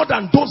even more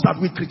than those that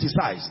we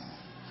criticized.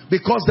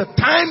 Because the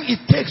time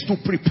it takes to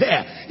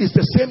prepare is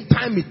the same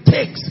time it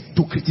takes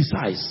to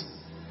criticize.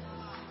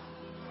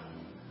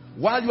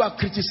 While you are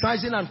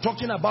criticizing and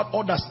talking about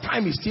others,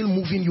 time is still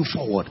moving you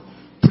forward.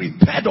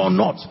 Prepared or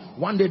not,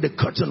 one day the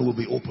curtain will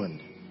be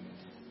opened.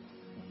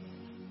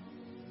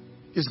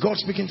 Is God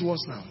speaking to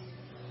us now?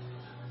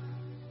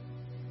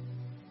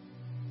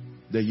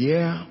 The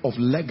year of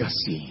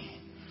legacy.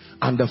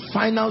 And the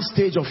final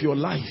stage of your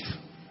life,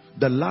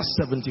 the last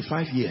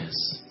 75 years,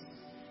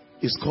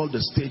 is called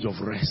the stage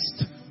of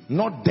rest.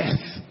 Not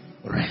death,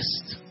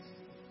 rest.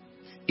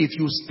 If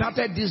you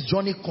started this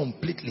journey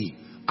completely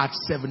at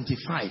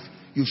 75,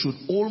 you should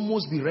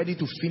almost be ready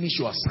to finish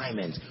your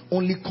assignment,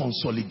 only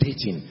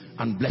consolidating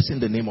and blessing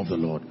the name of the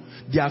Lord.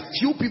 There are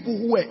few people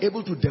who were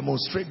able to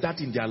demonstrate that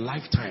in their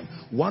lifetime.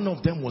 One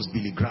of them was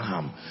Billy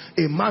Graham,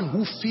 a man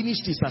who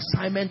finished his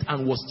assignment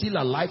and was still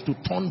alive to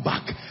turn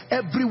back.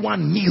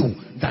 Everyone knew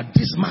that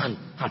this man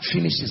had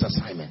finished his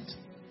assignment.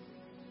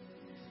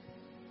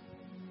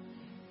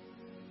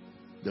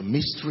 The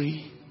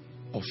mystery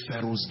of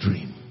Pharaoh's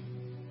dream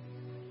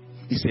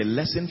is a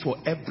lesson for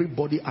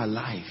everybody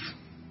alive,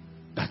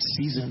 that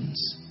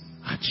seasons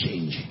are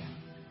changing.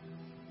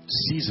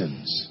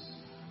 Seasons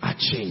are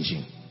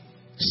changing.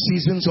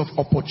 Seasons of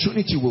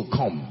opportunity will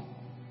come.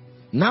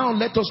 Now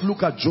let us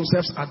look at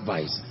Joseph's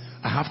advice.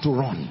 I have to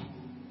run.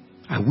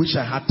 I wish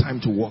I had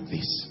time to walk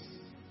this.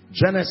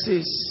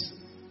 Genesis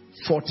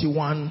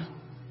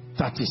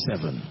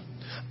 41:37.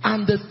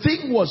 And the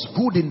thing was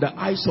good in the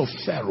eyes of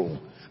Pharaoh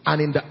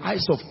and in the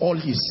eyes of all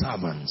his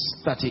servants.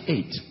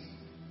 38.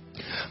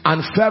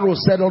 And Pharaoh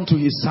said unto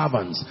his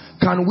servants,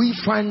 can we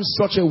find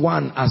such a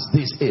one as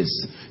this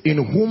is,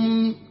 in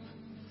whom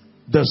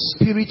the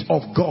Spirit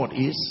of God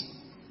is?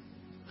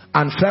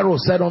 And Pharaoh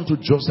said unto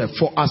Joseph,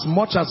 for as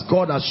much as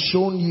God has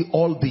shown ye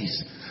all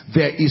this,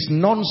 there is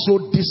none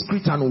so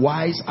discreet and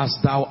wise as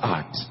thou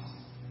art.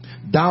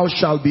 Thou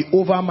shalt be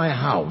over my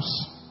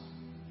house,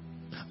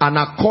 and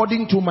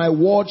according to my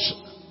word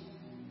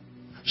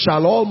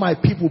shall all my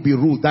people be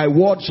ruled. Thy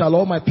word shall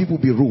all my people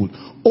be ruled.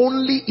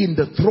 Only in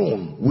the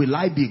throne will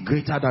I be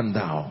greater than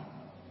thou.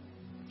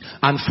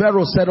 And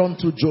Pharaoh said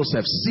unto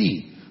Joseph,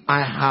 see,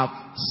 I have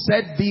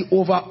set thee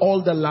over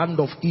all the land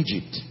of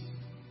Egypt.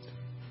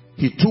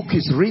 He took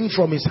his ring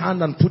from his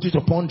hand and put it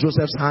upon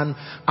Joseph's hand,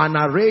 and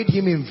arrayed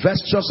him in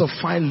vestures of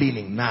fine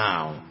linen.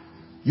 Now,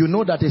 you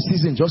know that the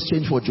season just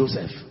changed for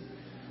Joseph.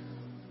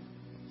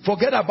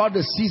 Forget about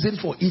the season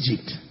for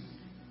Egypt.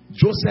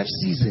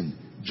 Joseph's season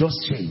just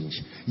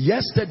changed.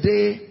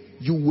 Yesterday,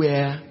 you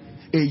were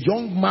a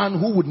young man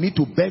who would need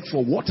to beg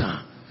for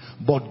water,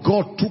 but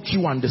God took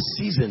you on the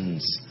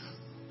seasons.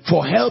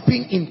 For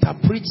helping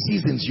interpret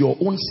seasons, your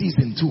own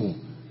season too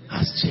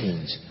has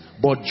changed.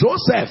 But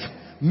Joseph,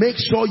 make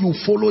sure you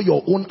follow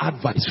your own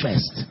advice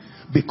first,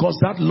 because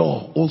that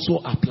law also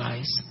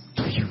applies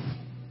to you.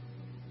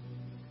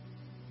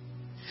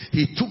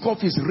 He took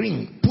off his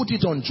ring, put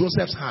it on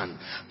Joseph's hand,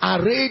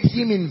 arrayed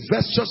him in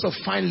vestures of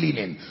fine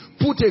linen,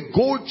 put a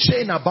gold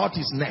chain about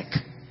his neck.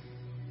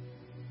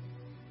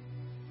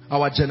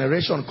 Our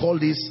generation call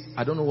this,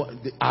 I don't know what,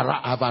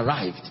 I've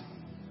arrived.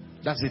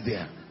 That's it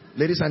there.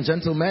 Ladies and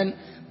gentlemen,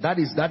 that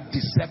is that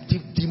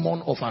deceptive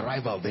demon of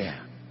arrival there.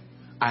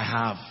 I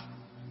have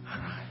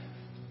arrived.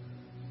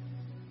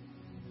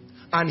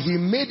 And he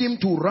made him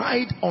to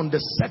ride on the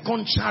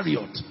second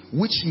chariot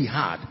which he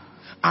had.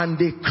 And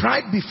they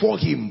cried before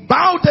him,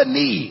 bow the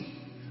knee,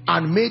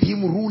 and made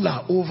him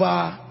ruler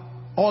over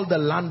all the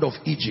land of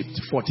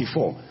Egypt.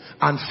 44.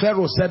 And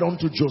Pharaoh said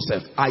unto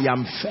Joseph, I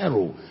am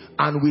Pharaoh,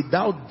 and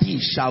without thee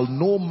shall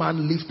no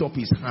man lift up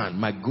his hand.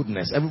 My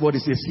goodness, everybody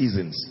say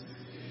seasons.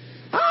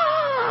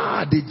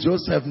 Did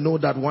Joseph know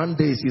that one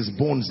day his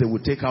bones they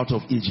would take out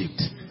of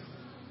Egypt?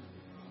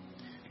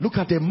 Look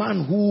at a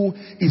man who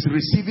is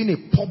receiving a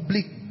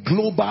public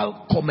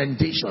global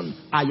commendation.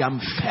 I am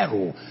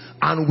Pharaoh,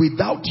 and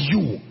without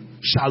you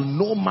shall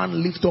no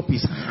man lift up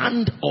his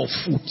hand or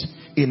foot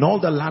in all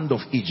the land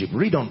of Egypt.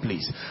 Read on,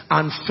 please.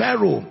 And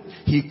Pharaoh,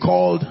 he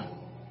called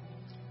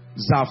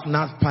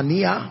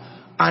Zaphnath-Paneah,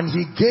 and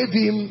he gave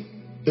him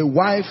a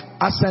wife,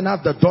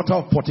 Asenath, the daughter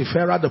of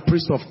Potiphar, the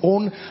priest of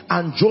On.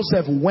 And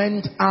Joseph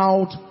went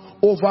out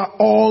over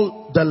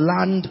all the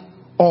land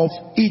of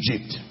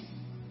Egypt.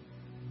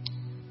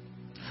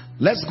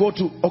 Let's go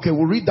to, okay,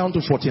 we'll read down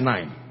to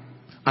 49.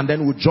 And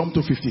then we'll jump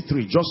to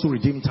 53, just to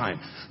redeem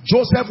time.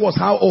 Joseph was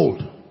how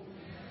old?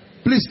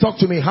 Please talk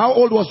to me. How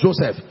old was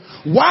Joseph?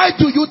 Why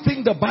do you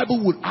think the Bible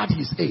would add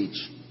his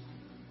age?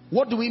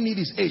 What do we need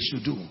his age to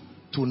do?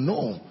 To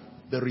know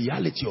the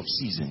reality of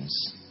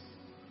seasons.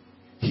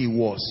 He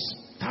was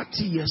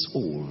 30 years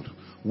old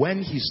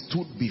when he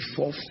stood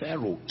before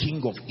Pharaoh,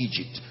 king of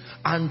Egypt.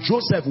 And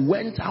Joseph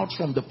went out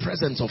from the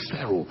presence of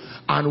Pharaoh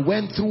and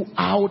went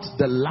throughout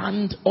the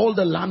land, all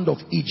the land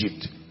of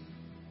Egypt.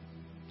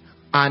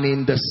 And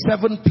in the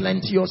 7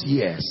 plenteous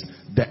years,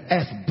 the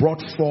earth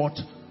brought forth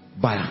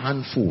by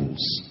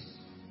handfuls.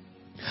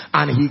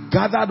 And he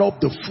gathered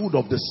up the food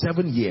of the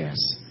 7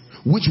 years,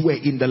 which were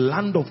in the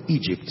land of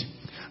Egypt,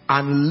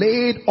 and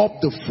laid up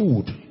the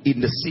food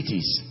in the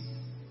cities.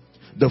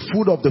 The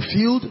food of the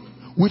field,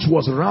 which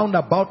was round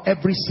about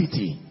every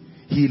city,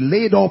 he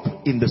laid up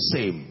in the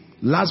same.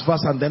 Last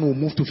verse, and then we'll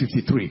move to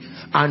 53.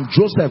 And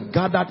Joseph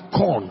gathered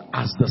corn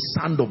as the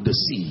sand of the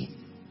sea,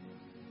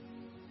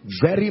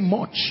 very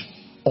much,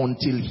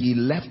 until he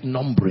left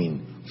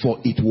numbering, for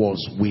it was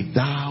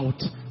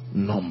without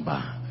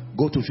number.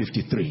 Go to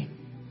 53.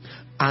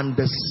 And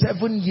the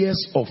 7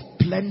 years of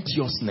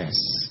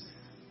plenteousness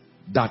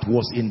that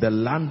was in the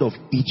land of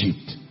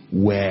Egypt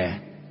were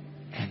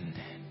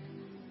ended.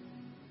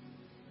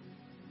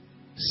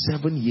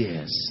 7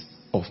 years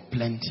of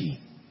plenty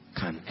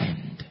can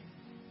end.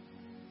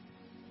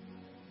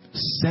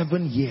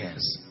 7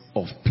 years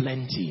of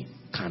plenty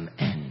can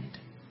end.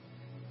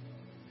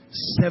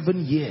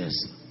 7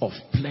 years of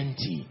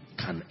plenty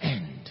can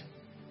end.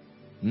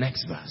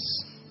 Next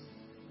verse.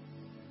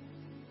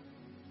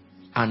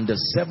 And the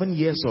 7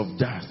 years of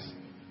death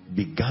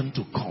began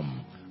to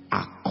come,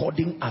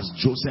 according as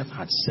Joseph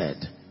had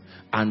said.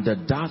 And the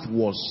death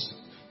was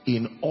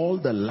in all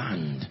the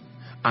land,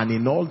 and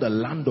in all the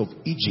land of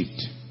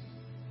Egypt.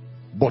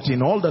 But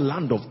in all the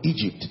land of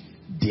Egypt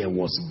there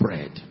was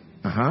bread.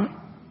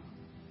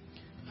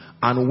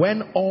 And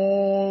when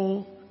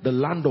all the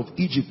land of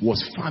Egypt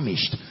was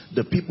famished,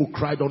 the people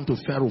cried unto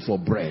Pharaoh for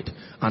bread.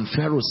 And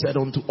Pharaoh said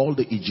unto all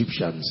the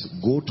Egyptians,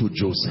 go to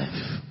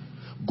Joseph.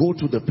 Go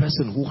to the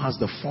person who has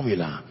the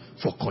formula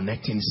for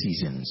connecting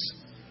seasons.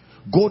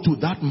 Go to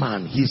that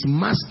man. He's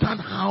mastered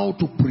how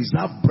to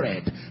preserve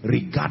bread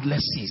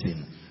regardless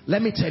season.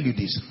 Let me tell you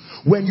this.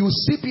 When you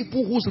see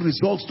people whose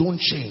results don't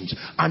change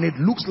and it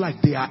looks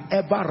like they are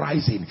ever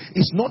rising,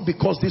 it's not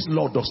because this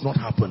law does not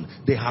happen.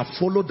 They have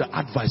followed the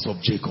advice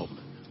of Jacob,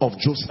 of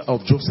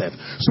Joseph.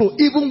 So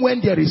even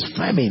when there is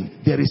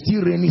famine, there is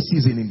still rainy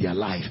season in their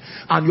life.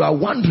 And you are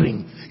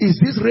wondering,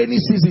 is this rainy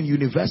season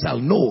universal?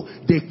 No.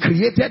 They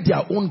created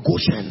their own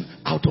Goshen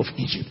out of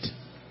Egypt.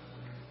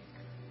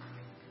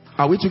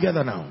 Are we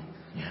together now?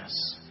 Yes.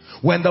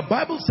 When the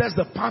Bible says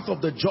the path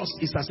of the just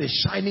is as a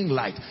shining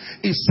light,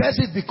 it says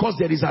it because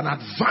there is an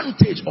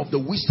advantage of the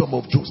wisdom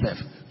of Joseph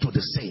to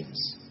the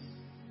saints.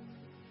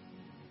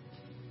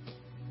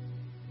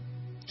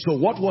 So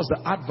what was the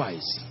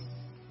advice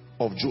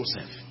of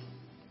Joseph?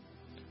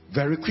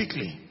 Very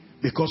quickly,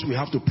 because we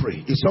have to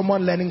pray. Is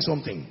someone learning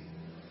something?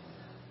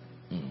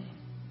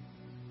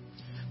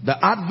 The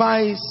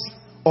advice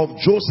of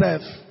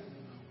Joseph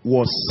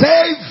was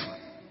save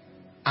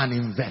and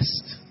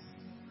invest.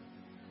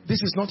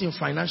 This is not in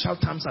financial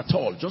terms at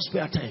all. Just pay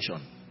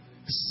attention.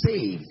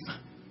 Save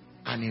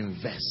and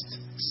invest.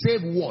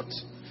 Save what?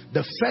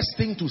 The first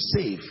thing to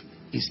save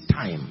is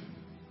time,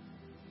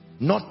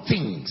 not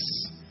things.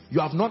 You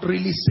have not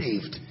really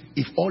saved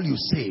if all you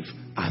save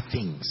are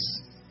things.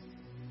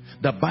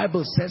 The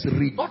Bible says,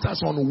 not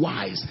as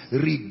unwise,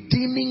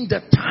 redeeming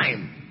the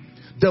time.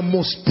 The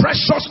most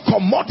precious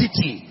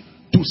commodity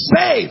to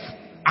save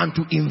and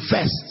to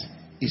invest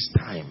is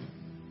time.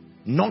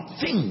 Not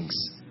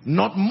things,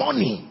 not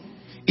money.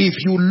 If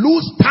you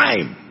lose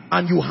time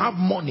and you have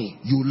money,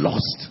 you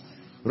lost.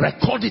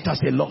 Record it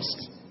as a loss.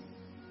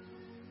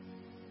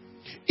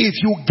 If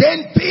you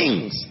gain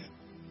things,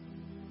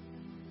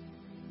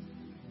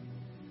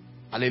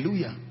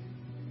 hallelujah.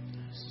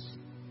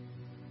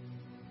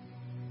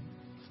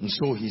 And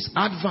so his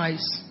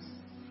advice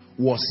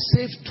was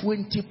save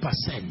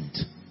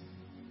 20%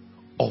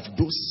 of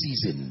those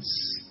seasons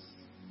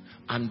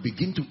and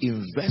begin to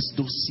invest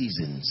those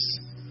seasons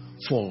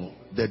for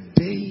the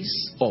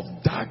days of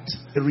that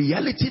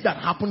reality that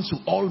happens to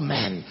all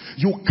men.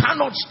 You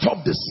cannot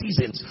stop the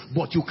seasons,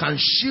 but you can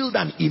shield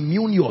and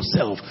immune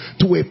yourself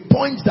to a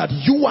point that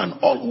you and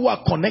all who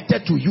are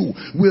connected to you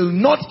will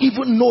not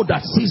even know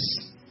that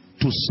cease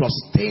to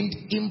sustained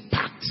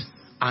impact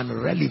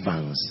and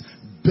relevance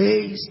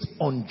based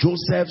on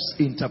Joseph's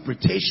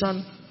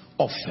interpretation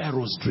of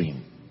Pharaoh's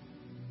dream.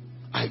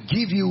 I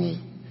give you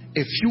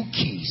a few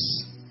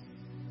keys.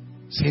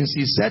 Since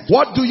he said,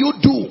 what do you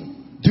do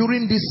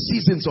during these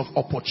seasons of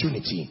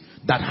opportunity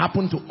that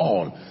happen to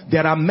all?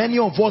 There are many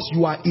of us,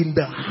 you are in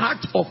the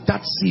heart of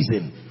that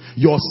season.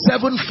 Your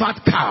 7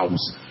 fat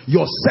cows,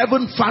 your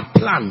 7 fat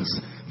plants,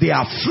 they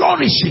are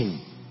flourishing.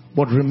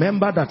 But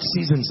remember that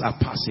seasons are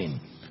passing.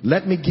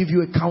 Let me give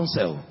you a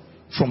counsel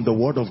from the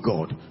word of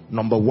God.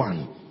 Number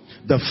 1,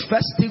 the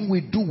first thing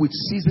we do with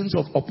seasons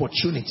of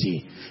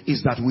opportunity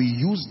is that we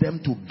use them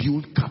to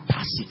build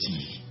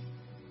capacity.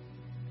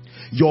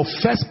 Your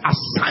first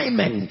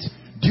assignment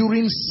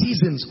during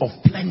seasons of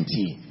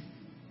plenty,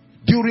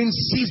 during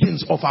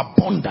seasons of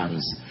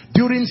abundance,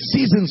 during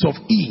seasons of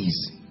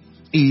ease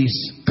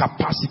is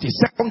capacity.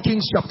 2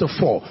 Kings chapter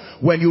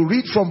 4, when you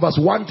read from verse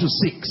 1 to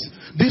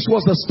 6, this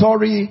was the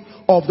story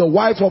of the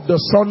wife of the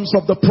sons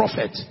of the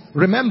prophet.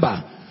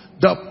 Remember,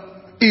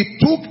 it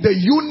took the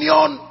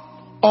union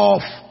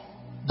of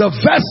the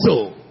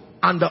vessel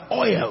and the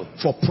oil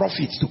for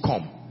profits to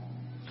come.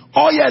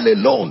 Oil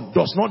alone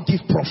does not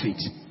give profit.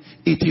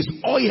 It is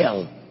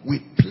oil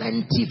with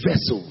plenty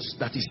vessels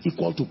that is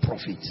equal to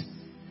profit.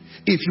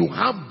 If you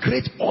have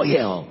great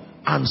oil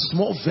and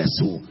small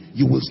vessel,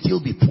 you will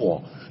still be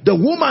poor. The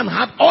woman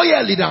had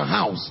oil in her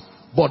house,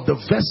 but the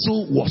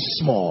vessel was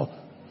small.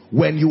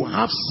 When you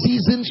have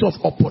seasons of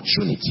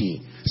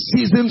opportunity,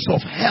 seasons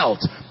of health,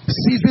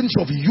 seasons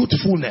of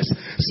youthfulness,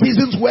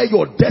 seasons where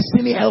your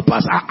destiny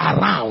helpers are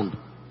around,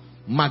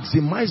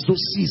 maximize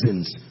those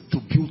seasons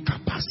to build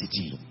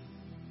capacity.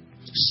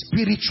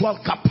 Spiritual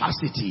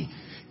capacity,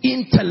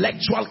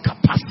 intellectual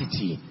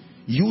capacity.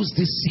 Use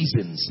these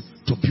seasons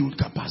to build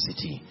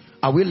capacity.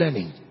 Are we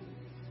learning?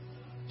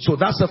 So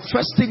that's the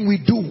first thing we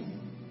do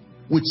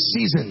with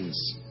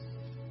seasons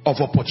of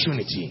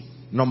opportunity.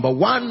 Number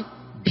one,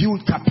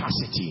 build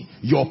capacity.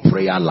 Your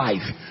prayer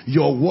life,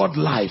 your word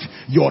life,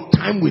 your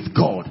time with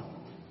God.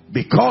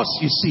 Because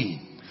you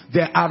see,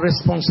 there are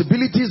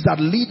responsibilities that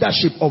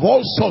leadership of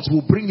all sorts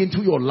will bring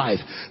into your life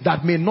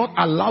that may not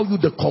allow you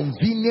the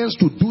convenience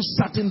to do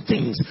certain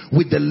things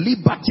with the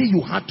liberty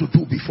you had to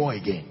do before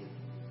again.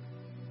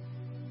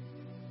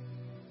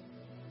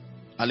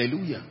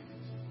 Hallelujah.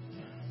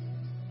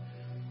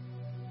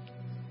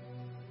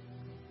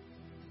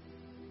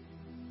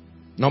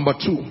 Number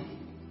two,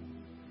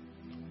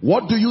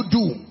 what do you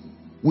do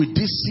with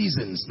these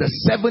seasons?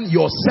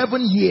 Your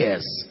 7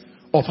 years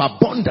of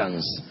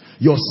abundance,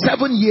 your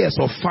 7 years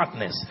of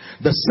fatness.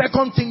 The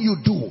second thing you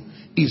do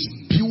is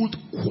build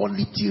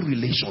quality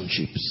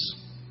relationships.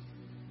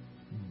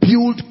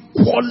 Build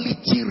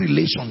quality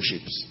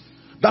relationships.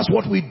 That's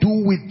what we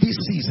do with these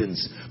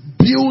seasons.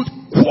 Build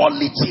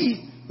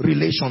quality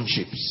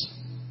relationships.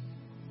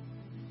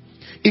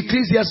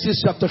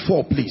 Ecclesiastes chapter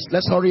 4, please.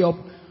 Let's hurry up.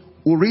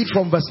 We'll read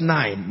from verse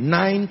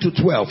 9 to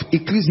 12.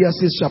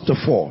 Ecclesiastes chapter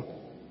 4.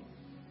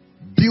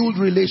 Build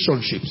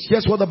relationships.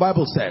 Here's what the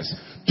Bible says.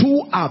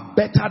 Two are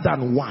better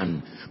than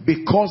one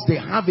because they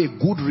have a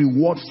good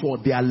reward for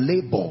their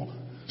labor.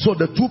 So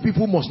the two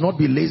people must not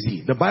be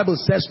lazy. The Bible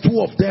says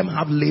two of them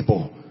have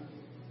labor.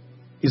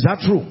 Is that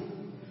true?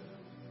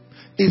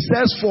 It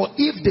says, for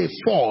if they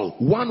fall,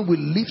 one will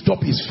lift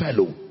up his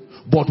fellow.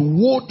 But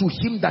woe to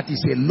him that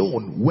is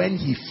alone when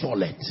he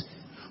falleth,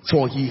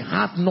 for he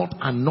hath not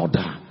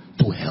another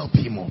to help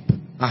him up.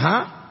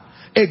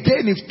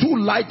 Again, if two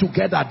lie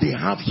together, they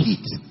have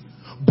heat.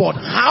 But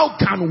how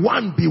can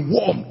one be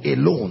warm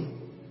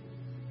alone?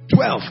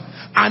 12.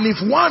 And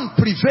if one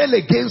prevail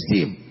against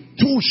him,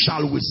 two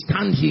shall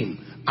withstand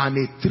him, and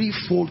a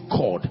threefold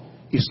cord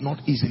is not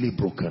easily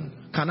broken.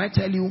 Can I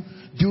tell you,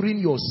 during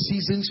your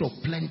seasons of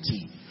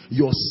plenty,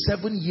 your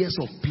 7 years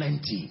of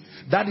plenty,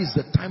 that is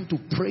the time to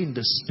pray in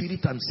the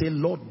spirit and say,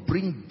 Lord,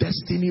 bring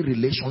destiny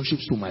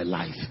relationships to my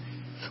life.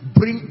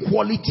 Bring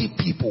quality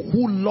people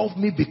who love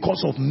me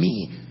because of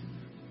me.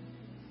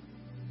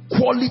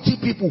 Quality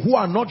people who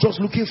are not just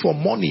looking for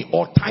money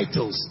or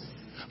titles.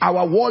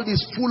 Our world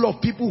is full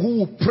of people who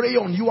will prey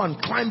on you and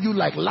climb you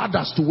like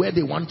ladders to where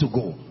they want to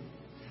go.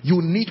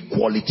 You need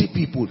quality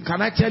people.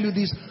 Can I tell you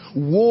this?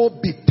 Woe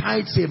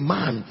betides a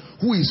man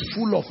who is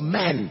full of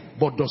men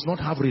but does not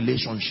have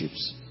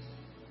relationships.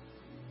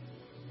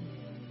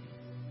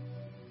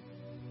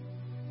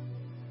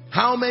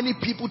 How many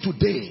people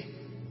today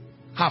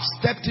have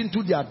stepped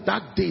into their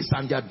dark days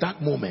and their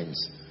dark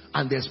moments,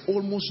 and there's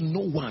almost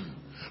no one?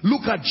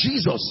 Look at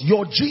Jesus,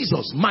 your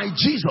Jesus, my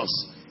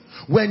Jesus.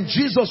 When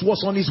Jesus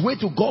was on his way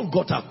to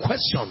Golgotha,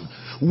 question,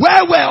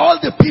 where were all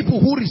the people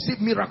who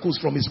received miracles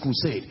from his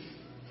crusade?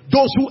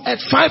 Those who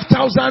ate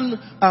 5,000,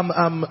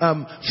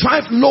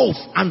 5 loaves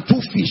and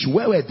 2 fish,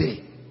 where were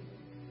they?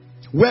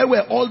 Where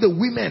were all the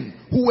women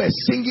who were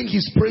singing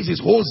his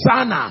praises?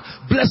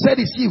 Hosanna, blessed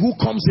is he who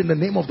comes in the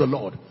name of the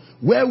Lord.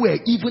 Where were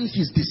even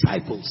his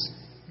disciples?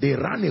 They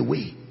ran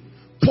away.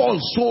 Paul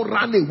so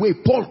ran away.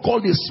 Paul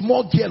called a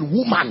small girl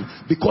woman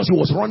because he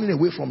was running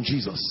away from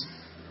Jesus.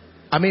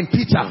 I mean,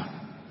 Peter.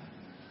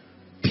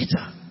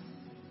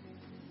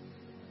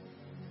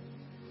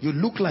 You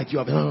look like you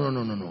have...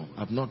 No.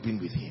 I've not been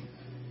with him.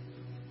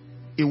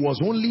 It was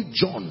only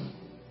John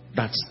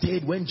that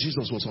stayed when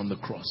Jesus was on the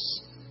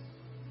cross.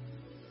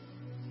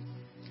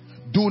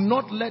 Do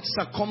not let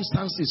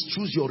circumstances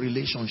choose your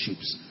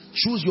relationships.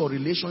 Choose your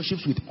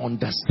relationships with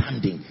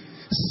understanding.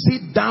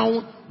 Sit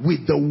down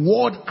with the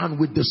word and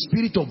with the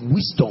spirit of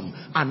wisdom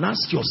and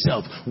ask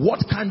yourself,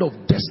 what kind of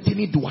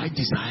destiny do I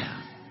desire?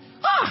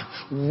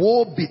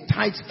 Woe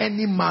betides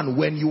any man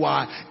when you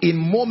are in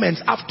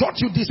moments. I've taught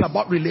you this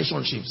about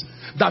relationships,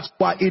 that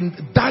you are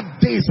in dark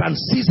days and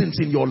seasons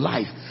in your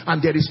life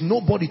and there is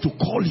nobody to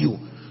call you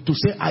to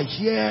say, I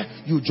hear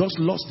you just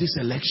lost this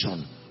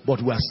election,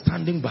 but we are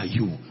standing by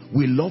you.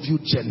 We love you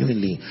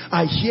genuinely.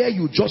 I hear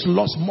you just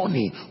lost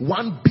money.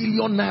 1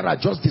 billion naira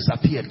just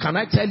disappeared. Can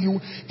I tell you,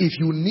 if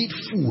you need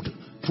food,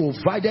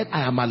 provided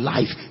I am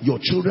alive, your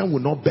children will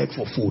not beg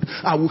for food.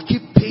 I will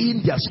keep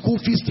paying their school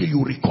fees till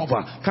you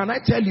recover. Can I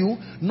tell you,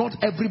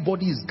 not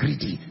everybody is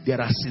greedy.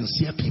 There are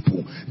sincere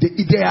people.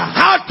 They are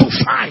hard to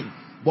find,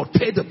 but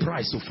pay the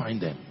price to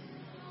find them.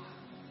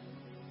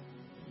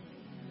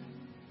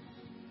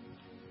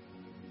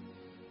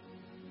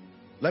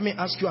 Let me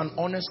ask you an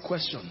honest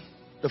question.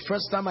 The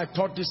first time I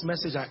taught this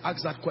message, I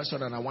asked that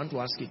question and I want to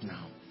ask it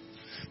now.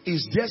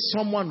 Is there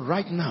someone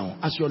right now,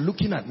 as you're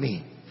looking at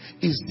me,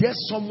 is there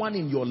someone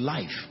in your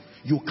life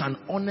you can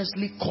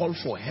honestly call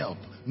for help,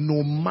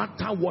 no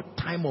matter what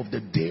time of the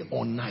day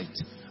or night,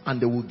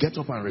 and they will get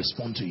up and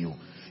respond to you?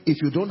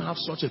 If you don't have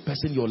such a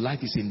person, your life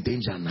is in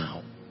danger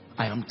now.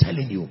 I am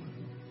telling you.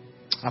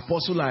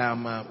 Apostle, I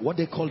am, what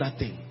they call that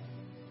thing?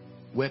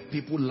 Where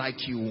people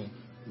like you,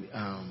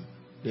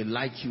 they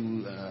like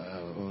you,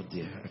 oh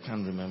dear, I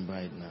can't remember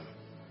it now.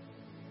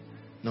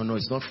 No,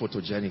 it's not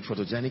photogenic.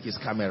 Photogenic is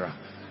camera.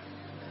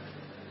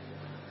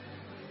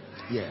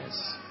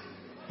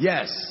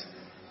 Yes.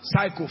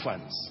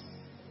 Sycophants.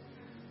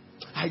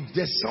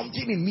 There's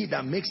something in me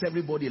that makes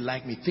everybody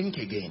like me. Think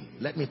again.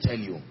 Let me tell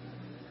you.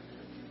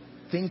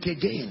 Think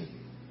again.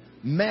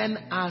 Men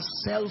are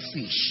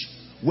selfish.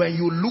 When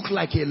you look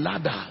like a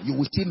ladder, you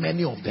will see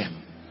many of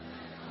them.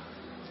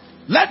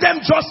 Let them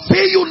just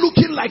see you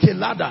looking like a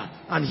ladder,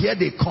 and here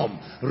they come,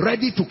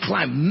 ready to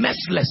climb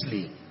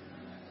mercilessly.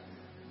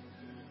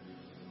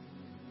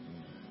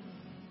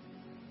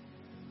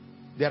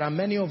 There are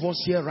many of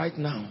us here right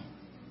now.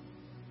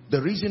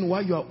 The reason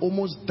why you are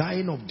almost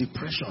dying of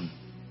depression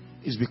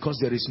is because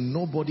there is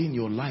nobody in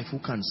your life who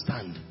can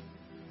stand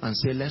and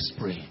say, let's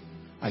pray.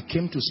 I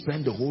came to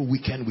spend the whole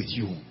weekend with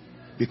you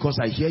because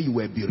I hear you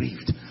were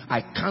bereaved.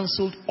 I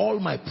cancelled all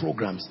my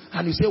programs.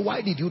 And you say,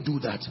 why did you do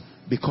that?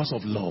 Because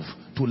of love.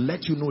 To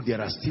let you know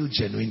there are still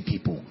genuine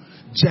people.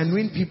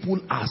 Genuine people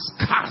are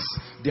scarce.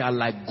 They are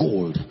like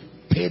gold.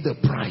 Pay the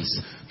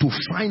price to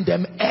find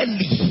them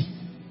early.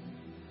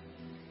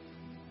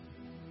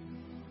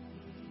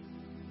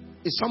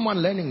 Is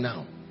someone learning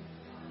now?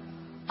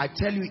 I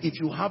tell you, if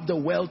you have the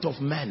wealth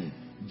of men,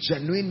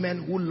 genuine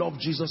men who love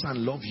Jesus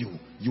and love you,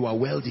 you are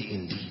wealthy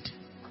indeed.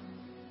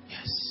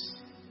 Yes.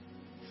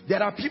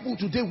 There are people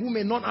today who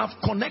may not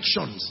have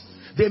connections.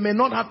 They may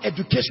not have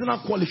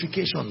educational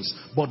qualifications,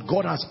 but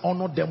God has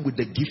honored them with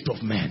the gift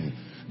of men.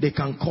 They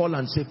can call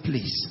and say,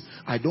 please,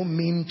 I don't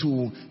mean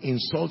to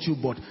insult you,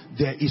 but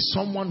there is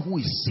someone who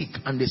is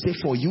sick, and they say,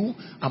 for you,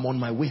 I'm on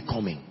my way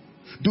coming.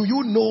 Do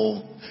you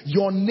know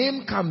your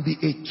name can be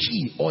a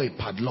key or a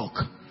padlock?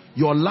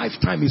 Your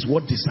lifetime is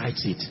what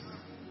decides it.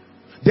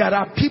 There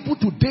are people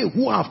today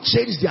who have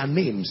changed their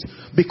names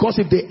because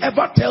if they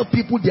ever tell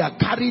people they are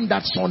carrying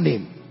that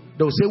surname,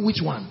 they'll say,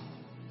 which one?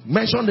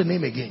 Mention the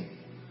name again.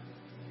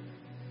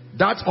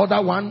 That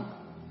other one,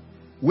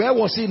 where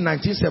was he in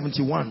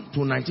 1971 to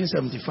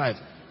 1975?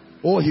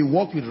 Oh, he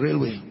worked with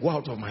railway. Go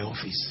out of my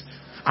office.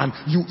 And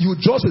you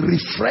just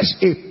refresh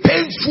a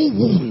painful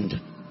wound.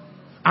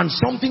 And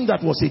something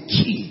that was a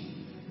key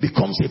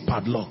becomes a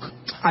padlock.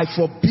 I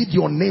forbid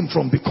your name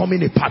from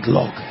becoming a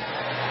padlock.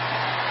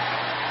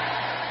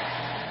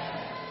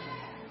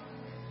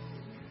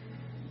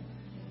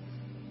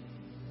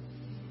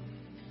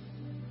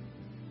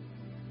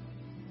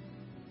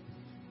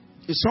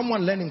 Is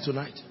someone learning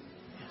tonight?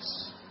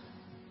 Yes.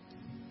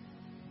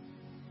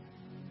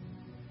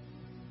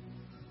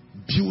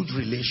 Build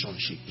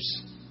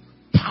relationships.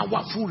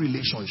 Powerful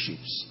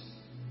relationships.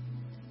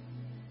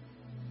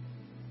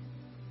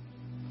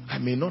 I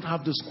may not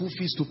have the school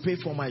fees to pay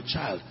for my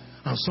child,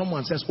 and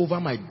someone says, over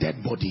my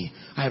dead body,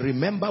 I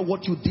remember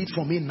what you did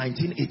for me in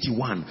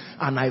 1981,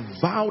 and I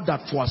vow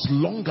that for as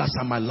long as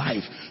I'm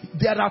alive.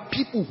 There are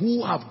people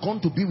who have gone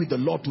to be with the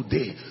Lord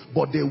today,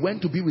 but they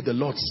went to be with the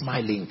Lord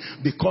smiling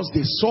because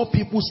they saw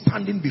people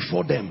standing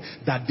before them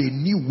that they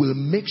knew will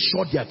make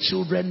sure their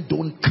children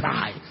don't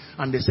cry,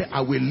 and they say, I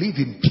will live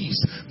in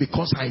peace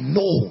because I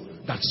know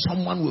that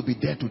someone will be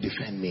there to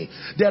defend me.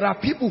 There are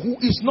people who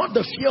it's not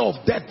the fear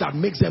of death that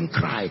makes them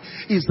cry.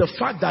 It's the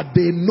fact that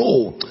they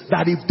know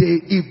that if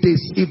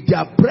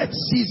their breath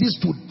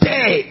ceases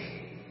today,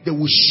 they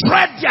will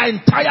shred their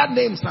entire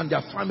names and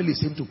their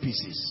families into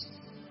pieces.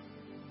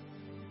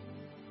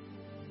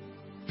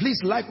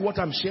 Please like what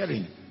I'm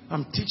sharing.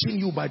 I'm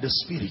teaching you by the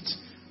Spirit.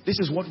 This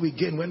is what we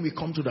gain when we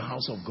come to the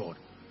house of God.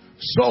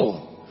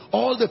 So,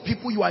 all the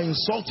people you are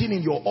insulting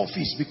in your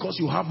office because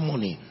you have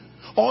money,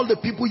 all the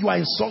people you are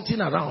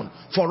insulting around,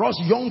 for us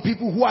young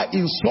people who are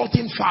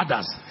insulting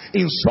fathers,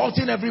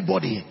 insulting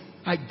everybody,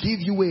 I give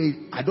you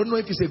I don't know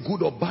if it's a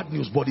good or bad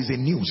news, but it's a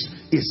news,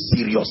 a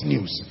serious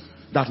news,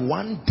 that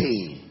one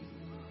day,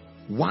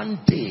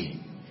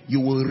 you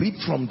will reap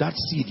from that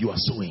seed you are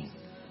sowing.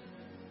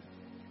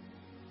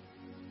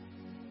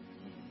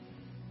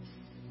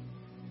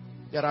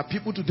 There are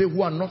people today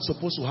who are not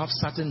supposed to have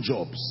certain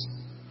jobs,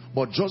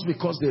 but just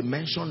because they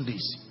mention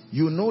this,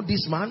 you know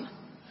this man?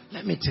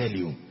 Let me tell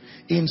you,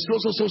 in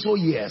so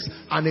years,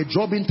 and a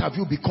job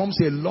interview becomes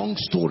a long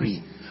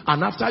story,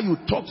 and after you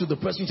talk to the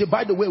person, you say,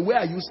 by the way, where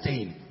are you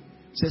staying?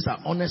 Says,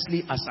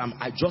 honestly,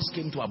 I just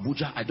came to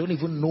Abuja, I don't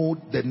even know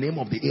the name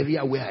of the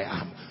area where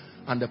I am.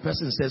 And the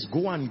person says,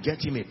 go and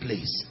get him a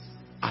place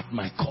at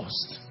my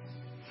cost.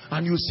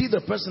 And you see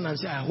the person and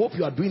say, I hope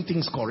you are doing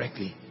things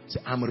correctly. Say,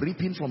 I'm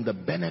reaping from the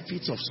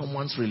benefits of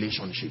someone's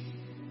relationship.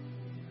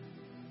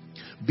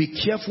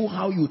 Be careful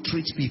how you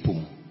treat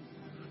people.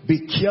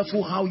 Be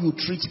careful how you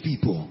treat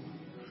people.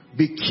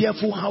 Be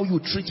careful how you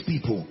treat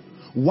people.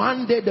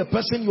 One day the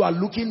person you are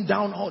looking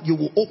down on, you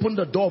will open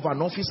the door of an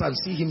office and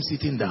see him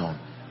sitting down.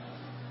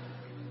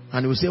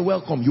 And he will say,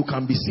 welcome, you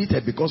can be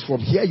seated because from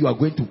here you are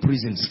going to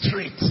prison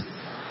straight.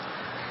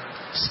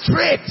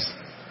 Straight.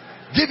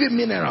 Give him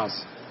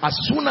minerals. As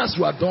soon as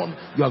you are done,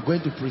 you are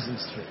going to prison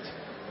straight.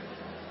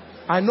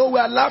 I know we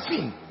are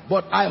laughing,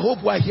 but I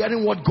hope we are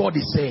hearing what God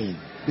is saying,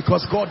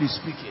 because God is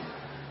speaking.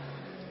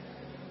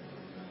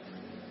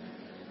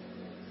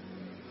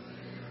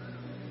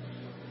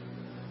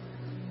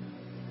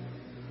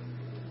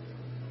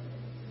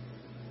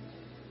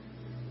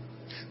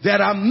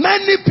 There are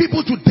many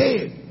people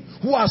today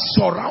who are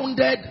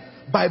surrounded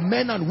by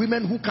men and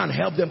women who can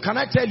help them. Can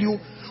I tell you,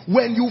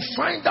 when you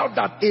find out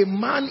that a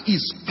man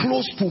is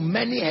close to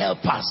many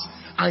helpers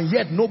and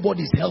yet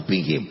nobody is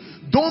helping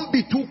him, don't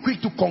be too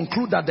quick to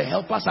conclude that the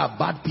helpers are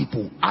bad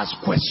people. Ask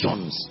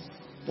questions.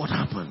 What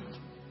happened?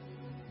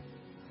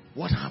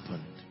 What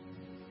happened?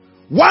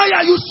 Why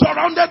are you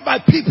surrounded by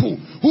people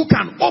who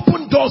can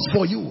open doors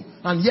for you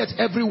and yet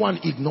everyone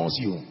ignores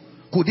you?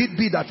 Could it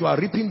be that you are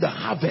reaping the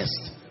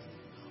harvest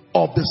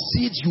of the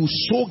seeds you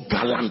so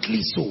gallantly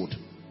sowed?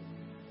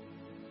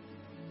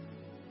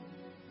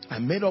 I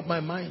made up my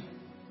mind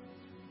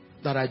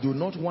that I do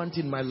not want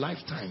in my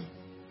lifetime.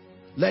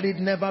 Let it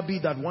never be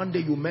that one day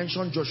you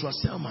mention Joshua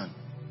Selman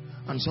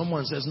and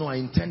someone says, no, I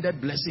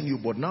intended blessing you,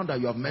 but now that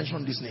you have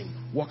mentioned this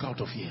name, walk out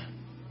of here.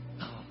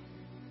 No.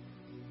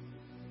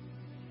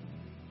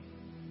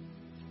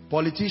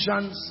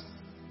 Politicians,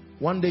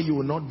 one day you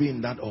will not be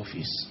in that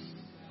office.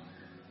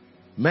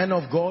 Men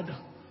of God,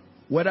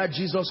 whether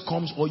Jesus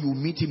comes or you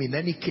meet him, in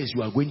any case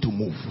you are going to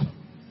move.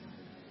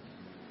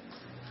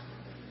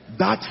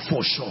 That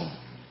for sure.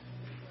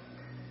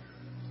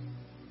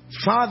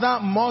 Father,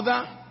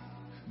 mother,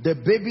 the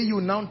baby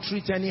you now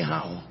treat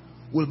anyhow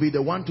will be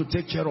the one to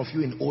take care of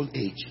you in old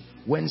age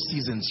when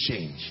seasons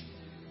change.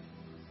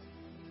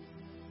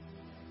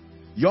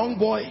 Young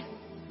boy,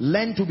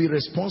 learn to be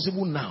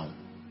responsible now.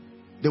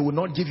 They will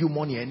not give you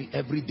money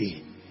every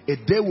day. A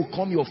day will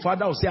come, your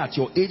father will say, at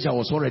your age I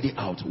was already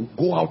out.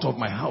 Go out of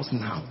my house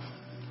now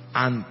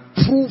and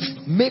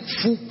make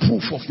full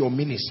proof of your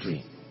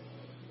ministry.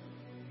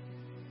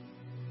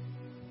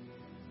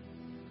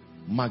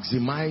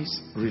 Maximize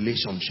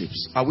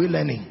relationships. Are we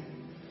learning?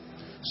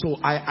 So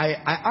I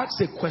asked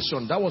a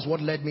question. That was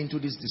what led me into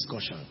this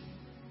discussion.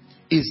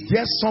 Is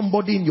there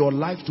somebody in your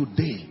life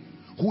today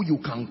who you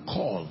can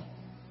call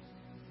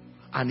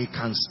and he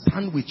can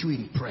stand with you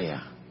in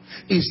prayer?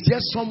 Is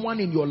there someone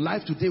in your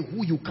life today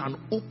who you can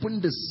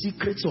open the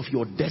secrets of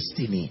your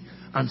destiny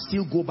and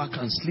still go back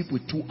and sleep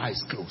with two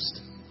eyes closed?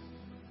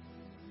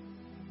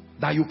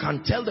 That you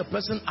can tell the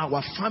person,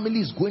 our family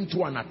is going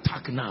through an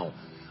attack now,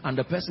 and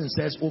the person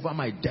says, over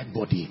my dead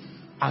body,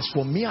 as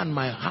for me and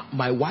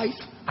my wife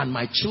and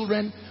my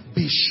children,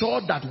 be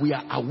sure that we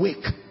are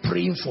awake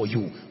praying for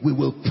you. We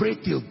will pray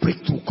till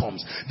breakthrough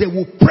comes. They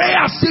will pray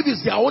as if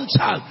it's their own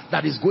child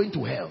that is going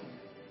to hell.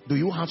 Do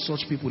you have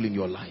such people in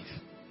your life?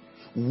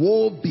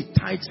 Woe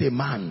betides a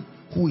man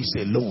who is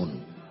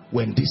alone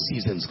when these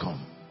seasons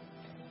come.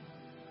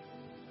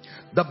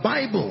 The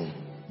Bible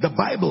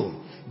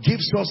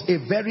gives us a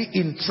very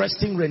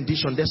interesting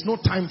rendition. There's no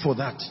time for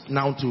that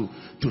now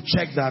to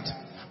check that.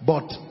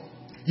 But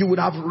you would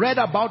have read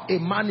about a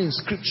man in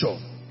scripture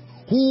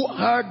who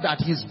heard that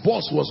his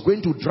boss was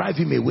going to drive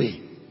him away.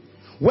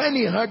 When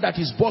he heard that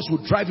his boss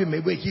would drive him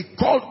away, he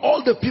called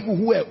all the people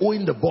who were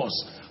owing the boss.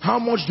 How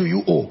much do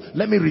you owe?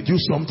 Let me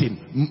reduce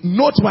something.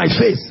 Note my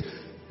face.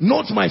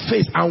 Note my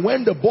face. And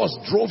when the boss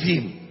drove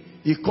him,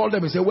 he called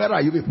them and said, where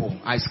are you people?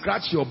 I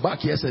scratched your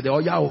back yesterday. Oh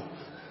yeah,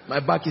 my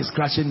back is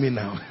scratching me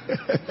now.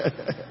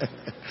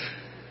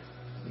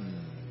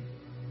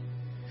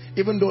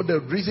 Even though the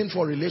reason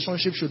for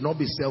relationship should not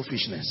be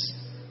selfishness,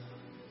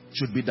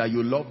 should be that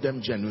you love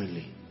them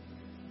genuinely.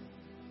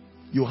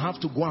 You have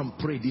to go and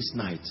pray this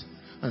night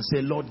and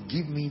say, Lord,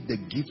 give me the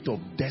gift of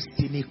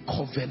destiny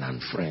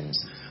covenant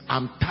friends.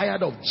 I'm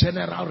tired of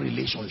general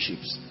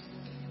relationships.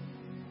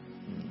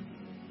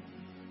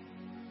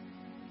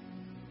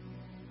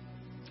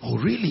 Oh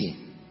really?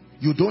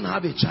 You don't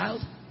have a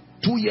child?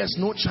 2 years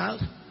no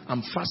child?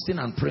 I'm fasting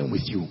and praying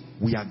with you.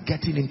 We are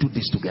getting into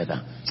this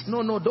together.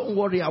 No, don't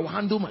worry. I will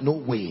handle my... No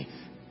way.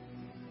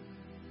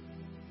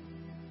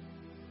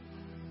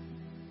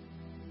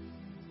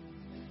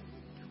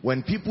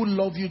 When people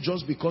love you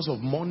just because of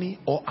money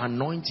or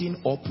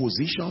anointing or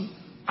position,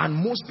 and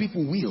most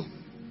people will,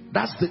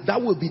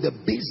 that will be the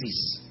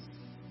basis.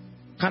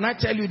 Can I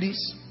tell you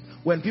this?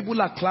 When people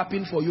are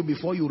clapping for you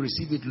before you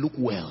receive it, look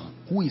well.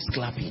 Who is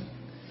clapping?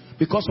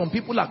 Because some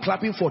people are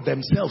clapping for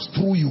themselves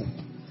through you.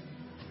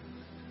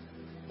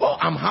 Oh,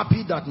 I'm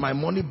happy that my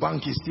money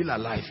bank is still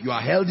alive. You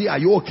are healthy. Are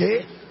you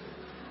okay?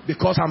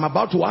 Because I'm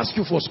about to ask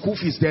you for school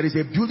fees. There is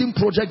a building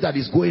project that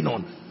is going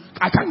on.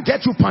 I can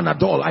get you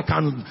Panadol. I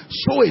can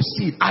sow a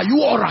seed. Are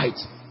you all right?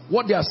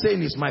 What they are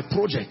saying is my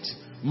project,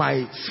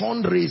 my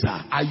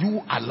fundraiser. Are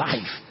you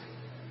alive?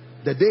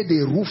 The day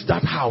they roof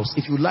that house,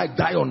 if you like,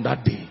 die on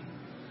that day.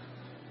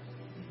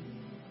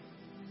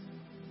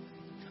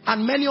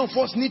 And many of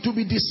us need to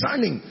be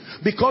discerning,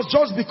 because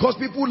just because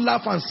people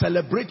laugh and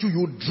celebrate you,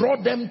 you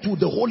draw them to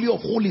the holy of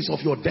holies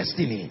of your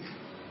destiny.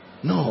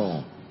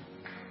 No.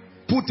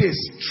 Put a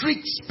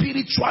strict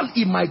spiritual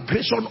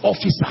immigration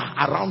officer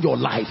around your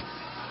life,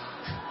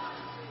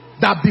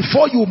 that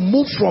before you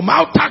move from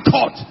outer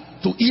court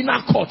to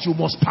inner court, you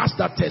must pass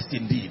that test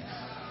indeed.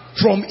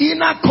 From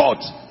inner court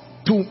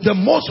to the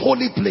most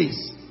holy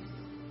place.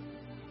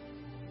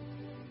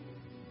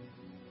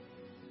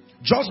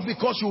 Just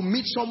because you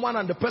meet someone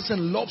and the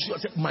person loves you,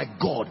 say, my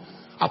God,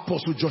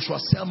 Apostle Joshua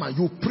Selman,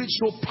 you preach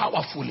so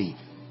powerfully.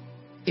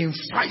 In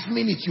 5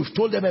 minutes, you've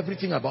told them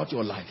everything about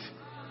your life.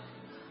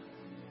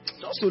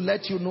 Just to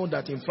let you know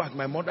that, in fact,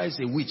 my mother is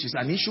a witch. It's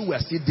an issue we're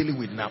still dealing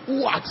with now.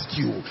 Who asked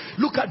you?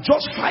 Look at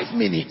just 5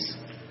 minutes.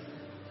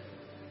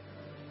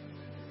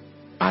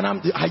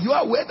 And are you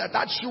aware that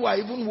that shoe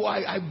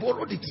I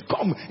borrowed it?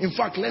 Come, in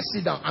fact, let's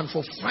sit down. And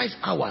for 5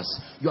 hours,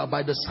 you are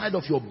by the side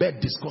of your bed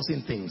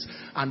discussing things.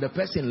 And the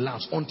person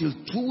laughs until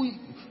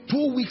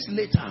two weeks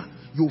later,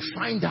 you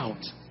find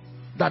out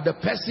that the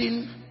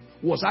person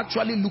was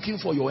actually looking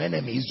for your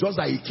enemy. It's just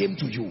that he came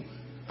to you.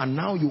 And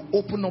now you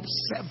open up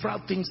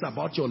several things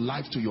about your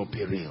life to your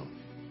peril.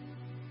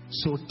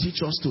 So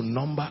teach us to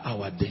number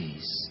our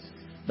days,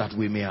 that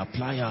we may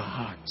apply our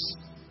hearts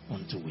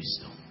unto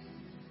wisdom.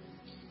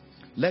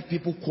 Let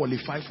people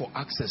qualify for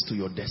access to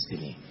your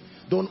destiny.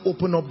 Don't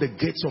open up the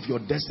gates of your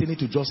destiny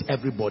to just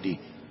everybody.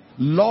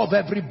 Love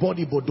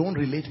everybody, but don't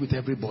relate with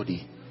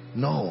everybody.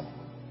 No.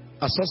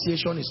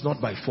 Association is not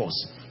by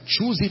force.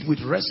 Choose it with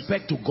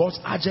respect to God's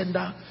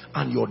agenda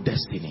and your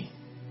destiny.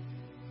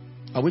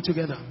 Are we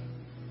together?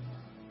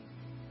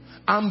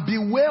 And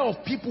beware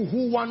of people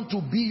who want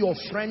to be your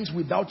friends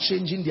without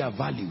changing their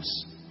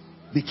values.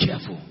 Be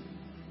careful.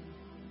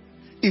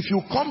 If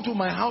you come to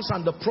my house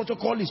and the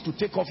protocol is to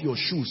take off your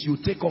shoes, you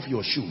take off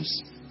your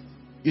shoes.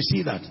 You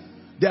see that?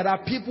 There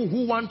are people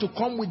who want to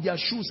come with their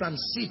shoes and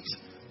sit.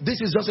 This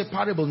is just a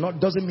parable,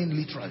 doesn't mean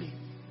literally.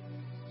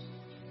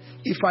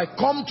 If I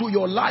come to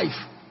your life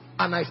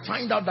and I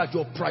find out that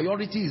your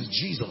priority is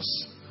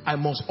Jesus, I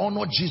must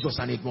honor Jesus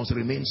and it must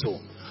remain so.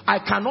 I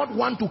cannot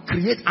want to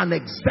create an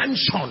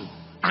exemption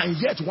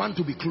and yet want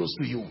to be close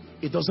to you.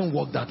 It doesn't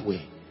work that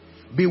way.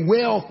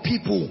 Beware of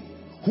people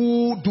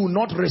who do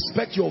not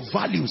respect your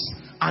values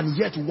and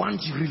yet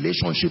want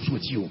relationships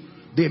with you.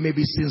 They may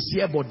be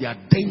sincere, but they are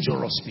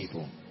dangerous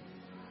people.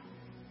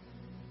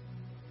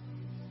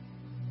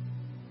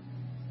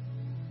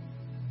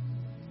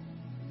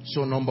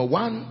 So number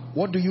one,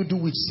 what do you do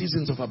with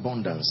seasons of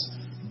abundance?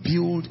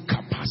 Build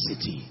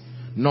capacity.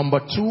 Number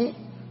two,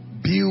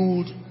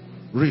 build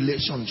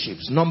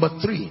relationships. Number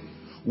three,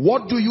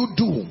 what do you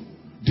do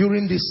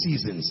during these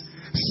seasons?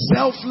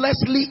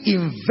 Selflessly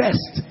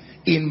invest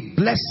in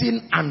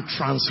blessing and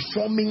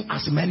transforming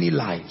as many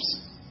lives.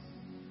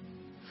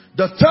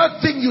 The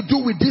third thing you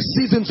do with these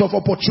seasons of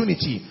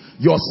opportunity,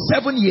 your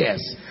 7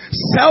 years,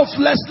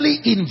 selflessly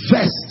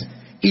invest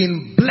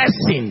in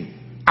blessing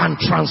and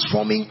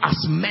transforming as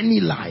many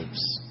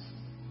lives.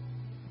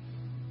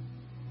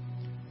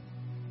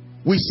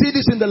 We see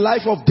this in the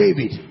life of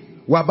David.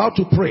 We're about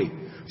to pray.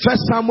 1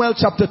 Samuel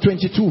chapter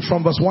 22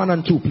 from verse 1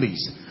 and 2,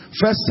 please.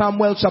 1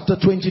 Samuel chapter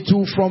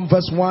 22 from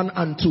verse 1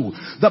 and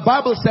 2. The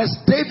Bible says,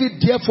 David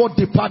therefore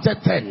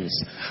departed thence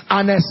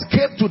and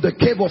escaped to the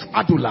cave of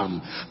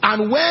Adullam.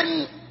 And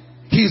when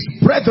his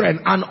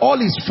brethren and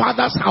all his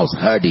father's house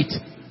heard it,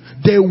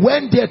 they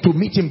went there to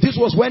meet him. This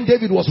was when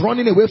David was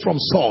running away from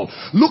Saul.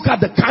 Look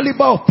at the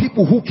caliber of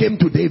people who came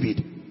to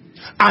David.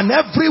 And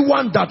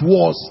everyone that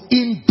was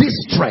in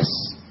distress,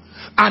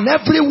 and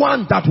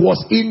everyone that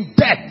was in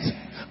debt,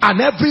 and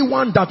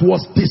everyone that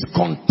was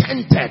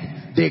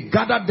discontented, they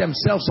gathered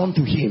themselves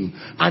unto him,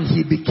 and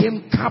he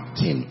became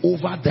captain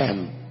over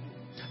them.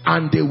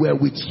 And they were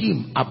with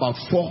him about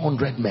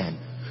 400 men.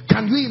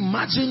 Can you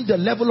imagine the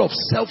level of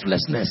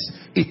selflessness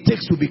it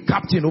takes to be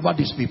captain over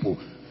these people?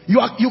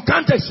 You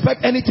can't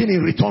expect anything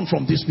in return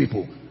from these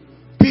people.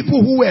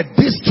 People who were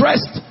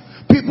distressed,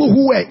 people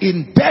who were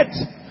in debt,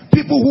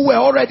 people who were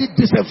already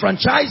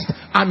disenfranchised,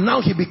 and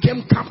now he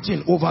became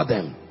captain over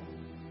them.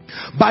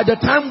 By the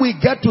time we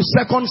get to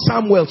 2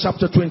 Samuel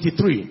chapter 23,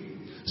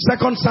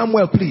 2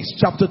 Samuel please,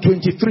 chapter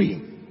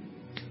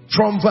 23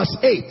 from verse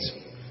 8.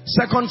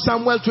 2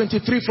 Samuel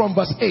 23 from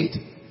verse 8.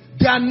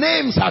 Their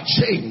names are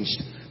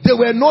changed. They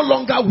were no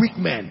longer weak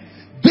men.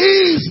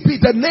 These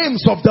be the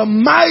names of the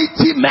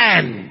mighty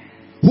men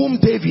whom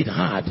David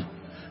had.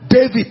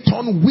 David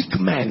turned weak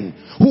men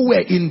who were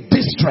in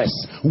distress,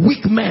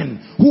 weak men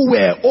who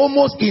were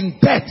almost in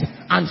debt,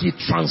 and he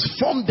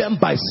transformed them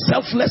by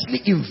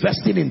selflessly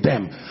investing in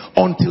them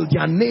until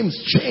their names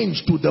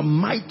changed to the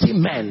mighty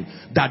men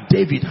that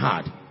David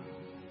had.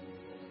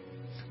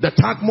 The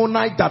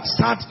Tachmonite that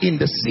sat in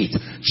the seat,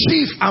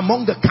 chief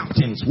among the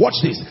captains. Watch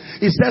this.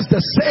 It says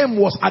the same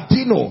was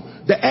Adino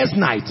the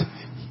Eznite.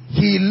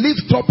 He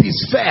lifted up his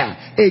spear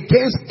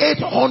against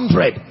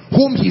 800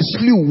 whom he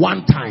slew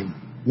one time.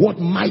 What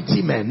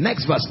mighty men.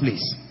 Next verse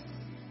please.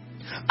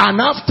 And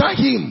after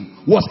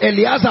him was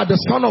Eleazar the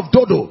son of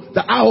Dodo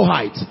the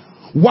Ahohite,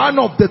 one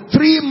of the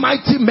 3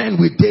 mighty men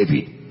with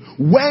David,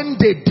 when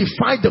they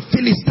defied the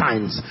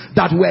Philistines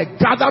that were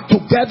gathered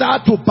together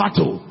to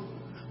battle,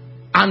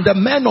 and the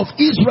men of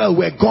Israel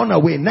were gone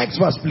away.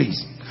 Next verse please.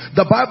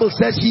 The Bible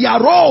says he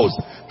arose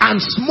and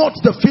smote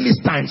the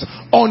Philistines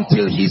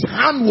until his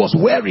hand was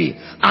weary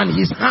and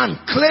his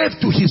hand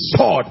clave to his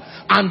sword,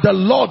 and the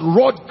Lord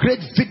wrought great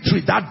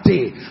victory that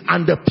day,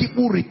 and the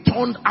people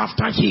returned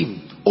after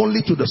him only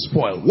to the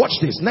spoil. Watch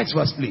this. Next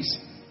verse please.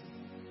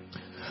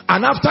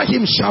 And after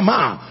him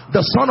Shammah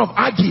the son of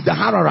Agi the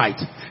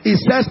Hararite. It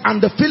says,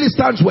 and the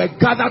Philistines were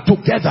gathered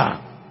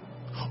together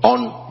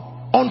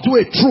unto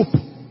a troop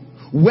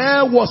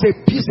where was a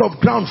piece of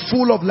ground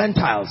full of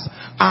lentils,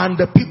 and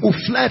the people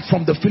fled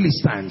from the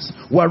Philistines.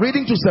 We're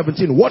reading to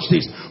 17. Watch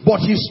this.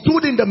 But he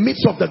stood in the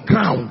midst of the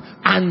ground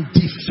and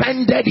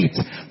defended it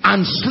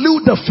and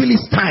slew the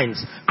Philistines,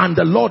 and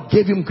the Lord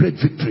gave him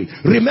great victory.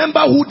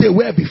 Remember who they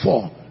were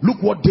before. Look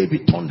what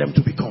David turned them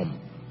to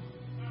become.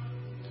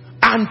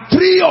 And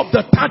 3 of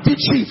the 30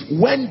 chiefs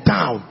went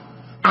down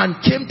and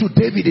came to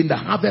David in the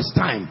harvest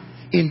time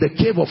in the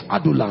cave of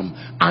Adullam,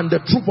 and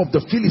the troop of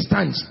the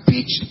Philistines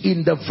pitched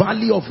in the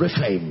valley of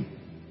Rephaim.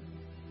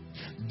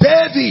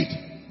 David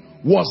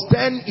was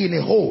then in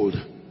a hold,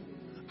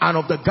 and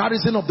of the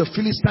garrison of the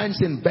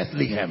Philistines in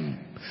Bethlehem.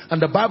 And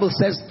the Bible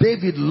says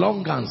David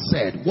longed and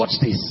said, watch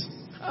this,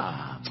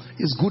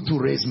 it's good to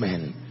raise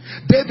men.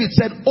 David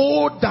said,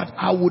 oh, that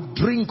I would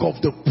drink of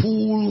the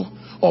pool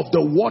of the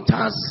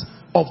waters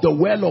of the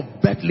well of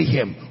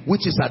Bethlehem,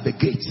 which is at the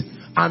gate.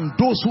 And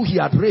those who he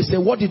had raised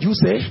said, what did you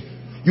say?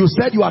 You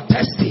said you are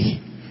thirsty.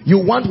 You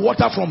want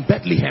water from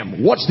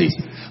Bethlehem. Watch this.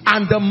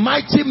 And the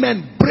mighty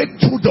men break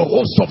through the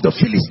host of the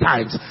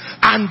Philistines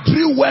and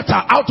drew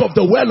water out of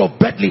the well of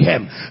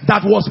Bethlehem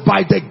that was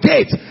by the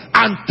gate,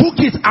 and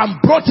took it and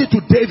brought it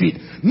to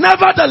David.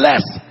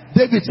 Nevertheless,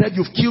 David said,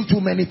 you've killed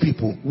too many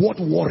people. What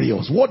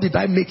warriors? What did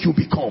I make you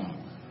become?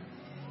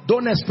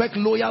 Don't expect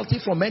loyalty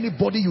from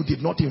anybody you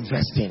did not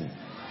invest in.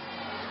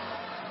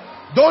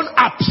 Don't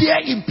appear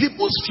in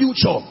people's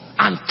future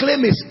and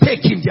claim a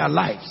stake in their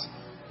lives.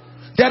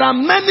 There are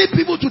many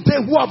people today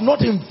who have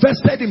not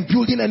invested in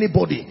building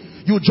anybody.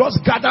 You just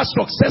gather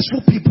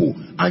successful people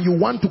and you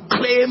want to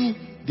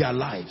claim their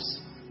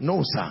lives. No,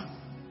 sir.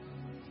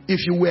 If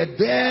you were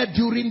there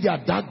during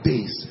their dark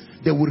days,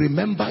 they will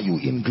remember you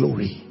in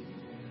glory.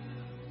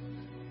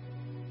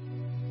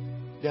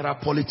 There are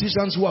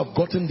politicians who have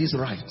gotten this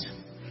right.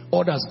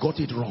 Others got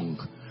it wrong.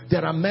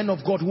 There are men of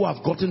God who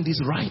have gotten this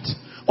right.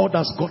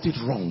 Others got it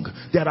wrong.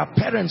 There are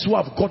parents who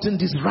have gotten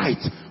this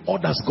right.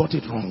 Others got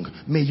it wrong.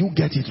 May you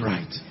get it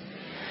right.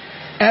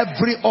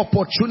 Every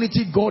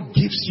opportunity God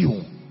gives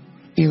you,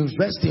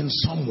 invest in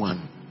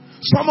someone.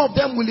 Some of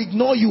them will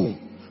ignore you.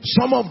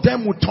 Some of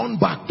them will turn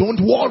back.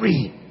 Don't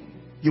worry.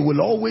 You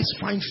will always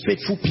find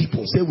faithful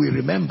people. Say, we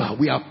remember,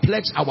 we have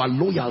pledged our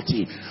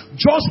loyalty.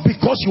 Just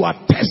because you are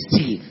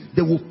thirsty,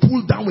 they will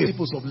pull down with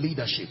people of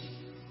leadership.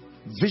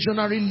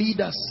 Visionary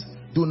leaders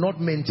do not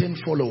maintain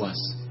followers.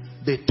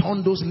 They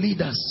turn those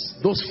leaders,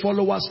 those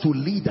followers, to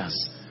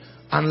leaders.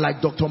 And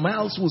like Dr.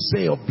 Miles will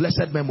say of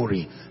blessed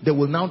memory, they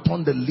will now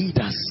turn the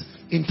leaders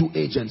into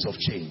agents of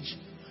change.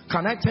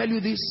 Can I tell you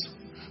this?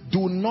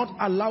 Do not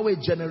allow a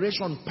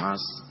generation pass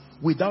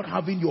without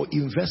having your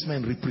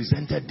investment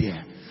represented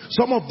there.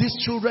 Some of these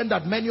children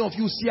that many of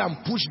you see and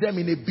push them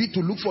in a bid to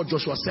look for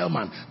Joshua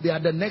Selman, they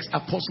are the next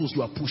apostles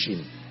you are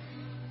pushing.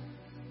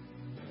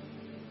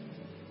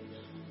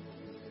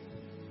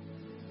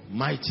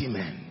 Mighty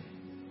men.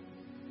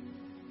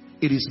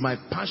 It is my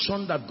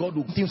passion that God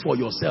will think for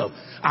yourself.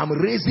 I'm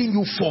raising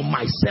you for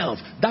myself.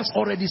 That's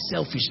already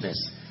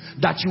selfishness.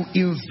 That you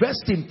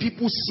invest in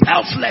people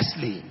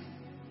selflessly.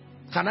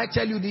 Can I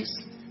tell you this?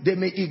 They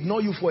may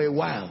ignore you for a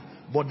while,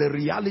 but the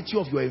reality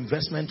of your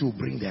investment will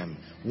bring them.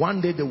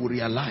 One day they will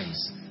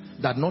realize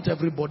that not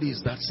everybody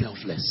is that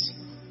selfless.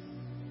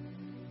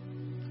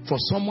 For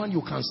someone,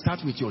 you can start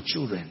with your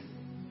children.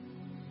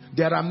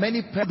 There are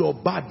many bad or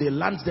bad, they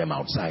land them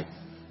outside.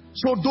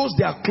 So those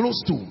they are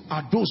close to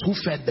are those who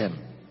fed them,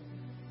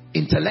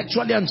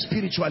 intellectually and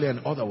spiritually and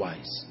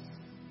otherwise.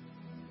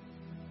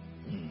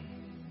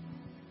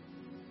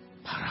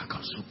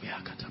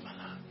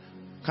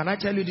 Can I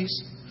tell you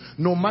this?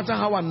 No matter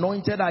how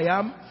anointed I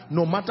am,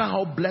 no matter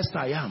how blessed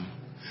I am,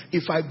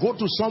 if I go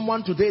to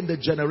someone today in the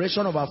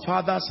generation of our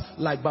fathers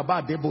like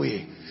Baba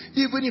Adeboye,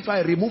 even if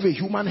I remove a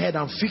human head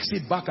and fix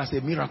it back as a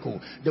miracle,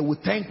 they will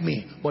thank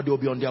me, but they will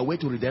be on their way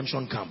to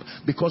redemption camp,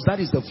 because that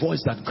is the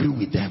voice that grew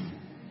with them.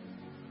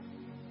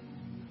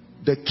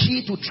 The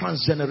key to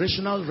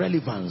transgenerational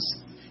relevance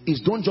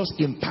is don't just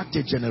impact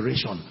a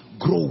generation,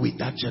 grow with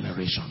that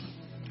generation.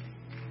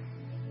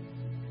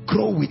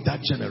 Grow with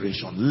that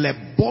generation.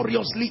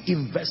 Laboriously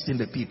invest in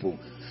the people.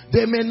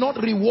 They may not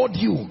reward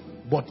you,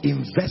 but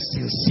invest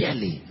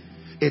sincerely.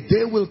 A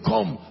day will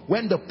come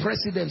when the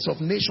presidents of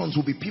nations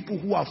will be people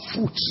who are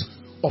fruits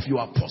of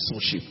your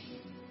apostleship.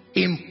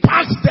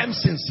 Impact them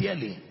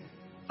sincerely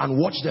and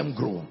watch them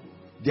grow.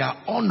 Their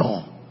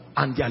honor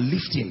and their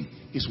lifting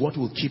is what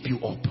will keep you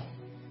up.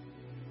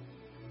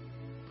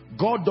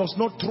 God does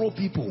not throw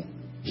people,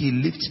 he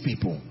lifts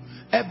people.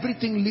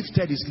 Everything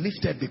lifted is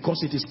lifted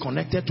because it is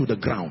connected to the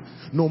ground.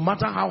 No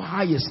matter how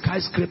high a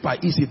skyscraper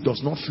is, it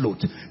does not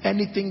float.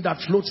 Anything that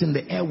floats in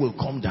the air will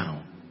come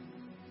down.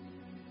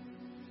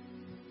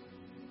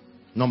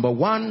 Number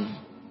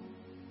one,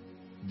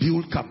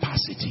 build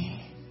capacity.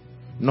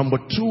 Number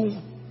two,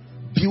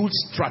 build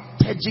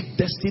strategic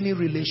destiny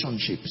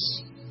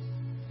relationships.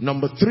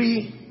 Number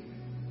three,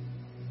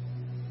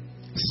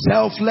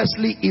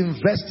 selflessly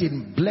invest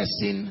in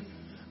blessing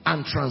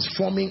and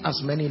transforming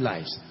as many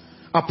lives.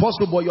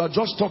 Apostle, but you are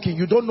just talking.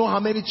 You don't know how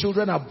many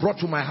children I've brought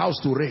to my house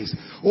to raise.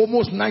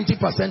 Almost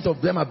 90%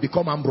 of them have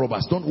become armed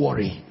robbers. Don't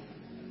worry.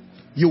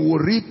 You will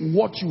reap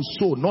what you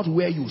sow, not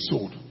where you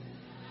sowed.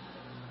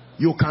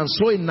 You can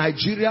sow in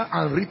Nigeria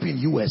and reap in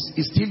US.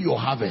 It's still your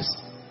harvest.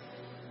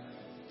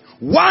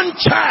 One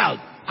child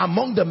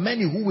among the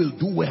many who will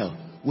do well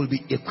will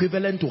be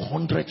equivalent to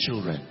 100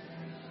 children.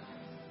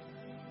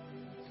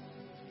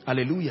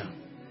 Hallelujah.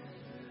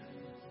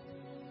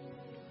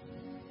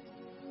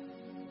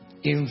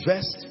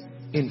 Invest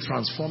in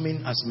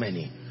transforming as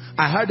many.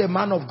 I heard a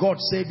man of God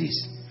say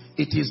this: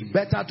 it is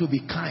better to be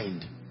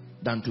kind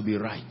than to be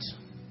right.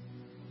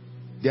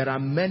 There are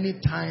many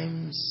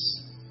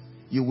times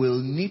you will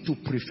need to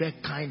prefer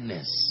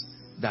kindness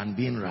than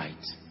being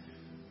right.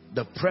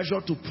 The pressure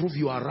to prove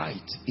you are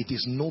right, it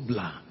is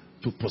nobler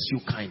to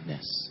pursue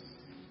kindness.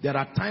 There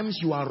are times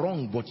you are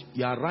wrong, but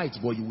you are right,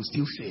 but you will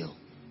still fail.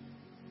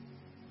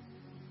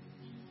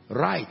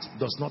 Right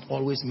does not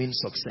always mean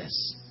success.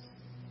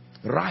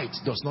 Right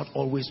does not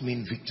always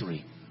mean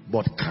victory,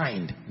 but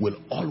kind will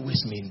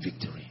always mean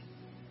victory.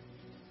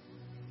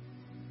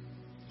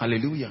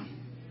 Hallelujah.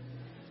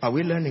 Are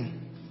we learning?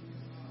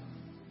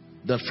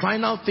 The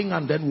final thing,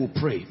 and then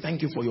we'll pray.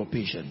 Thank you for your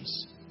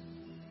patience.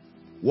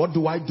 What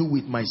do I do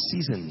with my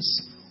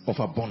seasons of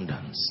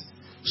abundance?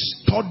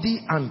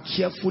 Study and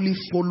carefully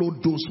follow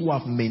those who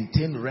have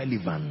maintained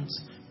relevance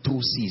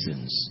through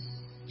seasons.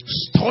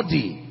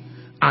 Study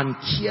and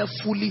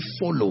carefully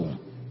follow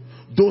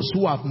those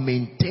who have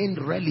maintained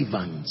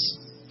relevance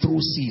through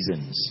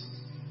seasons.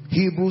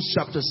 Hebrews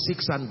chapter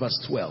 6 and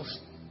verse 12.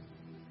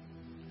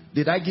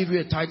 Did I give you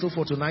a title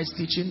for tonight's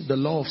teaching? The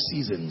law of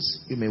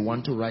seasons. You may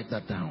want to write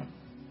that down.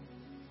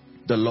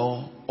 The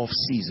law of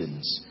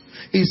seasons.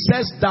 It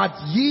says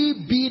that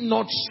ye be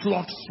not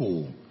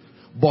slothful,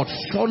 but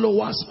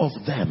followers of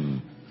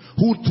them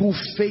who through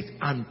faith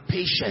and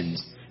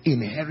patience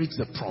inherit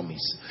the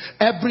promise.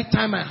 Every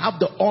time I have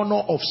the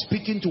honor of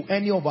speaking to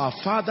any of our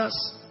fathers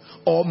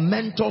or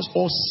mentors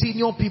or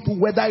senior people,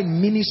 whether in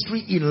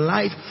ministry, in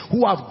life,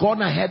 who have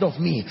gone ahead of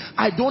me,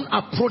 I don't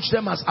approach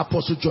them as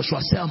Apostle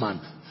Joshua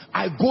Selman.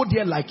 I go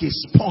there like a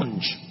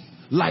sponge,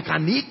 like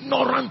an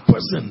ignorant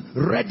person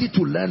ready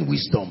to learn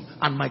wisdom.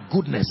 And my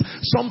goodness,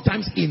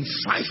 sometimes in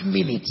 5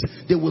 minutes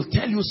they will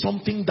tell you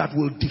something that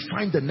will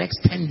define the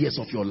next 10 years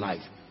of your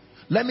life.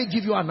 Let me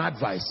give you an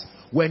advice.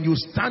 When you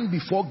stand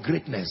before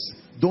greatness,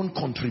 don't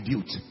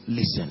contribute,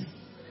 listen.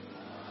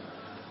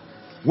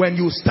 When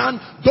you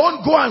stand, don't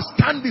go and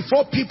stand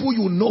before people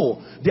you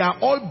know. They are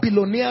all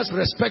billionaires,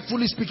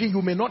 respectfully speaking.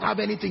 You may not have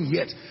anything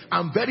yet.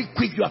 I'm very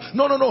quick. You are,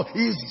 no.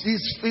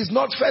 It's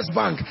not First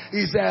Bank.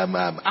 It's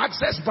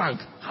Access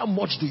Bank. How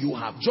much do you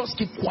have? Just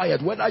keep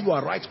quiet, whether you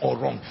are right or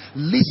wrong.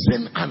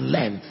 Listen and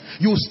learn.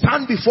 You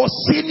stand before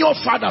senior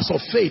fathers of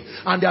faith,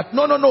 and they're,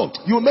 no.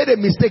 You made a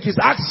mistake. It's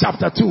Acts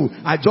chapter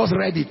 2. I just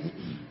read it.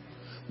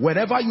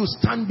 Whenever you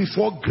stand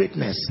before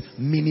greatness,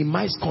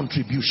 minimize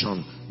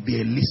contribution.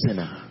 Be a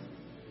listener.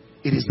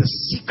 It is the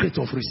secret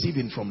of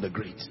receiving from the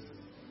great.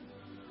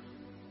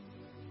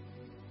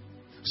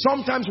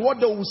 Sometimes what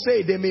they will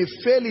say, they may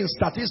fail in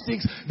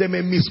statistics, they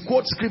may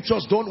misquote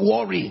scriptures. Don't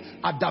worry.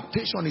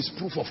 Adaptation is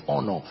proof of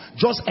honor.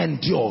 Just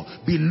endure.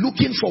 Be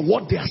looking for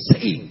what they are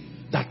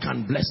saying that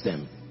can bless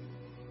them.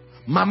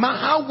 Mama,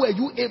 how were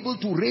you able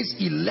to raise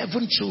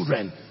 11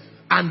 children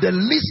and the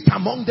least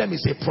among them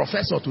is a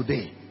professor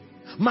today?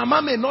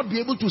 Mama may not be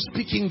able to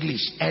speak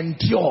English.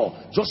 Endure.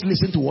 Just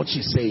listen to what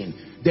she's saying.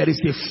 There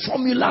is a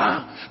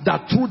formula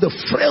that through the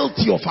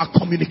frailty of her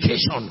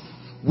communication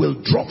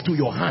will drop to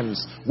your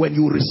hands. When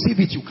you receive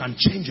it, you can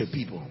change a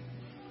people.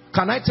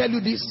 Can I tell you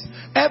this?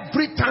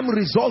 Every time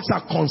results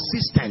are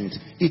consistent,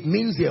 it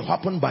means they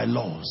happen by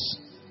laws.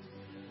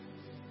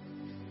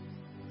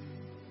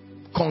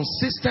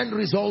 Consistent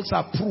results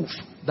are proof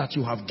that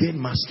you have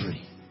gained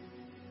mastery.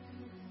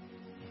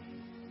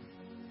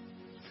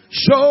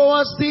 Show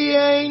us the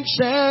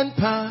ancient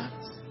path.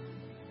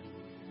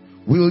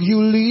 Will you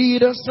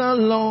lead us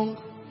along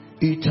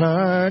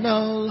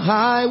eternal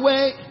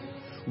highway?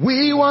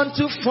 We want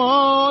to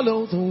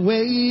follow the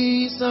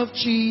ways of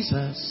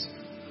Jesus.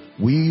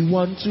 We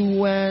want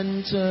to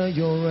enter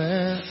your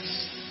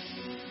rest.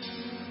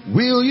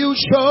 Will you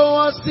show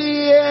us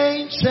the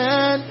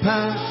ancient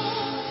path?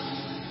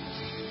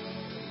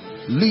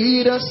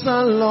 Lead us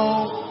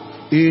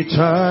along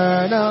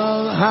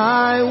eternal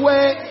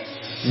highway.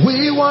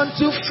 We want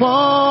to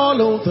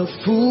follow the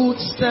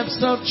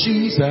footsteps of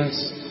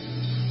Jesus.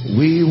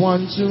 We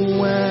want to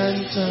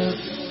enter.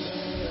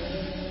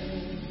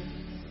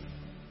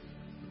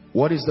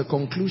 What is the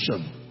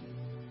conclusion?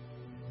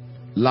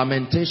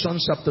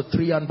 Lamentations chapter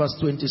 3 and verse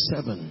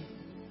 27.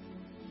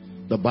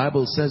 The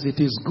Bible says it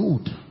is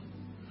good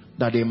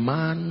that a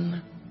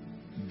man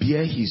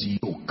bear his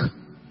yoke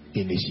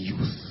in his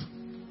youth.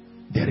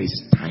 There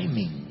is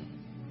timing.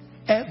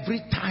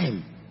 Every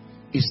time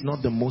is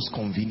not the most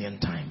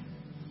convenient time.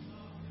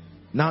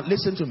 Now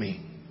listen to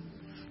me.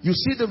 You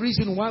see the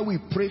reason why we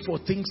pray for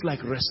things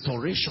like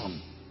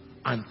restoration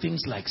and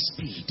things like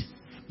speed.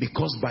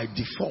 Because by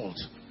default,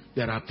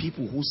 there are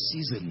people whose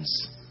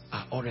seasons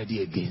are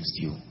already against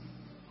you.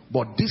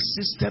 But these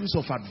systems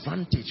of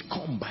advantage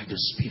come by the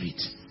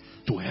Spirit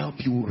to help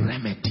you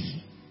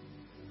remedy.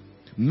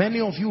 Many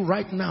of you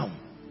right now,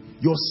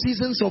 your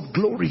seasons of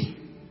glory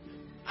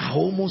are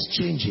almost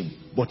changing,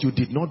 but you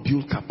did not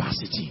build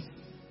capacity.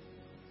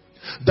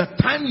 The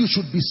time you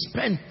should be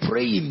spent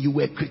praying, you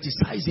were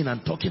criticizing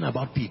and talking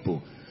about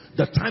people.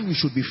 The time you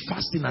should be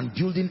fasting and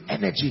building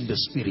energy in the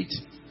Spirit.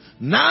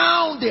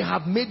 Now they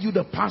have made you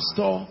the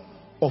pastor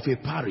of a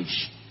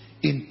parish.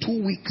 In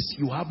 2 weeks,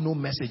 you have no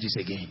messages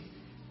again.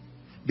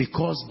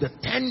 Because the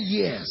 10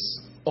 years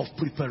of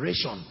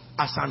preparation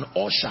as an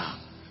usher,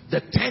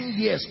 the 10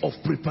 years of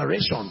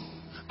preparation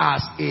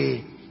as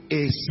a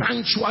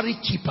sanctuary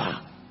keeper,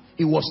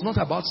 it was not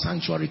about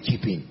sanctuary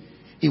keeping.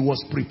 It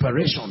was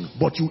preparation.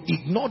 But you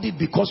ignored it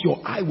because your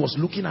eye was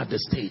looking at the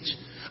stage.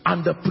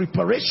 And the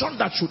preparation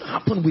that should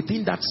happen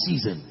within that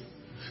season.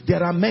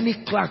 There are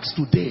many clerks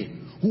today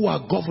who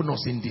are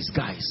governors in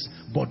disguise.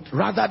 But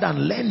rather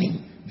than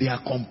learning, they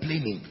are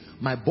complaining.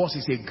 My boss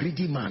is a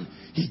greedy man.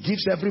 He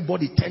gives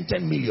everybody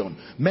 10 million.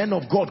 Men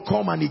of God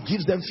come and he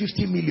gives them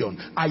 50 million.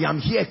 I am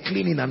here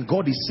cleaning and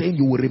God is saying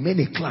you will remain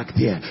a clerk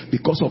there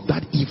because of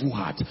that evil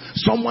heart.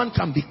 Someone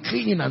can be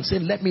cleaning and say,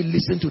 let me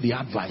listen to the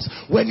advice.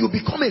 When you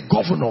become a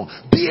governor,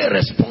 be a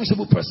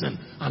responsible person.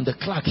 And the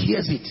clerk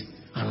hears it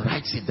and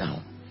writes it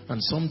down.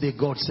 And someday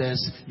God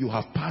says, you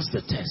have passed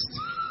the test.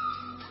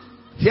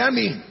 Hear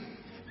me.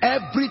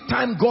 Every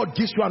time God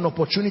gives you an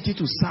opportunity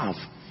to serve,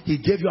 He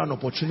gave you an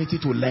opportunity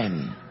to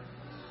learn.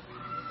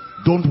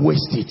 Don't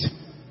waste it.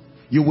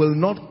 You will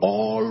not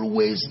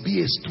always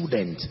be a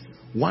student.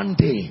 One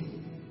day,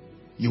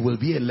 you will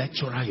be a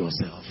lecturer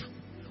yourself.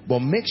 But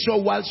make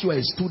sure whilst you are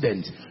a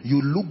student,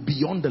 you look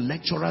beyond the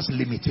lecturer's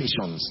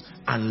limitations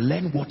and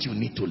learn what you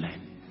need to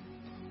learn.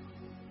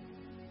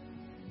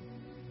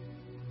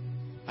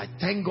 I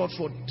thank God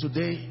for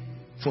today,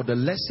 for the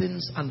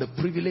lessons and the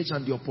privilege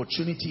and the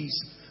opportunities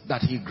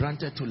that He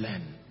granted to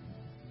learn.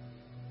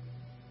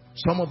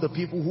 Some of the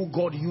people who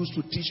God used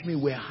to teach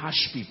me were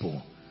harsh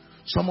people.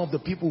 Some of the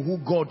people who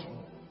God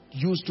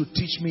used to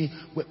teach me,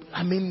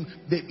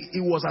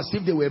 it was as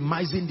if they were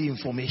mising the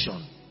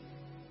information.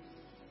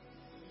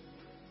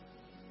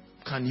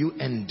 Can you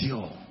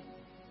endure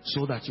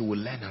so that you will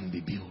learn and be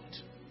built?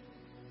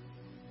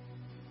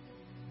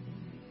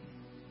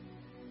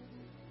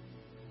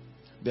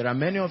 There are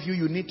many of you,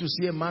 you need to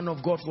see a man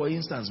of God, for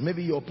instance,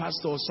 maybe your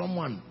pastor or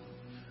someone,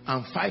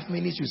 and 5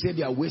 minutes you say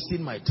they are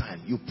wasting my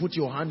time. You put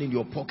your hand in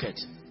your pocket.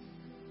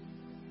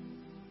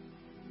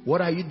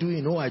 What are you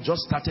doing? Oh, I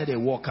just started a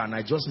work and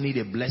I just need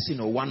a blessing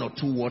or 1 or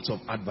 2 words of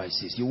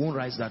advices. You won't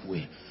rise that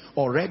way.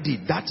 Already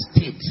that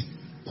state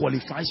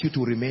qualifies you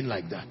to remain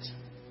like that.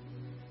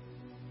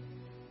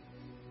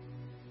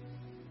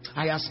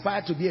 I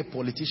aspire to be a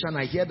politician.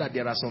 I hear that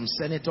there are some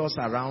senators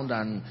around,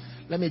 and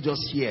let me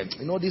just hear.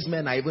 You know, these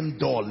men are even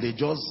dull. They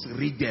just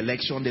rig the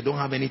election. They don't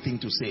have anything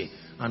to say.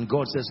 And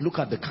God says, look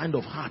at the kind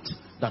of heart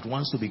that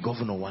wants to be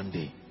governor one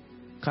day.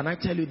 Can I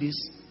tell you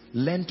this?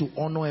 Learn to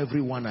honor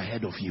everyone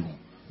ahead of you.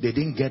 They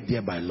didn't get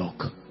there by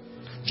luck.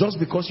 Just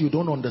because you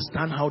don't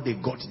understand how they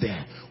got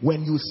there,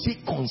 when you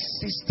see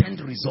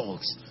consistent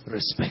results,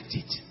 respect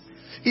it.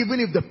 Even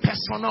if the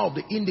persona of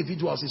the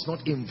individuals is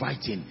not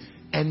inviting,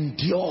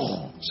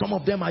 endure. Some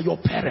of them are your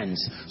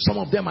parents. Some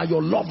of them are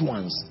your loved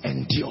ones.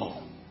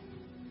 Endure.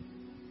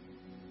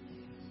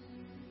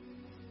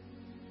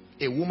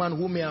 A woman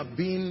who may have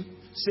been,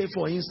 say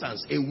for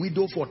instance, a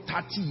widow for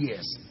 30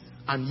 years,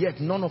 and yet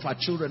none of her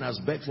children has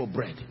begged for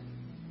bread.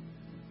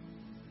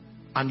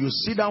 And you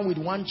sit down with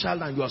one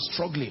child and you are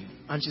struggling.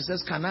 And she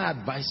says, can I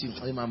advise you?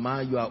 Hey,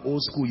 Mama, you are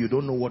old school. You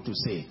don't know what to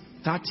say.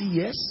 30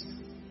 years?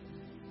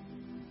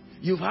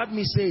 You've heard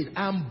me say it.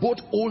 I am both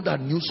old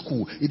and new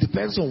school. It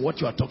depends on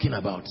what you are talking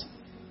about.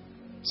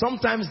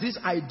 Sometimes this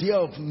idea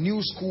of new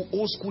school,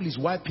 old school is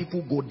why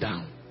people go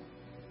down.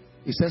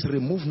 It says,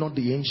 remove not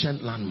the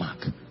ancient landmark.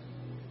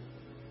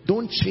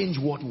 Don't change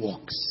what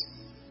works.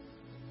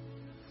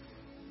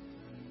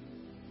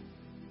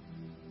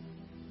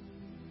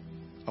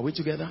 Are we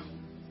together?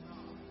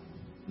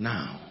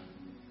 Now,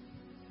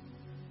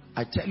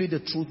 I tell you the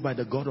truth by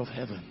the God of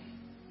heaven.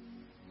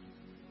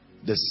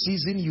 The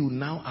season you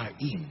now are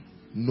in,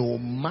 no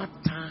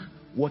matter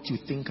what you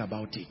think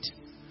about it,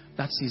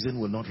 that season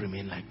will not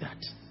remain like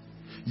that.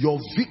 Your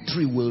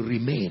victory will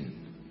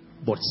remain,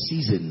 but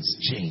seasons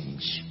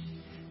change.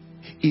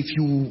 If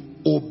you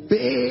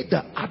obey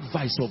the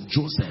advice of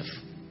Joseph,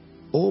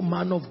 oh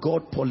man of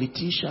God,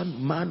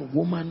 politician, man,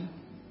 woman,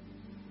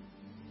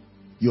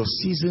 your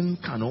season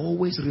can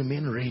always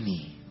remain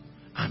rainy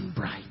and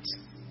bright.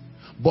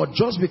 But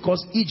just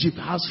because Egypt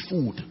has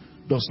food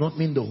does not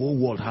mean the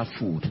whole world have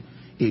food.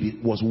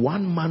 It was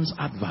one man's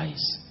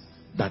advice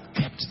that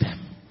kept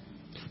them.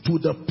 To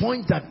the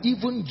point that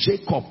even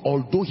Jacob,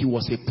 although he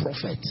was a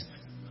prophet,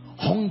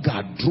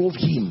 hunger drove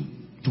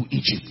him to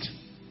Egypt.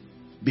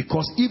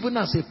 Because even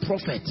as a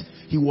prophet,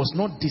 he was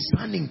not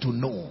discerning to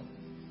know.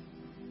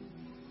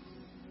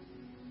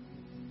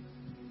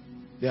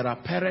 There are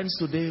parents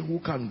today who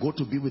can go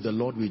to be with the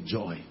Lord with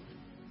joy.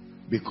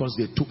 Because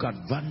they took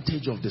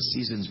advantage of the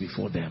seasons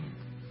before them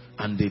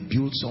and they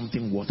built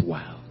something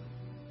worthwhile.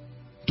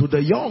 To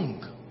the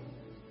young,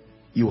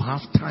 you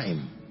have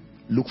time,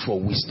 look for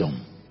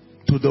wisdom.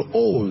 To the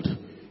old,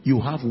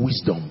 you have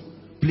wisdom,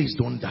 please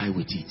don't die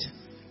with it.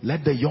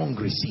 Let the young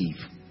receive.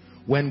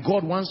 When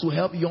God wants to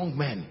help young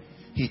men,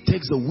 he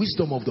takes the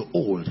wisdom of the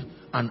old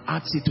and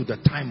adds it to the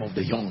time of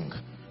the young.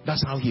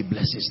 That's how he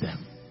blesses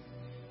them.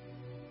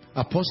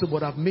 Apostle,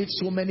 but I've made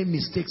so many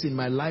mistakes in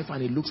my life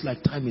and it looks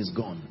like time is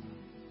gone.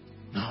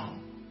 No,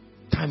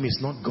 time is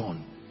not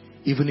gone.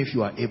 Even if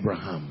you are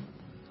Abraham,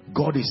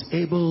 God is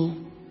able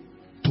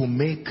to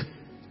make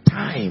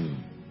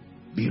time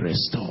be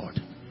restored.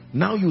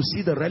 Now you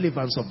see the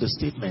relevance of the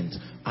statement,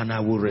 and I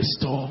will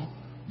restore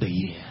the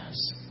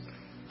years.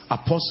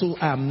 Apostle,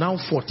 I am now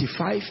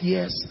 45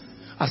 years.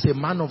 As a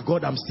man of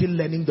God, I'm still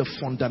learning the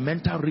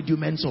fundamental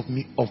rudiments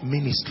of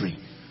ministry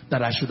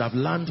that I should have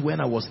learned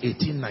when I was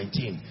 18,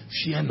 19.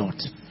 Fear not.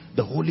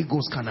 The Holy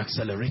Ghost can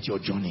accelerate your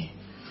journey.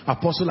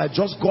 Apostle, I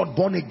just got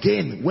born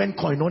again when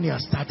Koinonia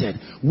started.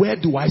 Where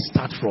do I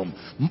start from?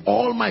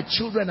 All my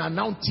children are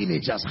now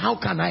teenagers. How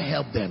can I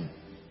help them?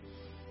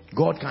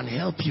 God can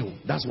help you.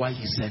 That's why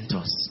he sent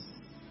us.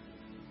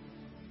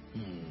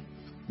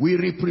 We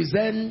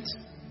represent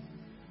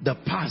the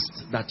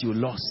past that you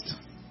lost.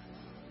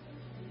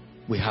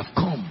 We have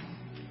come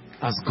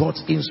as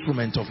God's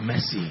instrument of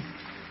mercy.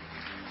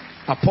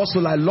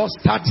 Apostle, I lost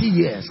 30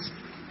 years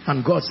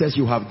and God says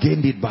you have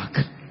gained it back.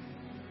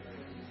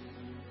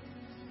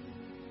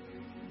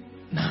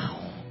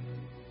 Now,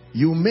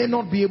 you may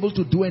not be able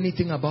to do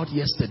anything about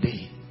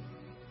yesterday,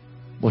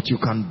 but you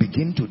can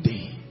begin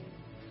today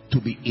to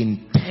be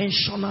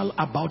intentional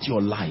about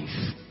your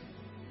life.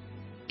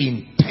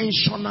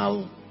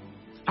 Intentional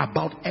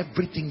about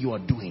everything you are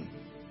doing.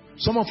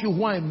 Some of you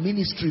who are in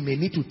ministry may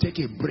need to take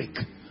a break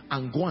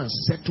and go and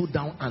settle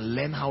down and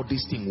learn how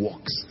this thing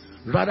works,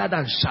 rather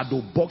than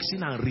shadow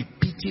boxing and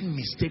repeating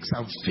mistakes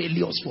and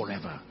failures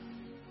forever.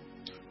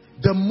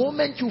 The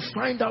moment you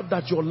find out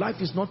that your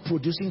life is not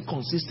producing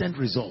consistent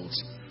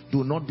results,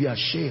 do not be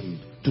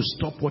ashamed to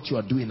stop what you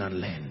are doing and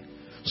learn.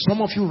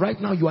 Some of you right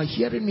now, you are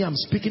hearing me, I'm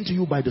speaking to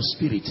you by the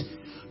Spirit.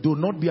 Do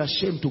not be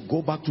ashamed to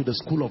go back to the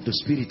school of the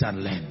Spirit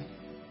and learn.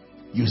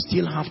 You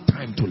still have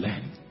time to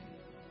learn.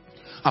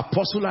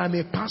 Apostle, I am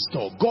a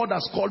pastor. God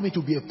has called me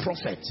to be a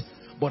prophet,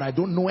 but I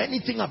don't know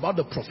anything about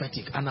the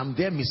prophetic and I'm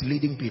there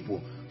misleading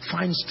people.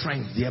 Find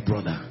strength, dear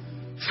brother.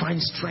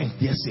 Find strength,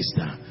 dear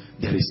sister.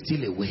 There is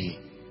still a way.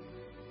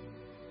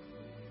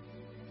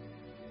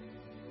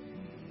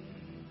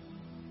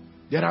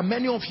 There are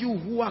many of you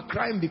who are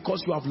crying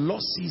because you have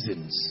lost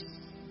seasons.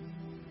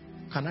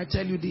 Can I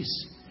tell you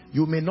this?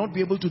 You may not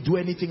be able to do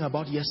anything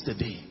about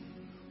yesterday,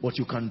 but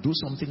you can do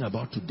something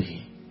about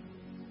today.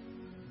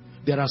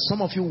 There are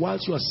some of you,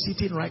 whilst you are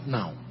sitting right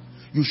now,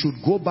 you should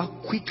go back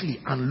quickly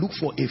and look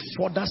for a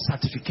further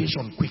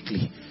certification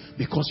quickly,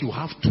 because you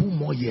have 2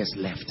 more years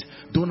left.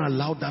 Don't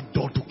allow that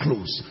door to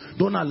close.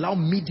 Don't allow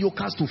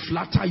mediocres to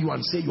flatter you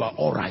and say you are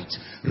all right.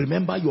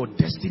 Remember, your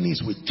destiny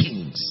is with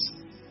kings.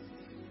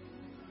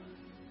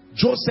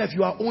 Joseph,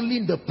 you are only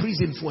in the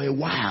prison for a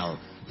while.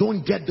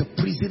 Don't get the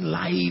prison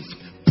life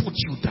put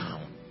you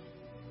down.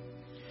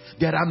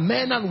 There are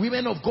men and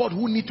women of God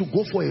who need to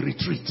go for a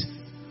retreat.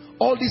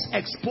 All this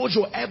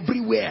exposure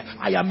everywhere.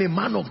 I am a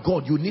man of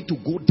God. You need to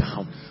go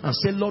down and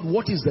say, Lord,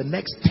 what is the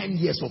next 10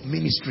 years of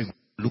ministry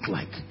look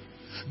like?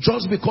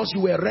 Just because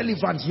you were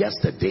relevant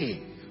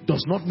yesterday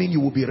does not mean you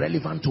will be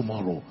relevant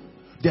tomorrow.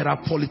 There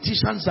are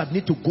politicians that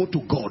need to go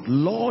to God.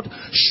 Lord,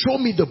 show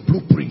me the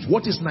blueprint.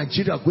 What is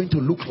Nigeria going to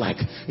look like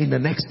in the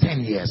next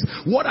 10 years?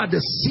 What are the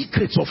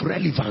secrets of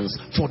relevance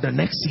for the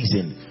next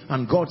season?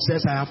 And God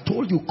says, I have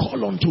told you,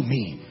 call unto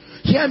me.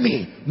 Hear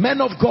me,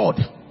 men of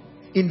God.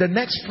 In the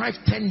next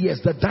 5-10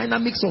 years, the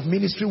dynamics of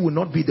ministry will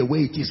not be the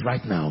way it is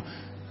right now.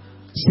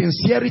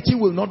 Sincerity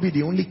will not be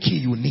the only key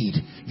you need.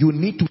 You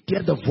need to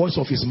hear the voice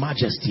of His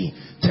Majesty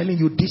telling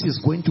you this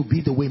is going to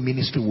be the way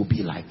ministry will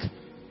be like.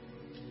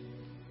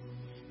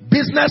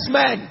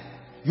 Businessmen,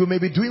 you may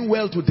be doing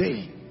well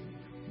today,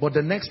 but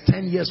the next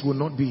 10 years will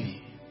not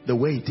be the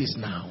way it is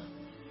now.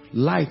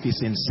 Life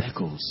is in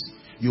circles.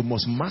 You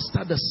must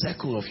master the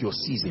circle of your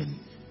season.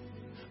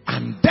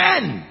 And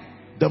then,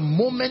 the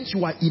moment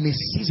you are in a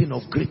season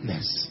of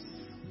greatness,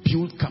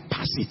 build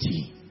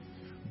capacity,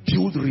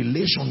 build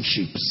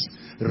relationships,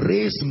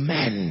 raise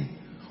men,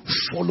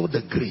 follow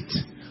the great.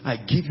 I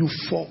give you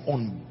 4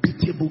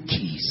 unbeatable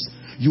keys.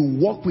 You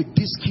walk with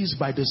these keys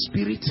by the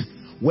Spirit,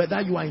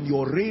 whether you are in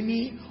your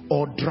rainy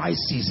or dry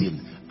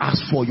season.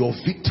 As for your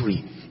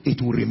victory,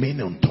 it will remain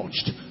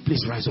untouched.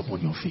 Please rise up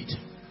on your feet.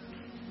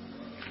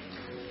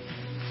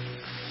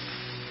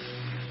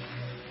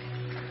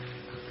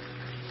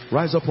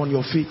 Rise up on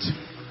your feet.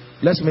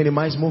 Let's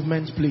minimize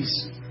movement,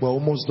 please. We're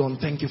almost done.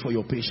 Thank you for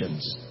your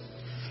patience.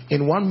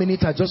 In 1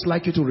 minute, I'd just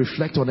like you to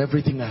reflect on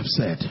everything I've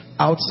said.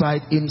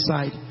 Outside,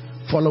 inside,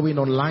 following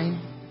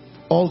online,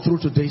 all through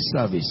today's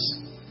service.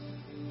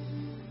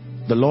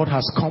 The Lord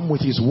has come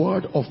with his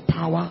word of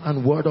power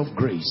and word of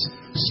grace,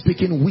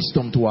 speaking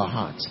wisdom to our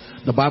hearts.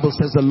 The Bible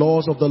says the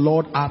laws of the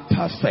Lord are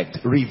perfect,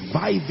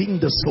 reviving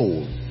the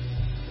soul.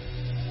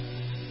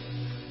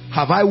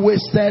 Have I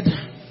wasted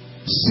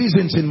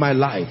seasons in my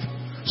life?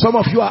 Some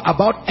of you are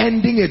about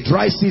ending a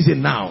dry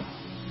season now.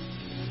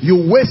 You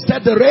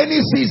wasted the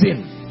rainy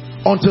season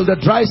until the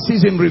dry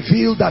season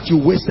revealed that you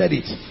wasted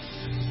it.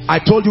 I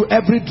told you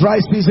every dry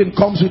season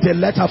comes with a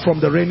letter from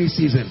the rainy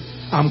season.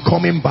 I'm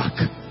coming back.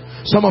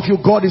 Some of you,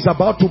 God is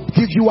about to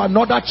give you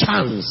another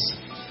chance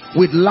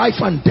with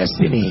life and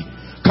destiny.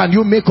 Can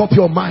you make up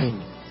your mind?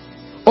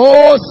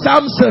 Oh,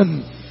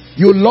 Samson,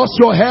 you lost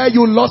your hair,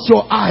 you lost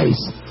your eyes,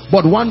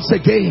 but once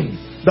again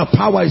the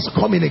power is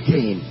coming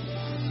again.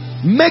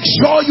 Make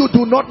sure you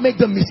do not make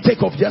the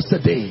mistake of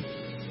yesterday.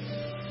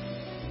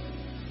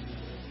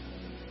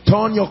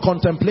 Turn your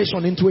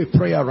contemplation into a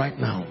prayer right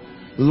now.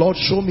 Lord,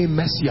 show me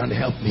mercy and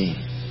help me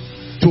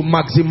to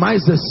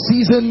maximize the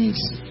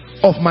seasons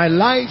of my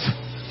life,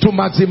 to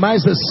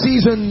maximize the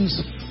seasons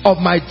of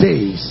my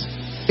days.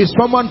 Is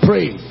someone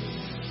praying?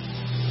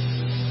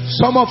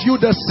 Some of you,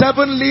 the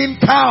 7 lean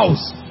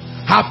cows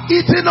have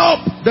eaten up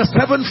the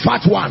 7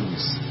 fat ones.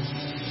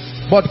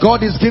 But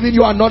God is giving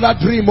you another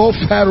dream, oh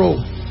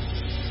Pharaoh.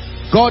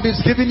 God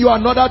is giving you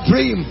another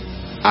dream,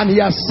 and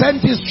he has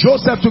sent his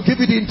Joseph to give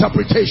you the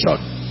interpretation.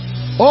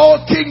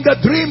 Oh king,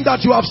 the dream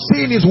that you have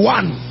seen is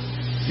one.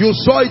 You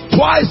saw it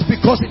twice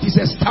because it is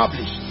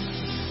established.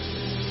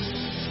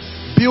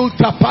 Build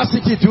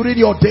capacity during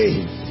your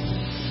day.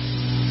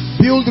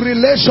 Build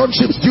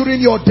relationships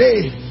during your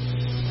day.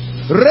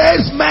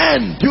 Raise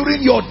men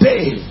during your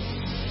day.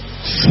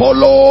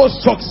 Follow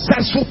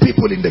successful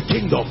people in the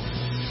kingdom.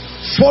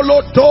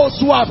 Follow those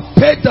who have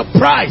paid the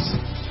price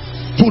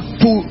to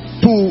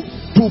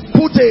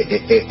put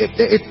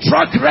a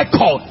track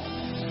record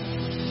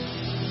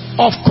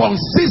of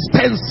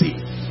consistency.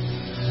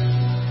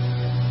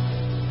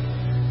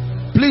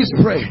 Please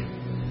pray.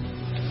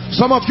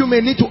 Some of you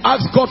may need to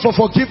ask God for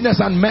forgiveness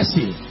and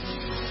mercy.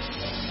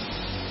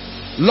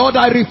 Lord,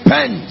 I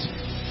repent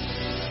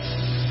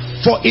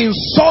for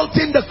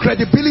insulting the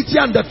credibility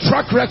and the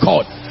track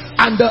record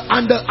and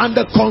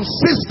the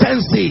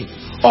consistency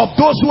of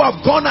those who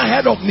have gone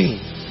ahead of me.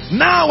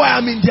 Now I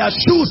am in their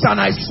shoes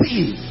and I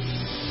see.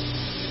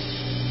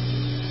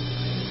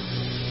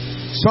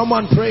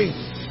 Someone pray.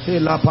 Pray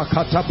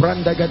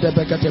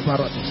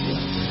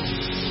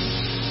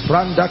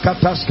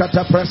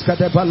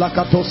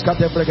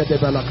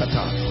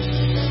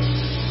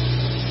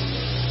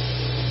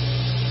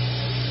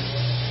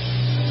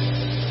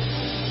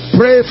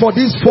for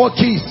these 4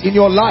 keys in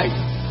your life.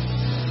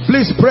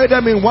 Please pray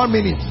them in 1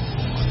 minute.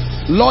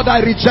 Lord, I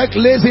reject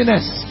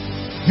laziness.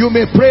 You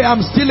may pray,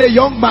 I'm still a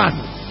young man.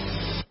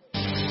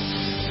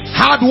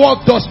 Hard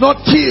work does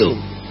not kill.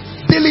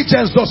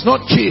 Diligence does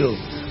not kill.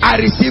 I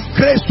receive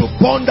grace to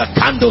burn the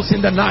candles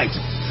in the night.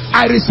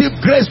 I receive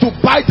grace to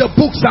buy the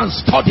books and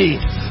study.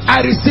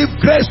 I receive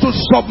grace to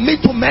submit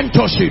to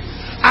mentorship.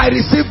 I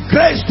receive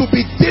grace to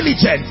be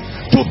diligent,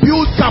 to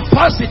build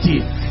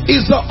capacity.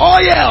 Is the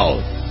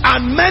oil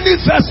and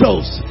many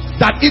vessels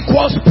that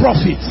equals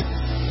profit.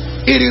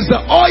 It is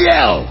the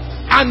oil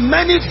and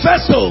many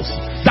vessels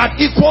that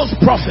equals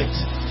profit.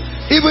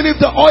 Even if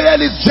the oil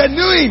is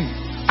genuine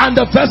and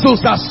the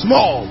vessels are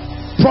small,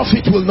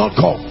 profit will not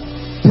come.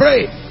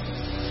 Pray.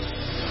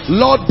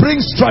 Lord,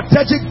 bring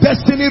strategic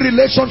destiny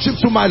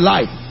relationships to my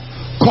life.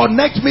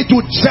 Connect me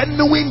to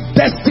genuine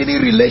destiny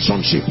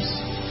relationships.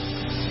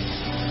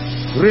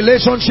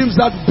 Relationships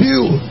that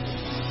build,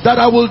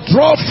 that I will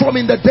draw from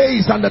in the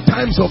days and the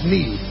times of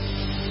need.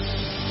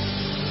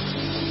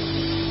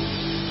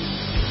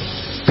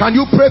 Can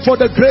you pray for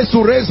the grace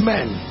to raise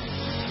men?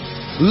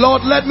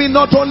 Lord, let me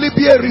not only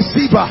be a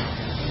receiver,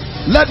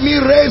 let me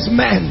raise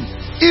men.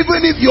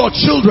 Even if your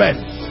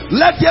children,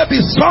 let there be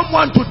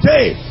someone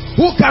today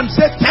who can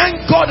say,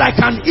 thank God I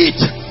can eat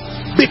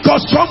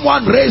because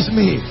someone raised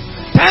me.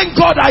 Thank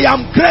God I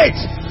am great.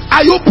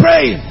 Are you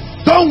praying?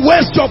 Don't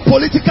waste your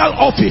political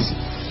office.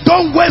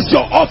 Don't waste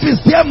your office,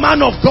 dear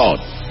man of God.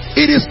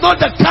 It is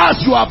not the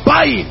cars you are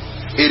buying.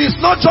 It is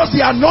not just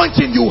the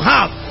anointing you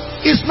have.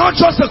 It's not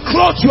just the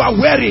clothes you are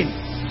wearing.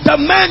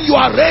 The man you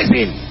are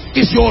raising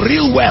is your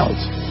real wealth.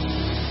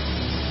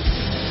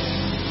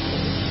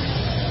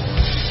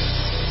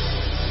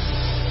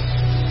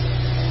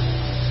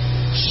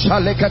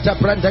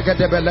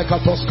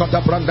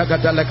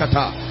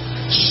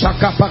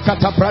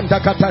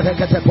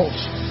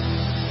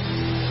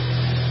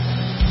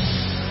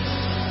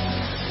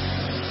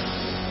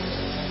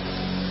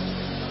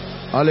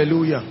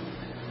 Hallelujah.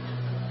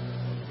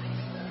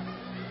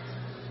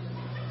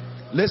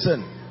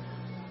 Listen,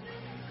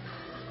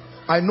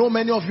 I know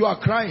many of you are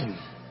crying.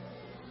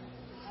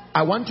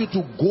 I want you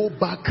to go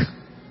back,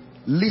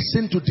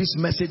 listen to this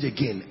message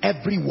again.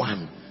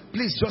 Everyone,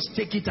 please just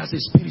take it as a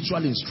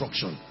spiritual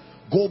instruction.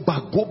 Go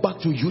back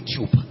to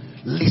YouTube,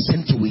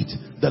 listen to it,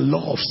 the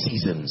law of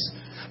seasons,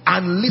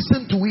 and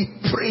listen to it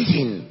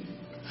praying,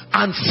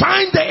 and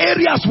find the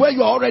areas where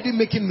you are already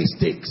making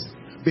mistakes.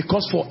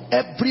 Because for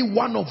every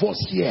one of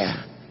us here,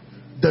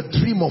 the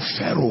dream of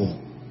Pharaoh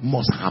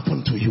must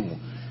happen to you.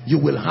 You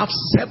will have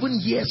 7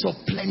 years of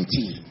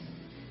plenty,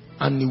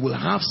 and you will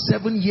have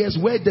 7 years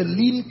where the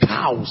lean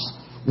cows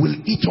will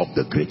eat up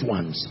the great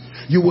ones.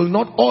 You will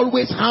not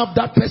always have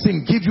that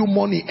person give you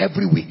money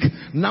every week.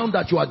 Now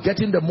that you are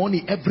getting the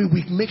money every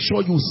week, make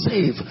sure you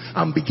save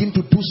and begin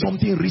to do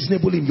something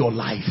reasonable in your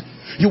life.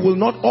 You will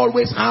not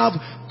always have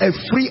a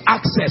free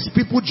access.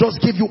 People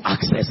just give you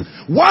access.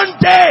 One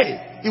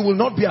day, it will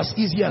not be as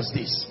easy as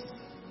this.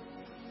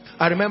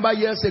 I remember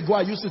years ago,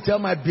 I used to tell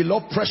my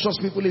beloved precious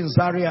people in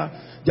Zaria,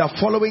 they are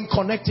following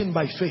Connecting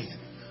by Faith.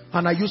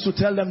 And I used to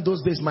tell them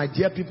those days, my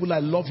dear people, I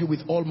love you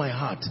with all my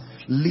heart.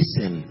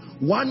 Listen,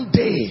 one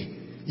day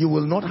you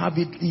will not have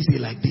it easy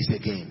like this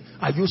again.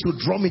 I used to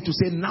draw me to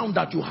say, now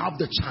that you have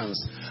the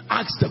chance,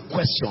 ask the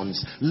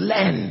questions,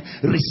 learn,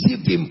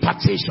 receive the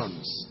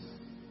impartations.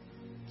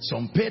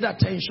 Some paid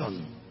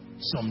attention,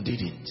 some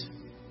didn't.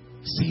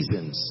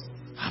 Seasons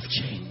have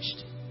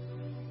changed.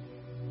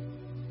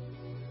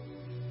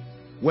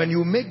 When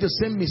you make the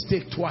same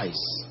mistake twice,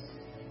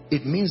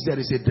 it means there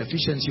is a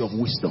deficiency of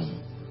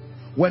wisdom.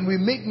 When we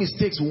make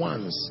mistakes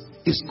once,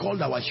 it's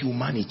called our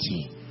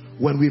humanity.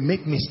 When we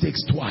make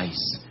mistakes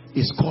twice,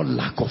 it's called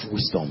lack of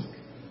wisdom.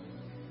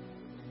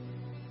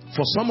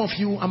 For some of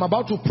you, I'm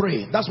about to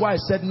pray. That's why I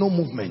said no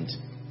movement.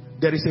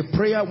 There is a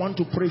prayer I want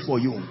to pray for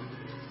you.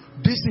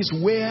 This is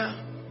where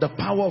the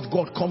power of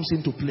God comes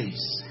into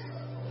place.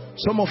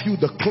 Some of you,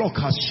 the clock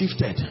has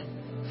shifted.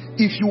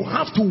 If you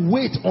have to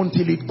wait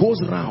until it goes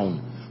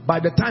round, by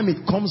the time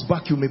it comes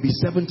back, you may be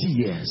 70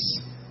 years.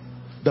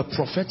 The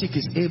prophetic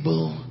is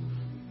able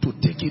to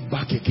take it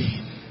back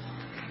again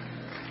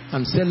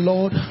and say,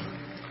 Lord,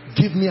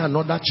 give me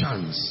another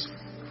chance.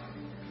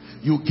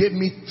 You gave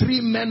me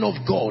 3 men of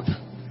God,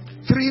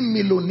 3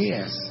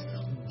 millionaires,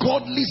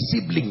 godly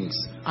siblings,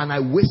 and I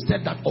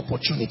wasted that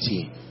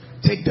opportunity.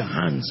 Take the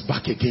hands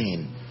back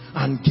again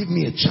and give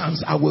me a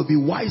chance. I will be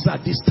wiser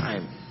this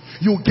time.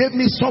 You gave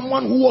me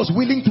someone who was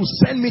willing to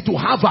send me to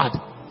Harvard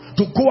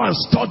to go and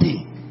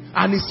study,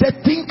 and he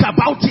said, think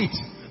about it,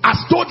 as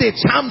though they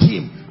charmed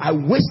him. I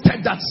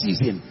wasted that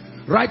season.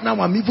 Right now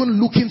I'm even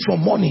looking for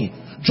money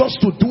just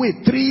to do a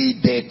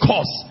 3-day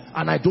course,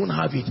 and I don't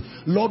have it.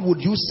 Lord,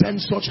 would you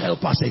send such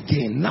helpers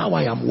again? Now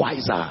I am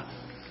wiser.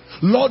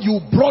 Lord,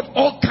 you brought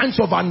all kinds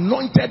of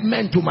anointed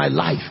men to my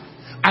life.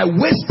 I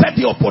wasted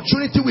the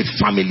opportunity with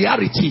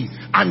familiarity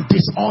and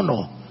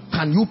dishonor.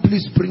 Can you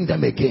please bring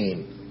them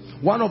again?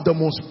 One of the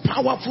most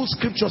powerful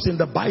scriptures in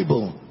the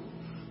Bible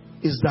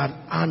is that,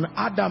 and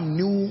Adam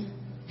knew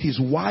his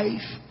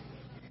wife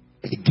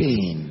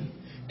again.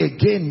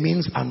 Again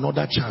means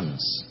another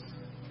chance.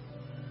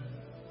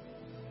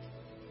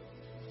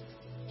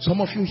 Some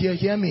of you here,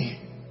 hear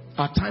me.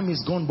 Our time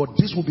is gone, but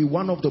this will be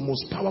one of the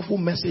most powerful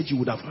messages you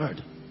would have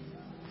heard.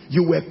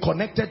 You were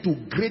connected to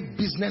great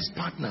business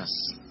partners,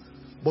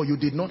 but you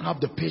did not have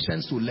the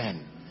patience to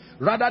learn.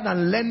 Rather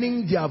than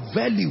learning their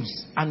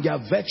values and their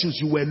virtues,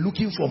 you were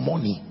looking for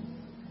money.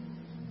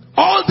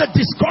 All the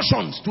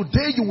discussions,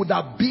 today you would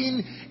have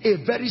been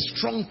a very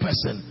strong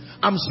person.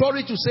 I'm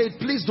sorry to say it,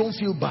 please don't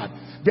feel bad.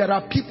 There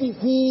are people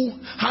who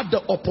had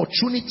the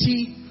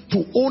opportunity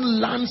to own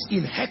lands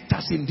in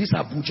hectares in this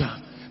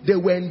Abuja. They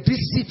were in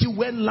this city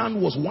when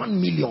land was 1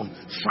 million,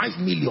 5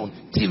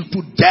 million. Till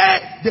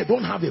today, they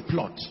don't have a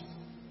plot.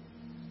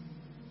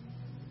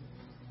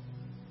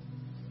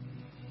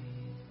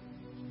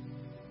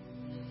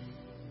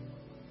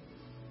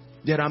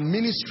 There are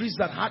ministries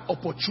that had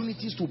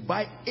opportunities to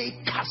buy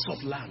acres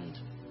of land.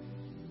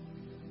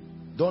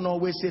 Don't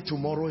always say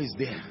tomorrow is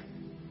there.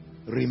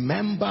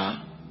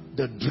 Remember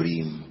the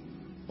dream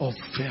of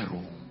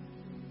Pharaoh.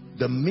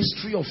 The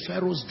mystery of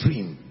Pharaoh's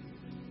dream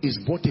is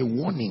both a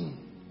warning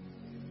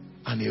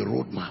and a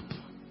roadmap.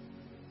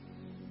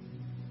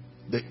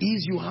 The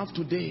ease you have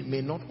today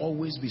may not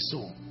always be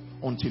so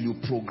until you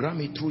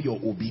program it through your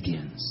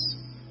obedience.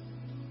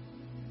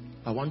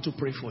 I want to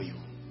pray for you.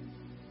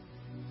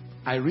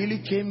 I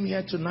really came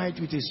here tonight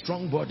with a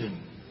strong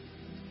burden.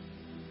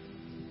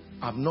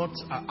 I'm not,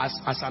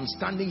 as I'm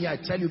standing here, I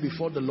tell you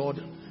before the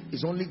Lord,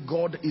 it's only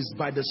God, is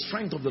by the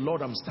strength of the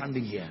Lord I'm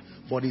standing here.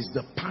 But it's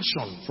the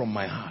passion from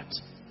my heart.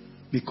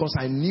 Because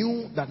I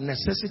knew that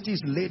necessity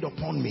is laid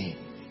upon me.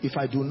 If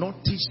I do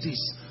not teach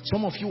this,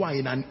 some of you are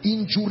in an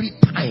injury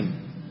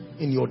time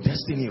in your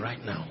destiny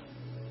right now.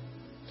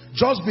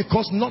 Just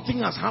because nothing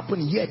has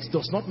happened yet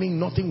does not mean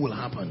nothing will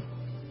happen.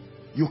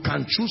 You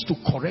can choose to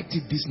correct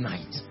it this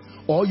night.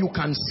 Or you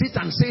can sit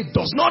and say, it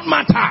does not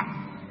matter.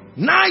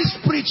 Nice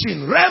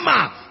preaching,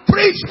 Rema,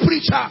 preach,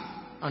 preacher.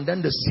 And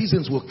then the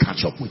seasons will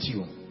catch up with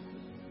you.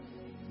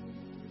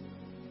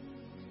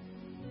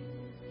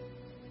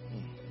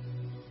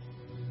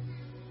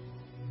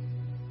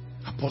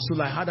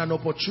 Apostle, I had an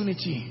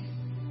opportunity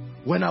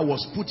when I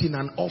was put in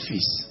an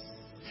office.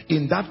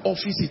 In that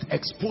office, it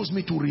exposed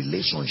me to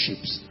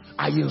relationships.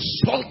 I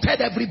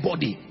insulted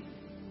everybody.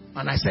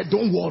 And I said,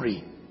 don't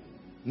worry.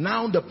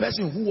 Now the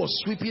person who was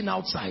sweeping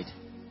outside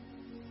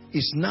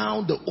is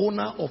now the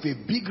owner of a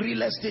big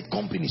real estate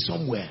company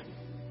somewhere.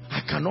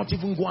 I cannot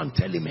even go and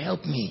tell him,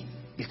 help me,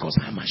 because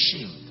I'm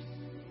ashamed.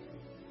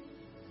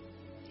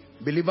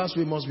 Believers,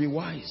 we must be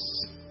wise.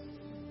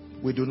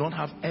 We do not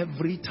have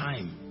every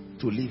time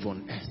to live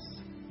on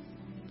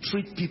earth.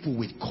 Treat people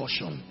with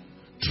caution.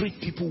 Treat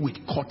people with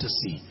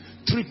courtesy.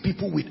 Treat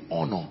people with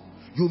honor.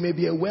 You may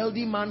be a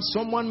wealthy man.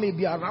 Someone may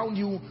be around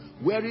you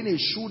wearing a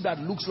shoe that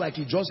looks like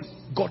he just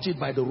got it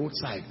by the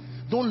roadside.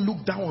 Don't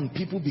look down on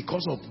people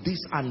because of this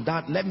and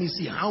that. Let me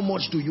see, how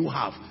much do you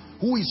have?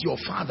 Who is your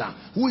father?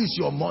 Who is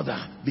your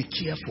mother? Be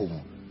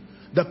careful.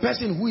 The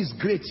person who is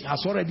great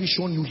has already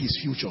shown you his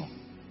future.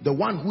 The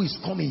one who is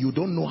coming, you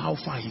don't know how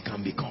far he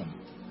can become.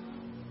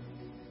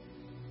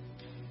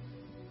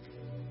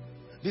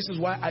 This is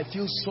why I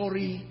feel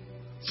sorry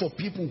for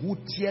people who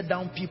tear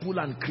down people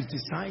and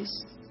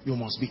criticize. You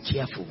must be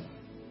careful.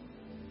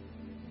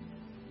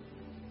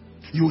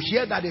 You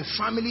hear that a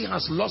family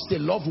has lost a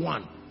loved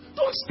one.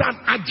 Don't start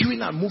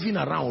arguing and moving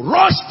around.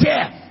 Rush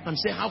there and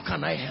say, how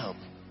can I help?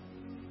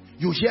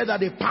 You hear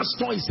that a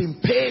pastor is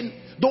in pain.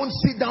 Don't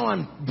sit down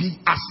and be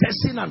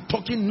assessing and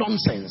talking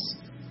nonsense.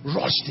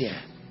 Rush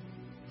there.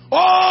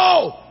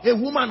 Oh, a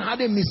woman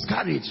had a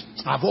miscarriage.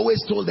 I've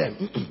always told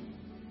them,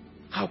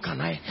 how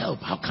can I help?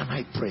 How can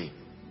I pray?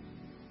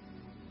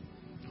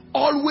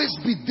 Always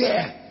be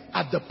there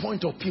at the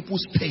point of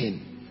people's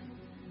pain.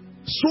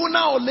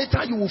 Sooner or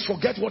later you will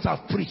forget what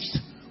I've preached,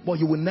 but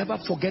you will never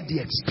forget the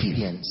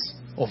experience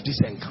of this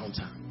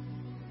encounter.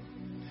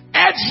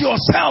 Edge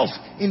yourself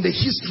in the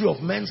history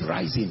of men's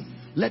rising.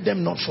 Let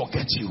them not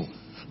forget you.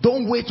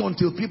 Don't wait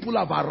until people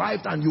have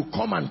arrived and you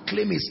come and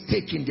claim a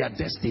stake in their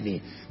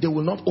destiny. They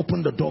will not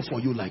open the door for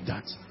you like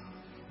that.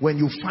 When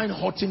you find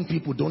hurting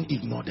people, don't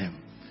ignore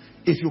them.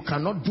 If you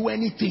cannot do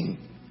anything,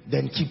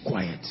 then keep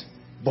quiet.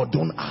 But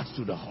don't add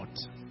to the hurt.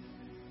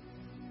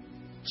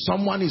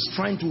 Someone is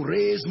trying to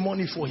raise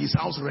money for his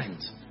house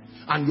rent,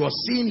 and you're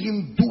seeing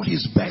him do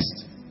his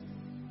best.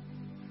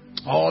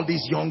 All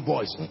these young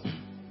boys,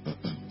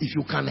 if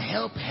you can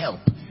help,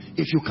 help.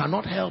 If you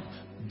cannot help,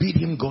 bid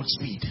him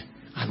Godspeed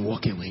and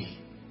walk away.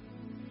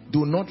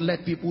 Do not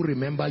let people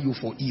remember you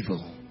for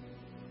evil.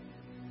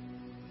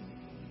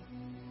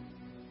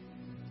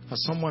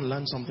 Has someone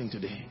learned something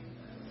today?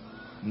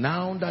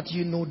 Now that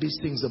you know these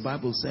things, the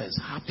Bible says,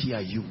 happy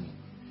are you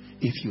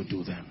if you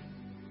do them.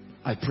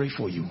 I pray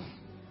for you.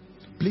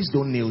 Please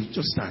don't kneel,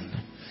 just stand.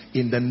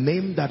 In the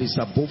name that is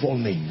above all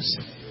names,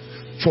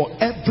 for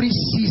every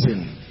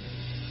season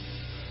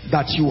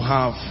that you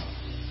have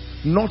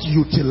not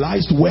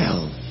utilized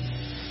well,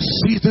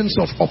 seasons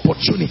of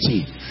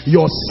opportunity,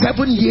 your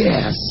 7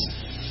 years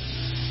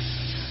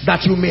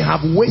that you may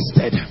have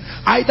wasted,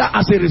 either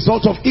as a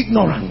result of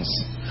ignorance,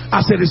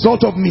 as a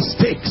result of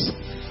mistakes,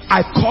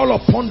 I call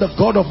upon the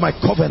God of my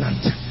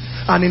covenant,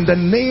 and in the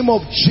name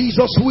of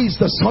Jesus, who is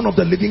the Son of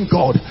the living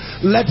God,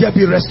 let there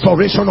be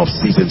restoration of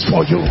seasons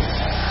for you.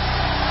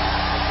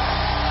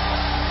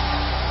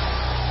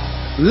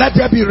 Let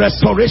there be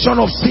restoration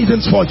of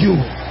seasons for you.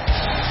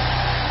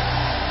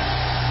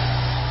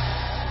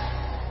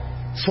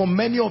 For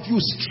many of you,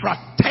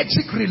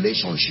 strategic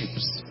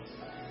relationships,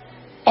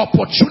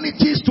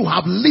 opportunities to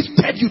have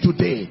lifted you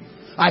today,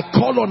 I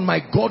call on my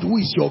God who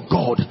is your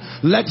God.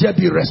 Let there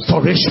be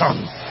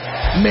restoration.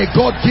 May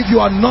God give you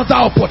another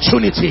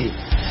opportunity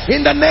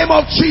in the name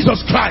of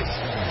Jesus Christ.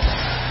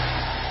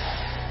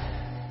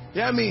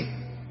 Hear me.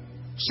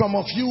 Some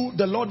of you,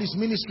 the Lord is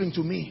ministering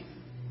to me.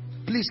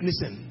 Please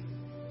listen.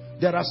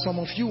 There are some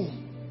of you,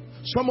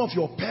 some of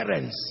your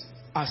parents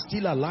are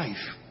still alive.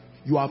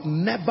 You have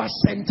never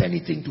sent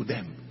anything to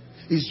them.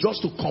 It's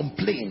just to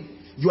complain.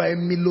 You are a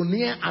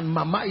millionaire and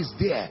mama is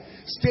there,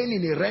 staying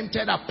in a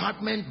rented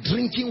apartment,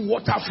 drinking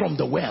water from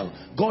the well.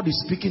 God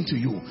is speaking to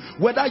you.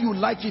 Whether you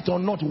like it or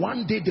not,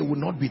 one day they will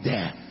not be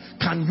there.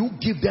 Can you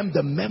give them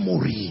the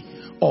memory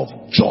of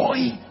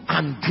joy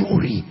and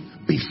glory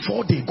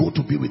before they go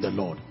to be with the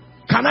Lord?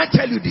 Can I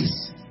tell you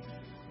this?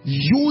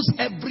 Use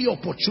every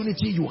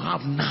opportunity you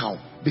have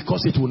now,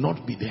 because it will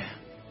not be there.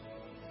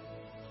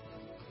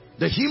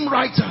 The hymn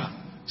writer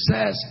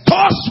says,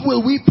 thus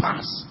will we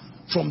pass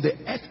from the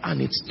earth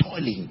and its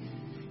toiling.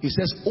 He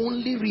says,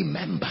 only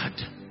remembered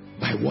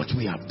by what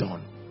we have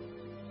done.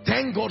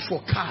 Thank God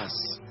for cars,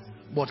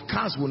 but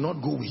cars will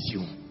not go with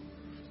you.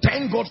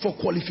 Thank God for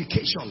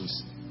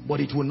qualifications, but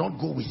it will not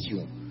go with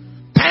you.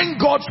 Thank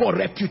God for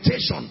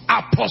reputation.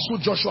 Apostle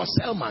Joshua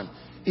Selman,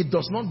 it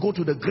does not go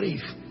to the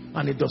grave,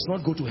 and it does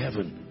not go to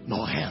heaven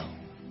nor hell.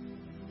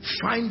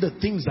 Find the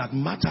things that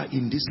matter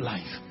in this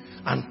life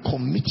and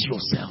commit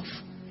yourself.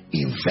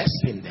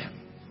 Invest in them.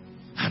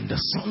 And the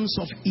sons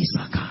of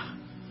Issachar,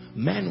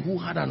 men who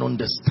had an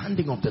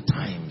understanding of the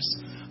times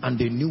and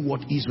they knew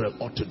what Israel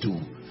ought to do.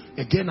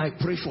 Again, I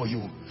pray for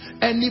you.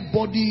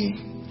 Anybody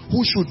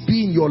who should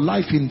be in your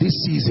life in this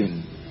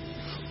season,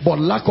 but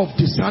lack of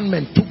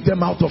discernment took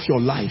them out of your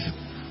life,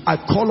 I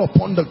call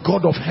upon the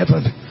God of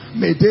heaven.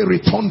 May they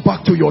return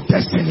back to your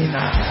destiny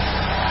now.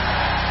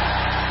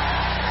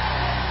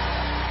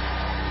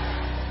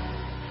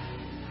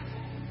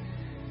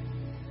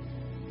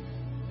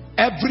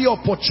 Every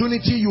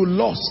opportunity you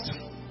lost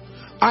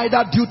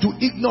either due to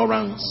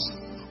ignorance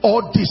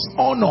or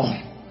dishonor,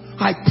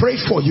 I pray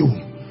for you.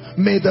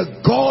 May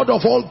the God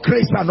of all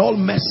grace and all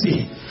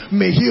mercy,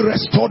 may he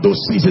restore those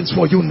seasons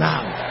for you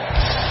now.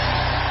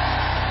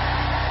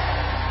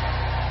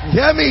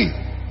 Hear me.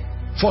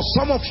 For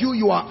some of you,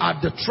 you are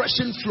at the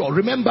threshing floor.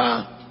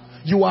 Remember,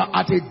 you are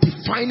at a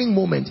defining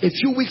moment. A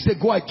few weeks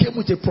ago, I came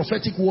with a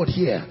prophetic word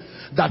here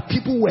that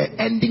people were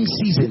ending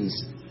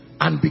seasons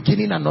and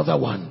beginning another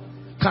one.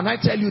 Can I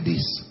tell you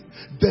this?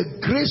 The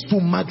grace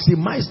to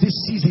maximize this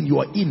season you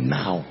are in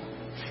now,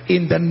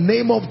 in the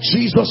name of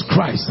Jesus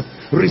Christ,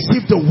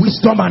 receive the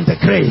wisdom and the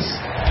grace.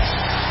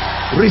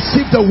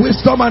 Receive the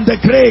wisdom and the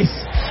grace.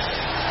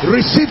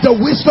 Receive the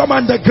wisdom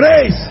and the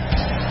grace.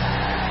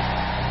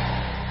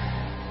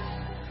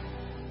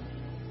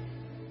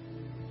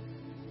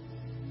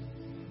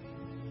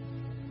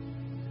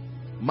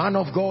 Man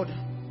of God,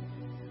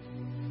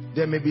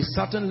 there may be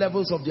certain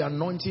levels of the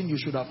anointing you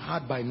should have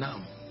had by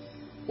now,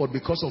 but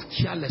because of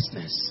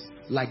carelessness,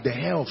 like the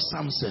hair of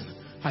Samson,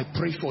 I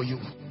pray for you.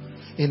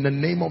 In the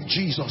name of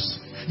Jesus,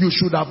 you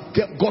should have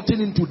gotten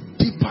into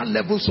deeper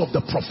levels of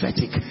the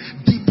prophetic,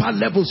 deeper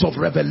levels of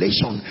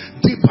revelation,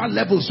 deeper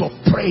levels of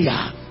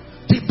prayer,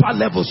 deeper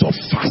levels of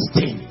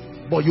fasting,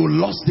 but you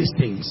lost these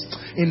things.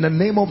 In the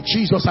name of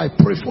Jesus, I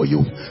pray for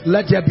you.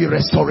 Let there be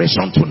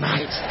restoration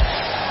tonight.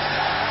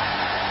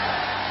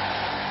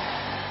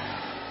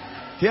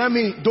 Hear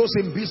me, those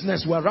in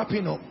business, we're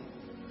wrapping up.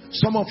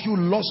 Some of you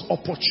lost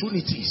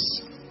opportunities.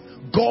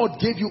 God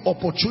gave you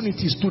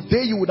opportunities.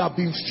 Today you would have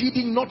been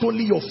feeding not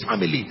only your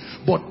family,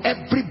 but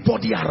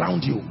everybody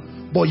around you.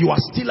 But you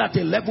are still at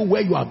a level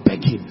where you are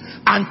begging.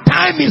 And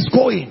time is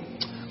going.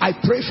 I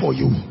pray for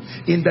you.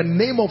 In the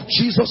name of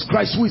Jesus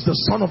Christ, who is the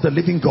Son of the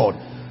living God.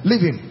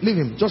 Leave him, leave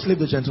him. Just leave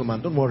the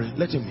gentleman. Don't worry,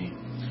 let him be.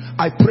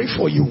 I pray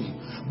for you.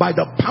 By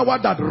the power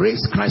that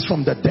raised Christ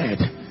from the dead,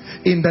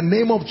 in the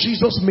name of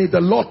Jesus, may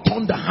the Lord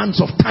turn the hands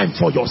of time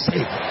for your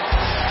sake.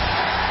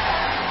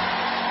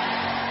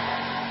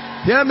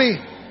 Hear me.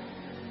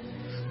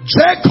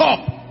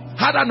 Jacob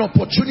had an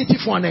opportunity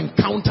for an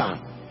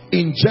encounter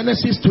in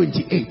Genesis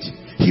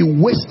 28. He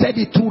wasted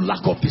it through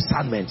lack of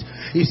discernment.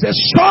 He says,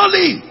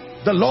 surely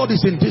the Lord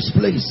is in this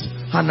place,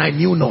 and I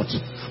knew not.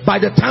 By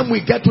the time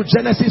we get to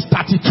Genesis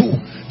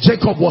 32,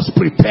 Jacob was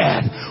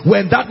prepared.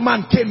 When that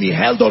man came, he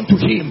held on to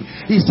him.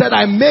 He said,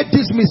 I made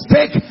this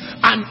mistake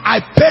and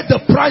I paid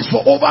the price for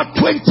over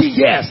 20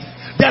 years.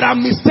 There are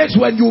mistakes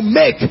when you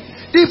make.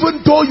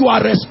 Even though you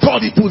are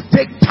restored, it will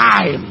take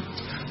time.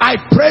 I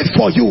pray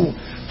for you.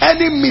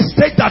 Any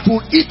mistake that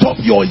will eat up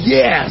your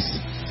years,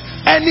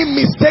 any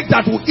mistake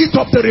that will eat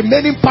up the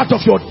remaining part of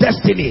your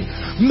destiny,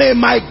 may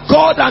my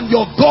God and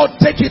your God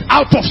take it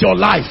out of your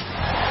life.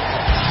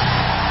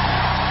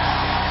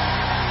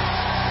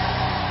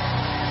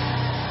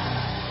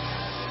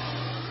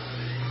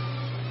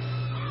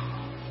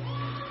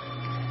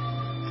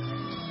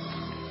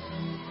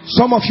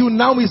 Some of you,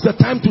 now is the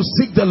time to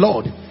seek the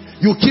Lord.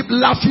 You keep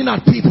laughing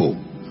at people.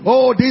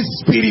 Oh, these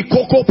spirit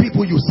cocoa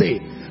people, you say.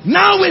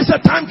 Now is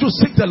the time to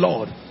seek the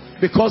Lord.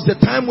 Because the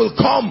time will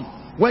come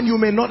when you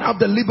may not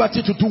have the liberty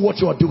to do what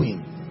you are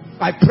doing.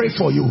 I pray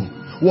for you.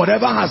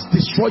 Whatever has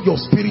destroyed your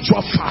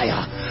spiritual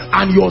fire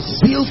and your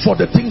zeal for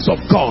the things of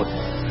God.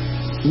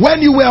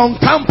 When you were on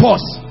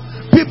campus,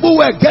 people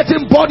were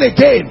getting born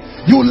again.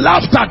 You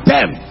laughed at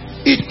them.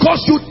 It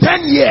cost you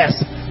 10 years.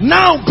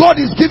 Now God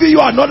is giving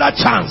you another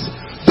chance.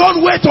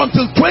 Don't wait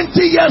until 20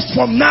 years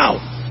from now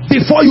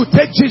before you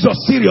take Jesus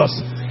serious.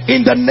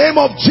 In the name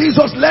of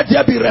Jesus, let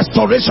there be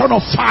restoration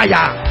of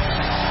fire.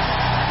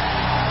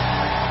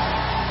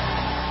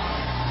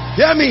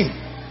 Hear me.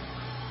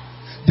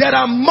 There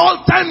are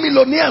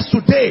multi-millionaires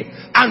today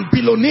and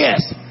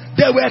billionaires.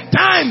 There were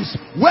times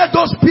where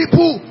those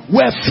people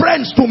were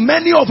friends to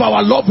many of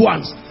our loved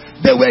ones.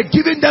 They were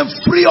giving them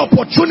free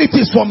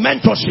opportunities for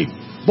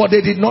mentorship, but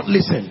they did not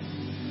listen.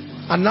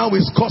 And now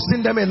it's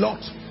costing them a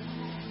lot.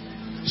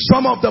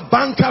 Some of the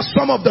bankers,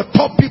 some of the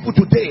top people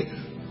today,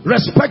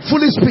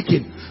 respectfully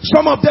speaking,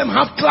 some of them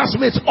have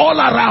classmates all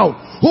around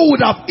who would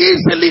have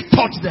easily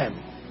taught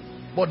them,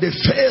 but they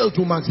failed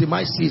to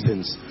maximize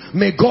seasons.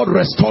 May God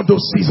restore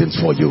those seasons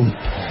for you.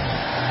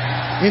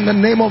 In the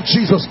name of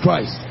Jesus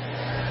Christ.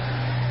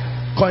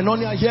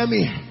 Koinonia, hear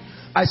me.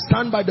 I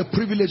stand by the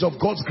privilege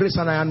of God's grace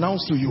and I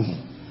announce to you,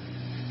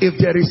 if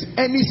there is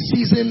any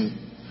season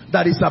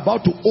that is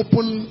about to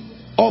open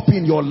up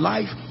in your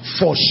life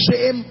for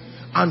shame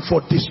and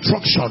for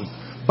destruction,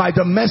 by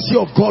the mercy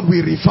of God, we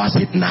reverse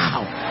it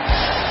now.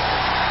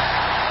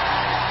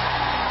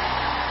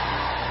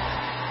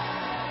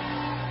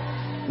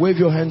 Wave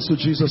your hands to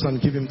Jesus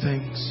and give him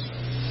thanks.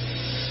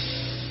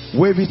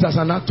 Wave it as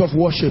an act of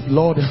worship.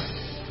 Lord,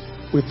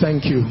 we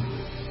thank you.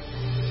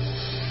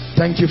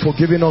 Thank you for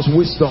giving us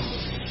wisdom.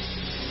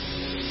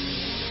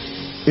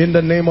 In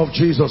the name of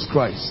Jesus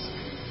Christ.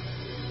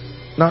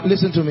 Now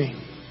listen to me.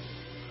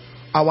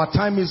 Our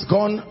time is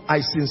gone.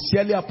 I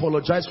sincerely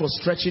apologize for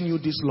stretching you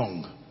this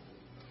long,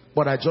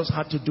 but I just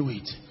had to do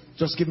it.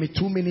 Just give me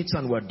 2 minutes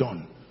and we're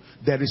done.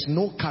 There is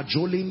no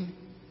cajoling.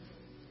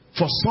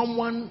 For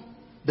someone,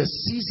 The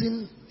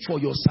season for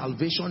your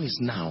salvation is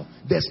now.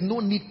 There's no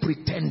need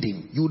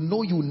pretending. You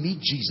know you need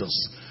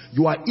Jesus.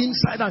 You are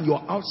inside and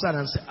you're outside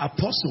and say,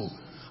 Apostle,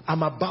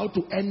 I'm about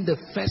to end the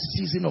first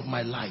season of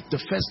my life, the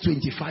first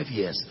 25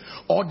 years,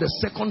 or the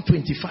second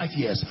 25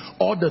 years,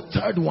 or the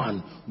third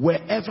one.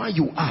 Wherever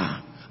you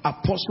are,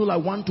 Apostle, I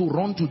want to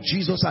run to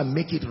Jesus and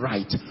make it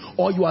right.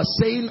 Or you are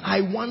saying,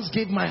 I once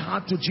gave my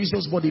heart to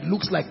Jesus, but it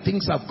looks like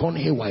things have gone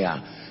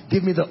haywire.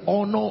 Give me the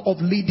honor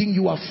of leading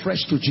you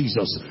afresh to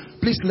Jesus.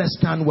 Please, let's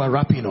stand. We're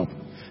wrapping up.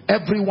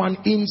 Everyone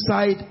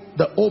inside,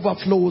 the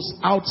overflows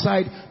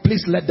outside,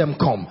 please let them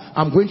come.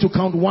 I'm going to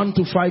count 1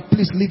 to 5.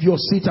 Please leave your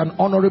seat and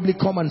honorably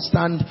come and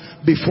stand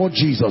before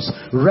Jesus,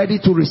 ready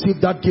to receive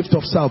that gift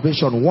of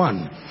salvation.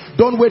 1.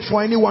 Don't wait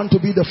for anyone to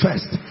be the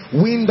first.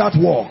 Win that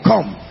war.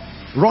 Come.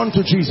 Run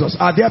to Jesus.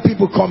 Are there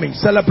people coming?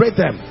 Celebrate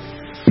them.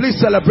 Please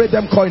celebrate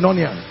them,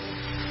 Koinonia.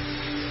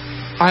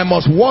 I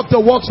must walk the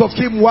walks of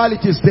him while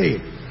it is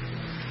day.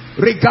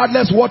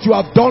 Regardless what you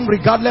have done,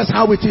 regardless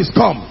how it is,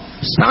 come.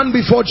 Stand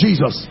before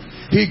Jesus.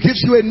 He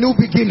gives you a new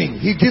beginning.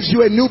 He gives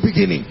you a new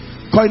beginning.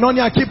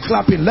 Koinonia, keep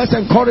clapping. Let's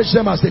encourage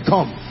them as they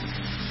come.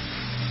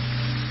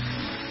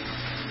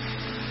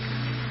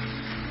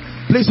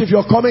 Please, if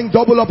you're coming,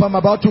 double up. I'm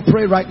about to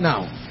pray right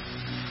now.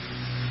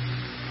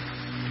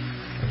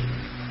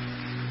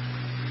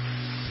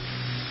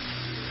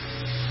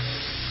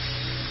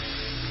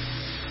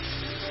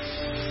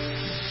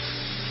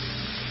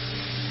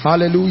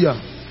 Hallelujah.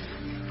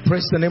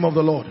 Praise the name of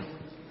the Lord.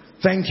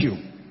 Thank you.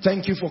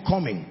 Thank you for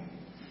coming.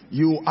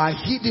 You are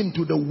hidden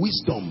to the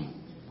wisdom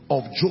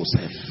of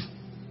Joseph.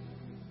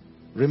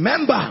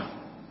 Remember,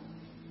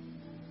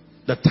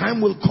 the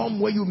time will come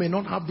where you may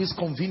not have this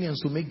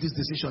convenience to make this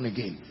decision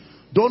again.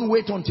 Don't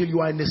wait until you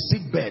are in a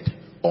sick bed,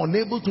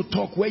 unable to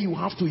talk, where you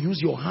have to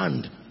use your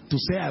hand to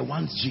say, I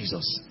want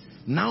Jesus.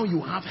 Now you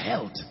have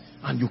health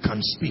and you can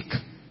speak.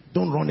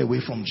 Don't run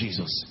away from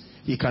Jesus.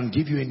 He can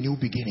give you a new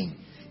beginning.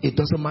 It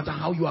doesn't matter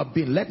how you have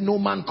been. Let no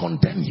man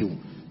condemn you.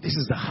 This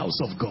is the house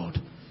of God,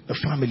 the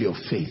family of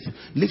faith.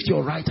 Lift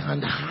your right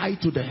hand high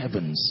to the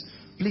heavens.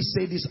 Please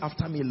say this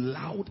after me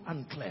loud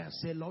and clear.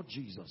 Say, Lord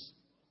Jesus.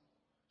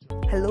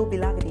 Hello,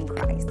 beloved in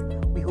Christ.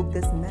 We hope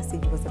this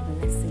message was a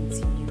blessing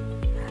to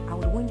you. I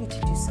would want you to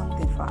do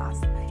something for us.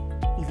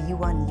 If you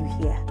are new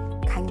here,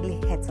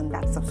 kindly hit on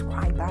that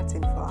subscribe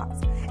button for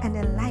us. And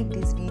then like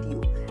this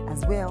video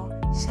as well.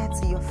 Share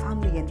to your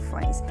family and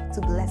friends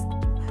to bless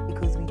them.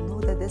 Because we know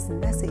that this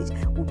message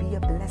will be a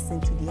blessing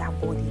to their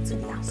body, to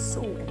their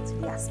soul, and to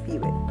their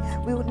spirit.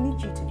 We would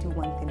need you to do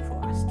one thing for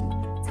us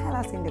too. Tell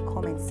us in the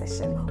comment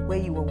section where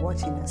you were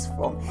watching us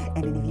from.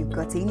 And then if you've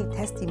got any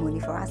testimony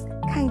for us,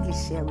 kindly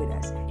share with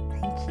us.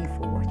 Thank you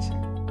for watching.